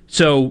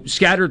 So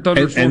scattered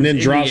thunderstorms and then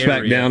drops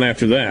back down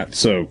after that.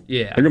 So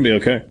yeah, they're going to be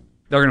okay.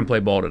 They're going to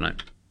play ball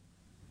tonight.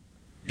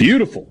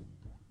 Beautiful.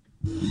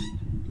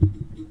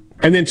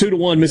 And then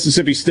 2-1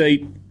 Mississippi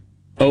State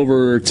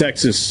over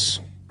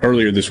Texas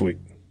earlier this week.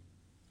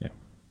 Yeah,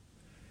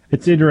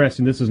 it's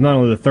interesting. This is not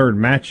only the third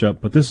matchup,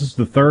 but this is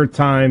the third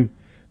time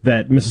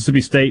that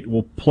Mississippi State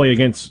will play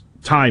against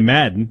Ty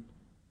Madden.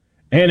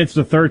 And it's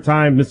the third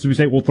time Mississippi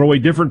State will throw a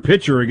different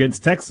pitcher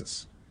against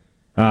Texas.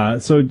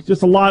 So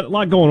just a lot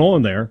going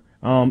on there.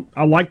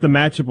 I like the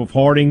matchup of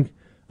Harding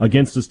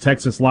against this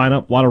Texas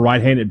lineup. A lot of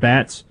right-handed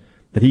bats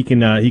that he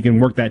can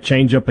work that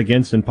changeup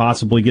against and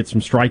possibly get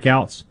some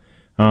strikeouts.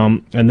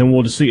 And then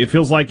we'll just see. It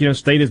feels like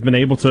State has been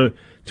able to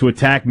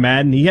attack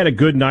Madden. He had a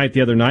good night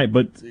the other night,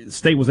 but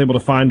State was able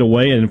to find a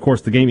way. And of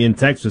course, the game in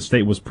Texas,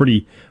 State was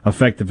pretty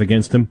effective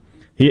against him.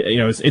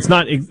 It's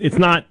not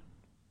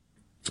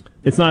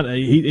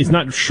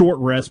short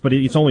rest, but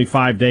it's only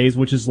 5 days,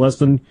 which is less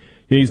than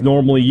he's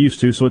normally used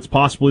to. So it's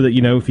possibly that,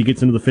 if he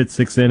gets into the 5th,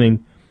 6th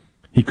inning,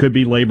 he could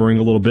be laboring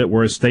a little bit,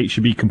 whereas State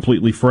should be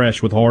completely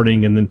fresh with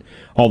Harding and then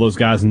all those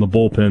guys in the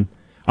bullpen.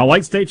 I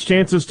like State's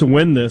chances to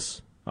win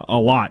this a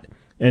lot,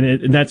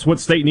 and that's what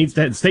State needs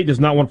to have. State does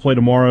not want to play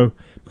tomorrow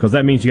because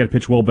that means you got to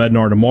pitch Will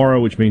Bednar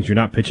tomorrow, which means you're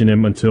not pitching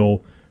him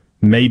until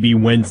maybe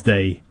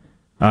Wednesday.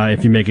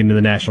 If you make it into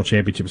the National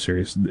Championship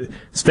Series,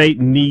 State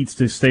needs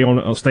to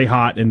stay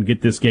hot and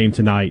get this game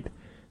tonight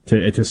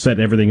to set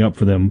everything up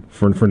for them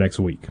for next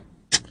week.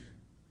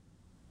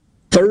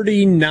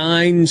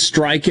 39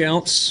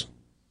 strikeouts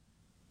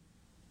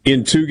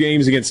in 2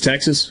 games against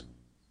Texas,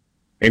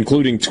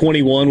 including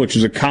 21, which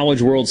was a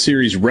College World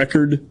Series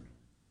record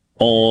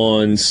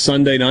on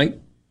Sunday night.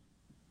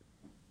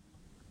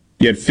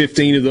 You had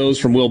 15 of those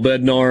from Will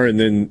Bednar and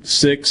then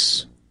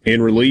 6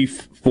 in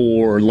relief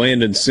for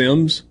Landon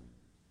Sims.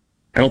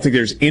 I don't think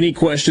there's any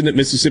question that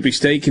Mississippi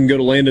State can go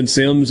to Landon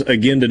Sims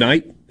again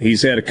tonight.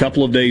 He's had a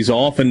couple of days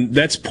off, and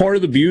that's part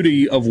of the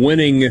beauty of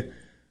winning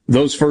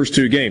those first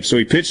 2 games. So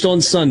he pitched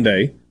on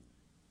Sunday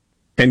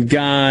and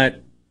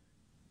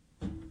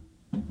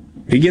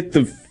he get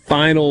the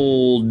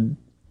final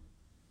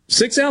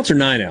 6 outs or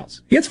 9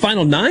 outs? He had the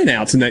final 9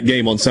 outs in that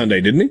game on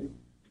Sunday, didn't he?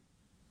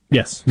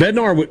 Yes.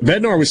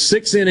 Bednar was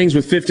 6 innings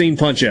with 15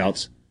 punch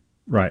outs.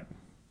 Right.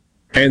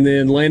 And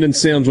then Landon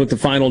Sims went the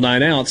final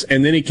 9 outs,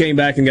 and then he came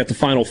back and got the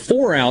final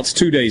 4 outs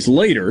 2 days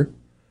later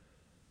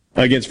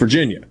against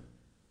Virginia.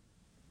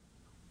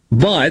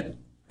 But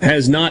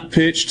has not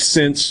pitched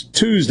since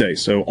Tuesday.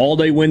 So all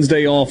day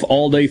Wednesday off,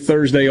 all day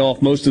Thursday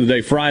off, most of the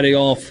day Friday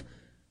off.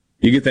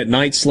 You get that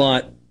night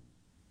slot.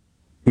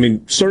 I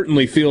mean,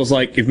 certainly feels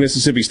like if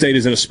Mississippi State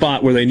is in a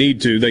spot where they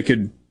need to, they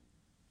could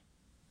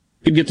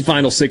get the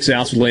final 6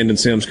 outs with Landon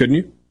Sims, couldn't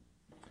you?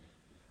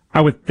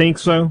 I would think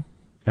so.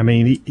 I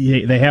mean,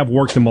 they have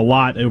worked him a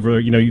lot over,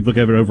 you look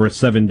at it over a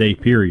 7-day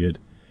period.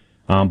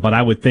 But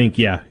I would think,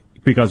 yeah,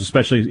 because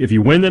especially if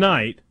you win the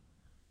night,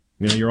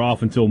 you're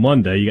off until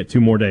Monday. You get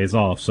 2 more days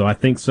off. So I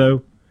think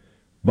so.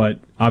 But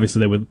obviously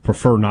they would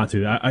prefer not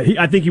to.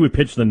 I think he would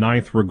pitch the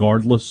 9th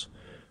regardless.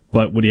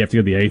 But would he have to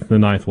go the 8th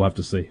and the 9th? We'll have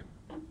to see.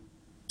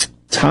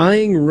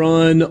 Tying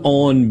run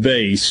on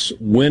base,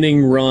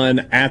 winning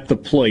run at the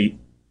plate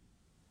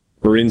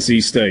for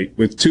NC State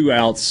with 2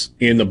 outs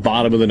in the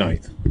bottom of the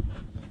 9th.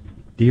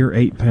 Dear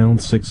 8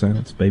 pounds, 6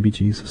 ounce, baby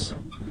Jesus.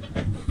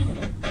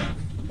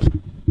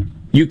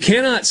 You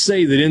cannot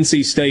say that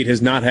NC State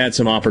has not had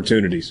some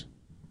opportunities.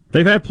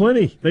 They've had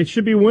plenty. They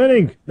should be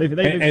winning.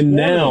 And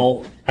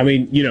now, I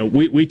mean,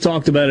 we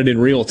talked about it in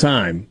real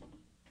time.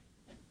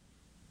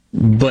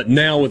 But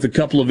now with a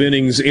couple of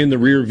innings in the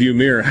rearview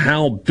mirror,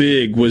 how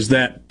big was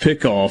that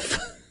pickoff?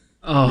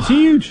 It's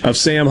huge. Of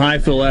Sam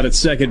Highfill out at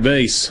second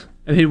base.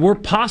 I mean, we're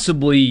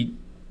possibly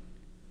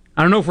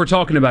I don't know if we're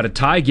talking about a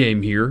tie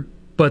game here,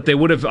 but they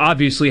would have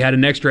obviously had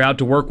an extra out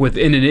to work with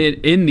in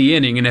the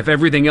inning, and if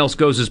everything else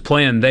goes as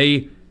planned,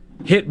 they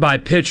hit by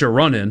pitch a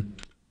run-in.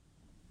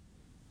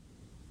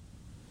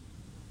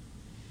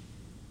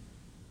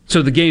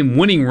 So the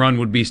game-winning run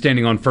would be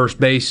standing on first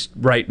base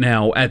right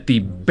now at the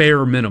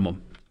bare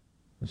minimum.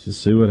 Let's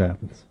just see what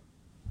happens.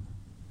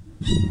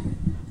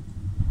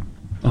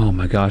 Oh,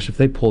 my gosh, if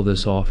they pull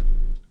this off.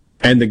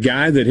 And the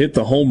guy that hit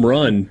the home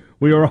run...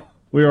 We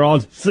were all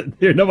just sitting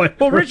here.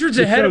 Well, Richard's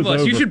ahead of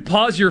us. Over. You should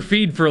pause your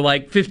feed for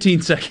like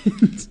 15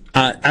 seconds.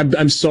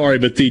 I'm sorry,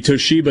 but the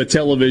Toshiba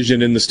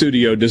television in the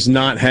studio does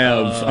not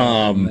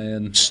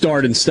have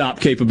start and stop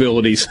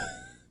capabilities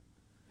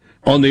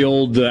on the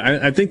old...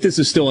 I think this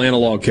is still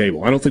analog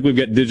cable. I don't think we've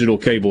got digital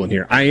cable in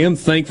here. I am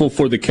thankful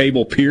for the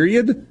cable,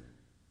 period.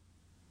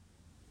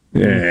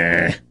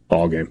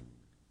 Ball game.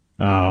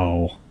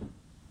 Oh.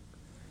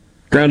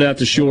 Ground out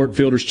to short,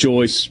 fielder's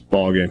choice,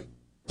 ball game.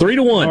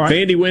 3-1. Right.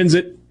 Vandy wins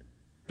it.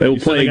 They will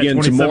play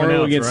again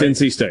tomorrow against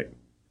NC State.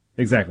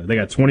 Exactly. They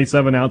got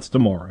 27 outs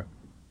tomorrow.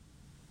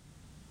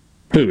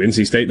 Who,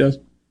 NC State does?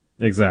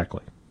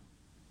 Exactly.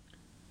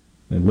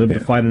 And live to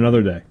fight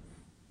another day.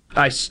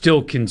 I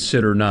still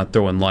consider not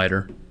throwing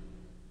lighter.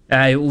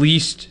 I at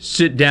least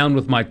sit down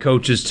with my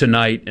coaches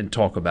tonight and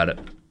talk about it.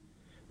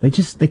 They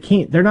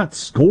can't. They're not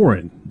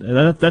scoring.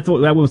 That's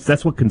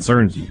what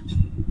concerns you.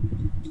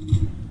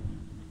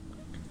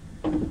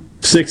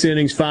 6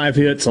 innings, 5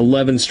 hits,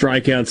 11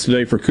 strikeouts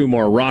today for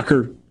Kumar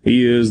Rocker.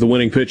 He is the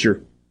winning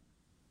pitcher.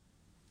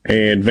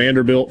 And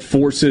Vanderbilt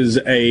forces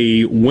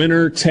a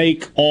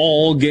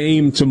winner-take-all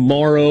game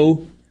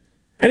tomorrow.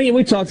 I mean,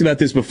 we talked about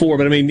this before,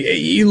 but I mean,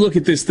 you look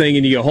at this thing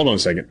and you go, hold on a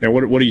second. Now,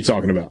 what are you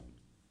talking about?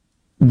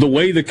 The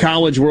way the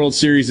College World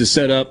Series is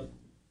set up,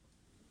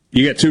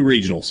 you got 2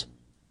 regionals.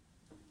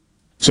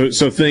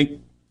 So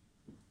think,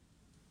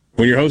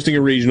 when you're hosting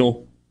a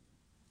regional,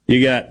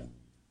 you got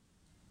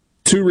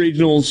 2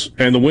 regionals,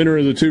 and the winner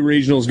of the 2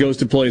 regionals goes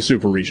to play a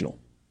super regional.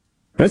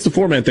 That's the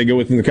format they go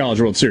with in the College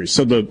World Series.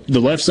 So the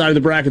left side of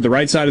the bracket, the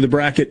right side of the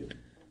bracket,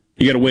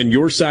 you got to win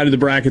your side of the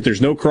bracket.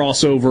 There's no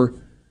crossover.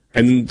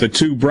 And the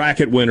 2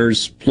 bracket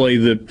winners play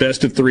the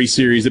best of 3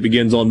 series that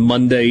begins on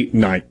Monday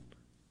night.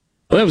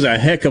 Well, that was a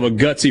heck of a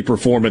gutsy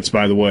performance,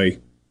 by the way,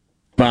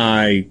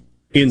 by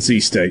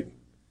NC State.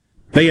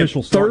 They had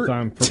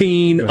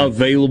 13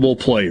 available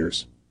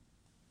players.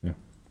 Yeah.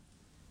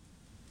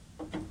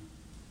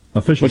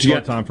 Official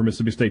start time for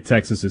Mississippi State,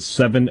 Texas is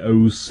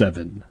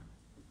 7:07.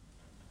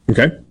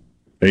 Okay.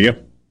 There you go.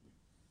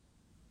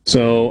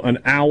 So an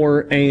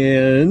hour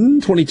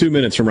and 22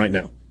 minutes from right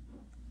now.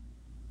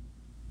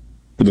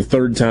 For the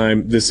 3rd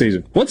time this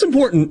season. What's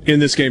important in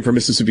this game for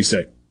Mississippi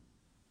State?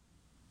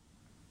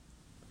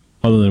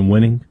 Other than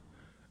winning?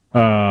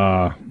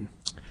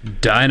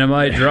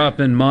 Dynamite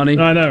dropping money.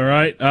 I know,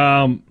 right?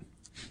 I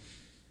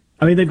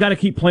mean, they've got to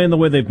keep playing the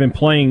way they've been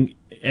playing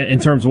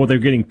in terms of what they're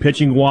getting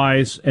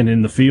pitching-wise and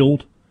in the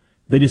field.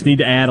 They just need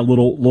to add a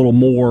little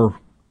more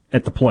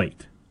at the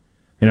plate.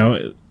 You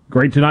know,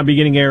 great to not be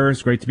getting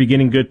errors, great to be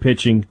getting good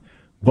pitching,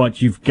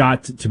 but you've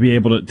got to be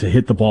able to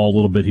hit the ball a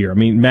little bit here. I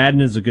mean,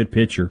 Madden is a good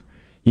pitcher.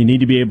 You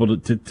need to be able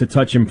to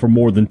touch him for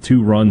more than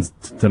 2 runs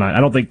tonight. I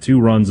don't think 2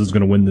 runs is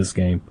going to win this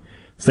game.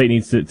 State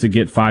needs to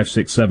get 5,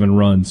 6, 7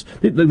 runs.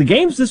 The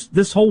games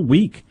this whole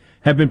week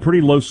have been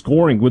pretty low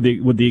scoring, with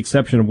the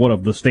exception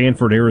of the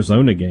Stanford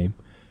Arizona game.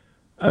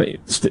 I mean,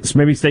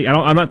 maybe State.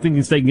 I'm not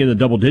thinking State can get in the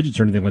double digits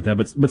or anything like that,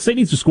 but State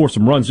needs to score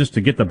some runs just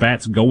to get the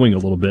bats going a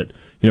little bit.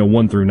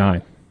 1 through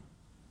 9.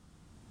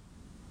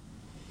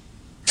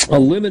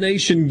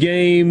 Elimination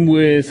game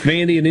with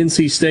Vandy and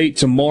NC State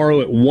tomorrow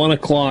at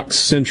 1:00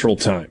 Central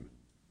Time.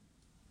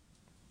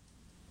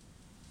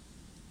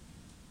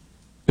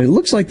 It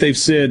looks like they've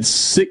said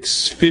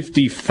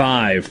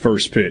 6:55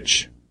 first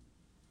pitch.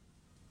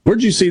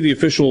 Where'd you see the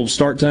official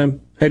start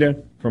time? Hey,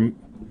 Dad.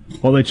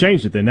 Well, they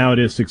changed it then. Now it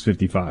is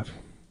 6:55.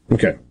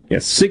 Okay.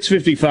 Yes,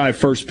 6:55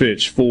 first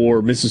pitch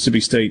for Mississippi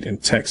State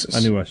and Texas.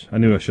 I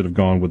knew I should have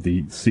gone with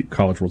the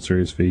College World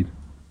Series feed.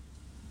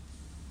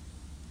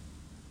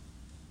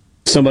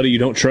 Somebody you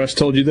don't trust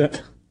told you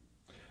that?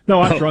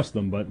 No, I trust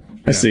them, but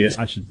I see it.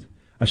 I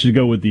should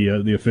go with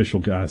the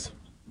official guys.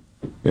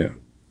 Yeah.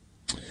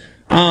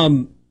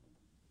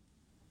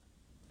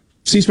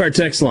 C-Spire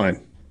text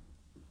line.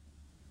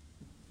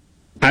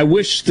 I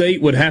wish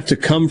State would have to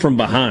come from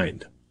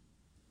behind.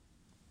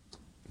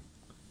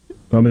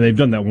 I mean, they've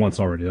done that once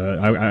already.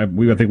 I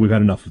think we've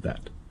had enough of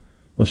that.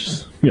 Let's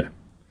just, How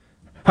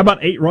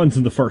about 8 runs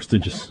in the first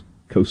and just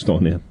coast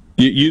on in?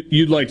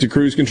 You'd like to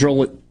cruise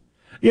control it?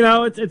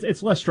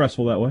 It's less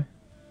stressful that way.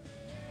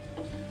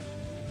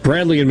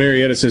 Bradley in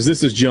Marietta says,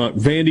 this is junk.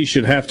 Vandy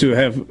should have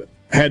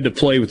had to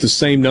play with the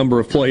same number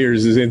of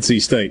players as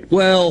NC State.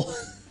 Well,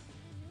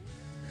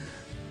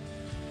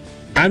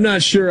 I'm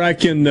not sure I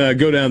can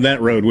go down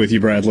that road with you,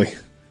 Bradley.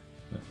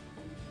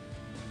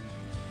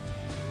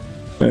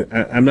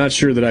 I'm not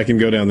sure that I can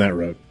go down that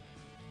road.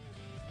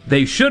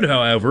 They should,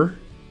 however,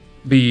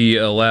 be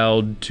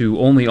allowed to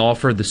only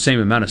offer the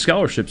same amount of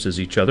scholarships as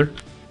each other.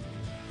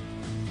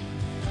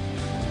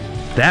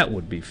 That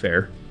would be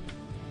fair.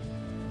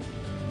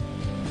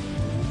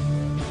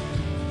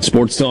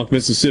 Sports Talk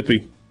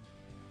Mississippi.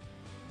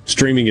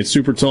 Streaming at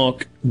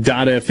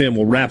supertalk.fm.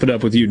 We'll wrap it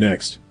up with you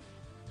next.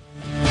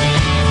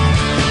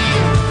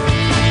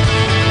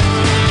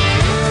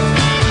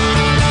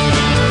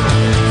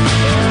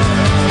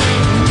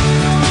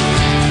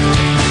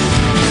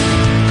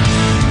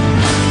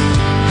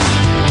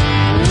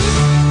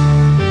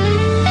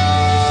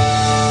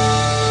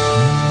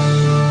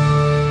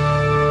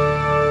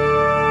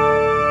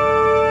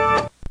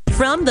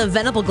 From the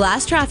Venable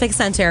Glass Traffic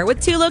Center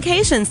with 2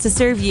 locations to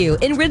serve you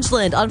in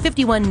Ridgeland on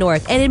 51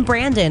 North and in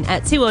Brandon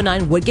at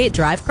 209 Woodgate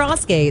Drive,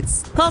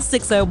 Crossgates. Call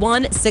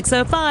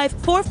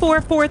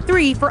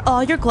 601-605-4443 for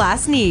all your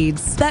glass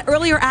needs. That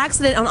earlier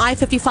accident on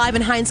I-55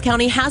 in Hinds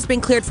County has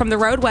been cleared from the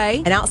roadway,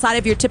 and outside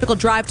of your typical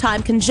drive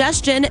time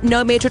congestion,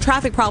 no major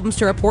traffic problems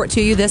to report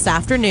to you this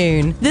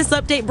afternoon. This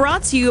update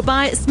brought to you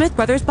by Smith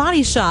Brothers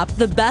Body Shop,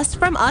 the best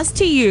from us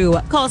to you.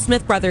 Call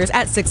Smith Brothers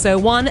at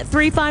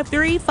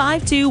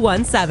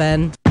 601-353-5217.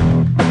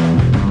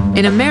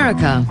 In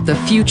America, the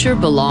future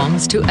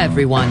belongs to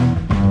everyone.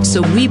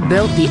 So we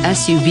built the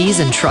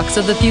SUVs and trucks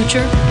of the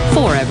future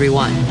for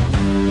everyone.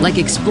 Like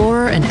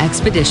Explorer and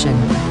Expedition,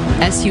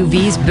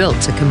 SUVs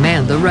built to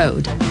command the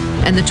road.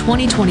 And the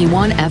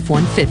 2021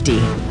 F-150,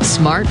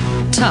 smart,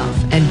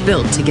 tough, and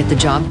built to get the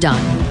job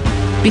done.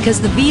 Because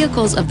the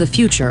vehicles of the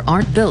future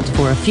aren't built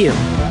for a few.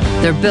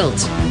 They're built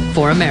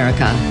for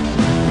America.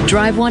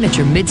 Drive one at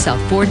your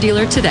Mid-South Ford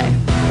dealer today.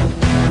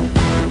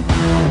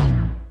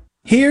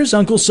 Here's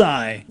Uncle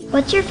Si.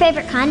 What's your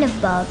favorite kind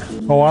of bug?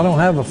 Oh, I don't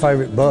have a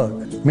favorite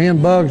bug. Me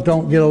and bugs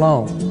don't get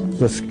along.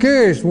 The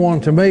scariest one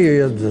to me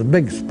is the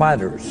big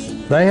spiders.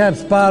 They had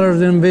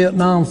spiders in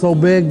Vietnam so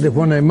big that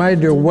when they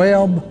made their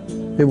web,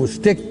 it would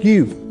stick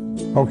you,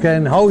 okay,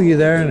 and hold you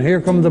there, and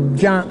here comes a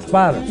giant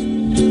spider.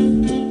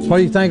 What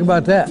do you think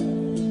about that?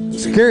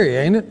 Scary,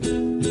 ain't it?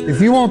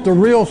 If you want the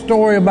real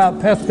story about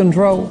pest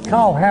control,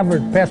 call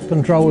Havard Pest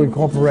Control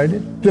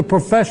Incorporated, the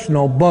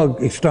professional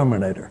bug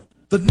exterminator.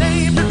 The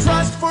name to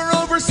trust for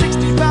over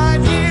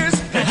 65 years.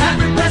 At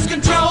Havard Pest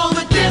Control,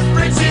 the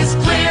difference is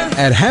clear.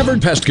 At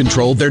Havard Pest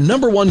Control, their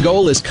 #1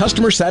 goal is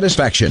customer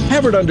satisfaction.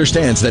 Havard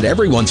understands that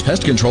everyone's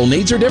pest control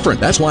needs are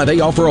different. That's why they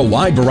offer a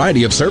wide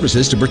variety of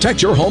services to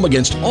protect your home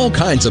against all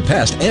kinds of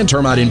pest and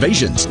termite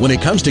invasions. When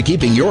it comes to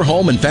keeping your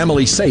home and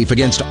family safe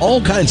against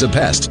all kinds of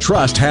pests,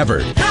 trust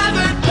Havard.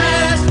 Havard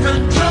Pest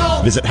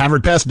Control. Visit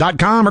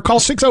HavardPest.com or call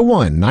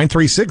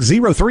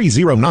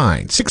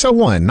 601-936-0309.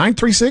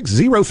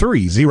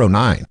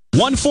 601-936-0309.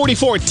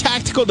 144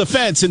 Tactical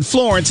Defense in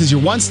Florence is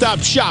your one-stop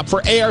shop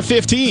for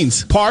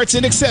AR-15s, parts,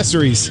 and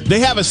accessories. They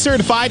have a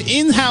certified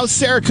in-house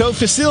Cerakote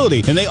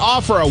facility, and they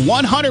offer a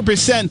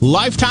 100%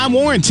 lifetime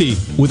warranty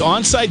with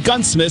on-site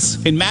gunsmiths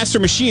and master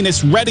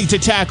machinists ready to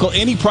tackle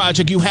any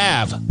project you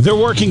have. They're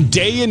working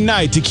day and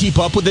night to keep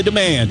up with the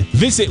demand.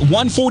 Visit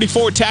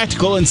 144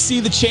 Tactical and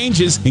see the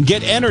changes and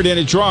get entered in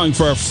a drawing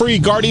for a free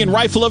Guardian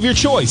rifle of your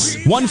choice.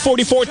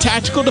 144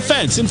 Tactical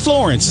Defense in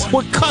Florence,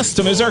 where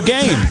custom is our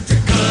game.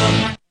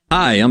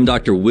 Hi, I'm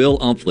Dr. Will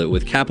Umflett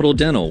with Capital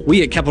Dental.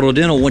 We at Capital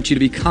Dental want you to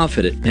be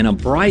confident in a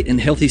bright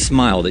and healthy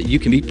smile that you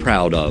can be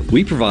proud of.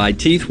 We provide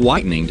teeth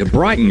whitening to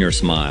brighten your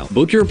smile.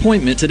 Book your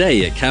appointment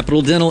today at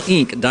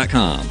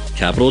CapitalDentalInc.com.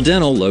 Capital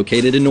Dental,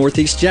 located in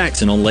Northeast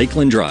Jackson on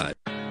Lakeland Drive.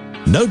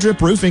 No Drip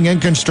Roofing and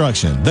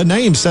Construction. The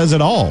name says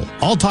it all.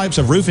 All types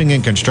of roofing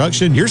and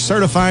construction. Your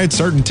certified,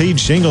 certainteed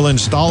shingle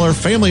installer,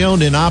 family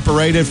owned and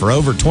operated for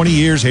over 20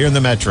 years here in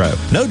the Metro.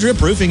 No Drip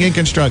Roofing and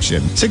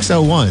Construction.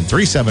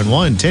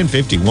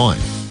 601-371-1051.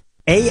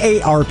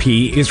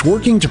 AARP is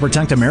working to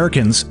protect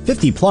Americans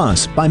 50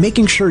 plus by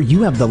making sure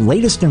you have the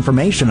latest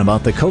information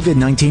about the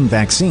COVID-19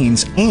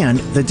 vaccines and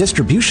the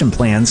distribution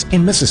plans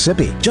in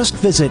Mississippi. Just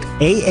visit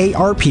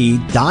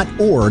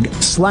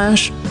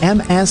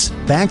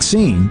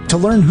aarp.org/MSvaccine to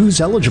learn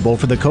who's eligible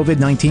for the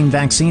COVID-19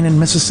 vaccine in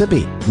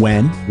Mississippi,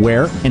 when,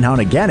 where, and how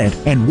to get it,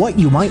 and what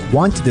you might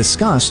want to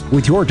discuss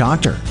with your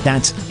doctor.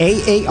 That's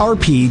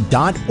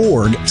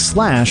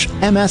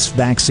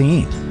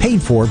aarp.org/MSvaccine.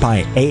 Paid for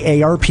by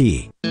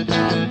AARP.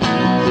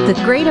 The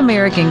Great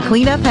American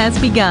Cleanup has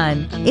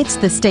begun. It's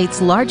the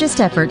state's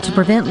largest effort to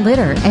prevent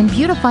litter and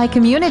beautify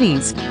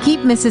communities.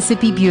 Keep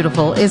Mississippi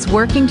Beautiful is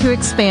working to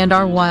expand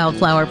our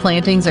wildflower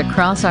plantings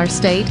across our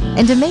state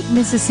and to make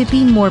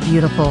Mississippi more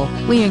beautiful.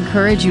 We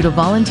encourage you to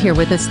volunteer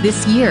with us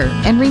this year.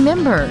 And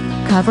remember,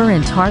 cover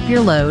and tarp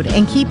your load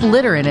and keep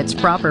litter in its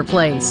proper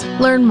place.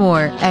 Learn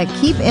more at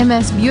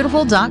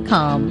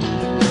keepmsbeautiful.com.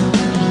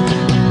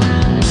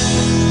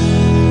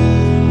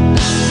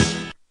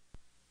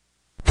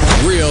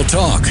 Real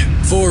talk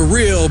for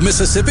real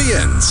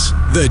Mississippians.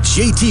 The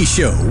JT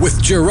Show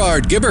with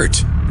Gerard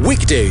Gibbert.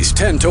 Weekdays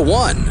 10 to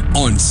 1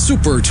 on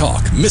Super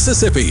Talk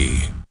Mississippi.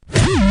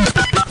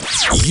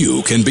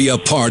 You can be a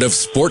part of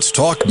Sports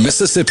Talk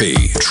Mississippi.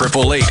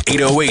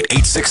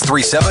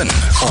 888-808-8637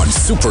 on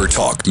Super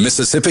Talk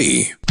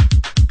Mississippi.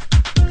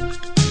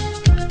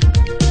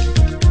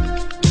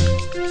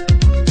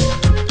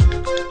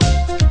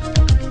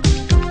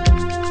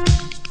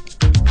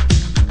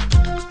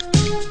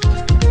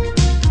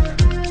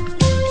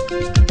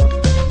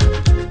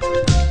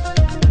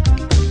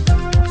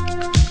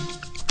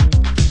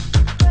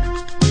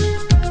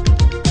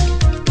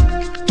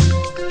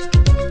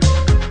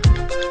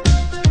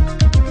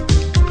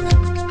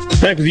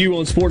 Back with you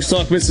on Sports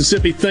Talk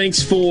Mississippi.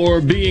 Thanks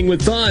for being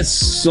with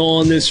us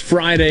on this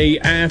Friday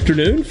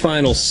afternoon.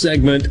 Final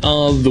segment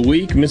of the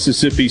week.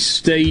 Mississippi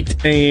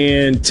State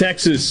and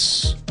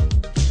Texas.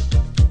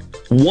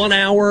 1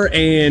 hour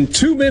and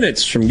 2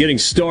 minutes from getting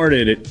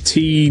started at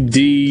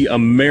TD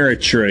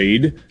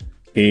Ameritrade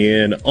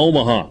in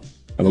Omaha.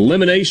 An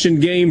elimination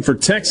game for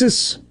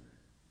Texas,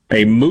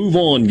 a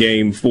move-on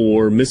game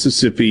for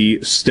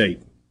Mississippi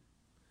State.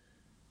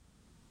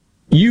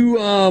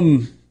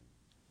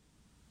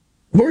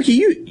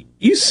 Borky,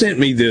 you sent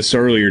me this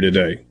earlier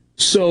today.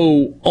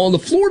 So on the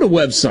Florida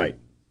website,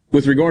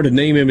 with regard to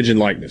name, image, and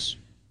likeness,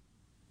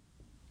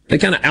 they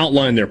kind of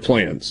outline their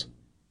plans.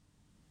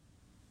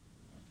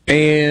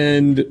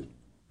 And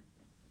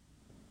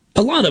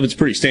a lot of it's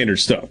pretty standard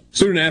stuff.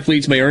 Student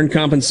athletes may earn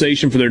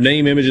compensation for their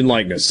name, image, and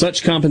likeness.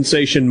 Such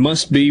compensation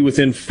must be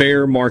within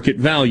fair market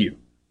value.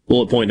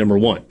 Bullet point number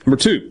 1. Number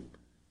 2.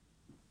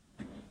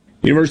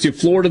 University of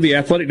Florida, the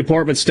athletic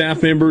department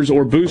staff members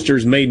or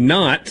boosters may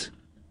not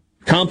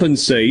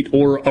compensate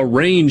or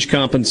arrange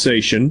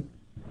compensation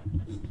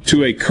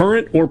to a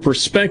current or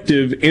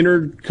prospective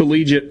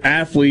intercollegiate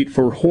athlete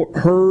for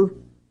her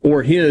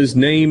or his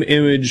name,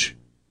 image,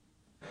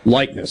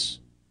 likeness.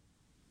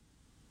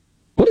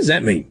 What does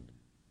that mean?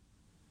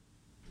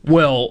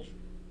 Well,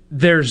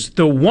 there's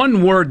the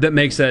one word that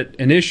makes that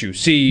an issue.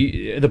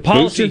 See, the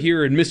policy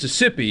here in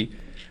Mississippi,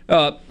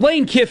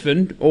 Lane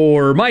Kiffin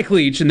or Mike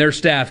Leach and their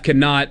staff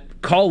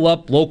cannot call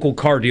up local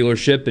car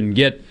dealership and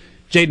get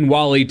Jaden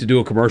Wally to do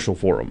a commercial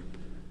for them.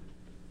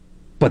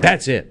 But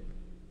that's it.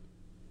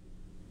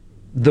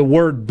 The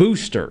word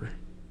booster.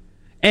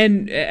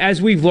 And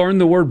as we've learned,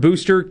 the word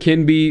booster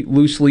can be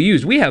loosely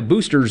used. We have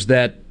boosters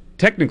that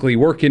technically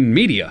work in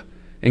media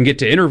and get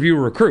to interview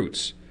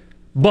recruits.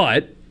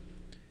 But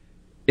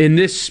in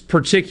this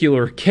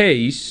particular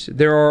case,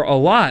 there are a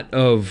lot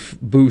of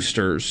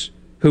boosters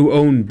who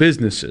own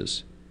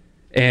businesses.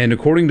 And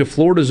according to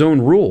Florida's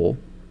own rule,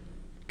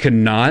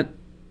 cannot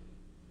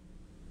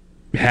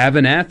have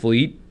an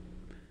athlete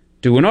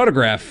do an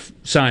autograph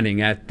signing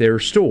at their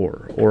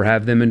store or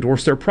have them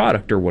endorse their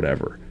product or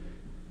whatever.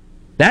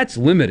 That's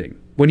limiting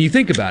when you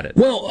think about it.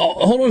 Well,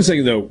 hold on a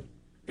second, though.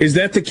 Is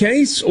that the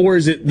case, or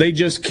is it they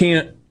just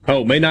can't,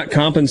 may not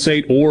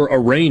compensate or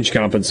arrange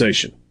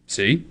compensation?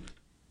 See?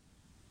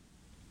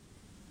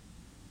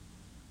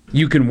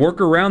 You can work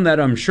around that,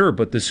 I'm sure,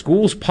 but the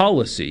school's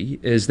policy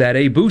is that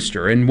a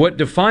booster, and what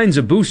defines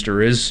a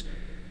booster is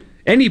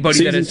anybody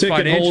season that is ticket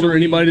financially holder,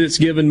 anybody that's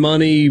given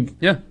money,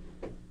 yeah,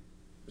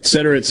 et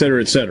cetera, et cetera,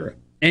 et cetera.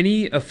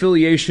 Any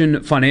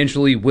affiliation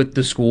financially with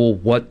the school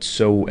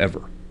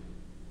whatsoever.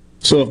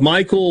 So if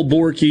Michael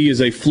Borky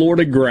is a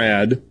Florida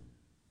grad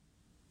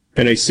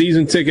and a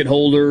season ticket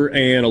holder,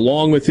 and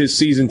along with his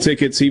season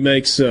tickets, he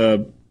makes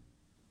a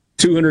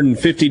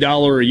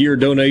 $250 a year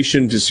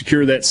donation to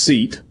secure that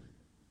seat,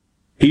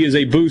 he is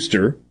a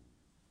booster,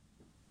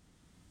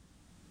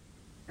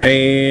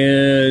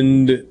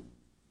 and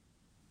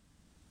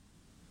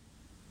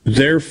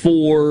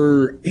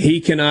therefore he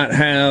cannot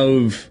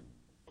have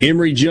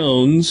Emory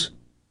Jones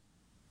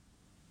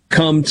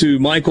come to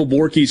Michael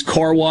Borky's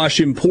Car Wash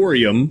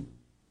Emporium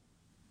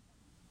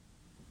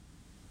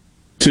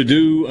to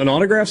do an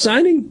autograph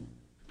signing?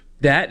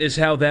 That is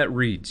how that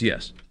reads,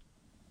 yes.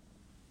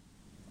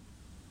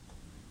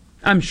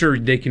 I'm sure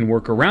they can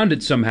work around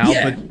it somehow,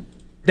 but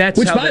that's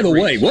which, how by that the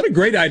reads. way, what a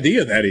great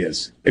idea that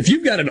is. If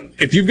you've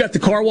got the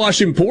Car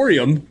Wash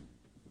Emporium,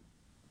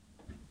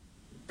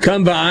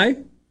 come by,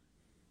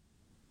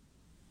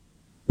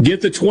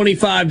 get the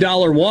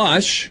 $25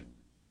 wash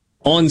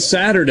on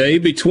Saturday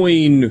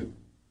between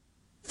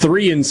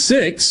 3 and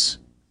 6,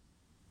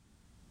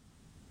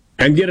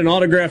 and get an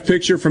autographed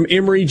picture from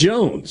Emory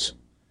Jones.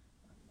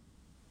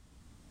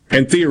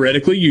 And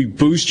theoretically, you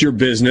boost your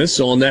business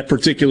on that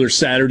particular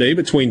Saturday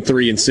between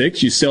 3 and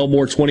 6. You sell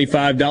more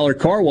 $25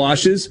 car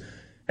washes,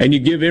 and you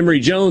give Emory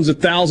Jones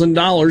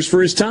 $1,000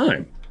 for his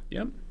time.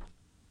 Yep.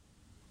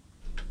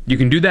 You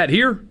can do that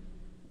here.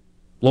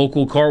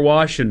 Local car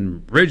wash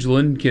in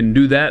Ridgeland can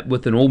do that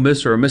with an Ole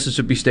Miss or a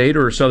Mississippi State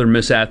or a Southern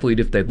Miss athlete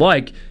if they'd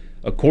like.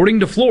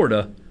 According to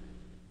Florida,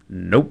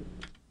 nope.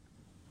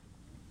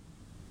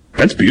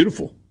 That's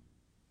beautiful.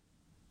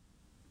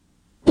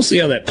 We'll see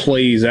how that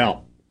plays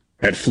out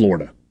at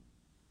Florida.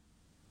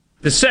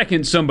 The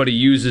second somebody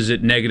uses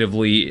it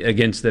negatively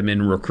against them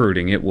in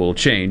recruiting, it will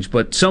change,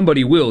 but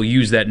somebody will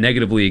use that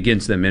negatively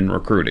against them in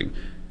recruiting.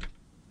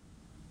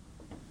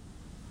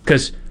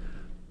 Because,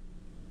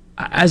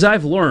 as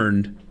I've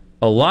learned,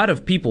 a lot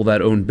of people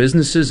that own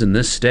businesses in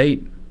this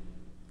state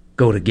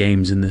go to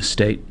games in this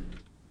state.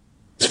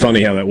 It's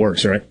funny how that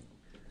works, right?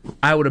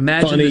 I would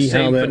imagine the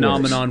same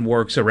phenomenon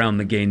works around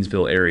the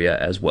Gainesville area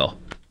as well.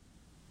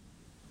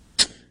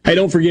 Hey,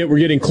 don't forget, we're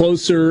getting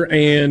closer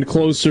and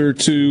closer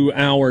to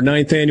our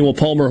 9th annual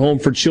Palmer Home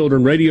for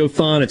Children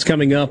Radiothon. It's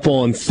coming up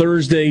on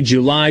Thursday,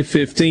 July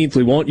 15th.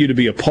 We want you to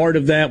be a part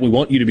of that. We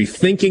want you to be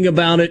thinking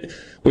about it.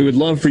 We would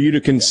love for you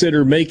to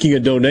consider making a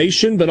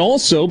donation, but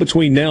also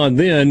between now and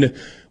then,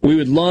 we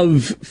would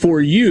love for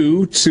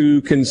you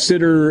to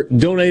consider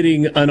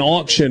donating an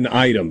auction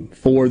item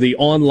for the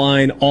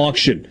online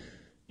auction.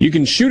 You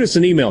can shoot us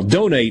an email,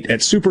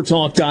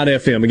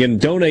 donate@supertalk.fm. Again,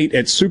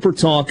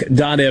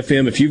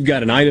 donate@supertalk.fm if you've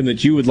got an item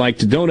that you would like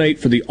to donate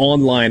for the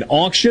online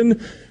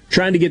auction.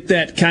 Trying to get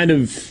that kind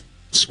of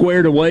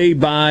squared away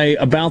by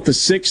about the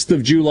 6th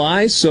of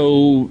July,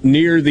 so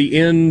near the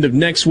end of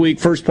next week,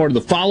 first part of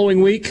the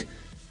following week.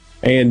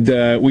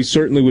 And we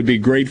certainly would be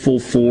grateful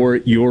for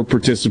your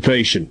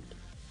participation.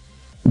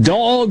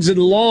 Dogs and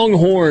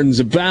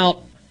Longhorns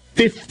about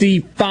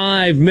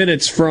 55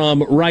 minutes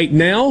from right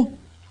now.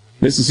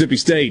 Mississippi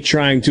State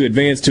trying to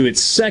advance to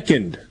its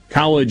second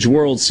College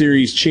World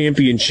Series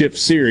championship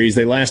series.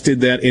 They last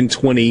did that in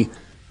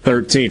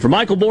 2013. For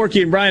Michael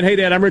Borky and Brian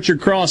Haydad, I'm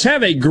Richard Cross.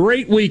 Have a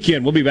great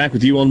weekend. We'll be back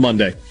with you on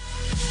Monday.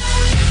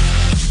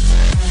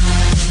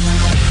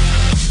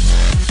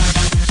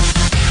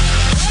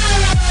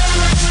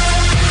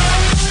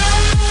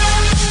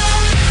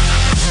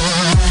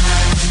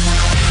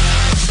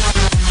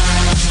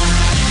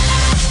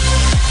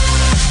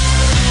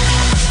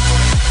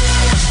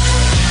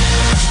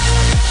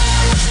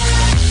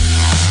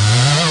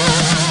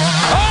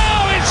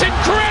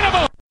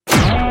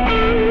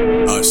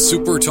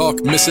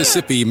 SuperTalk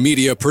Mississippi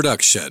Media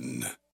Production.